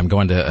 So I'm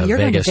going to Vegas. You're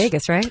going to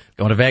Vegas, right?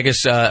 Going to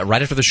Vegas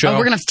right after the show. Oh,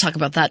 we're gonna have to talk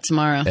about that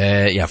tomorrow.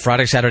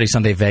 Friday, Saturday,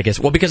 Sunday, Vegas.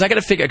 Well, because I got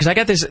to figure because I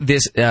got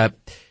this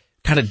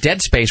kind of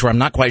dead space where I'm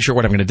not quite sure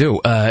what I'm going to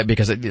do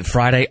because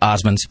Friday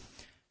Osmonds,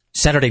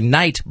 Saturday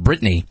night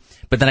Brittany.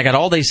 But then I got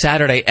all day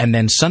Saturday and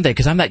then Sunday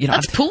because I'm not,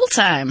 That's pool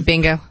time.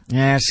 Bingo.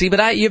 Yeah, see, but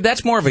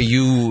that's more of a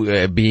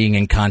you being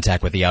in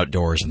contact with the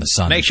outdoors and the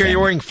sun. Make sure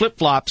you're wearing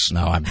flip-flops.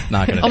 No, I'm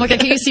not going to. Oh my God,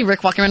 can you see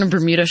Rick walking around in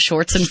Bermuda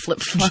shorts and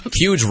flip-flops?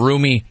 Huge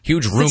roomy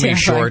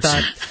shorts.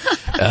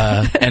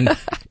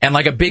 And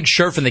like a big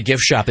shirt from the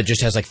gift shop that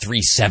just has like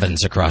 3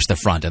 sevens across the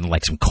front and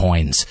like some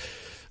coins.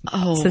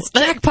 Oh, it says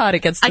jackpot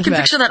against the I can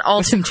back picture that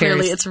all too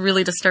clearly. cherries. It's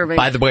really disturbing.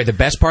 By the way, the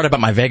best part about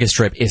my Vegas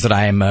trip is that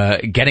I am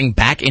getting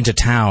back into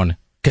town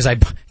because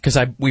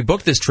we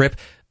booked this trip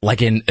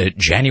like in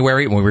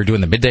January when we were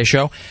doing the midday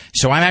show.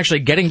 So I'm actually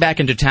getting back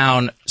into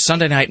town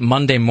Sunday night,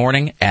 Monday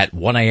morning at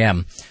 1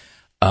 a.m.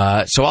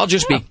 So I'll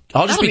just be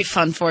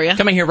fun for you.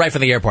 Coming here right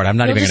from the airport. I'm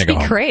not even going to go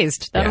home. You'll just be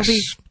crazed.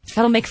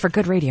 That'll make for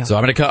good radio. So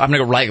I'm going to go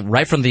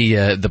right from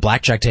the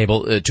blackjack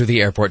table to the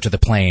airport, to the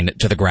plane,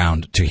 to the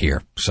ground, to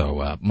here.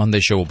 So Monday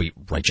show will be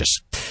righteous.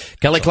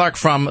 Kelly Clark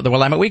from the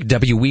Willamette Week,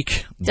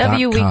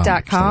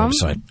 WWeek.com.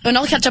 And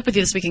I'll catch up with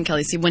you this weekend,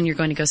 Kelly, see when you're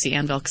going to go see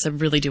Anvil, because I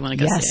really do want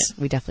to go see it. Yes,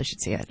 we definitely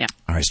should see it. Yeah.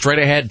 All right, straight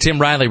ahead, Tim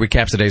Riley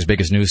recaps today's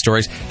biggest news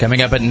stories.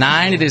 Coming up at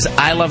 9, it is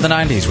I Love the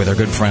 90s with our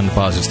good friend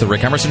Buzz. It's the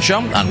Rick Emerson Show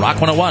on Rock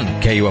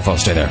 101, KUFO.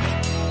 Stay there.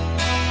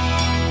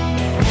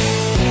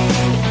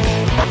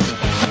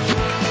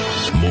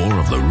 More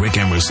of the Rick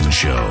Emerson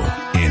Show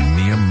in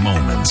mere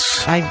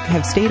moments. I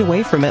have stayed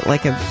away from it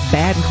like a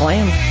bad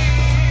clam.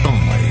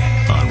 Only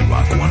on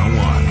Rock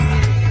 101,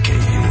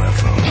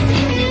 KUFO.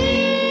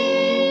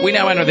 We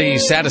now enter the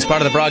saddest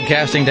part of the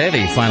broadcasting day,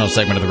 the final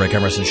segment of the Rick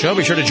Emerson Show.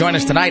 Be sure to join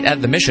us tonight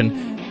at the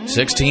Mission,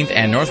 16th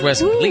and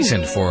Northwest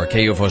Gleason for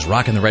KUFO's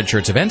Rock in the Red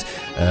Shirts event.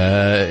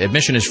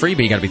 Admission is free,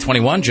 but you got to be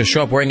 21. Just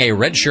show up wearing a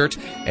red shirt,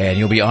 and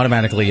you'll be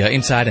automatically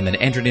inside and then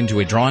entered into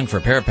a drawing for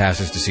a pair of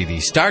passes to see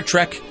the Star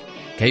Trek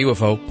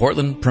KUFO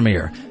Portland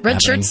premiere. Red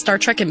shirt, Star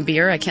Trek, and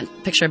beer. I can't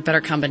picture a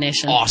better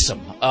combination.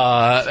 Awesome.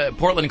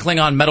 Portland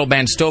Klingon metal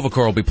band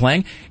Stovacor will be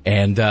playing,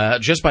 and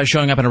just by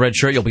showing up in a red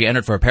shirt, you'll be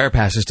entered for a pair of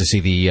passes to see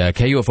the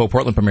KUFO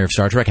Portland premiere of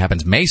Star Trek.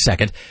 Happens May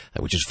 2nd,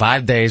 which is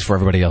 5 days before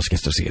everybody else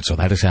gets to see it. So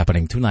that is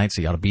happening tonight,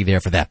 so you ought to be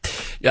there for that.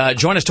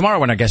 Join us tomorrow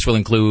when our guests will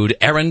include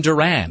Aaron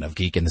Duran of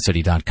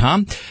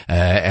GeekInTheCity.com,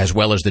 as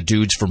well as the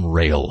dudes from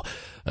Rail.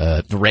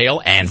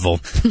 Rail Anvil.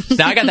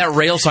 Now I got that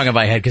Rail song in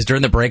my head because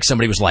during the break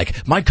somebody was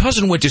like, my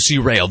cousin went to see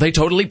Rail. They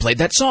totally played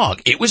that song.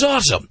 It was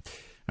awesome.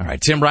 All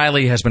right, Tim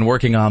Riley has been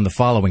working on the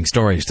following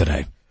stories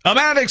today. A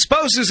man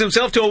exposes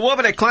himself to a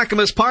woman at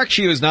Clackamas Park.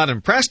 She was not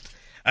impressed.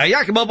 A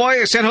Yakima boy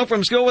is sent home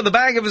from school with a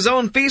bag of his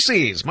own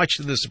feces, much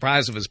to the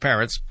surprise of his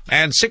parents,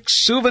 and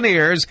 6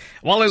 souvenirs.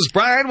 While his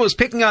bride was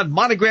picking out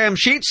monogram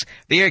sheets,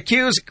 the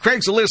accused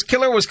Craigslist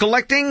killer was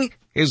collecting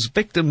his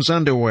victim's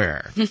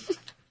underwear.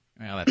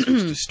 Well, that's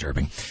just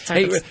disturbing.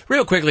 Hey,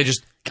 real quickly,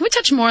 can we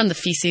touch more on the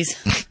feces?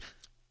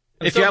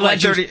 If you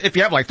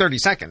have like 30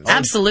 seconds.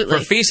 Absolutely.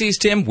 For feces,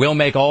 Tim, we'll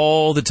make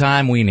all the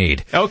time we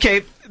need.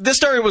 Okay, this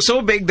story was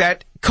so big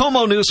that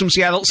Como News from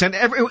Seattle sent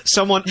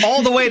someone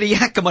all the way to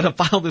Yakima to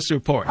file this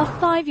report. A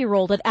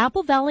 5-year-old at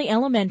Apple Valley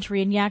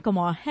Elementary in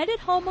Yakima headed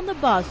home on the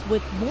bus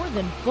with more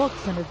than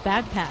books in his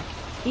backpack.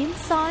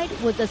 Inside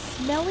was a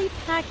smelly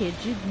package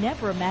you'd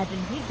never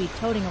imagined he'd be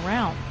toting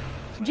around.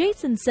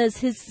 Jason says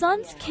his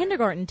son's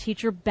kindergarten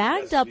teacher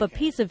bagged up a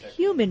piece of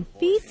human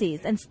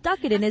feces and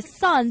stuck it in his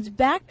son's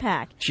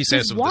backpack. She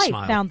says his with a wife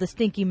smile. found the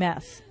stinky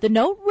mess. The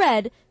note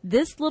read,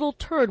 "This little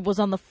turd was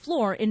on the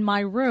floor in my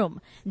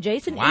room."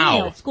 Jason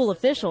emailed school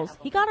officials.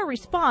 He got a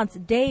response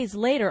days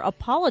later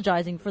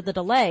apologizing for the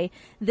delay.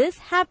 This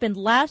happened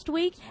last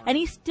week, and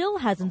he still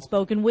hasn't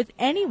spoken with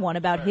anyone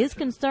about his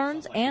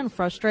concerns and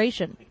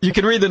frustration. You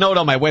can read the note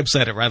on my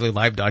website at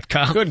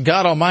RileyLive.com. Good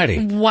God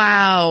Almighty.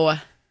 Wow.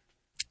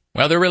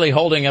 Well, they're really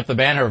holding up the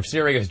banner of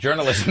serious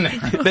journalism there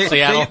in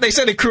Seattle. They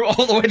sent a crew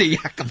all the way to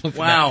Yakima.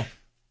 Wow.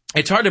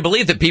 It's hard to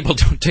believe that people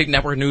don't take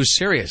network news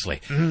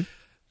seriously. Mm-hmm.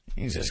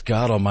 Jesus,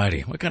 God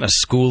Almighty. What kind of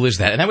school is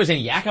that? And that was in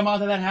Yakima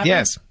that happened?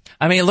 Yes.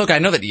 I mean, look, I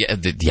know that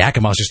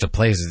Yakima is just a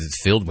place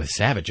that's filled with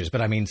savages,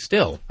 but I mean,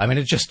 still. I mean,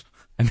 it's just...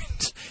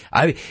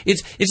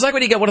 it's like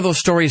when you get one of those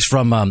stories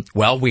from,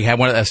 we had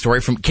a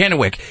story from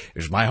Kennewick.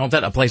 Here's my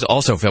hometown, a place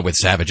also filled with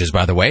savages,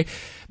 by the way.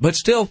 But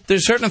still,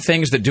 there's certain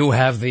things that do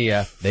have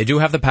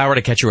the power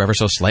to catch you ever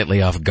so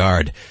slightly off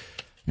guard.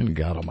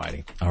 God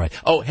Almighty. All right.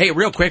 Oh, hey,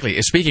 real quickly,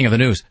 speaking of the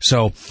news.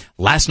 So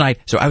last night,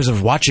 I was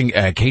watching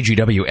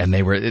KGW, and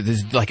it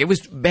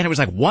was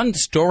like one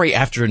story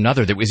after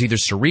another that was either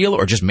surreal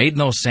or just made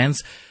no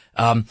sense.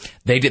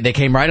 They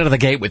came right out of the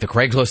gate with the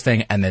Craigslist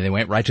thing, and then they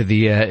went right to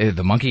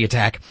the monkey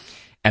attack,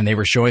 and they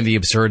were showing the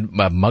absurd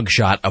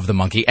mugshot of the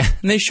monkey, and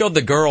they showed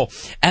the girl,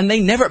 and they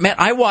never met.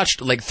 I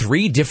watched like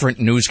 3 different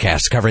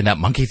newscasts covering that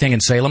monkey thing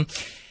in Salem.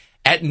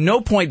 At no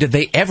point did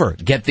they ever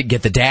get the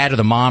dad or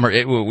the mom or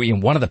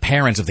one of the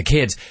parents of the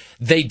kids.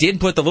 They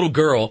did put the little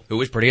girl, who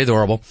was pretty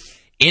adorable,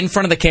 in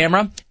front of the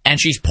camera, and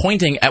she's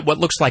pointing at what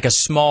looks like a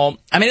small.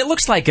 I mean, it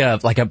looks like a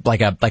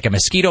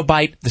mosquito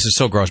bite. This is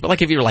so gross, but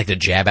like if you were like to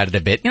jab at it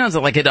a bit, it's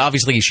like it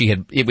obviously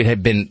it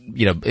had been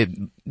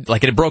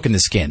like it had broken the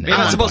skin. You're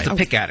not supposed to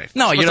pick at it.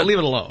 No, you don't leave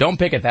it alone. Don't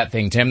pick at that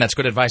thing, Tim. That's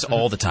good advice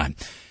all the time.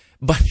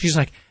 But she's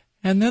like,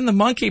 and then the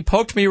monkey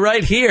poked me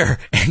right here,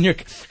 and you're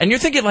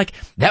thinking like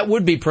that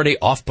would be pretty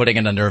off-putting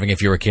and unnerving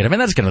if you were a kid. I mean,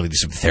 that's going to lead to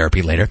some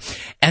therapy later.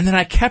 And then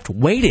I kept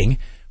waiting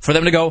for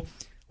them to go.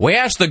 We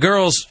asked the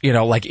girl's,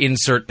 like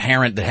insert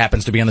parent that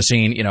happens to be on the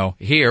scene,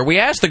 here. We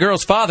asked the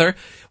girl's father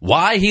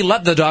why he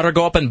let the daughter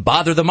go up and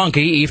bother the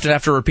monkey even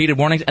after repeated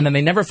warnings, and then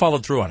they never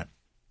followed through on it.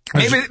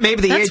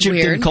 Maybe the agent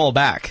didn't call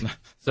back.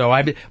 So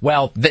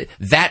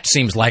that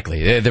seems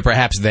likely.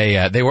 Perhaps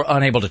they were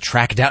unable to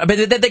track it down. But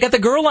they got the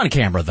girl on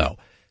camera though.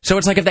 So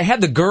it's like if they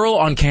had the girl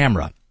on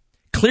camera,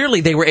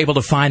 clearly they were able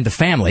to find the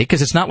family,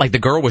 because it's not like the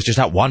girl was just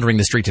out wandering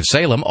the streets of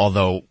Salem,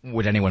 although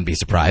would anyone be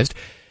surprised?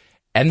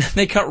 And then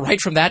they cut right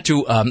from that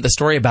to the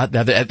story about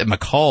the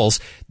McCall's,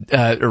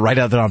 right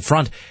out there on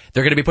front.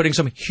 They're going to be putting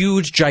some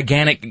huge,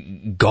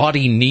 gigantic,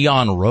 gaudy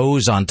neon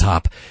rose on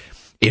top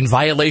in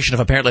violation of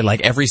apparently like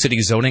every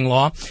city's zoning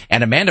law.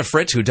 And Amanda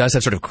Fritz, who does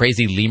that sort of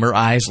crazy lemur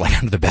eyes, like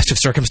under the best of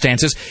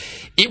circumstances,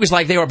 it was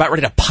like they were about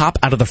ready to pop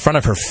out of the front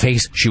of her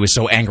face. She was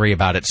so angry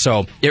about it.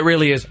 So it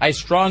really is. I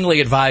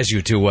strongly advise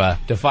you to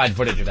find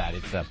footage of that.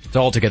 It's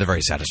altogether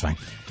very satisfying.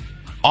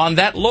 On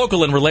that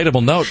local and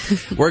relatable note,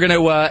 we're going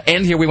to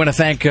end here. We want to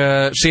thank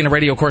CNN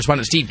radio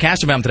correspondent Steve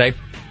Kastenbaum today.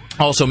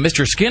 Also,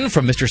 Mr. Skin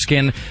from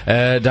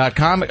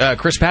MrSkin.com.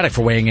 Chris Paddock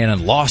for weighing in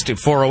and lost at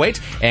 408.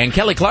 And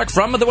Kelly Clark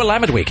from the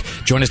Willamette Week.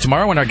 Join us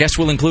tomorrow, and our guests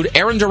will include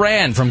Aaron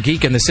Duran from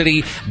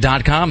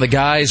GeekInTheCity.com, the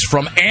guys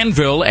from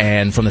Anvil,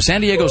 and from the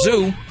San Diego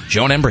Zoo,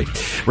 Joan Embry.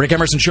 Rick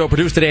Emerson Show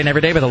produced today and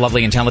every day by the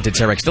lovely and talented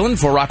Sarah X. Dillon.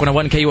 For Rock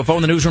 101 KUFO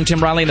in the newsroom,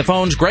 Tim Riley in the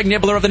phones, Greg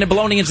Nibbler of the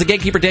Nibblonians, the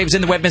Gatekeeper, Dave's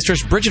in the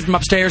Webmistress, Bridget from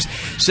upstairs,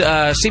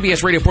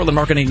 CBS Radio Portland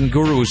marketing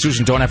guru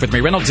Susan Donaf with me,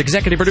 Reynolds,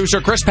 executive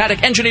producer Chris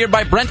Paddock, engineered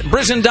by Brent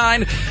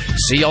Brizendine.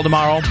 See y'all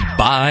tomorrow.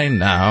 Bye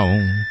now.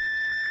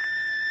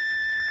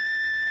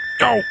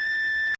 Go.